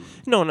problem.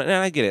 No, and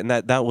I get it, and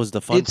that was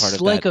the fun part of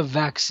It's like that. a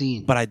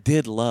vaccine. But I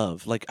did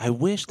love, like, I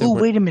wish there Oh,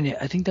 were. wait a minute!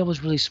 I think that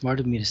was really smart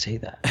of me to say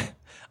that.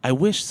 I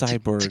wish It's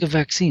Cyborg. like a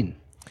vaccine.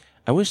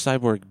 I wish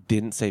Cyborg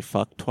didn't say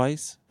fuck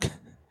twice,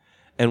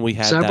 and we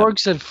had Cyborg that.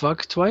 said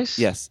fuck twice.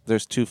 Yes,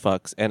 there's 2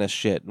 fucks and a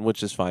shit,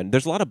 which is fine.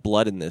 There's a lot of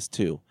blood in this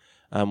too,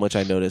 which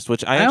I noticed.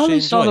 Which I I actually only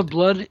saw the enjoyed.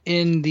 blood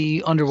in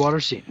the underwater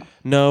scene.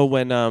 No,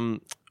 when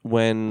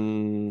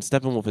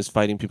Steppenwolf is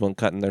fighting people and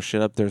cutting their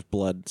shit up, there's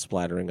blood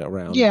splattering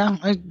around. Yeah,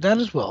 that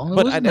as well.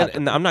 But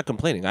and I'm not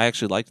complaining. I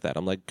actually liked that.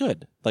 I'm like,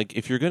 good. Like,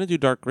 if you're gonna do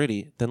dark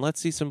gritty, then let's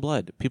see some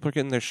blood. People are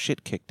getting their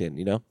shit kicked in,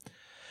 you know.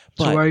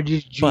 So why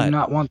did you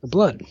not want the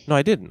blood? No,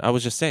 I didn't. I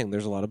was just saying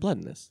there's a lot of blood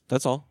in this.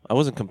 That's all. I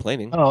wasn't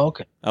complaining. Oh,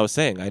 okay. I was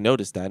saying I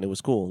noticed that and it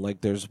was cool.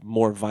 Like, there's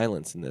more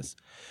violence in this.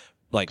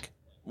 Like,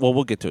 well,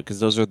 we'll get to it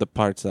because those are the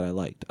parts that I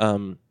liked.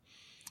 And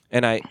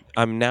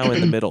I'm now in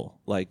the middle.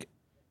 Like,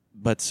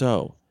 but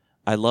so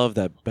I love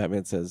that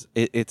Batman says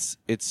it's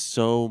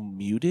so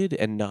muted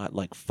and not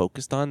like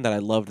focused on that. I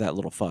love that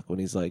little fuck when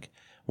he's like,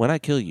 when I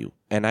kill you,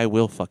 and I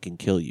will fucking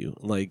kill you.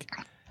 Like,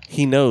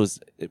 he knows.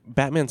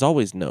 Batman's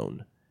always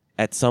known.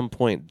 At some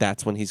point,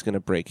 that's when he's going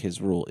to break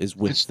his rule. Is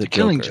with it's the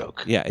killing Joker.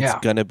 joke. Yeah,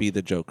 it's gonna be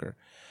the Joker.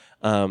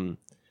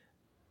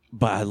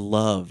 But I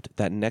loved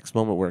that next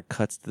moment where it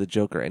cuts to the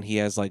Joker and he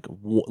has like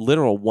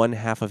literal one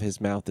half of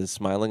his mouth is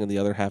smiling and the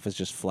other half is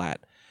just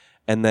flat.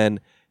 And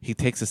then he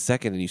takes a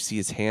second and you see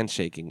his hand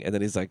shaking and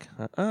then he's like,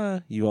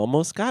 you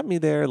almost got me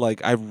there.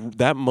 Like,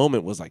 that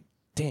moment was like,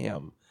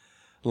 damn.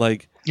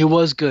 Like, it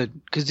was good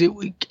because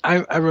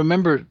I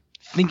remember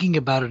thinking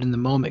about it in the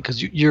moment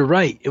because you're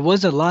right. It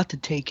was a lot to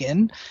take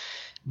in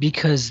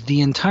because the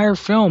entire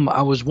film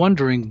I was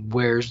wondering,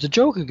 where's the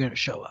Joker going to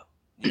show up?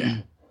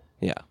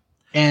 Yeah.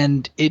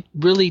 And it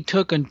really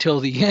took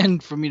until the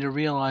end for me to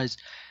realize,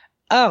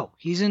 oh,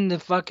 he's in the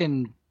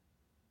fucking,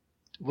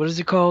 what is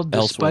it called? The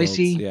Elseworlds,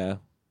 spicy, yeah.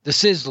 The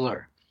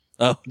Sizzler.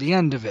 Oh, the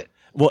end of it.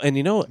 Well, and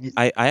you know,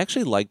 I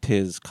actually liked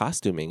his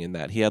costuming in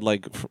that. He had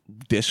like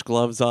dish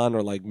gloves on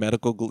or like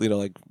medical,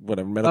 like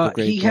whatever, medical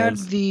grade he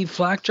gloves. had the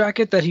flak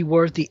jacket that he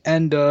wore at the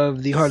end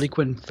of the Harley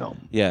Quinn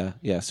film. Yeah,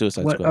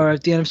 Suicide Squad. Or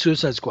at the end of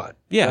Suicide Squad.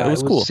 Yeah, it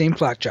was cool. The same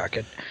flak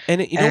jacket.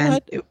 And you know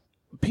what?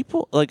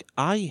 People, like,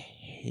 I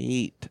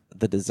hate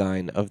the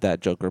design of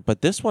that Joker,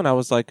 but this one I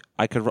was like,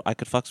 I could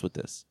fucks with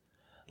this.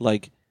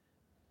 Like,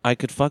 I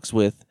could fucks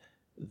with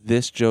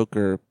this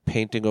Joker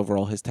painting over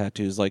all his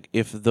tattoos. Like,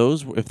 if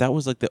that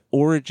was like the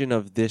origin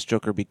of this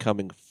Joker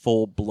becoming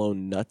full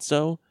blown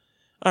nutso,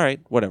 all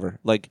right, whatever.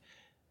 Like,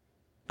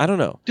 I don't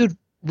know, dude.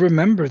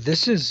 Remember,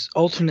 this is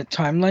alternate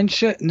timeline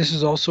shit, and this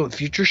is also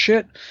future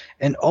shit,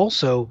 and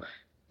also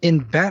in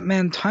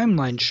Batman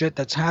timeline shit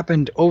that's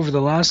happened over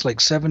the last like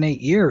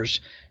 7-8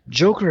 years.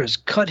 Joker has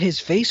cut his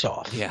face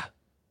off. Yeah.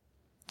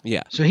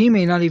 So he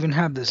may not even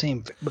have the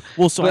same.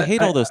 Well, so I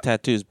hate all those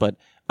tattoos, but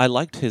I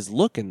liked his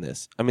look in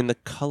this. I mean, the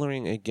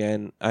coloring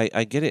again.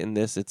 I get it in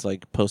this. It's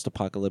like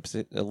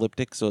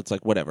post-apocalyptic, so it's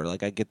like whatever.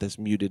 Like, I get this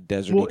muted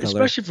deserty color,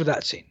 especially for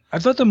that scene. I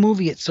thought the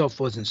movie itself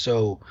wasn't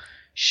so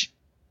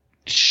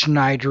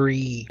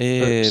Snydery.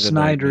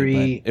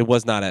 It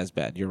was not as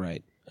bad. You're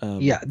right.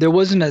 There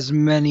wasn't as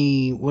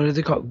many. What are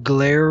they called?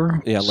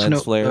 Glare. Yeah,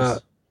 lens flares.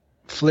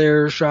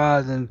 Flare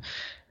shots and.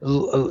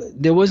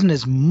 There wasn't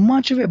as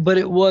much of it, but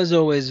it was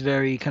always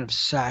very kind of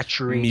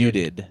saturated.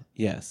 Muted,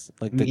 yes.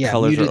 Like the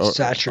colors muted, are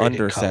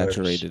undersaturated.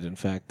 Colors. In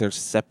fact, they're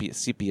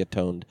sepia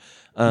toned.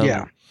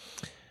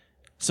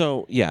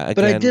 So yeah, again,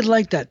 but I did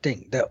like that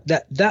thing.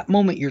 That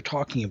moment you're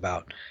talking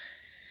about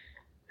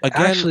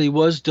actually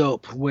was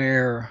dope.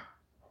 Where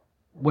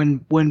when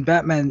Bruce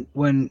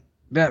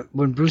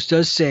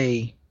does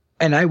say,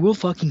 "And I will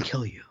fucking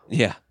kill you."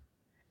 Yeah.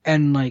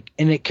 And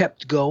it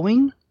kept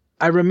going.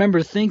 I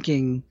remember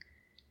thinking,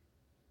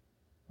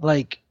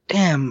 like,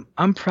 damn,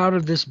 I'm proud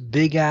of this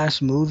big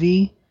ass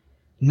movie,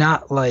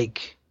 not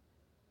like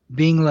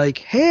being like,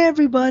 hey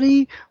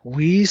everybody,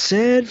 we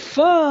said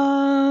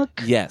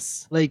fuck.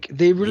 Yes. Like,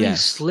 they really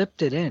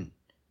slipped it in.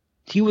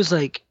 He was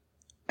like,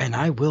 and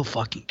I will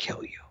fucking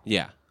kill you.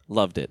 Yeah.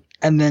 Loved it.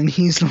 And then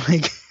he's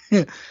like,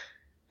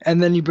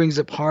 and then he brings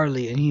up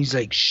Harley and he's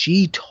like,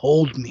 she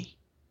told me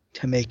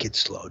to make it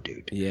slow,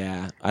 dude.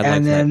 Yeah. I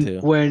like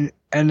that too.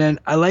 And then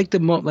I like the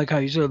moment, like how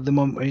you said, the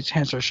moment when his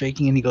hands are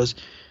shaking and he goes,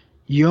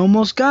 you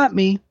almost got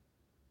me.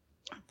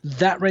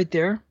 That right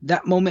there,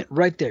 that moment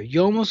right there,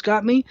 you almost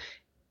got me,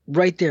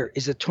 right there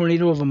is a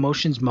tornado of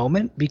emotions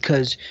moment,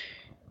 because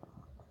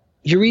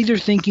you're either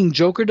thinking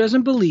Joker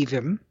doesn't believe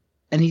him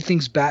and he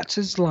thinks Bats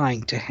is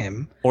lying to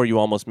him, or you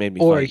almost made me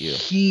fight you. Or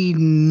he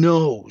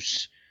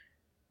knows,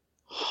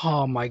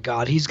 oh my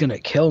God, he's going to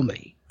kill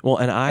me. Well,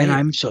 and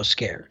I'm so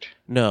scared.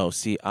 No,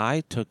 see,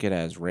 I took it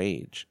as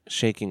rage,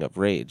 shaking of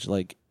rage.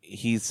 Like,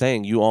 he's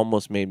saying, you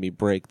almost made me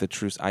break the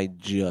truce I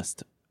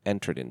just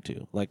entered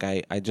into. Like,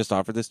 I just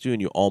offered this to you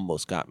and you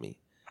almost got me.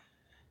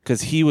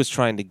 Because he was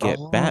trying to get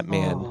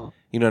Batman,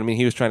 you know what I mean?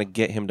 He was trying to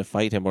get him to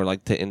fight him, or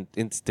like to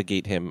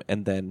instigate him,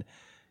 and then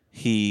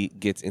he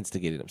gets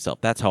instigated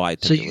himself. That's how I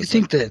took So it. you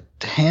think that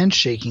the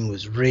handshaking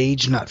was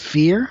rage, not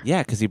fear?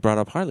 Yeah, because he brought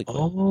up Harley Quinn.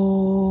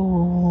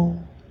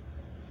 Oh.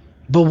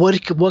 But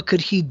what could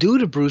he do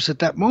to Bruce at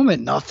that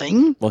moment?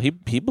 Nothing. Well, he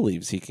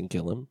believes he can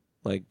kill him.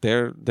 Like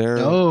they're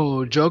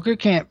No, Joker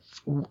can't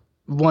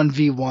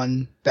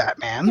 1v1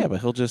 Batman. Yeah,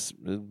 but he'll just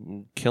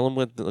kill him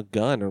with a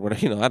gun or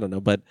whatever. I don't know.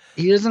 But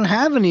he doesn't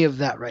have any of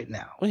that right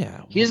now. Well,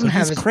 yeah, he doesn't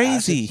have. He's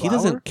crazy. He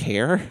doesn't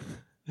care.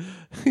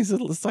 He's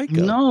a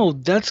psycho. No,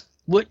 that's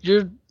what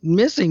you're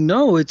missing.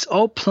 No, it's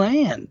all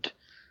planned.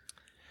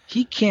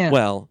 He can't.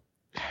 Well,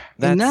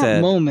 in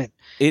that moment,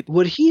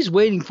 what he's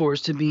waiting for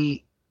is to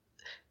be.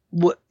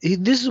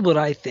 This is what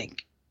I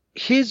think.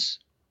 His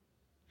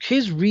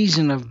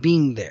reason of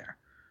being there,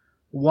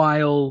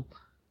 while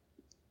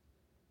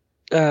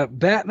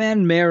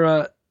Batman,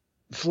 Mara,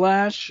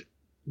 Flash,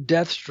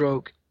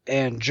 Deathstroke,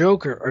 and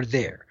Joker are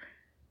there.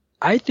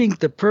 I think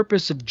the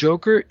purpose of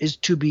Joker is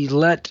to be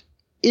let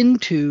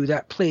into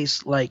that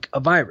place like a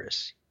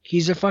virus.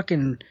 He's a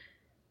fucking...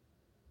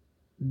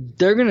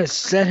 They're going to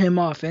set him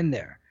off in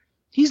there.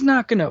 He's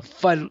not going to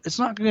fight. It's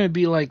not going to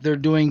be like they're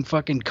doing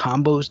fucking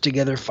combos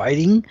together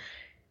fighting.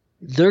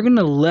 They're going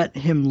to let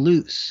him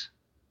loose.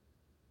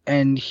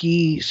 And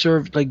he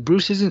served... Like,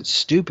 Bruce isn't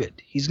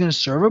stupid. He's going to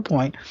serve a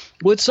point.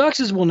 What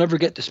sucks is we'll never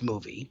get this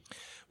movie.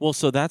 Well,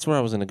 so that's where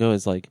I was going to go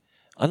is like...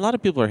 A lot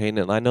of people are hating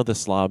it. And I know the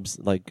slobs,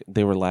 like,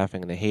 they were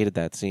laughing and they hated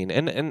that scene.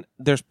 And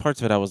there's parts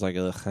of it I was like,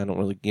 ugh, I don't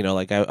really...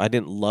 like, I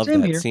didn't love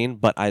that scene,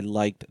 but I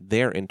liked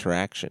their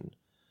interaction.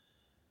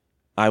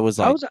 I was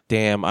like,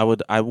 damn, I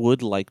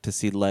would like to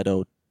see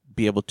Leto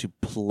be able to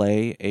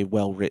play a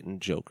well-written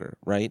Joker,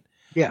 right?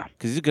 Yeah.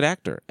 Because he's a good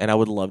actor. And I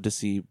would love to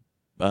see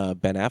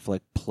Ben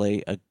Affleck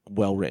play a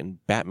well-written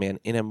Batman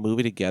in a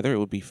movie together. It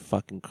would be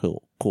fucking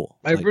cool.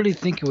 I really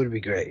think it would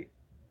be great.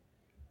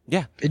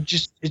 Yeah. It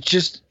just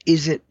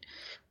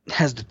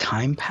has the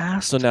time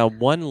passed? So now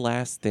one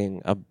last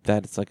thing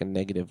that's like a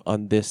negative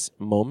on this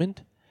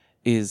moment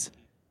is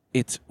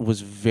it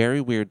was very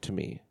weird to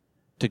me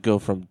to go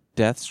from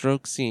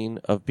Deathstroke scene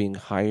of being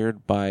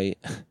hired by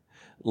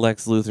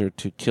Lex Luthor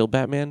to kill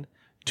Batman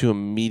to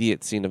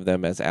immediate scene of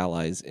them as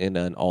allies in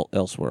an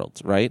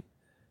Elseworlds, right?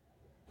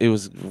 It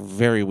was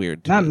very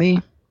weird to Not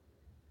me.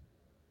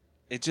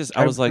 It just,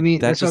 I was like... I mean,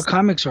 that's how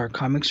comics are.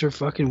 Comics are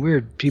fucking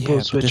weird. People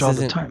switch all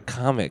the time.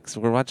 Comics.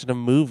 We're watching a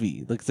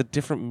movie. Like, it's a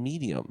different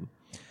medium.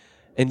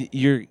 And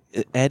your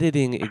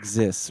editing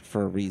exists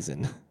for a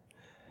reason.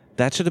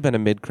 That should have been a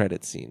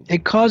mid-credit scene.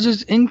 It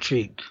causes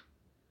intrigue.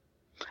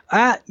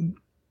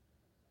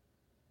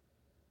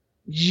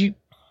 You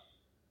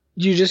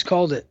just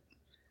called it.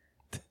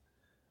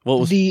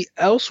 The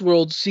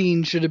Elseworld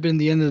scene should have been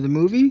the end of the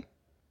movie.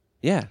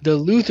 Yeah. The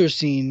Luthor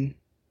scene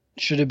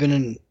should have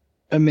been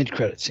a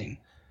mid-credit scene.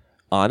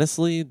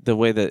 Honestly, the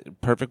way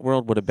that Perfect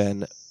World would have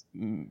been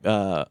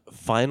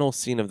final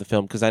scene of the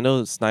film, because I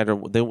know Snyder,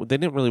 they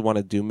didn't really want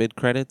to do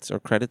mid-credits or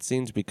credit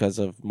scenes because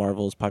of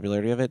Marvel's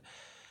popularity of it.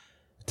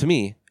 To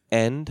me,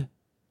 end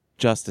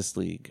Justice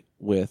League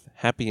with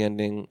happy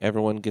ending.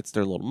 Everyone gets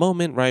their little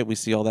moment, right? We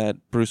see all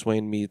that. Bruce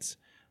Wayne meets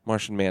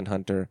Martian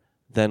Manhunter.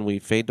 Then we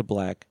fade to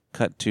black,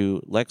 cut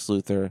to Lex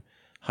Luthor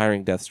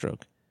hiring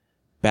Deathstroke.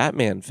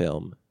 Batman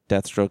film,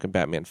 Deathstroke and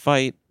Batman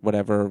fight,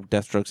 whatever.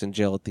 Deathstroke's in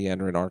jail at the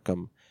end or in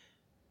Arkham.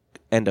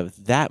 End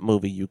of that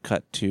movie, you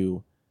cut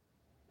to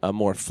a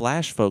more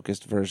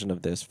Flash-focused version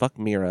of this. Fuck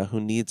Mira, who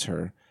needs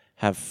her.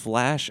 Have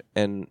Flash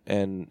and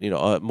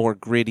a more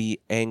gritty,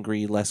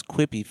 angry, less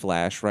quippy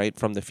Flash, right,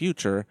 from the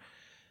future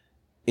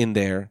in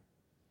there,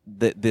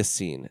 this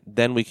scene.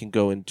 Then we can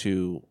go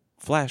into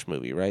Flash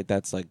movie, right?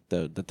 That's like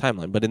the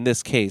timeline. But in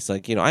this case,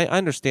 like, I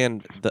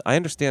understand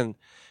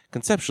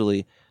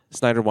conceptually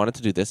Snyder wanted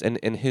to do this,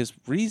 and his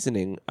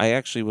reasoning, I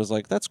actually was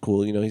like, that's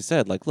cool. He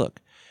said, like,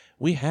 look,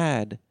 we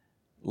had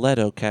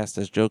Leto cast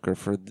as Joker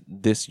for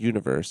this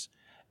universe,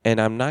 and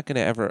I'm not going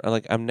to ever,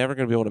 like, I'm never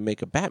going to be able to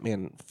make a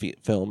Batman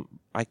film.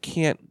 I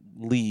can't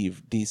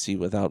leave DC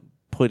without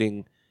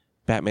putting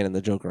Batman and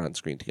the Joker on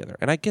screen together.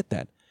 And I get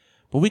that.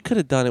 But we could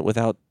have done it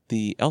without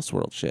the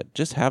Elseworld shit.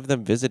 Just have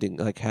them visiting,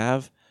 like,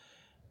 have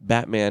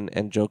Batman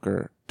and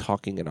Joker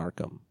talking in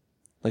Arkham.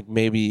 Like,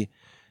 maybe,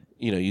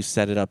 you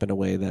set it up in a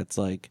way that's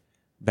like,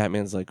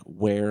 Batman's like,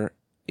 where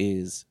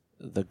is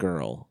the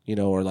girl?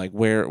 Or like,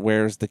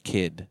 where's the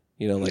kid?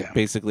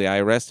 Basically, I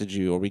arrested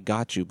you or we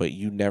got you, but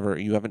you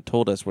haven't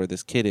told us where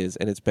this kid is,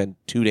 and it's been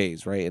 2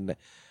 days, right?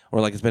 Or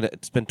like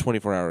it's been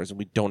 24 hours and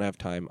we don't have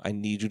time. I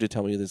need you to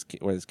tell me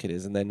where this kid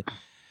is. And then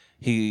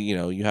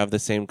you have the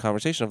same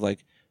conversation of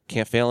like,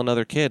 can't fail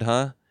another kid,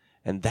 huh?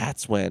 And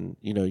that's when,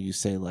 you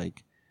say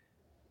like,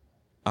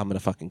 I'm going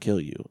to fucking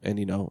kill you and,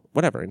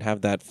 whatever, and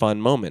have that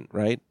fun moment,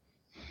 right?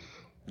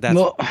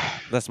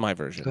 That's my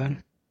version.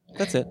 Good.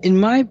 That's it.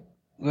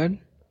 Good.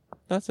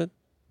 That's it.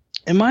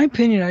 In my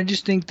opinion, I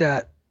just think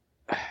that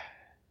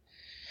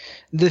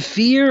the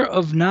fear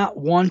of not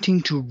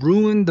wanting to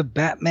ruin the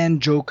Batman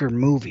Joker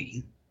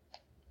movie,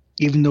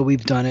 even though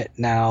we've done it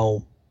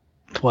now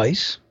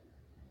twice,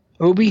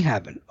 or we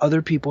haven't,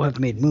 other people have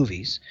made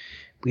movies,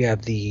 We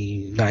have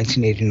the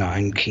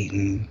 1989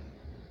 Keaton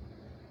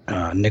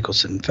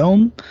Nicholson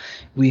film.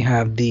 We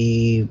have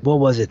the, what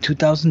was it,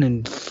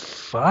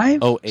 2005?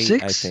 Oh, 8,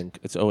 6? I think.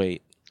 It's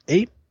 08.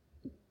 8?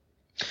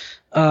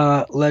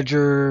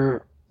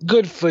 Ledger,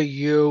 Good For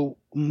You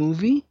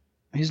movie.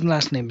 His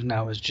last name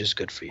now is just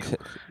Good For You.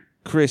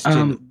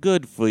 Christian,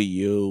 Good For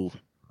You.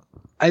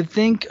 I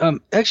think,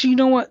 actually, you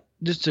know what?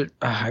 Just to,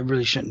 I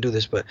really shouldn't do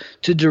this, but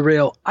to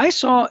derail, I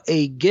saw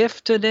a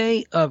GIF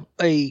today of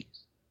a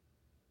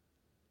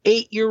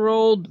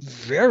 8-year-old,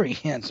 very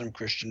handsome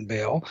Christian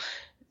Bale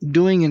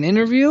doing an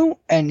interview,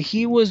 and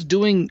he was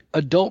doing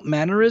adult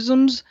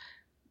mannerisms.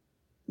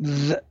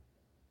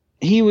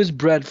 He was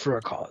bred for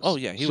a cause. Oh,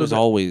 yeah. He was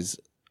always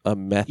a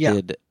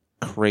method,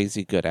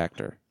 crazy good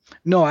actor.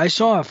 No, I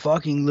saw a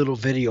fucking little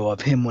video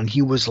of him when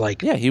he was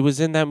like, yeah, he was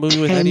in that movie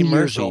with Eddie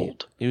Murphy.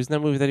 Old. He was in that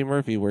movie with Eddie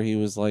Murphy where he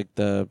was like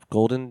the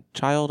golden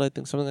child, I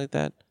think, something like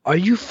that. Are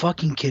you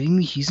fucking kidding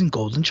me? He's in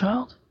Golden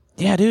Child?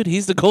 Yeah, dude,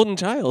 he's the golden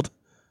child.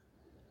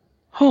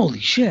 Holy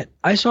shit.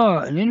 I saw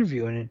an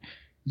interview, and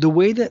the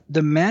way that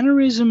the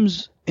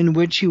mannerisms in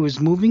which he was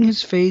moving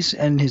his face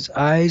and his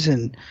eyes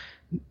and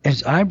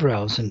his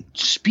eyebrows and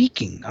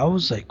speaking, I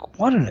was like,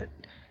 what in it?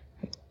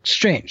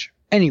 Strange.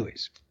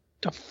 Anyways,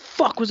 the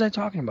fuck was I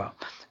talking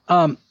about?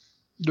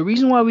 The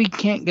reason why we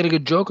can't get a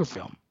good Joker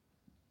film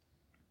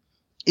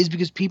is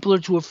because people are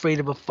too afraid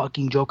of a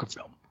fucking Joker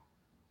film.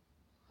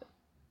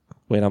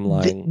 Wait, I'm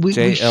lying.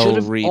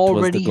 J.L. Reed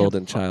was the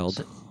golden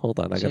child. Hold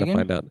on, I gotta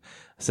find out.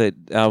 I said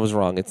I was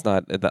wrong. It's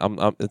not. It's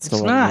the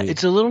wrong not. movie.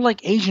 It's a little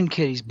like Asian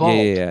kid. He's bald.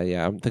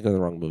 Yeah. I'm thinking of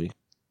the wrong movie.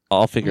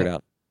 I'll figure it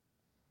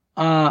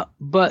out.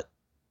 But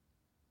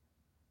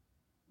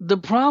the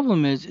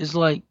problem is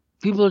like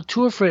people are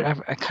too afraid. I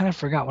kind of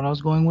forgot what I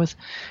was going with,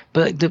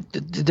 but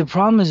the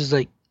problem is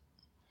like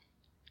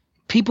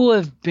people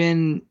have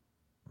been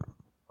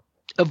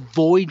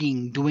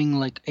avoiding doing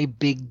like a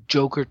big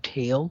Joker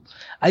tale.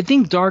 I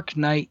think Dark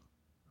Knight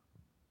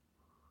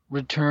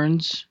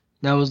Returns,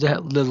 that was the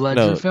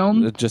Ledger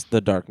film. Just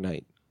The Dark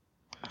Knight.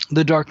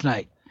 The Dark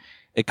Knight.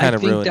 It kind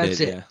of ruined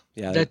it.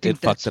 Yeah, I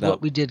think that's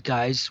what we did,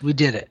 guys. We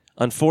did it.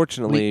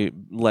 Unfortunately,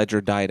 Ledger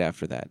died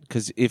after that.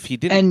 Because if he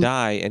didn't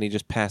die and he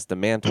just passed the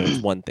mantle,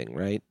 it's one thing,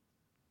 right?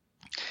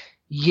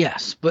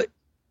 Yes, but...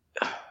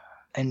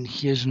 And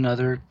here's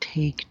another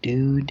take,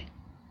 dude.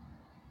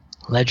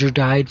 Ledger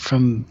died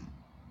from,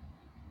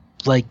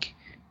 like,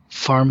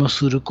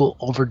 pharmaceutical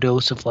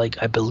overdose of,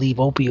 like, I believe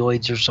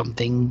opioids or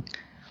something.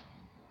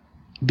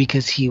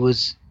 Because he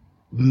was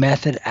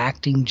method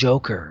acting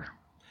Joker.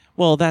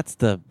 Well, that's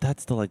the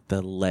like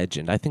the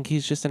legend. I think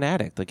he's just an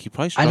addict. Like he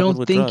probably struggled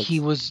with drugs. I don't think he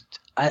was.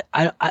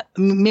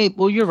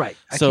 Well, you're right.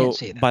 I can't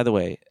say that. By the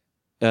way,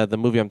 the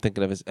movie I'm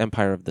thinking of is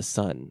Empire of the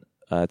Sun.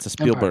 It's a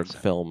Spielberg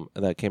film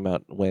that came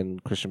out when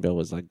Christian Bale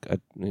was like,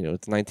 it's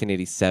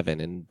 1987,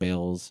 and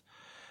Bale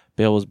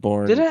was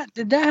born. Did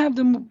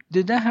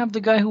that have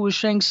the guy who was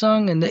Shang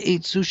Tsung and they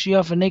ate sushi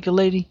off a naked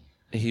lady?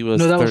 He was.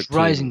 No, that 13. was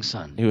Rising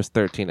Sun. He was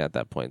 13 at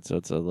that point, so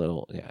it's a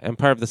little. Yeah,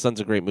 Empire of the Sun's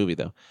a great movie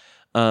though.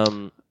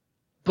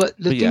 But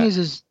the thing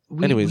is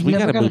we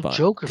never got a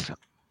Joker film.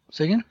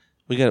 Say again?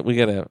 We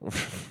gotta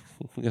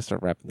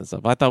start wrapping this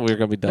up. I thought we were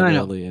gonna be done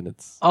early, and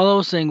it's. All I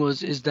was saying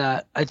is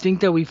that I think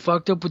that we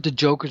fucked up with the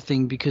Joker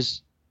thing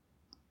because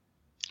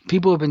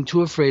people have been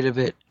too afraid of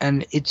it,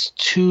 and it's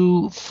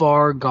too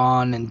far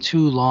gone and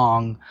too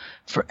long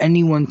for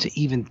anyone to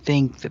even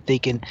think that they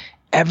can.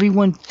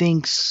 Everyone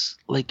thinks,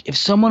 like, if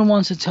someone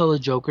wants to tell a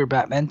Joker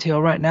Batman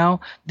tale right now,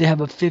 they have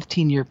a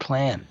 15-year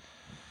plan.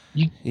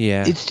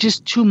 It's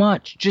just too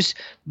much.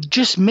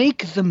 Just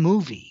make the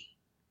movie.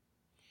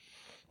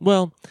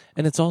 Well,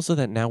 and it's also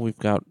that now we've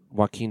got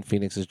Joaquin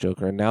Phoenix's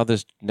Joker,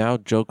 and now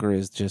Joker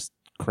is just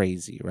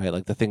crazy, right?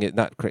 Like the thing is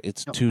not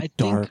it's too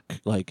dark.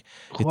 Like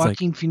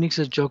Joaquin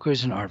Phoenix's Joker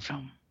is an art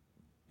film.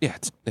 Yeah,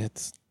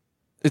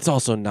 it's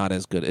also not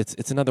as good.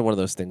 It's another one of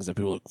those things that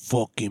people are like,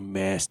 fucking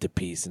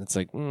masterpiece, and it's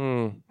like,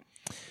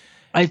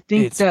 I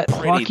think that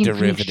Joaquin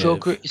Phoenix's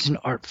Joker is an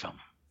art film.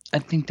 I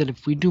think that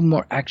if we do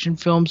more action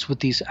films with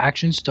these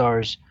action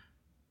stars,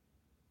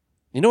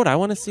 you know what I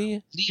want to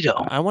see?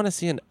 Leto. I want to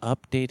see an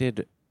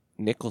updated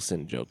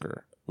Nicholson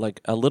Joker,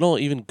 like a little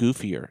even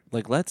goofier.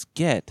 Like let's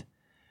get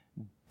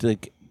the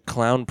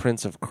Clown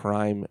Prince of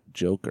Crime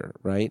Joker,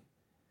 right?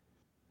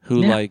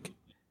 Who like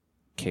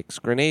kicks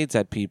grenades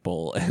at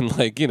people and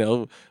like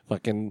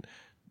fucking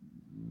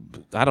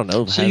I don't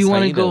know. So you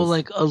want to go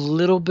like a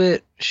little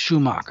bit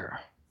Schumacher?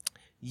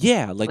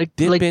 Yeah, like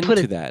dip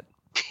into that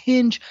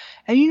tinge.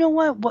 And you know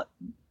what?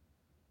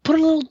 Put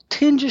a little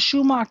tinge of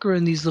Schumacher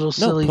in these little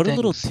silly things. Put a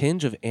little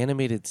tinge of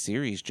animated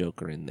series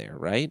Joker in there,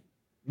 right?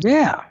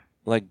 Yeah.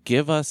 Like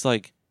give us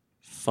like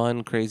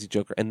fun, crazy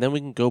Joker, and then we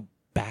can go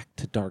back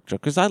to dark Joker.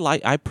 Because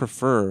I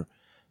prefer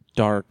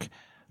dark.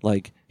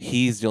 Like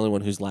he's the only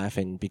one who's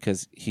laughing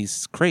because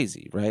he's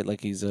crazy, right?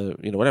 Like he's a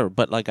whatever.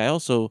 But like I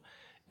also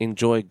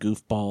enjoy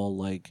goofball,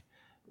 like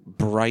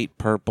bright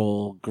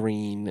purple,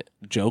 green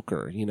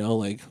Joker.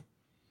 Like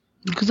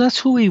because that's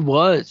who he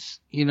was.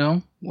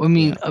 I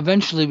mean,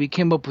 eventually we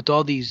came up with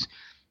all these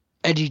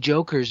edgy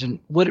jokers, and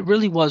what it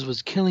really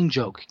was Killing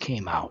Joke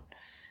came out.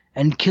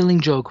 And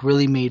Killing Joke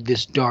really made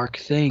this dark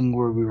thing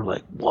where we were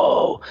like,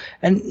 whoa.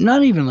 And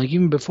not even like,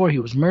 even before he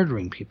was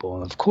murdering people.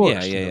 And of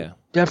course, yeah.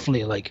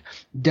 Definitely like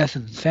death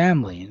of the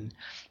family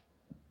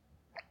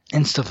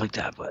and stuff like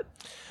that.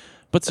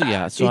 But so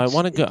I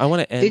want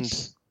to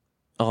end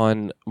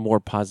on more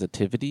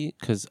positivity,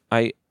 because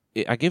I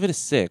give it a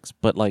 6,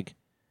 but like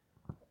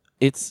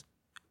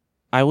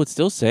I would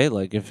still say,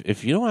 like,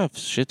 if you don't have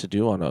shit to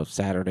do on a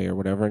Saturday or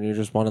whatever, and you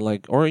just want to,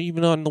 like, or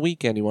even on the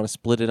weekend, you want to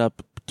split it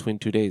up between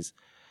 2 days,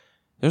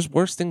 there's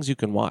worse things you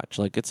can watch.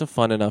 Like, it's a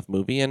fun enough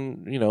movie,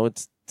 and, you know,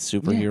 it's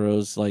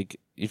superheroes. Yeah. Like,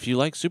 if you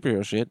like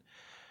superhero shit,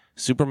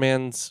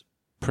 Superman's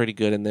pretty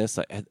good in this.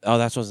 Like, oh,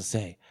 that's what I was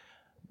going to say.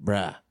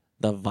 Bruh,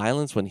 the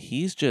violence when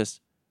he's just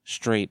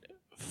straight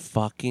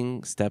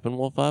fucking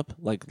Steppenwolf up,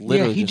 like,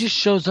 literally he just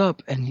shows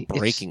up and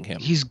breaking him.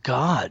 He's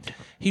God.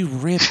 He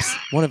rips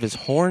one of his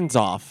horns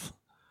off.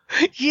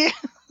 Yeah.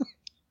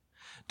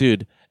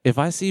 Dude, if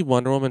I see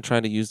Wonder Woman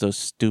trying to use those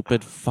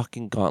stupid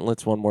fucking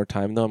gauntlets one more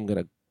time, though, I'm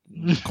going to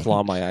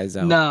claw my eyes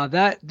out. No,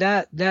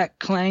 that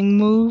clang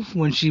move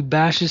when she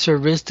bashes her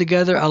wrist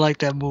together, I like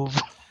that move.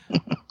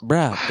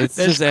 Bruh, it's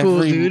just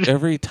cool,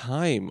 every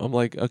time. I'm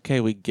like,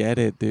 okay, we get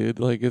it, dude.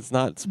 Like, it's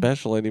not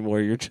special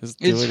anymore. You're just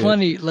doing it. It's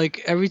funny.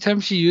 Like, every time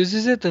she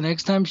uses it, the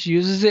next time she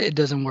uses it, it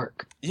doesn't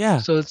work. Yeah.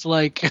 So it's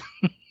like...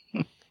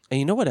 And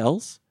you know what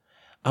else?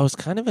 I was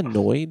kind of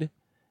annoyed.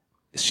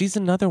 She's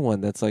another one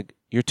that's like,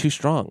 you're too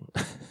strong.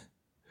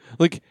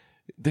 Like,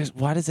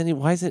 why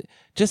is it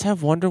just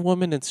have Wonder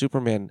Woman and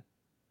Superman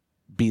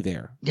be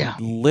there? Yeah.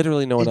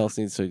 Literally no one else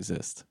needs to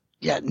exist.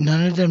 Yeah,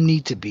 none of them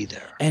need to be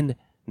there. And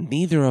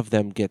neither of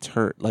them gets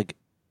hurt, like,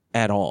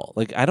 at all.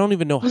 Like, I don't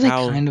even know how. They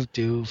kind of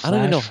do. I don't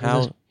even know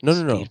how.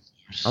 No.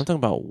 I'm talking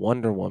about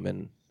Wonder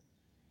Woman.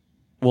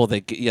 Well,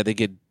 they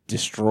get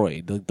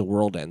destroyed, like the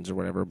world ends or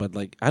whatever. But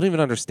like, I don't even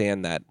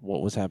understand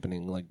what was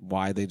happening. Like,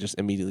 why they just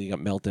immediately got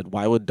melted?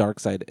 Why would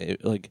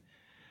Darkseid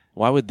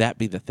why would that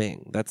be the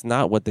thing? That's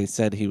not what they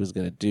said he was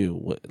gonna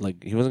do.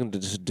 Like, he wasn't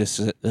gonna just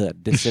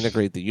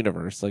disintegrate the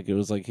universe. Like, it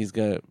was like he's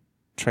gonna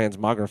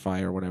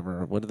transmogrify or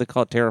whatever. What do they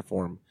call it?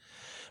 Terraform.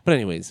 But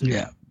anyways,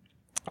 yeah.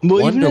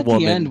 Well, Wonder even at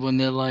Woman, the end when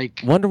they're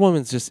like, Wonder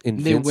Woman's just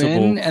invincible. They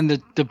win and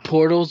the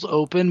portals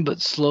open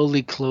but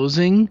slowly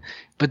closing,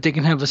 but they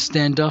can have a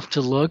standoff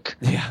to look.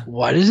 Yeah.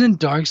 Why doesn't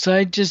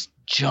Darkseid just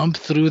jump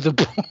through the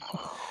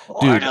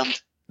portal?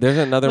 Dude, there's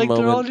another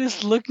moment. They're all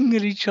just looking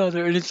at each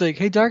other, and it's like,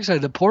 hey,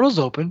 Darkseid, the portal's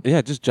open.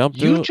 Yeah, just jump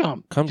through. You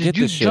jump. Come get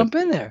this shit. Jump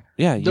in there.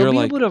 Yeah, you're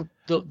like,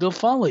 they'll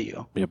follow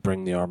you. Yeah,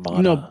 bring the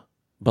Armada. No.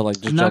 But like,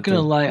 just I'm not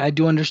gonna lie, I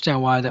do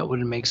understand why that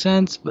wouldn't make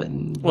sense, but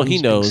well, he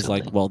knows,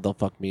 like, well, they'll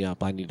fuck me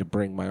up. I need to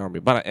bring my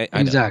army. But I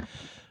exactly.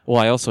 Well,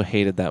 I also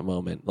hated that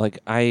moment. Like,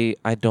 I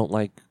don't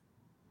like.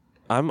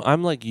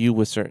 I'm like you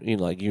with certain, you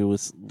know, like you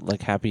with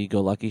like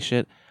happy-go-lucky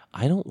shit.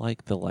 I don't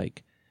like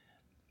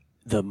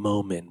the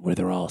moment where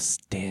they're all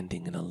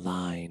standing in a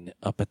line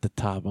up at the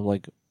top. I'm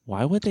like,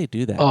 why would they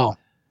do that? Oh,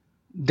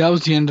 that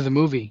was the end of the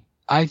movie.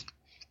 I'm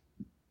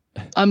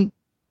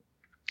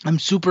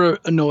super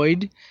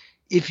annoyed.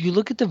 If you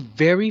look at the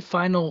very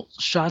final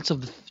shot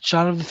of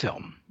the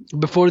film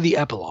before the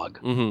epilogue,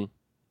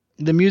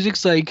 the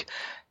music's like,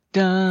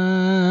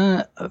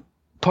 da.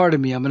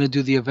 Pardon me, I'm gonna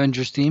do the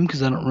Avengers theme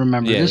because I don't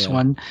remember this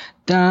one.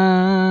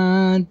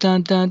 Da da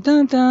da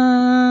da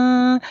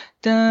da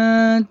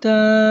da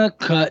da.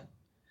 Cut.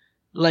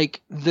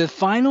 Like, the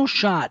final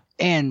shot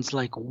ends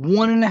like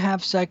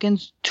 1.5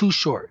 seconds too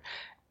short.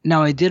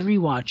 Now, I did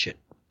rewatch it.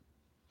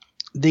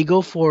 They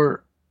go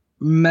for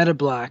Meta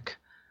Black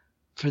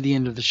for the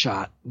end of the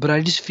shot, but I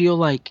just feel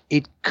like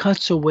it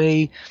cuts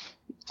away.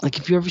 Like,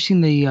 if you ever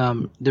seen the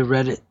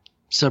Reddit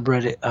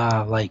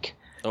subreddit, like,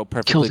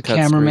 Killed the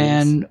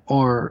Cameraman screens,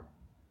 or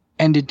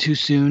Ended Too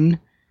Soon,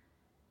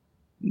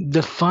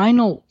 the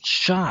final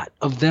shot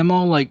of them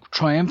all like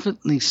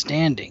triumphantly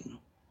standing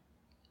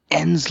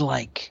ends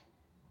like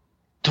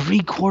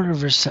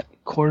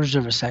 3/4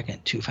 of a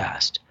second too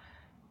fast.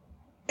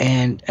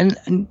 And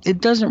it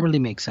doesn't really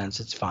make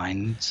sense. It's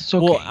fine. It's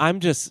okay. Well,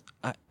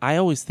 I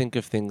always think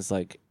of things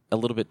like a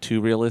little bit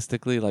too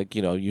realistically. Like,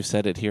 you know, you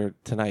said it here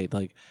tonight.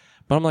 Like,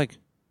 but I'm like,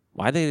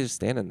 why are they just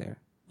standing there?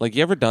 Like,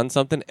 you ever done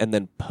something and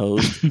then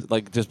posed,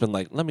 like, just been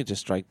like, let me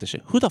just strike the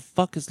shit. Who the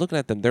fuck is looking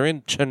at them? They're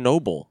in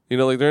Chernobyl. You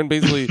know, like, they're in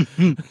basically.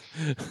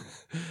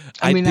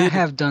 I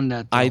have done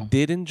that, though. I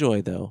did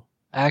enjoy, though.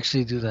 I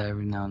actually do that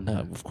every now and then.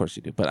 Of course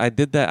you do. But I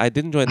did that. I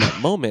did enjoy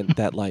that moment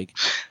that, like,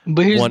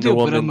 but here's Wonder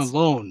Woman's, but I'm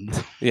alone.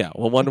 Yeah.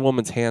 Well, Wonder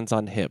Woman's hands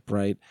on hip,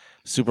 right?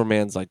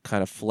 Superman's, like,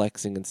 kind of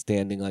flexing and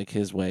standing, like,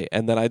 his way.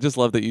 And then I just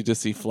love that you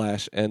just see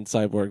Flash and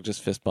Cyborg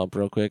just fist bump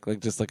real quick.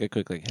 Like, just like a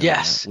quick, like,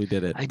 yes, we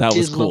did it. I that did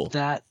was cool. Love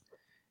that.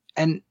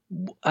 And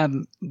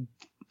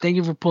thank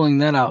you for pulling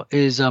that out.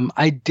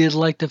 I did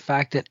like the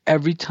fact that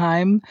every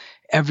time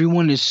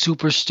everyone is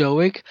super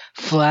stoic,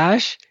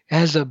 Flash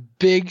has a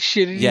big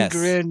shitty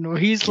grin where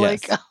he's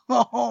like,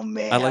 oh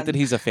man. I like that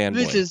he's a fanboy.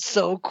 This is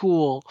so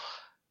cool.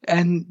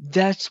 And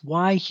that's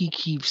why he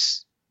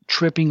keeps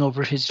tripping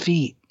over his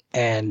feet.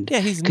 And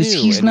yeah, he's because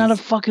new. he's not a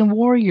fucking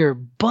warrior,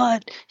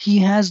 but he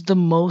has the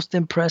most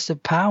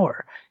impressive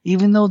power.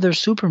 Even though they're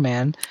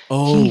Superman,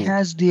 he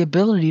has the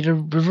ability to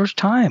reverse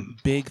time.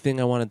 Big thing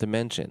I wanted to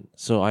mention.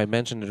 So I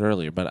mentioned it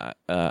earlier, but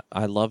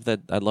I love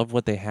that. I love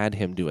what they had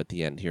him do at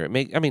the end here. I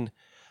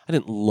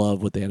didn't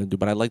love what they had him do,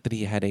 but I like that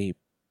he had a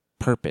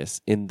purpose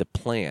in the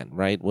plan.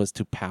 Right, was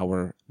to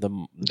power the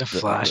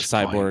Flash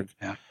Cyborg,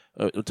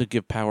 to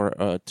give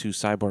power to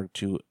Cyborg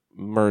to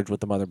merge with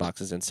the mother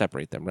boxes and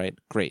separate them. Right,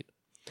 great.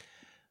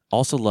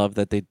 Also love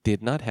that they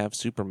did not have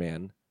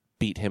Superman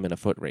beat him in a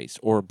foot race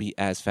or be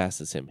as fast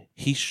as him.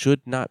 He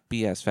should not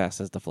be as fast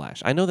as the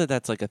Flash. I know that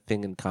that's like a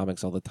thing in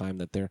comics all the time,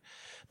 that they're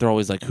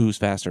always like, who's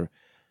faster?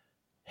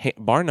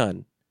 Bar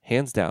none,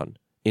 hands down,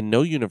 in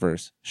no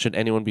universe should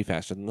anyone be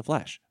faster than the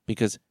Flash.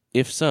 Because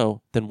if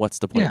so, then what's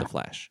the point of the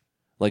Flash?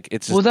 Like,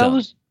 it's just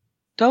dumb.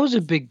 That was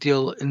a big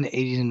deal in the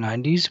 80s and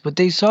 90s, but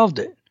they solved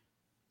it.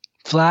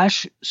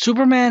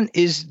 Superman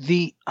is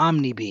the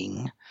omni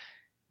being.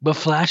 But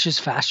Flash is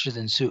faster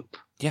than Soup.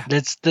 Yeah,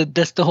 that's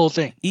the whole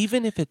thing.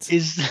 Even if it's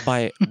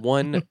by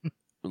 1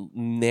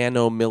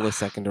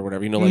 nanomillisecond or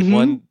whatever,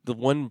 like the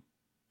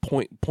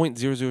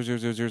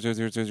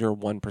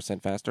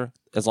 1.000000001% faster.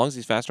 As long as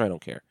he's faster, I don't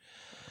care.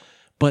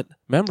 But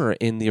remember,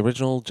 in the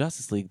original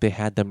Justice League, they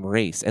had them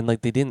race, and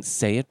like they didn't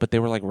say it, but they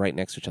were like right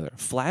next to each other.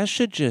 Flash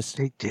should just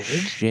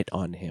shit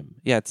on him.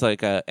 Yeah, it's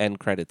like a end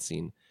credit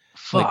scene.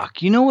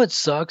 Fuck, you know what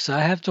sucks?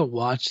 I have to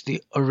watch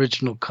the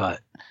original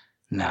cut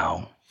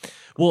now.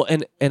 Well,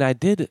 and I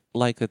did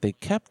like that they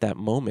kept that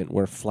moment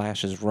where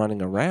Flash is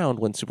running around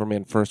when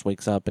Superman first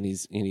wakes up and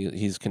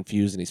he's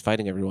confused and he's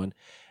fighting everyone.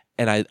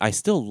 And I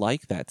still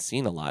like that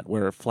scene a lot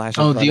where Flash is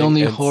running. The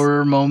only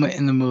horror moment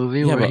in the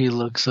movie where he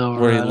looks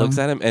over where he looks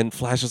at him and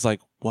Flash is like,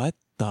 what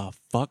the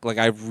fuck? Like,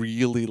 I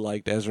really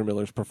liked Ezra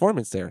Miller's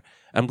performance there.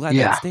 I'm glad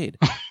that stayed.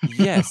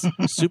 Yes,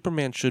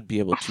 Superman should be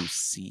able to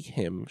see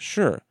him.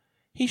 Sure.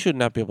 He should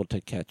not be able to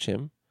catch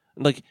him.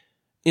 Like,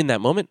 in that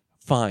moment,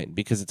 fine,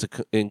 because it's an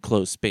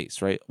enclosed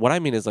space, right? What I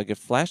mean is, like, if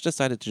Flash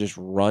decided to just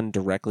run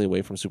directly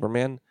away from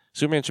Superman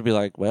should be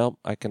like, well,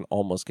 I can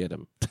almost get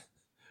him.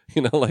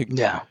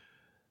 Yeah.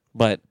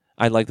 But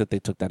I like that they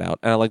took that out.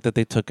 And I like that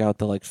they took out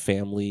the, like,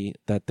 family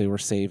that they were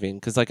saving.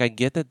 Because, like, I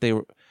get that they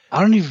were...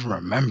 I don't even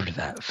remember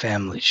that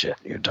family shit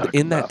you're talking about.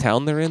 In that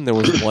town they're in, there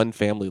was one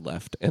family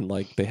left. And,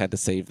 like, they had to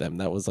save them.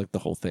 That was, like, the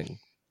whole thing.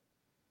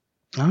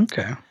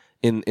 Okay.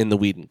 In the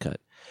Whedon cut.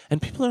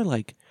 And people are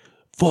like,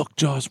 fuck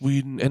Joss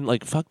Whedon. And,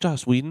 like, fuck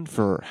Joss Whedon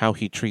for how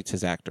he treats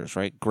his actors,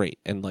 right? Great.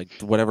 And, like,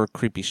 whatever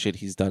creepy shit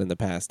he's done in the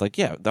past. Like,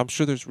 yeah, I'm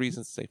sure there's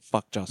reasons to say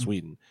fuck Joss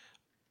Whedon.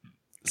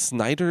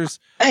 Snyder's...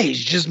 Hey, it's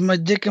just my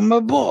dick and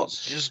my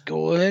balls. Just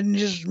go ahead and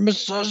just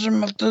massage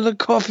him after the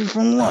coffee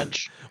from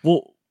lunch.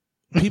 Well,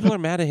 people are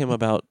mad at him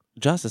about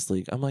Justice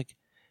League. I'm like,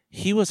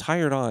 he was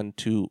hired on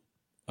to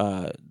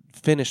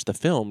finish the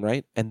film,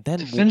 right? And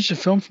then... finish the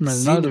film from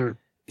another...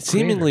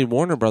 Seemingly,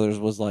 Warner Brothers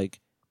was like,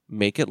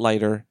 make it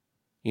lighter,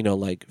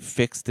 like,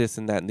 fix this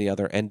and that and the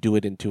other, and do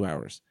it in 2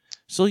 hours.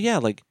 So, yeah,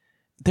 like,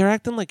 they're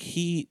acting like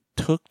he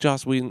took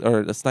Joss Whedon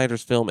or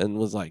Snyder's film and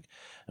was like,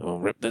 oh,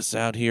 rip this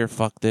out here,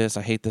 fuck this,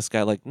 I hate this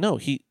guy. Like, no,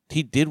 he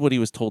did what he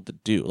was told to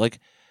do.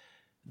 Like,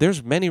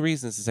 there's many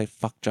reasons to say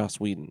fuck Joss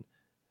Whedon.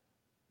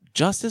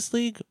 Justice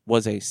League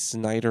was a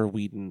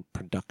Snyder-Whedon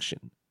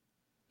production.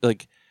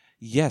 Like,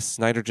 yes,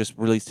 Snyder just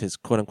released his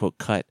quote-unquote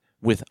cut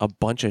with a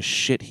bunch of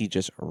shit he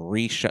just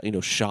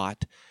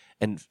shot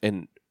and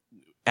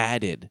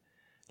added.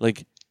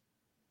 Like,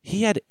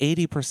 he had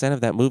 80%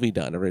 of that movie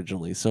done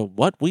originally. So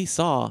what we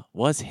saw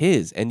was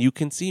his, and you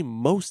can see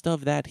most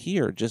of that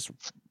here, just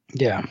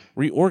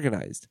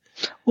reorganized.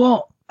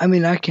 Well, I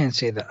mean, I can't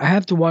say that. I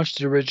have to watch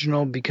the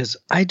original because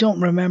I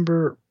don't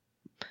remember.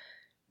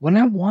 When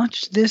I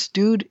watched this,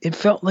 dude, it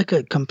felt like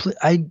I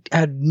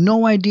had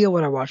no idea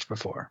what I watched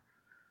before.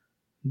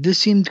 This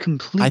seemed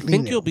completely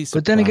new. You'll be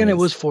surprised. But then again, it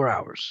was 4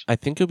 hours. I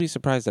think you'll be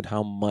surprised at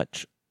how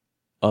much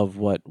of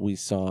what we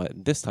saw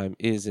this time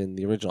is in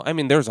the original. I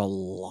mean, there's a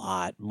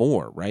lot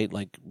more, right?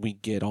 Like, we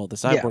get all the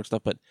cyborg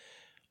stuff, but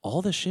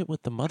all the shit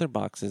with the mother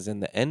boxes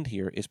in the end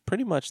here is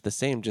pretty much the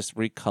same, just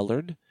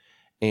recolored.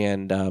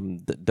 And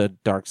the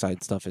dark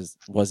side stuff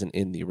wasn't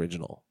in the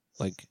original.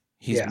 Like,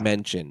 he's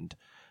mentioned,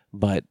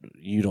 but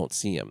you don't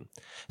see him.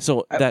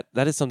 So that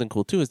is something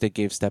cool too, is they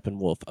gave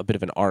Steppenwolf a bit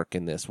of an arc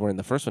in this, where in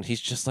the first one he's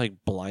just like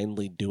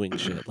blindly doing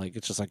shit. Like,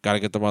 it's just like,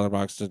 gotta get the mother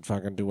box to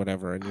fucking do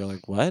whatever, and you're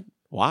like, what?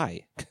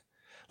 Why?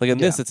 Like, in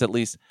this, it's at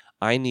least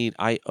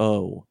I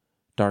owe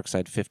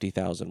Darkseid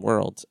 50,000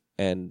 worlds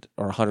or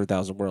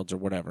 100,000 worlds or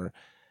whatever,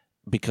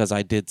 because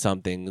I did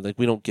something. Like,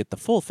 we don't get the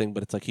full thing,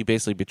 but it's like he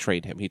basically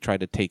betrayed him. He tried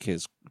to take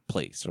his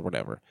place or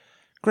whatever.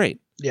 Great.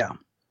 Yeah.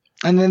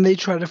 And then they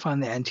try to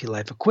find the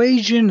anti-life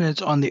equation, and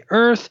it's on the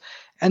Earth.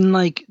 And,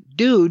 like,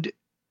 dude,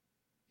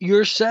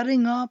 you're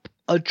setting up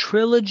a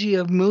trilogy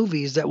of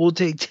movies that will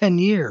take 10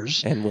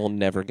 years. And we'll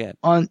never get.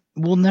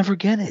 We'll never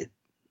get it.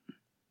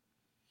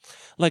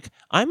 Like,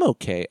 I'm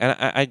okay, and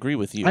I agree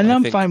with you. And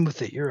I'm fine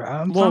with it.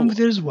 I'm fine with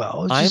it as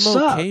well. It just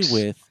sucks. Okay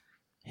with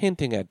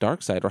hinting at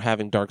Darkseid or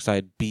having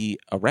Darkseid be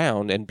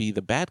around and be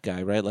the bad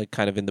guy, right? Like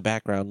kind of in the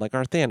background, like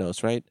our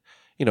Thanos, right?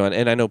 You know,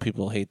 and I know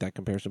people hate that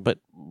comparison, but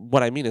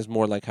what I mean is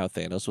more like how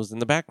Thanos was in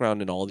the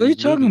background in all these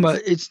movies. What are you talking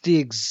about? It's the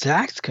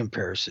exact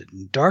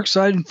comparison.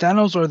 Darkseid and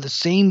Thanos are the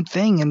same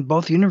thing in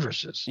both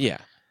universes. Yeah.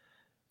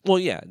 Well,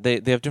 yeah, they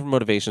have different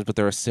motivations, but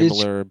they're a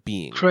similar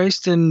being.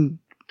 Christ and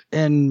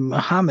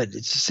Muhammad,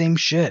 it's the same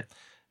shit.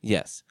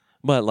 Yes.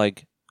 But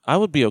like I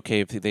would be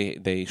okay if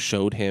they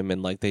showed him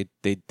and like they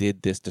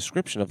did this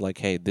description of like,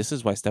 hey, this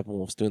is why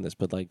Steppenwolf's doing this,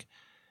 but like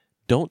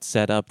don't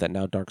set up that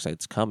now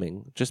Darkseid's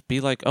coming. Just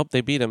be like, oh, they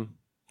beat him.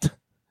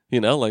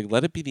 You know, like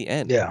let it be the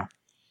end. Yeah.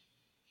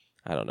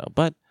 I don't know.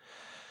 But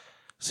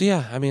so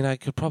yeah, I mean I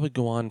could probably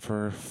go on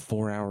for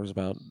 4 hours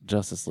about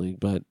Justice League,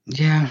 but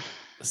yeah.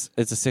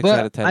 It's a 6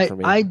 out of 10 for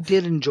me. I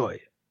did enjoy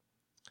it.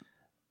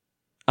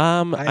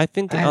 I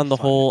think on the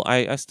whole,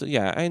 I still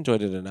I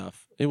enjoyed it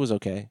enough. It was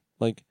okay.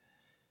 Like,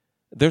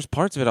 there's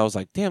parts of it I was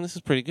like, damn, this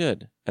is pretty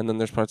good, and then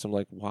there's parts I'm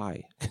like,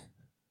 why?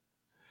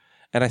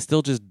 And I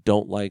still just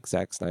don't like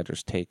Zack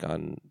Snyder's take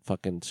on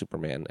fucking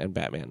Superman and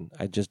Batman.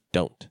 I just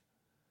don't.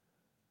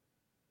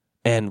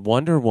 And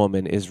Wonder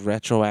Woman is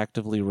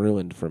retroactively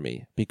ruined for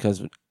me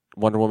because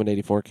Wonder Woman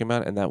 84 came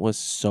out, and that was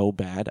so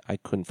bad I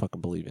couldn't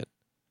fucking believe it.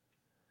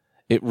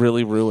 It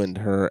really ruined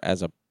her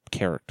as a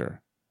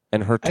character.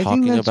 And her talking about...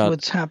 I think that's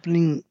what's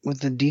happening with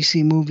the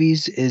DC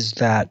movies is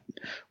that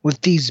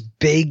with these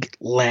big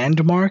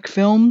landmark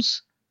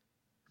films,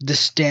 the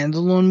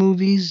standalone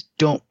movies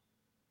don't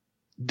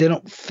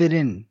fit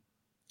in.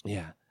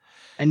 Yeah.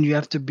 And you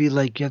have to be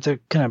like, you have to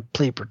kind of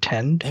play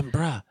pretend. And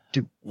bruh,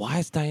 why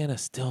is Diana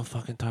still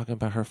fucking talking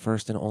about her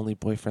first and only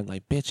boyfriend?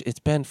 Like, bitch, it's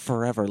been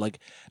forever. Like,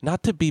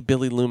 not to be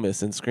Billy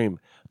Loomis and Scream.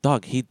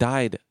 Dog, he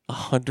died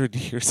 100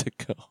 years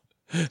ago.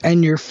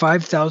 And you're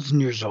 5,000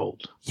 years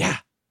old. Yeah.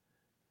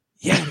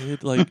 Yeah,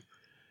 dude. Like,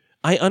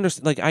 I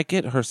understand. Like, I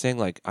get her saying,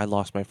 like, I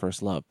lost my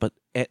first love. But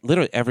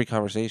literally every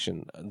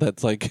conversation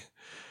that's like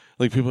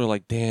people are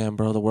like, damn,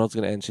 bro, the world's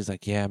going to end. She's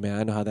like, yeah, man,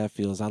 I know how that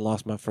feels. I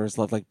lost my first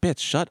love. Like, bitch,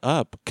 shut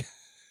up.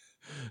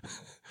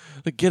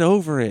 Like, get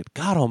over it.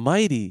 God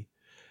almighty.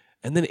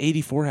 And then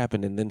 84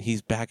 happened, and then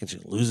he's back, and she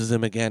loses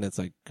him again. It's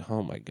like,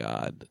 oh, my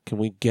God. Can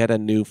we get a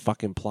new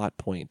fucking plot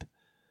point?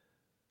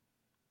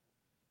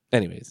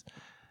 Anyways.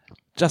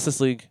 Justice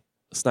League,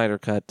 Snyder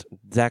Cut,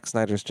 Zack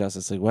Snyder's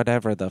Justice League,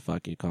 whatever the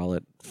fuck you call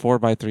it.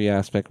 4:3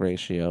 aspect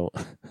ratio.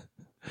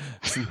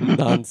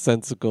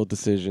 Nonsensical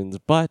decisions.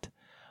 But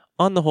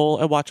on the whole,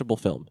 a watchable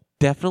film.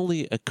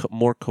 Definitely a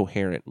more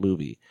coherent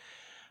movie.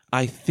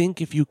 I think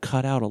if you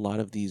cut out a lot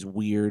of these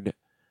weird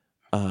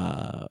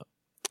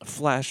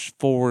flash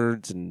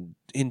forwards and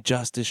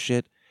injustice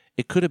shit,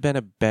 it could have been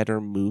a better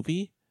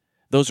movie.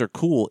 Those are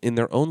cool in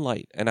their own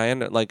light, and I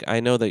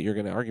know that you're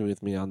going to argue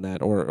with me on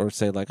that, or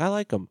say like I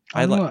like them.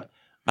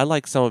 I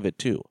like some of it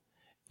too.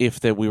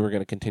 If we were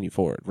going to continue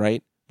forward,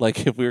 right?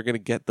 Like if we were going to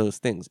get those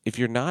things. If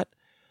you're not,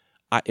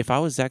 if I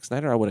was Zack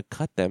Snyder, I would have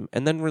cut them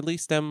and then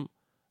released them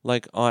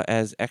like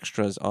as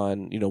extras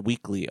on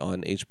weekly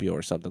on HBO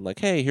or something. Like,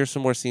 hey, here's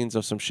some more scenes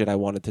of some shit I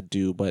wanted to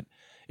do, but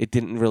it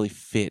didn't really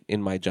fit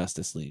in my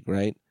Justice League,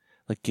 right?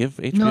 Like give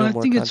HBO more content. No,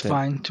 I think it's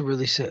fine to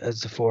release it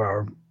as the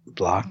 4-hour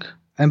block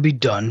and be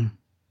done.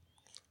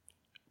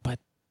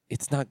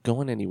 It's not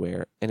going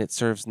anywhere, and it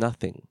serves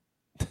nothing.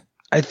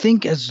 I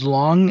think as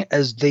long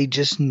as they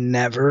just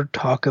never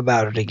talk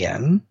about it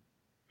again,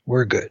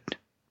 we're good.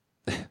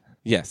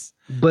 Yes.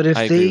 But if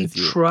they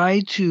try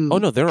to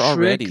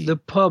trick the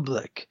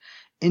public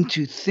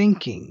into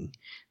thinking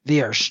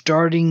they are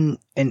starting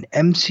an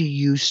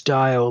MCU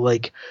style,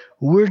 like,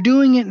 we're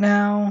doing it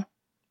now.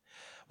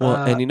 Well,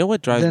 and you know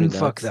what drives me nuts?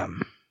 Then fuck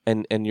them.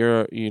 And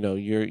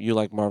you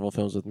like Marvel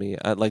films with me.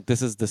 Like,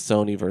 this is the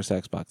Sony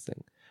versus Xbox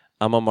thing.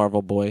 I'm a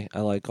Marvel boy.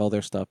 I like all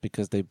their stuff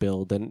because they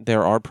build, and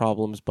there are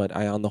problems, but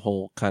I, on the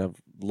whole, kind of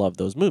love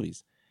those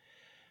movies.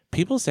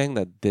 People saying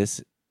that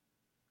the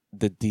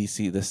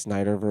DC, the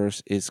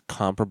Snyderverse, is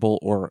comparable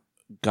or,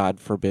 God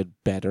forbid,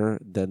 better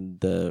than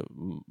the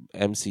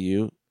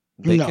MCU,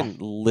 they can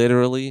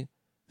literally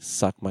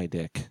suck my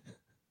dick.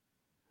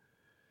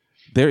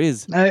 There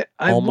is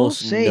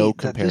almost no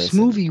comparison. That this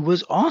movie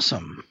was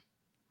awesome.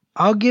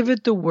 I'll give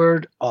it the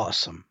word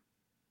awesome.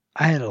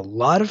 I had a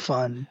lot of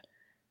fun.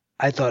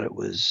 I thought it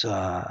was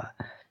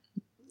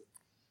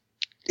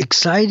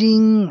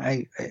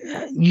exciting.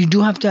 You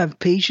do have to have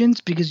patience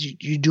because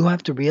you do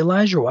have to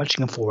realize you're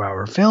watching a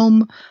 4-hour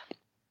film.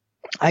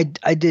 I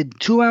did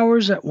 2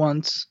 hours at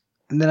once,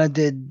 and then I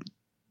did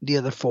the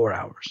other 4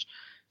 hours.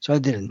 So I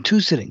did it in 2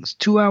 sittings.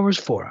 2 hours,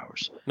 4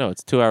 hours. No,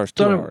 it's 2 hours,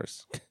 2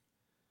 hours.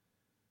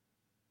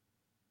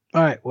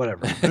 All right,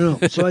 whatever.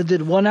 So I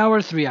did 1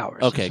 hour, 3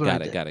 hours. Okay,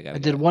 got it. I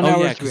did 1 hour,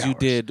 3 hours. because you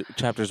did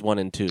chapters 1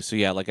 and 2. So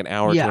yeah, like an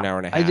hour to an hour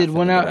and a half. I did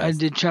 1 hour. I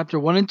did chapter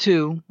 1 and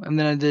 2, and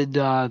then I did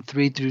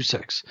 3 through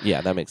 6.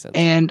 Yeah, that makes sense.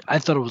 And I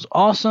thought it was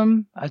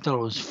awesome. I thought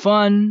it was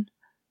fun.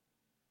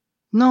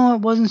 No,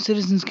 it wasn't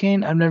Citizens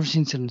Kane. I've never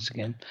seen Citizens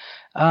Kane,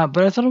 but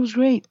I thought it was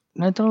great.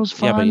 And I thought it was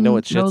fun. Yeah, but you know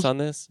what shits on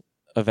this?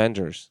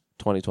 Avengers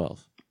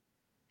 2012.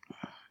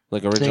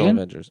 Like original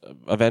Avengers.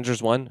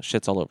 Avengers 1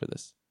 shits all over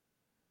this.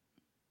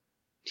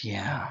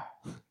 Yeah.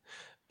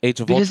 Age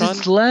of Ultron? Because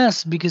it's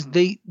less because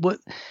what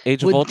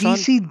Ultron?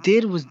 DC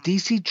did was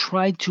DC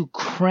tried to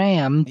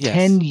cram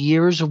 10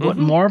 years of what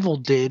Marvel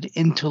did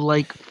into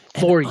like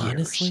 4 years.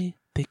 Honestly,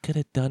 they could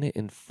have done it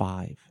in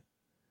 5.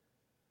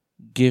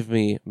 Give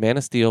me Man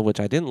of Steel,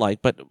 which I didn't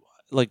like, but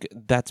like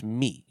that's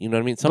me. You know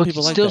what I mean? Some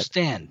people like that. Still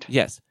stand.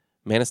 Yes.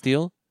 Man of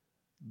Steel,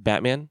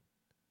 Batman,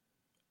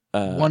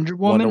 Wonder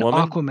Woman,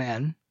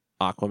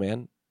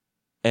 Aquaman.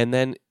 And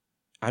then,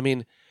 I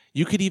mean,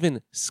 you could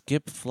even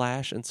skip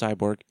Flash and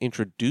Cyborg,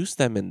 introduce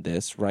them in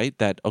this, right?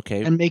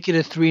 And make it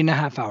a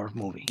 3.5 hour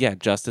movie. Yeah,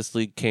 Justice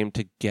League came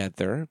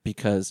together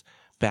because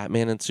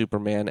Batman and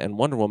Superman and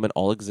Wonder Woman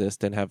all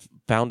exist and have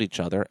found each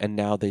other, and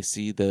now they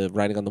see the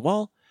writing on the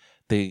wall.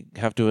 They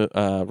have to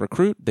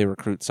recruit. They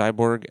recruit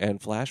Cyborg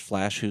and Flash.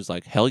 Flash, who's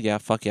like, hell yeah,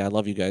 fuck yeah, I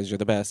love you guys, you're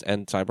the best.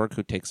 And Cyborg,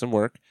 who takes some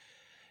work.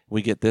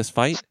 We get this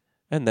fight,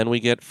 and then we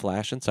get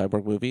Flash and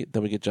Cyborg movie.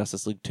 Then we get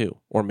Justice League 2,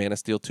 or Man of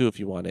Steel 2 if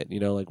you want it,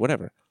 like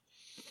whatever.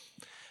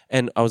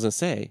 And I was going to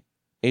say,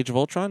 Age of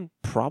Ultron,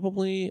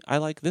 probably I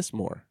like this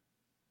more.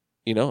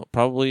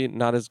 Probably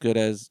not as good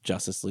as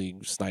Justice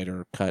League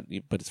Snyder cut,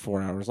 but it's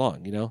 4 hours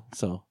long,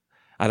 So,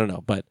 I don't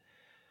know, but...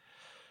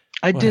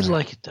 I did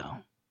like it, though.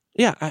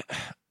 Yeah,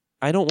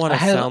 I don't want to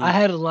sound... I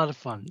had a lot of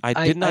fun.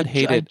 I did not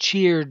hate it. I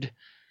cheered.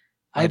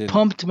 I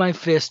pumped my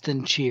fist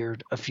and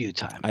cheered a few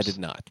times. I did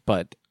not,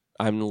 but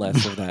I'm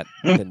less of that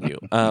than you.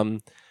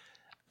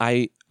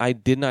 I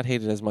did not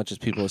hate it as much as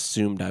people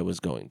assumed I was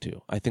going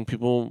to. I think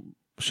people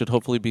should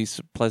hopefully be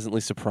pleasantly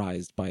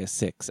surprised by a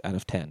 6 out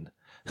of 10.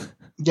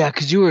 Yeah,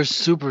 because you were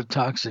super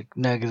toxic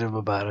negative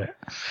about it.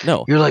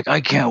 No. You're like,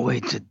 I can't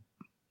wait to...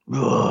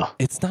 Ugh.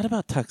 It's not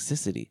about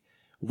toxicity.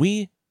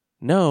 We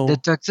know... The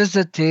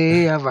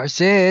toxicity of our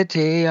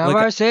city,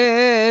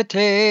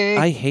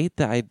 I hate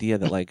the idea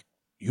that,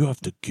 you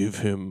have to give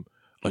him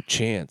a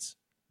chance.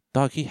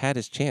 Dog, he had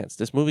his chance.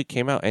 This movie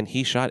came out and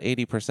he shot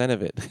 80%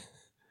 of it.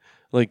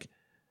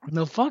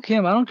 No, fuck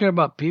him. I don't care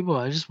about people.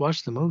 I just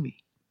watched the movie.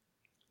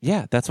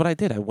 Yeah, that's what I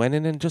did. I went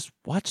in and just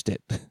watched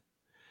it.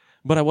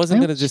 But I wasn't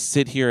going to just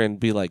sit here and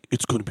be like,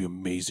 it's going to be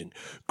amazing.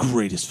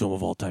 Greatest film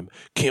of all time.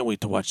 Can't wait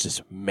to watch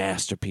this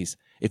masterpiece.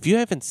 If you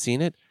haven't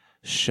seen it,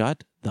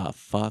 shut the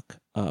fuck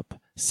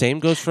up. Same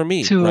goes for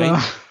me,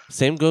 right?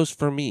 Same goes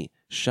for me.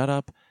 Shut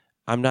up.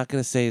 I'm not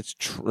going to say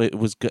it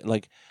was good.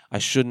 I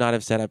should not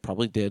have said I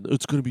probably did.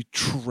 It's going to be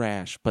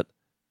trash. But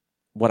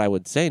what I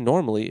would say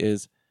normally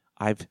is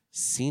I've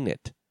seen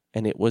it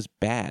and it was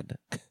bad.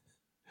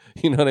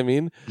 You know what I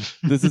mean?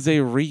 This is a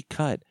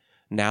recut.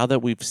 Now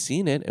that we've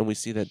seen it and we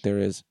see that there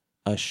is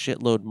a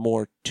shitload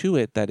more to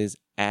it that is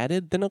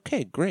added, then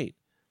okay, great.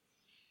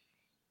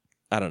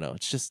 I don't know.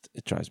 It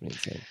drives me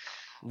insane.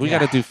 We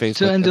got to do Facebook.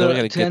 To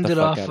end it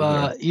off,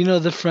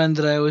 the friend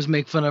that I always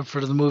make fun of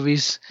for the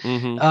movies.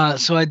 Mm-hmm.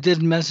 So I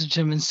did message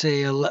him and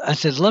I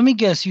said, let me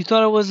guess, you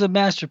thought it was a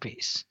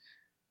masterpiece.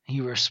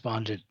 He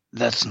responded,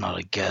 that's not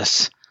a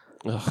guess.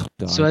 Ugh,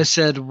 so I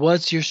said,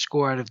 what's your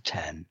score out of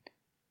 10?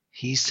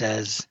 He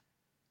says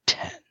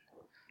 10.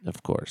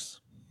 Of course.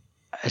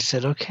 I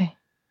said, okay.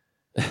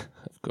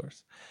 Of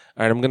course.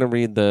 All right, I'm going to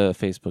read the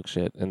Facebook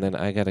shit, and then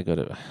I got to go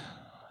to...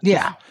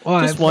 Yeah.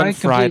 Just one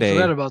Friday. I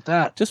forgot about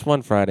that. Just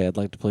one Friday, I'd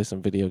like to play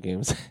some video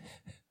games.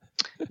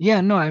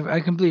 Yeah, no,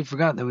 I completely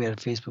forgot that we had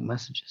Facebook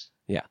messages.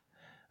 Yeah.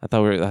 I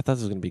thought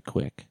this was going to be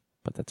quick,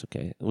 but that's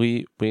okay.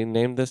 We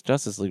named this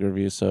Justice League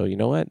review, so you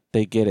know what?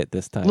 They get it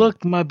this time.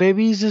 Look, my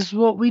babies, this is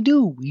what we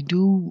do. We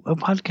do a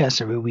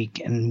podcast every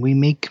week, and we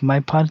make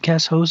my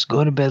podcast host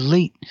go to bed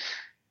late.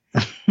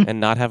 And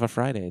not have a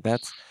Friday.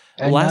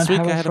 Last week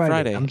I had a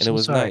Friday, and it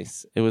was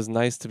nice. It was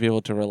nice to be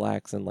able to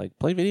relax and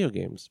play video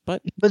games.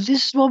 But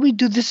this is what we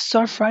do. This is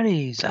our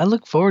Fridays. I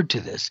look forward to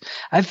this.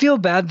 I feel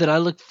bad that I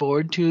look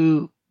forward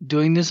to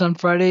doing this on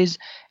Fridays,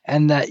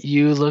 and that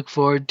you look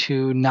forward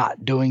to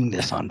not doing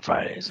this on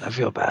Fridays. I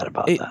feel bad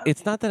about that.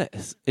 It's not that.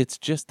 It's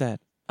just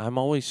that I'm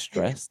always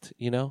stressed,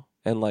 and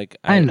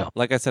I know.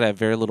 Like I said, I have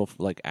very little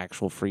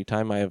actual free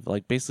time. I have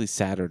basically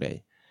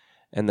Saturday.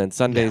 And then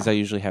Sundays I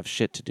usually have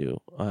shit to do.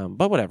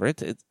 But whatever.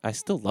 I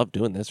still love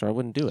doing this, or I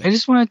wouldn't do it. I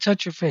just want to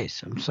touch your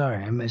face. I'm sorry.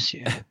 I miss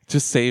you.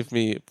 Just save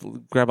me.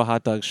 Grab a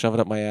hot dog, shove it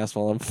up my ass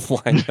while I'm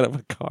flying out of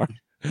a car.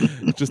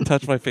 Just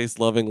touch my face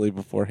lovingly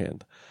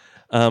beforehand.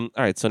 All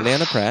right. So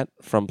Nana Pratt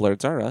from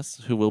Blurs R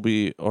Us, who will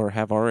be or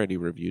have already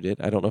reviewed it.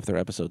 I don't know if their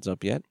episode's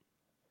up yet.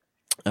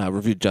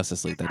 Reviewed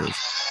Justice League, that is.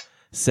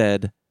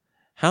 Said...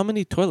 How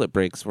many toilet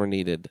breaks were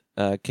needed?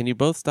 Can you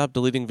both stop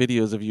deleting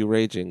videos of you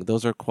raging?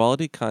 Those are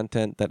quality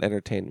content that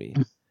entertain me.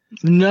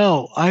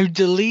 No, I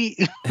delete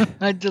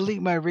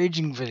my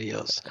raging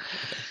videos.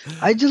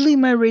 I delete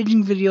my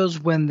raging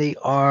videos when they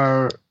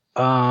are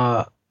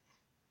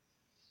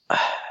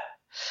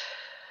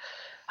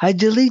I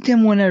delete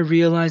them when I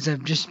realize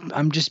I'm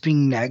just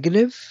being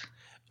negative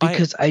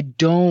because I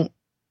don't,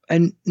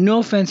 and no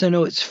offense, I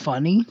know it's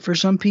funny for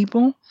some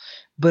people,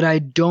 but I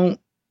don't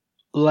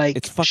like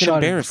it's fucking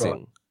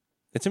embarrassing.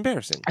 It's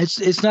embarrassing.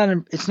 It's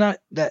not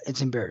that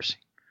it's embarrassing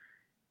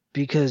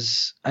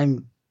because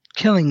I'm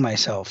killing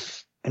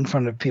myself in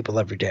front of people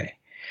every day.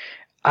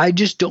 I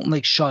just don't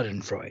like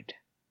Schadenfreude.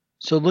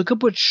 So look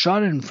up what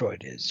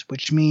Schadenfreude is,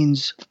 which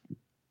means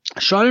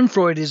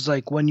Schadenfreude is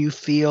like when you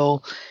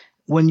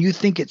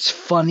think it's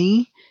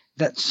funny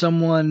that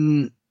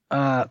someone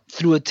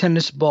threw a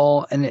tennis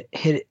ball and it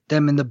hit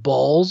them in the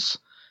balls,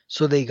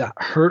 so they got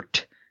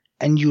hurt,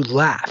 and you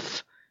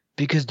laugh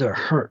because they're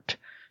hurt.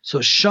 So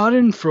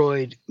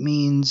Schadenfreude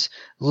means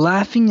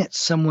laughing at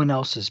someone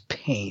else's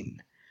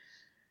pain.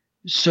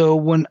 So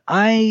when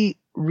I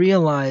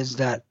realized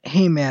that,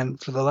 hey man,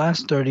 for the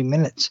last 30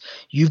 minutes,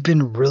 you've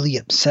been really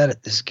upset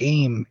at this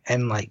game,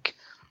 and like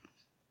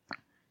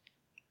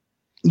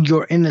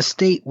you're in a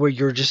state where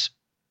you're just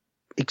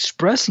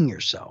expressing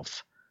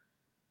yourself,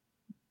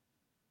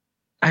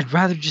 I'd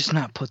rather just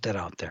not put that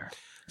out there.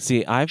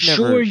 See,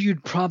 Sure,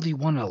 you'd probably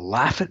want to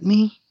laugh at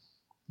me,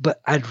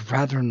 but I'd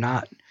rather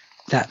not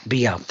that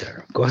be out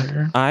there. Go ahead,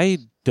 Aaron. I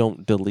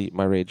don't delete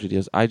my rage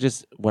videos. I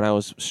just, when I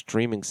was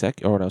streaming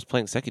when I was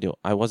playing Sekiro,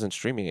 I wasn't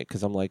streaming it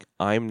because I'm like,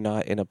 I'm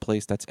not in a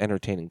place that's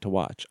entertaining to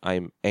watch.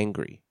 I'm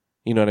angry.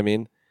 You know what I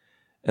mean?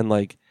 And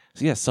like,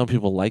 so yeah, some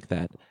people like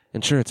that.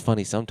 And sure, it's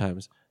funny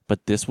sometimes,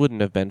 but this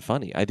wouldn't have been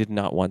funny. I did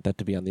not want that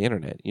to be on the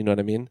internet. You know what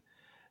I mean?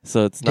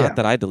 So it's not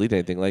that I delete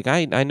anything. Like,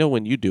 I know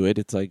when you do it,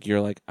 it's like,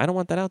 you're like, I don't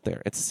want that out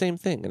there. It's the same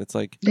thing. And it's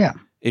like, yeah,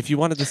 if you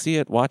wanted to see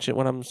it, watch it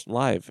when I'm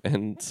live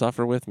and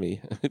suffer with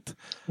me.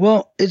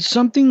 Well, it's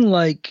something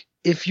like,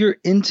 if you're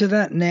into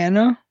that,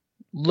 Nana,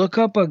 look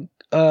up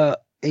a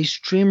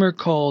streamer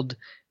called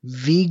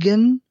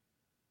Vegan,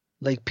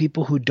 like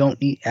people who don't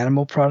eat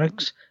animal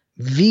products.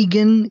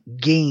 Vegan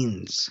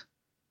Gains,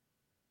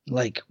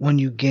 like when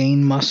you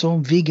gain muscle,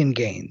 Vegan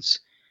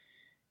Gains.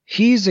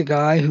 He's a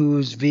guy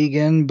who's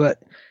vegan,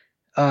 but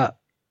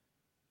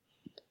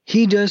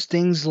he does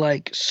things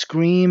like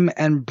scream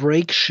and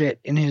break shit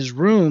in his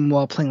room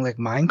while playing like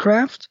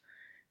Minecraft,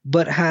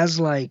 but has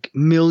like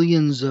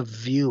millions of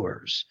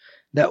viewers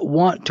that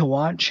want to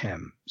watch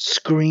him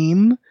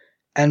scream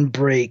and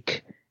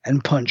break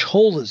and punch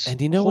holes.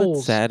 And you know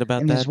what's sad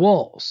about in that? His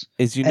walls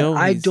is,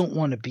 I don't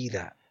want to be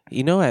that.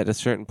 At a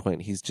certain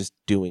point, he's just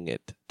doing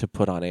it to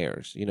put on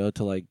airs,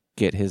 to like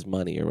get his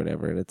money or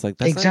whatever. And it's like,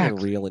 that's not even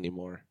real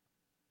anymore.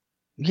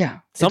 Yeah.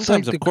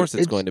 Sometimes, of course,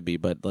 it's going to be,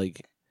 but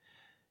like,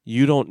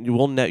 you'll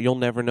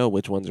never know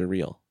which ones are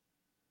real.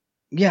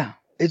 Yeah.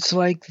 It's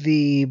like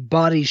the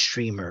body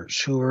streamers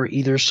who are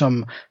either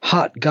some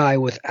hot guy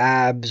with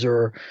abs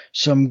or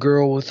some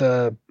girl with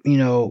a,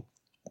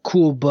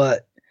 cool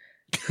butt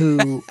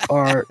who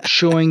are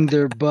showing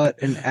their butt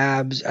and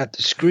abs at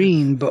the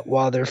screen, but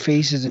while their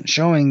face isn't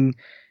showing,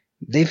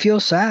 they feel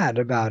sad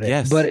about it.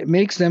 Yes. But it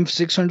makes them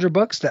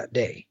 $600 that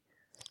day.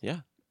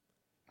 Yeah.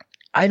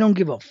 I don't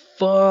give a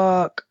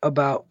fuck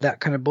about that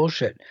kind of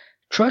bullshit.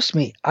 Trust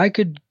me, I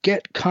could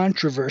get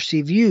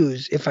controversy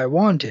views if I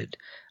wanted.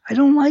 I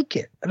don't like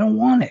it. I don't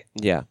want it.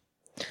 Yeah.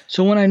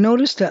 So when I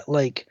noticed that,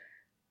 like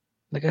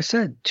I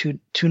said, two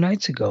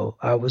nights ago,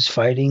 I was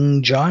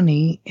fighting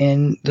Johnny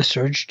in the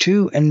Surge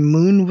 2, and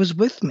Moon was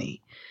with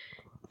me.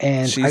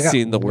 And she's I got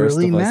seen the worst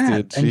really of us,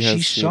 mad, dude. and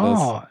she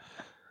saw.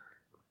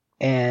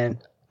 And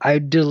I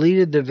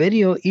deleted the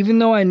video, even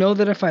though I know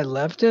that if I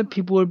left it,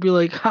 people would be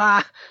like,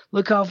 "Ha!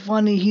 Look how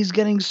funny he's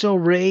getting, so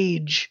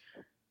rage."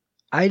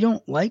 I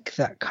don't like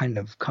that kind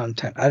of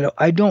content.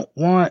 I don't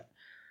want.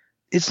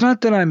 It's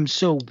not that I'm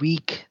so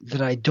weak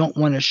that I don't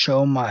want to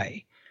show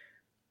my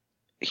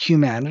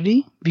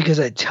humanity, because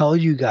I tell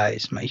you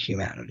guys my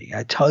humanity.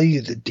 I tell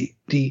you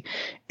the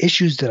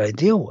issues that I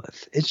deal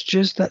with. It's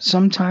just that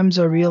sometimes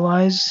I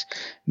realize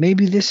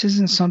maybe this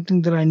isn't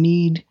something that I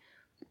need.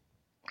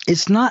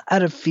 It's not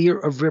out of fear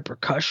of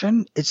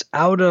repercussion. It's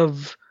out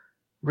of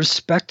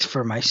respect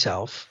for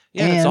myself.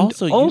 Yeah, and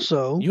it's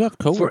also you have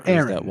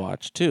coworkers that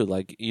watch too.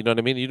 Like, you know what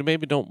I mean? You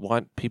maybe don't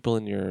want people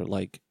in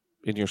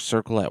your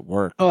circle at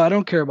work. Oh, I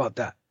don't care about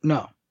that.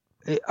 No,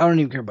 I don't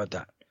even care about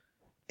that.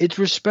 It's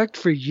respect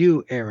for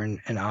you, Aaron,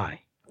 and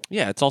I.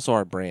 Yeah, it's also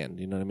our brand.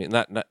 You know what I mean?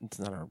 It's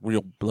not our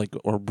real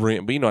or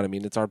brand, but you know what I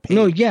mean. It's our page.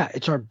 No, yeah,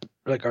 it's our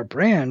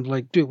brand.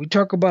 Like, dude, we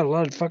talk about a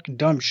lot of fucking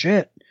dumb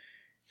shit.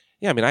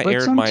 Yeah, I mean, I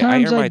air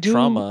my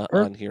trauma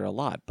on here a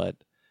lot, but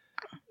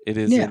it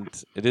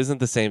isn't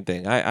the same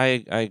thing.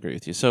 I agree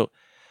with you. So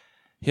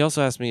he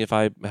also asked me if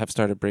I have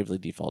started Bravely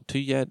Default 2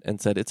 yet,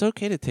 and said it's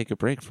okay to take a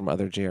break from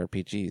other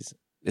JRPGs.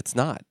 It's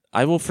not.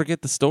 I will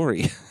forget the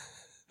story.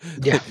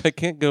 Yeah. I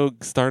can't go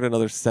start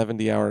another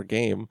 70-hour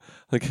game.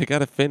 Like, I got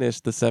to finish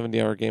the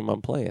 70-hour game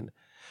I'm playing.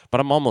 But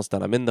I'm almost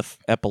done. I'm in the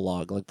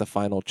epilogue, like the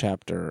final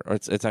chapter, or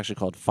it's actually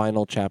called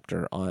Final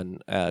Chapter on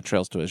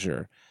Trails to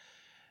Azure.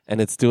 And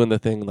it's doing the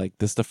thing like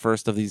this is the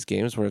first of these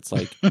games where it's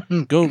like,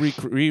 go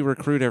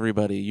re-recruit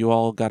everybody. You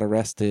all got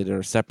arrested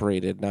or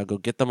separated. Now go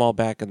get them all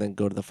back and then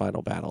go to the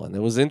final battle. And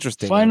it was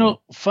interesting.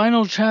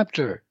 Final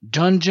chapter,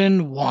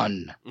 Dungeon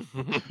 1.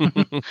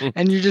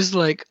 And you're just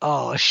like,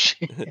 oh,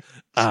 shit.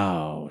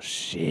 Oh,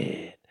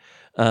 shit.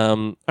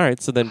 All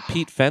right. So then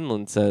Pete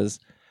Fenlon says,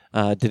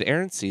 Did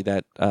Aaron see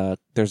that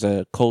there's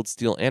a Cold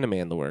Steel anime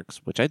in the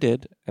works, which I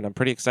did, and I'm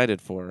pretty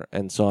excited for.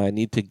 And so I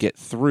need to get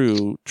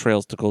through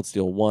Trails to Cold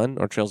Steel 1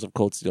 or Trails of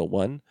Cold Steel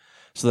 1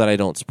 so that I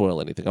don't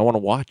spoil anything. I want to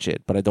watch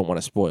it, but I don't want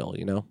to spoil,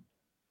 you know?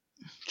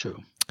 True.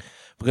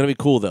 It's going to be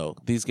cool, though.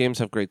 These games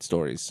have great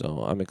stories,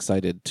 so I'm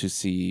excited to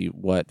see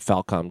what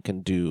Falcom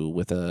can do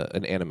with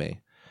an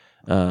anime.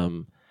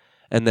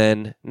 And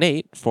then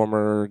Nate,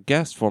 former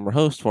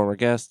host,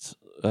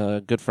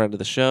 good friend of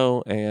the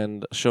show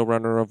and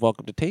showrunner of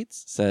Welcome to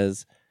Tate's,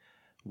 says,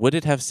 would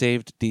it have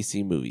saved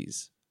DC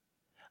movies?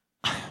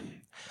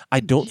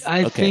 I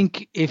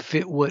think if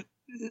it would,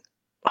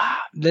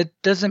 that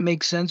doesn't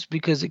make sense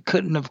because it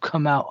couldn't have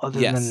come out other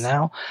than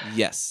now.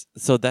 Yes.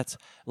 So that's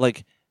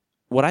like,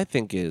 what I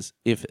think is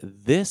if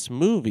this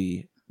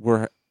movie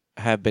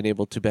have been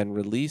able to been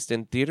released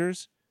in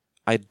theaters,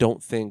 I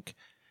don't think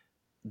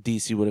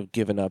DC would have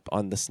given up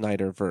on the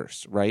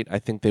Snyderverse, right? I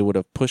think they would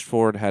have pushed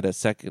forward, had a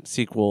second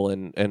sequel,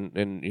 and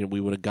you know,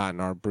 we would have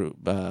gotten our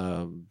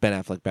Ben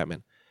Affleck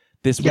Batman.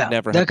 This would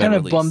never have been released. That kind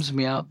of bums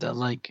me out that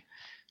like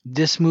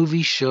this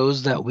movie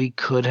shows that we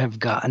could have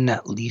gotten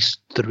at least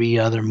 3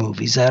 other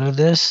movies out of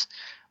this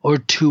or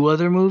 2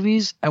 other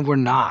movies, and we're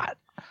not.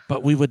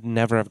 But we would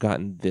never have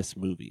gotten this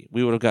movie.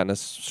 We would have gotten a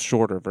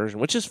shorter version,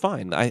 which is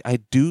fine. I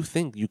do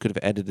think you could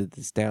have edited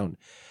this down.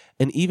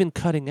 And even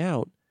cutting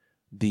out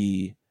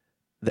the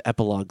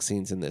epilogue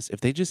scenes in this.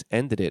 If they just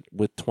ended it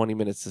with 20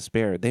 minutes to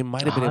spare, they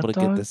might have been able to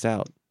get this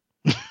out.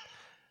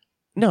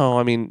 No,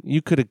 I mean,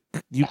 you could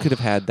have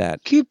had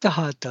that. Keep the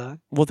hot dog.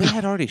 Well, they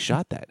had already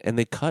shot that, and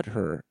they cut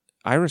her.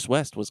 Iris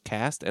West was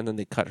cast, and then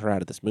they cut her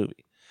out of this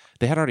movie.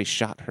 They had already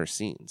shot her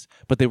scenes,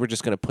 but they were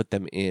just going to put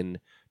them in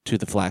to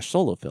the Flash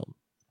solo film.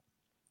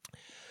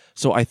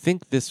 So I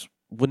think this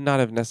would not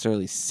have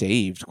necessarily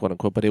saved, quote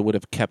unquote, but it would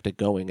have kept it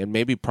going and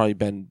maybe probably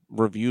been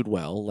reviewed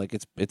well. Like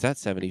it's at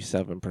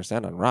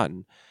 77% on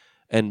Rotten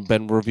and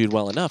been reviewed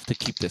well enough to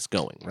keep this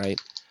going,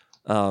 right?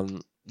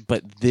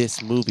 But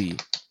this movie,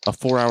 a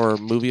 4-hour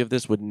movie of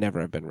this would never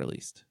have been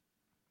released.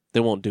 They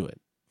won't do it.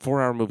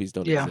 4-hour movies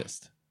don't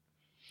exist.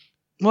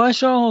 Well, I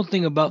saw a whole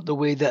thing about the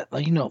way that,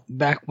 like, you know,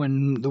 back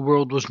when the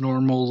world was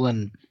normal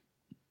and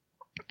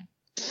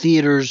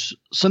theaters,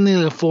 something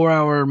like a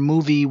 4-hour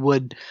movie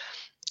wouldn't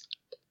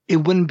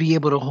be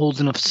able to hold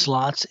enough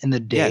slots in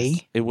the day.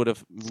 Yes, it would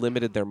have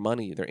limited their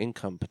money, their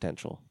income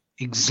potential.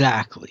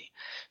 Exactly.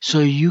 So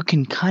you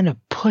can kind of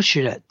push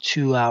it at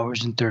 2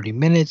 hours and 30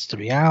 minutes,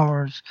 3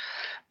 hours.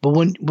 But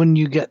when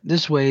you get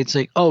this way, it's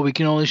like, oh, we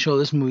can only show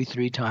this movie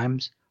 3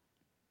 times.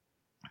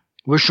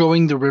 We're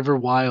showing The River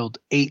Wild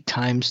 8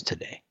 times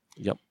today.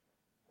 Yep.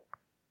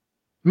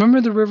 Remember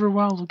The River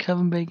Wild with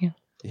Kevin Bacon?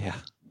 Yeah.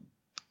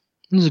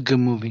 It was a good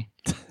movie.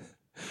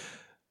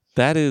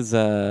 That is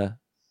that's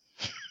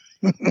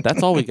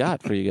all we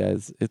got for you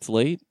guys. It's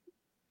late,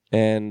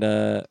 and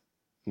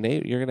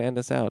Nate, you're gonna end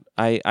us out.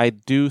 I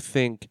do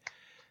think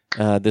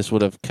this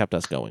would have kept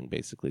us going.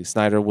 Basically,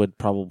 Snyder would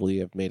probably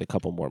have made a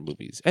couple more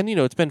movies, and you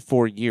know it's been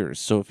 4 years.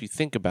 So if you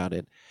think about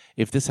it,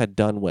 if this had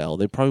done well,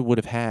 they probably would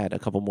have had a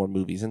couple more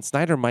movies, and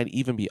Snyder might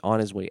even be on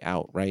his way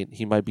out. Right?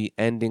 He might be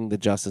ending the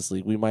Justice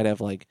League. We might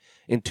have like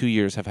in 2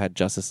 years have had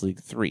Justice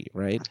League 3.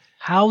 Right?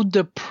 How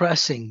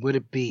depressing would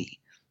it be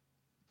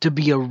to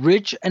be a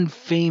rich and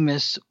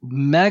famous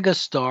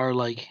megastar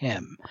like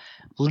him,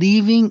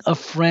 leaving a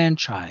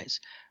franchise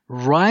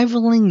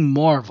rivaling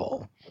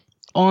Marvel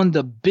on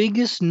the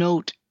biggest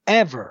note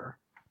ever,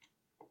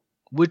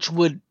 which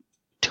would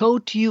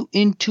tote you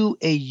into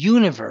a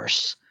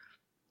universe,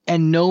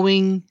 and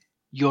knowing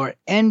your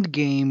end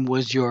game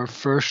was your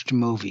first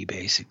movie,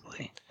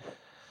 basically.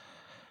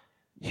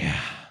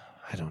 Yeah,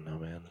 I don't know,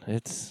 man.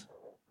 It's...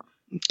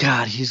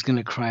 God, he's going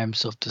to cry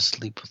himself to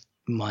sleep with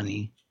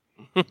money.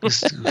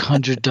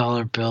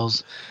 $100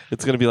 bills.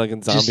 It's gonna be like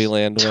in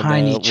Zombieland, when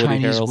tiny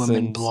Chinese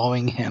women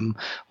blowing him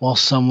while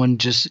someone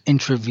just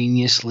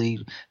intravenously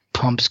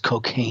pumps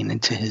cocaine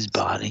into his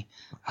body.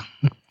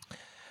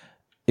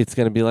 It's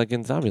gonna be like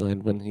in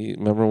Zombieland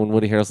remember when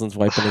Woody Harrelson's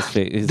wiping his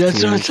face.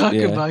 That's what I'm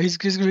talking about. He's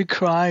just gonna be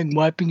crying,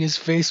 wiping his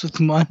face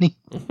with money.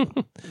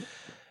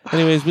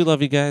 Anyways, we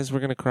love you guys. We're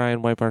going to cry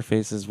and wipe our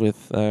faces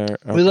with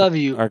we love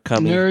you, our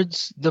coming.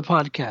 Nerds, the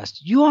podcast.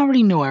 You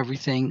already know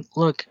everything.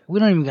 Look, we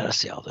don't even got to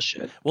say all the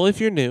shit. Well,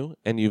 if you're new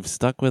and you've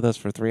stuck with us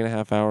for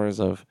 3.5 hours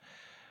of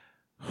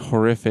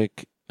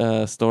horrific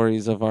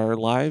stories of our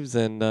lives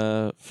and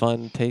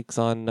fun takes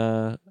on,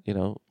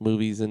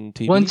 movies and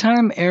TV. One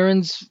time,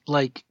 Aaron's,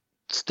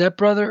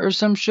 stepbrother or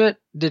some shit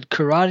did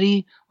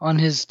karate on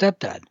his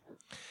stepdad.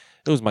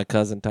 It was my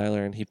cousin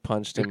Tyler, and he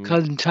punched him. Your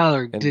cousin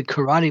Tyler did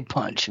karate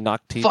punch.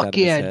 Knocked teeth out of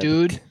his head.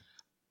 Dude.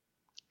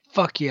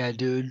 Fuck yeah,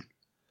 dude.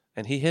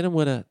 And he hit him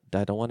with a,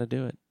 I don't want to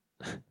do it.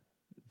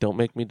 Don't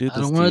make me do this to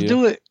you. I don't want to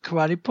do it.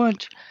 Karate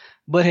punch.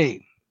 But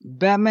hey,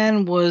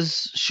 Batman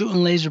was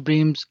shooting laser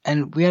beams,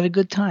 and we had a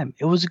good time.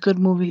 It was a good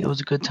movie. It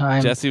was a good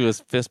time. Jesse was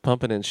fist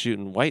pumping and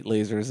shooting white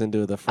lasers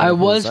into the front I of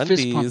his was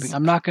fist pumping.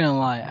 I'm not going to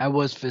lie. I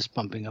was fist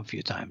pumping a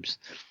few times.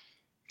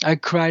 I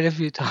cried a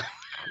few times.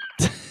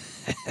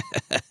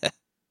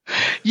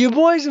 Your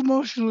boy's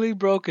emotionally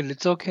broken.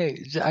 It's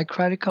okay. I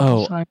cried a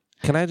couple times.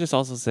 Can I just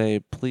also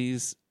say,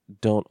 please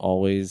don't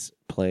always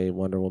play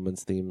Wonder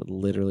Woman's theme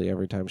literally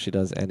every time she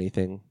does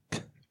anything.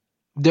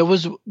 There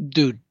was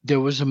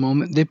a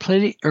moment they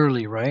played it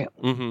early, right?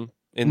 Mm-hmm.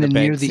 And then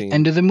near the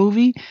end of the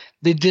movie,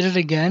 they did it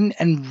again,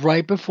 and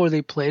right before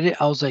they played it,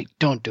 I was like,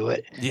 "Don't do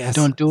it! Yes,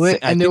 don't do it!"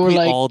 And they were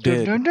like, all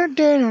did. And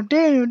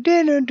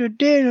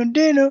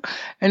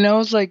I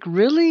was like,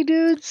 "Really,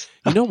 dudes?"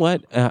 You know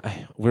what?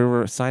 We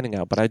were signing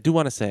out, but I do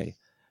want to say,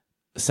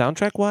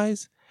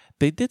 soundtrack-wise,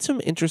 they did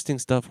some interesting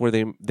stuff where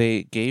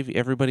they gave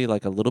everybody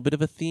like a little bit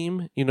of a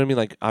theme. You know what I mean?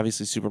 Like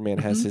obviously Superman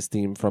has his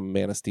theme from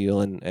Man of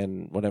Steel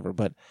and whatever,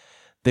 but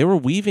they were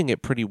weaving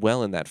it pretty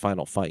well in that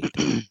final fight.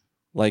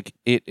 Like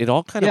it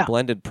all kind of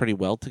blended pretty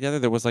well together.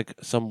 There was like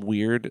some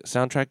weird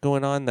soundtrack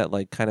going on that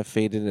like kind of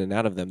faded in and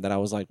out of them that I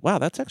was like, wow,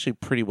 that's actually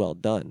pretty well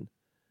done.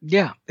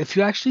 Yeah, if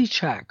you actually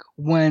check,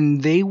 when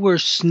they were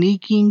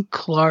sneaking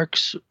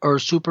Clark's or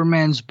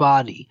Superman's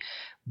body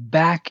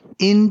back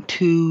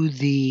into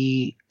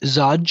the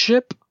Zod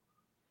ship,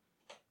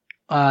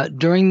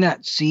 during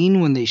that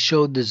scene when they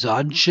showed the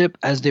Zod ship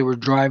as they were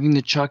driving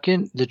the truck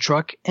in,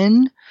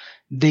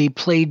 they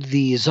played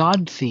the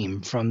Zod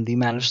theme from the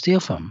Man of Steel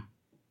film.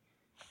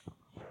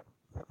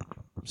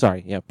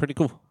 Sorry, yeah, pretty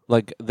cool.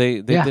 Like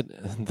they did.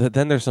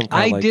 Then there's some.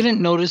 I didn't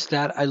notice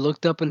that. I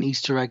looked up an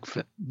Easter egg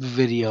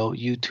video.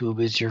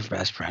 YouTube is your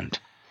best friend.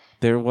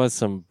 There was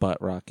some butt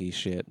rocky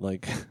shit.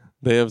 Like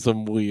they have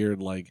some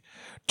weird like,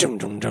 like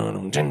some dumb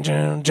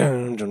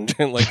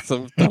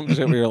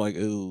shit where you're like,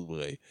 oh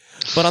boy.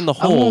 But on the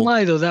whole, I won't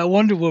lie though, that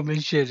Wonder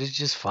Woman shit is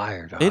just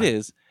fire. Dog. It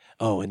is.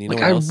 Oh, and you know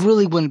what I else?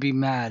 really wouldn't be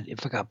mad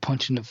if I got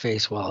punched in the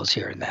face while I was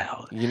hearing that.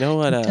 You know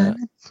what?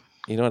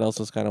 You know what else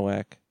was kind of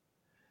whack?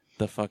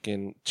 The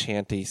fucking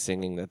chanty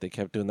singing that they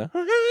kept doing.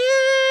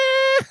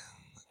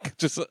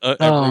 Just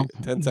every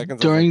 10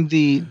 seconds during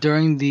the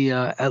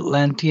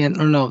Atlantean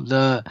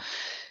the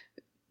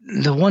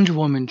Wonder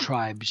Woman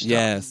tribe stuff.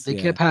 Yes, they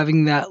kept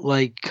having that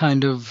like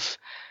kind of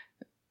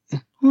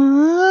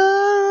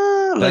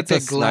like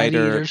a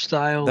gladiator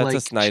style. That's like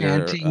a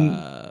Snyder. Chanting.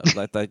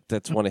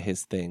 That's one of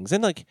his things,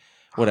 and like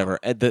whatever.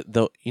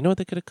 The you know what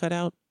they could have cut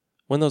out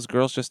when those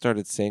girls just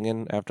started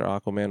singing after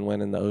Aquaman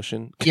went in the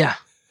ocean. Yeah.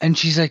 And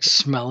she's like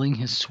smelling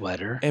his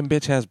sweater. And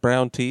bitch has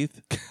brown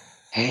teeth.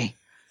 Hey,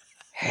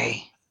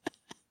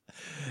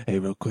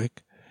 real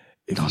quick.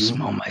 Don't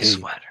smell my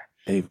sweater.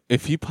 Hey,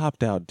 if you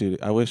popped out,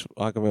 dude, I wish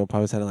Aquaman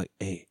probably said it like,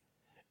 hey,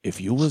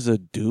 if you was a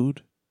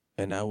dude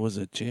and I was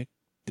a chick,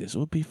 this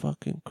would be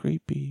fucking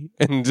creepy.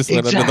 And just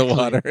went under the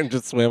water and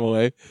just swam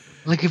away.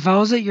 Like if I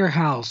was at your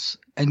house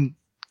and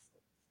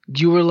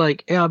you were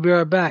like, hey, I'll be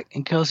right back.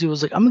 And Kelsey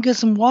was like, I'm going to get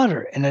some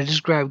water. And I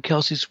just grabbed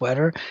Kelsey's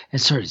sweater and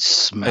started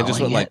smelling it. I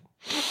just went like,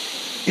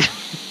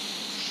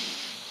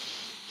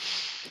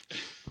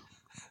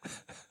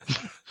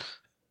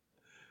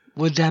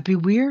 would that be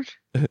weird?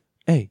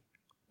 Hey,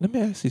 let me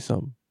ask you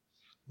something.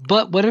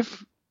 But what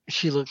if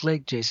she looked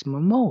like Jason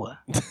Momoa?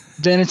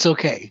 Then it's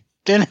okay.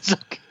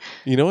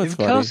 You know what's if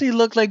funny? If Kelsey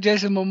looked like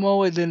Jason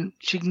Momoa, then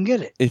she can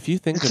get it. If you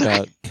think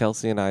about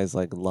Kelsey and I's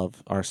like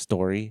love our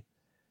story,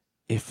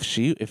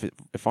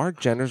 if our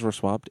genders were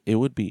swapped, it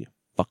would be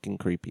fucking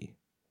creepy.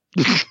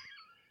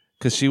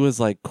 Because she was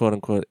like, quote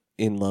unquote,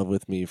 in love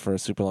with me for a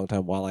super long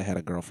time while I had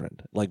a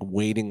girlfriend, like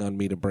waiting on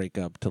me to break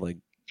up to like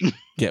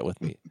get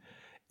with me.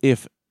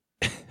 If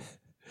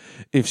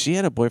she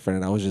had a boyfriend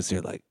and I was just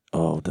here like,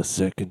 oh, the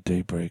second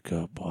they break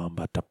up, oh, I'm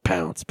about to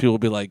pounce. People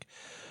would be like,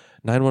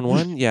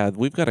 911? Yeah,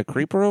 we've got a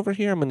creeper over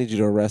here. I'm going to need you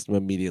to arrest him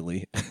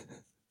immediately.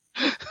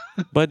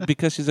 But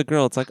because she's a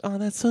girl, it's like, oh,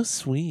 that's so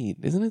sweet.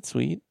 Isn't it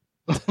sweet?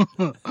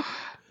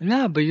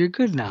 Nah, but you're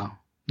good now.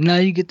 Now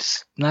you get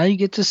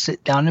to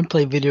sit down and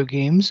play video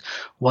games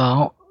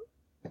while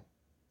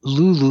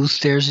Lulu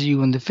stares at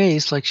you in the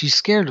face like she's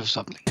scared of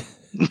something.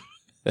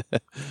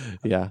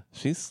 Yeah,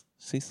 she's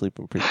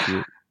sleeping pretty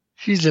cute.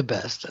 She's the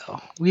best, though.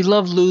 We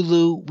love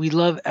Lulu. We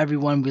love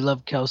everyone. We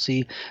love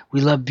Kelsey. We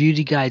love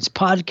Beauty Guides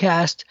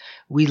Podcast.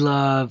 We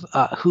love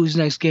Who's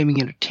Next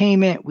Gaming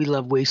Entertainment. We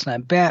love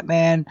Wasteland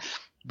Batman.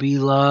 We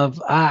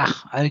love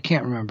I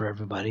can't remember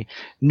everybody.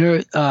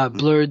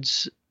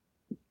 Blurds.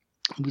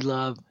 We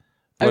love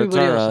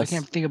everybody else. I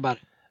can't think about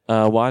it.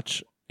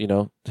 Watch.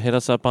 Hit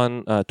us up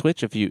on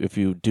Twitch if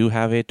you do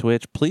have a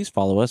Twitch. Please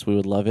follow us. We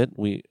would love it.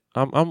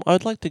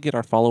 I'd like to get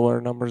our follower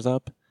numbers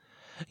up.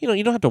 You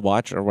don't have to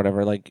watch or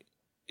whatever, like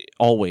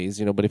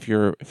always, but if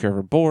you're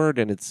ever bored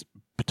and it's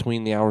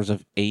between the hours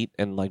of 8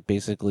 and like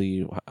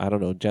basically, I don't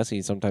know,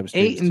 Jesse sometimes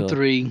 8 and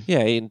 3. Yeah,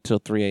 8 until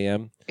 3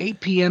 a.m.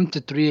 8 p.m. to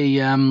 3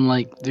 a.m.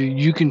 Like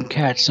you can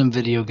catch some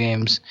video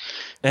games.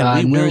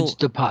 And Nerds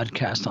the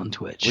podcast on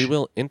Twitch. We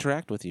will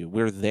interact with you.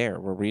 We're there.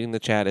 We're reading the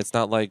chat. It's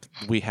not like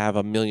we have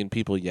 1 million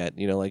people yet.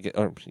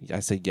 Or I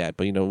say yet,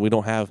 but we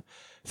don't have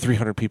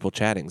 300 people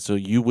chatting. So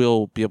you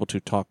will be able to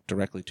talk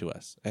directly to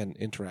us and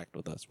interact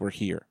with us. We're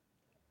here.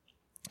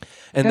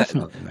 And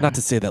not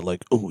to say that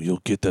like, oh,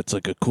 you'll get that's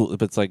like a cool,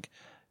 but it's like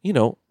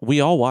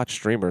we all watch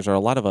streamers, or a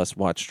lot of us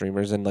watch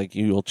streamers, and like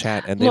you'll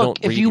chat, and they Look, don't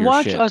read if you your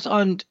watch shit. us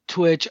on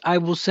Twitch, I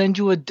will send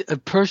you a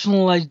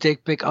personalized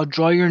dick pic. I'll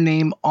draw your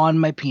name on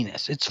my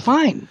penis. It's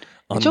fine.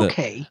 It's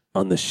okay.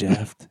 On the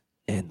shaft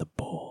and the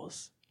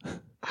balls.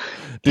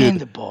 Dude, and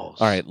the balls.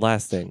 All right,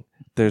 last thing.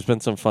 There's been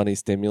some funny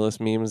stimulus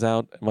memes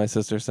out. My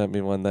sister sent me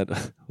one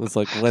that was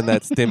like when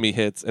that stimmy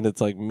hits, and it's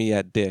like me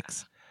at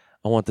dicks.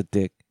 I want the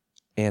dick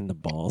and the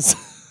balls.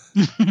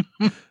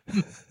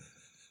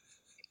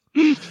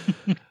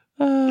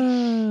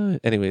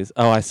 Anyways,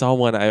 I saw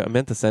one. I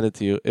meant to send it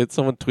to you.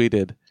 Someone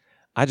tweeted,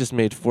 "I just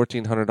made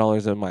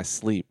 $1,400 in my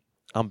sleep.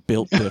 I'm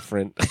built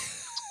different."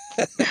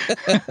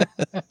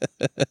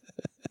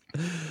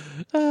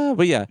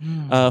 But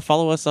yeah,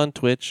 follow us on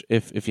Twitch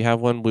if you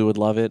have one. We would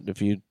love it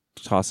if you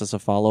toss us a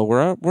follow.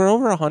 We're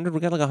over 100. We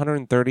got like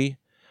 130.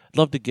 I'd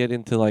love to get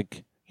into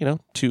like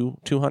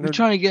 200. We're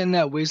trying to get in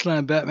that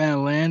Wasteland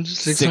Batman land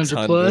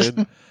 600 plus.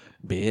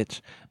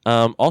 Bitch.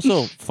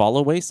 Also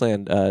follow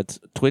Wasteland. It's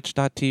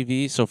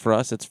twitch.tv. So for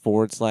us, it's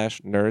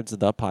 /nerds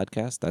the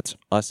podcast. That's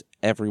us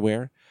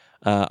everywhere.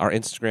 Our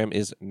Instagram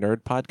is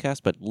Nerd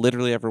Podcast, but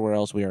literally everywhere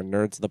else we are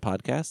Nerds the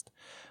Podcast.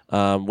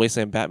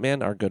 Wasteland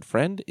Batman, our good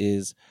friend,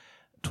 is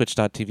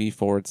twitch.tv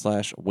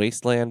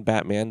 /Wasteland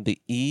Batman.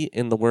 The E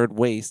in the word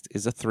waste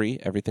is a 3.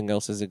 Everything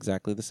else is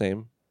exactly the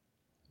same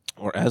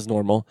or as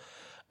normal.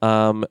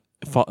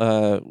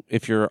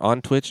 If you're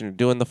on Twitch and you're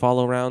doing the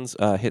follow rounds,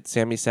 hit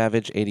Sammy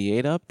Savage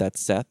 88 up.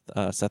 That's Seth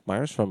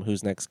Meyers from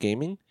Who's Next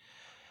Gaming.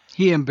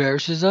 He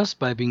embarrasses us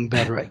by being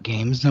better at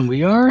games than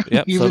we are.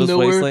 Yep, even so does though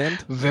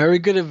Wasteland. We're very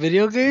good at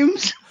video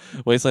games.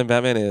 Wasteland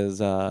Batman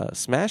is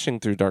smashing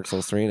through Dark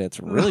Souls 3, and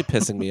it's really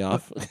pissing me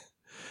off.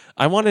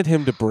 I wanted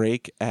him to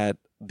break at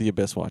the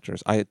Abyss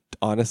Watchers. I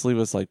honestly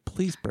was like,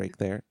 please break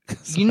there.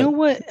 You know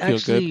what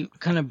actually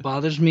kind of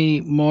bothers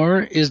me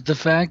more is the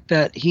fact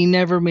that he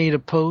never made a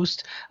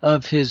post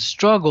of his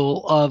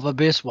struggle of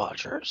Abyss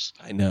Watchers.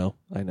 I know.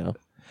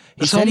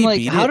 He so said I'm he like,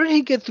 beat how it. did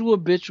he get through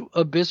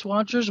Abyss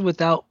Watchers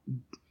without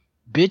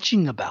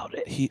bitching about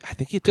it? I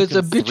think he took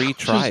him 3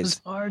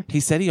 tries. Hard. He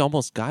said he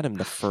almost got him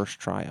the first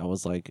try. I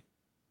was like,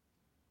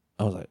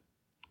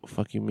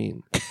 fuck you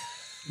mean?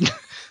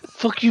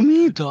 Fuck you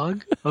mean,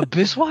 dog?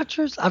 Abyss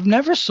Watchers? I've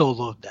never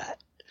soloed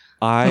that.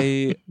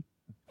 I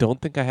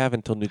don't think I have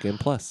until New Game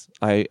Plus.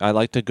 I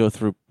like to go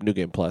through New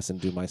Game Plus and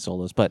do my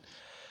solos. But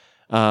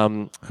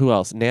who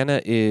else?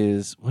 Nana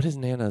is... What is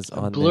Nana's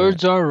on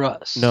Blurs there? Are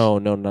Us. No,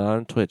 not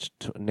on Twitch.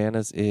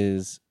 Nana's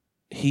is...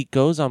 He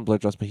goes on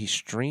Blurs Are Us, but he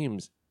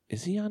streams...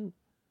 Is he on?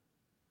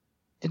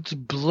 It's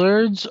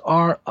Blurs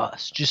Are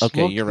Us. Just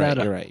okay. Look You're that right.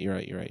 up. You're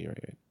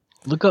right.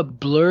 Look up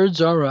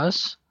Blurs Are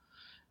Us,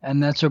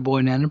 and that's our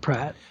boy Nana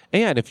Pratt.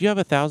 And if you have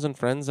 1,000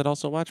 friends that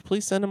also watch,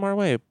 please send them our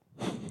way.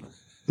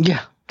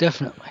 Yeah,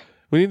 definitely.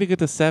 We need to get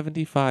to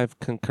 75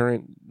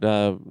 concurrent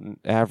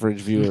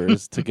average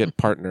viewers to get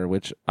partner,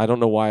 which I don't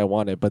know why I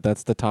want it, but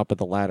that's the top of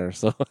the ladder.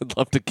 So I'd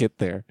love to get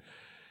there.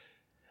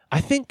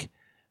 I think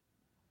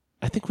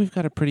we've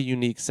got a pretty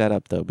unique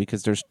setup, though,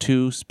 because there's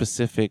 2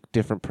 specific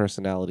different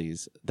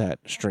personalities that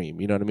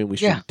stream. You know what I mean? We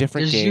stream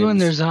different games. There's you and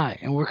there's I,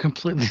 and we're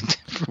completely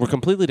different. We're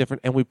completely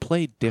different, and we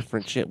play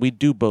different shit. We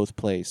do both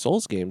play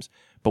Souls games,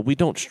 but we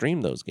don't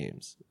stream those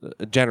games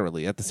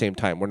generally at the same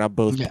time. We're not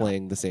both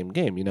playing the same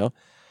game,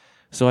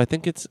 So I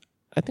think it's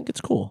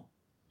cool,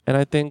 and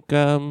I think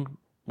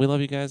we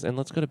love you guys, and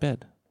let's go to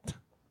bed.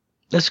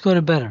 Let's go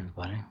to bed,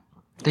 everybody.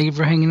 Thank you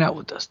for hanging out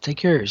with us. Take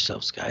care of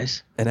yourselves,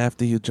 guys. And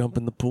after you jump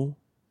in the pool,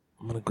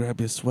 I'm going to grab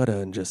your sweater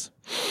and just...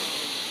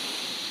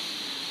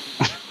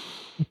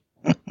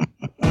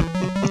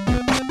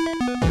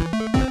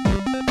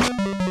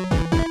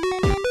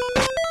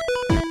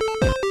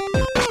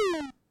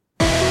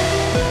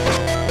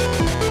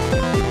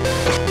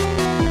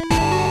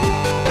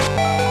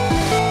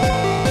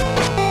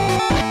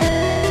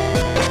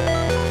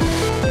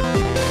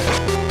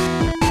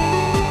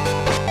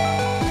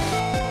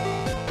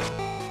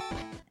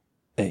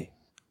 Hey,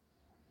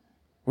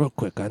 real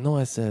quick, I know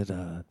I said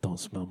don't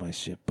smell my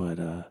shit, but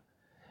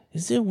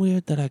is it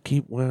weird that I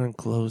keep wearing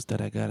clothes that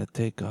I gotta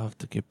take off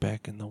to get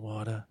back in the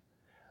water?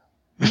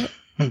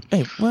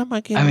 Hey, where am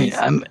I getting these?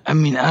 I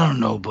mean, I don't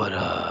know,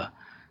 but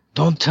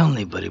don't tell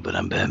anybody, but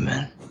I'm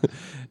Batman.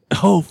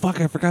 Oh, fuck,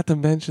 I forgot to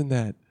mention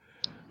that.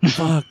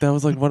 Fuck, that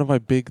was like one of my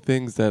big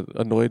things that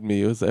annoyed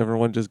me. It was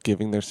everyone just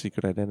giving their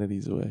secret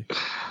identities away.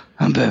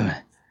 I'm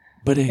Batman.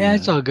 But hey, yeah,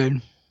 it's all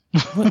good.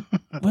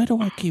 where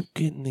do I keep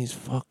getting these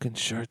fucking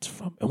shirts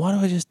from? And why do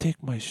I just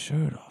take my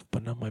shirt off,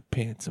 but not my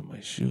pants and my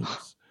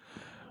shoes?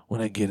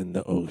 When I get in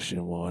the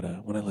ocean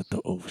water, when I let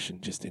the ocean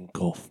just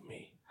engulf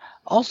me.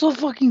 Also,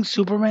 fucking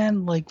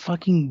Superman, like,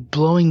 fucking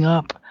blowing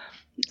up,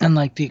 and,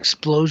 like, the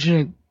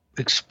explosion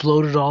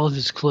exploded all of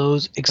his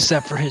clothes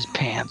except for his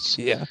pants.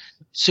 Yeah.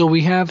 So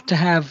we have to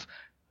have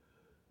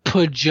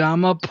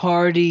pajama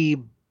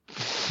party,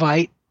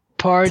 fight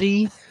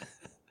party,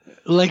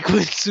 like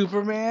with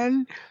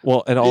Superman.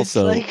 Well, and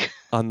also like...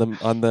 on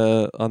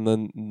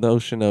the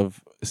notion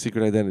of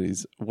secret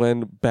identities,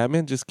 when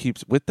Batman just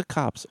keeps with the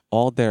cops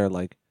all there,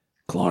 like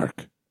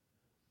Clark,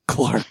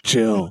 Clark,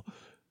 chill.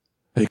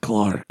 Hey,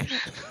 Clark.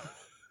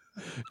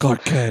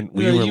 Clark Kent,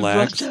 will you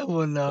relax? You brought that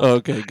one up.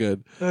 Okay,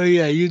 good. Oh,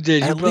 yeah, you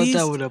did. You At brought least,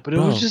 that one up. But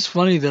bro, it was just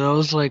funny that I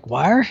was like,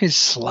 why are his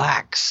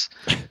slacks?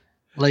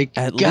 Like,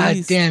 At God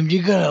least- damn,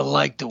 you're going to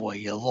like the way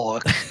you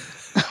look.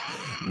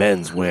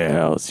 Men's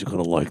Warehouse, you're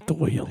going to like the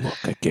way you look,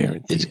 I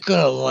guarantee It's it.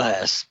 going to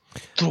last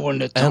through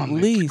an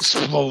atomic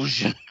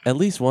explosion. At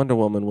least Wonder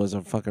Woman was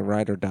a fucking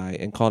ride or die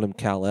and called him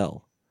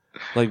Kal-El.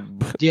 Like,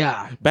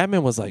 Yeah.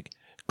 Batman was like,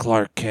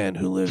 Clark Kent,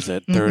 who lives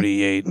at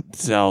 38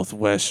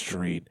 Southwest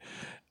Street,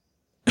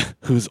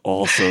 who's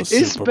also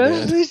Superman.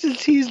 Especially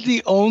since he's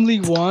the only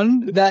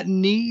one that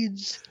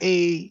needs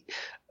An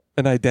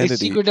a identity.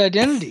 secret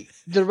identity.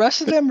 The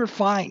rest of them are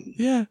fine.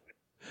 Yeah.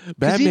 Because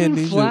Batman even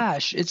needs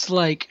Flash, it's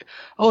like,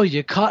 oh,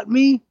 you caught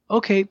me?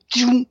 Okay.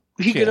 He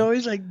could Yeah.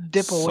 always like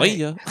dip See away.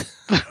 ya.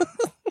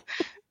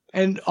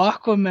 And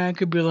Aquaman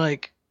could be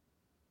like,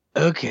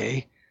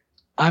 okay,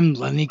 I'm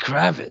Lenny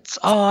Kravitz.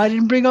 Oh, I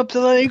didn't bring up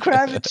the Lenny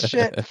Kravitz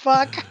shit.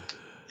 Fuck.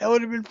 That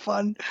would have been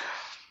fun.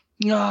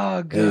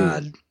 Oh,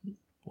 God.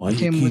 Why you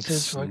Came keep with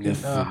his fucking,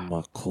 sniffing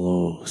my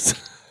clothes?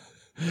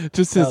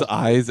 Just his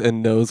eyes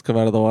and nose come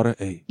out of the water.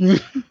 Hey,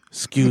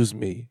 excuse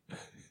me.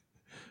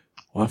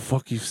 Why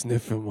fuck you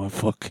sniffing my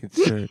fucking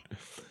shirt?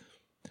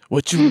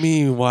 What you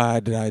mean, why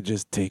did I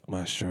just take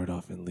my shirt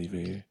off and leave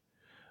it here?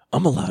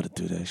 I'm allowed to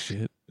do that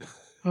shit.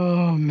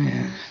 Oh,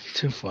 man.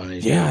 Too funny.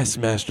 Yeah, I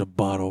smashed a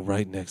bottle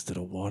right next to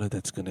the water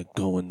that's going to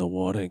go in the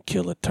water and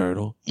kill a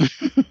turtle.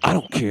 I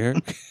don't care.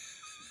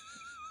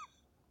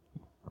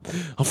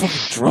 I'm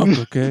fucking drunk,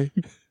 okay?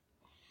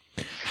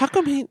 How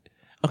come he...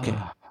 Okay.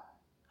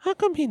 How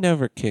come he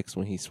never kicks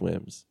when he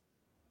swims?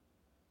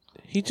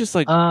 He just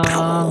like...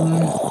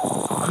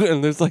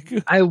 and there's like...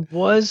 I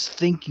was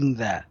thinking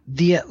that.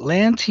 The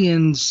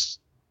Atlanteans,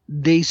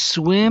 they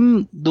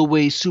swim the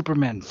way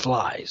Superman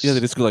flies. Yeah,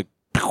 they just go like...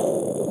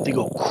 They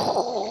go...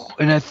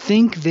 And I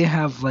think they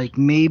have like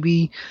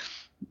maybe...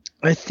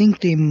 I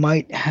think they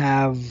might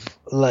have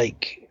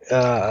like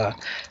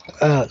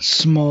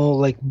small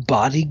like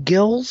body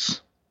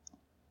gills.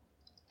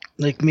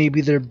 Like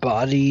maybe their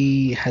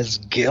body has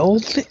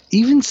gills.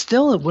 Even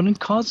still, it wouldn't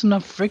cause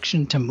enough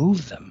friction to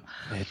move them.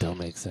 It don't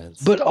make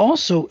sense. But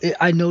also,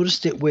 I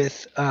noticed it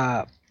with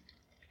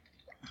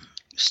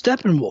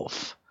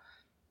Steppenwolf.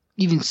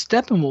 Even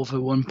Steppenwolf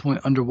at one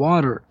point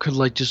underwater could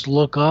like just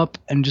look up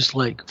and just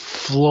like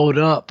float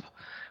up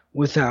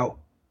without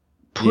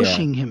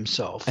pushing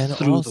himself And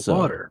through also, the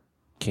water.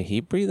 Can he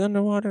breathe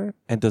underwater?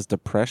 And does the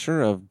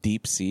pressure of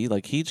deep sea,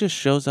 like he just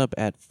shows up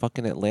at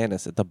fucking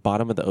Atlantis at the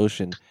bottom of the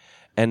ocean,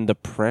 and the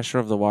pressure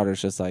of the water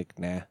is just like,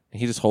 nah.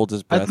 He just holds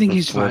his breath I think for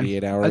he's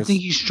 48 fine. hours. I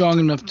think he's strong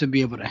enough to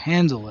be able to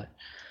handle it.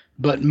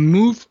 But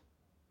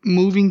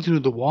moving through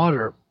the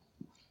water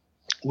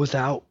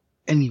without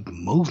any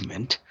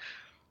movement,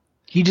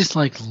 he just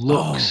like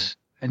looks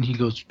and he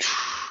goes.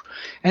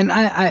 And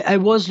I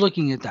was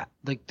looking at that.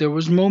 Like there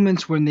was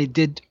moments when they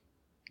did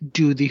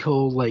do the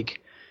whole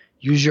like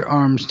use your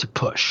arms to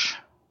push,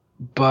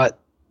 but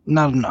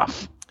not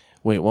enough.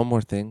 Wait, one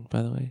more thing,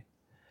 by the way.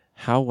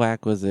 How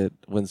whack was it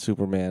when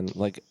Superman,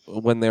 like,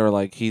 when they were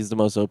like, he's the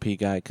most OP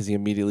guy because he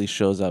immediately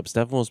shows up.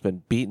 Steppenwolf's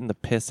been beating the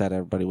piss out of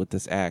everybody with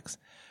this axe,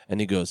 and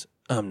he goes,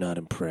 I'm not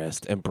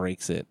impressed, and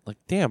breaks it. Like,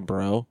 damn,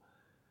 bro.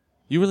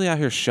 You really out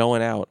here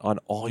showing out on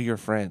all your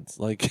friends.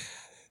 Like,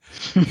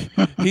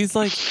 he's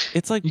like,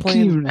 it's like You playing.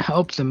 can even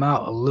help them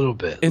out a little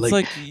bit. It's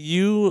like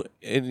you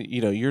and,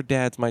 you know, your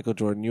dad's Michael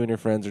Jordan. You and your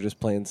friends are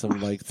just playing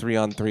some, like,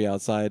 3-on-3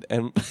 outside,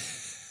 and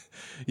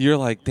you're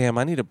like, damn,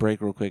 I need a break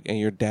real quick. And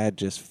your dad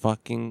just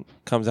fucking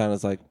comes out and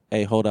is like,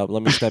 hey, hold up,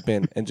 let me step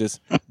in, and just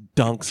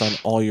dunks on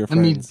all your Let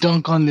me friends.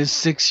 dunk on this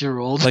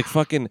 6-year-old. Like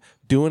fucking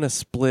doing a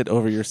split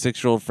over your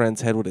 6-year-old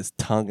friend's head with his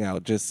tongue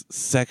out, just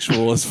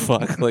sexual as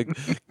fuck. Like,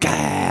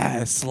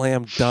 gah,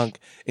 slam dunk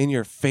in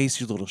your face,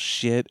 you little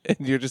shit. And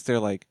you're just there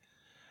like,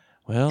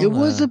 well. It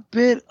was a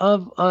bit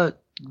of a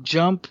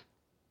jump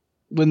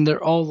when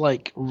they're all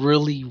like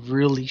really,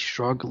 really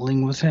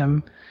struggling with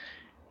him.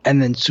 And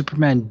then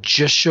Superman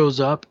just shows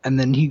up and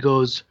then he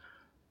goes,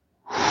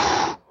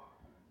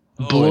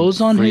 blows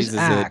on his freezes it.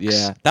 axe.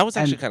 Yeah, that was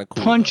actually and kind of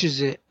cool. punches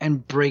it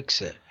and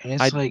breaks it. And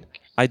it's like,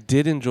 I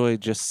did enjoy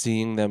just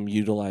seeing them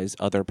utilize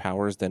other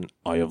powers than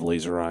I have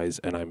laser eyes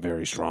and I'm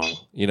very strong.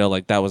 You know,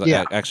 like that was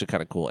actually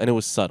kind of cool. And it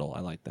was subtle.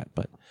 I like that.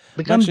 But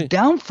I'm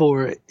down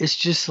for it. It's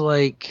just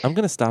like, I'm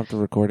going to stop the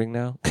recording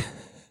now.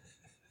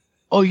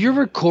 oh, you're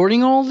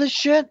recording all this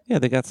shit? Yeah,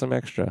 they got some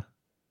extra.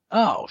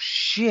 Oh,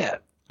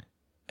 shit.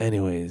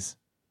 Anyways,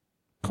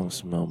 come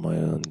smell my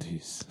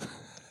undies.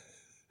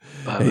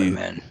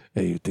 Man.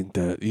 Hey, you think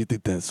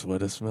that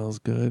sweater smells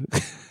good?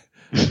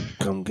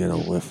 Come get a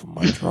whiff of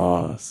my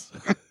drawers.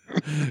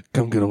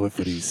 Come get a whiff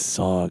of these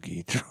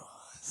soggy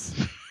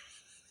drawers.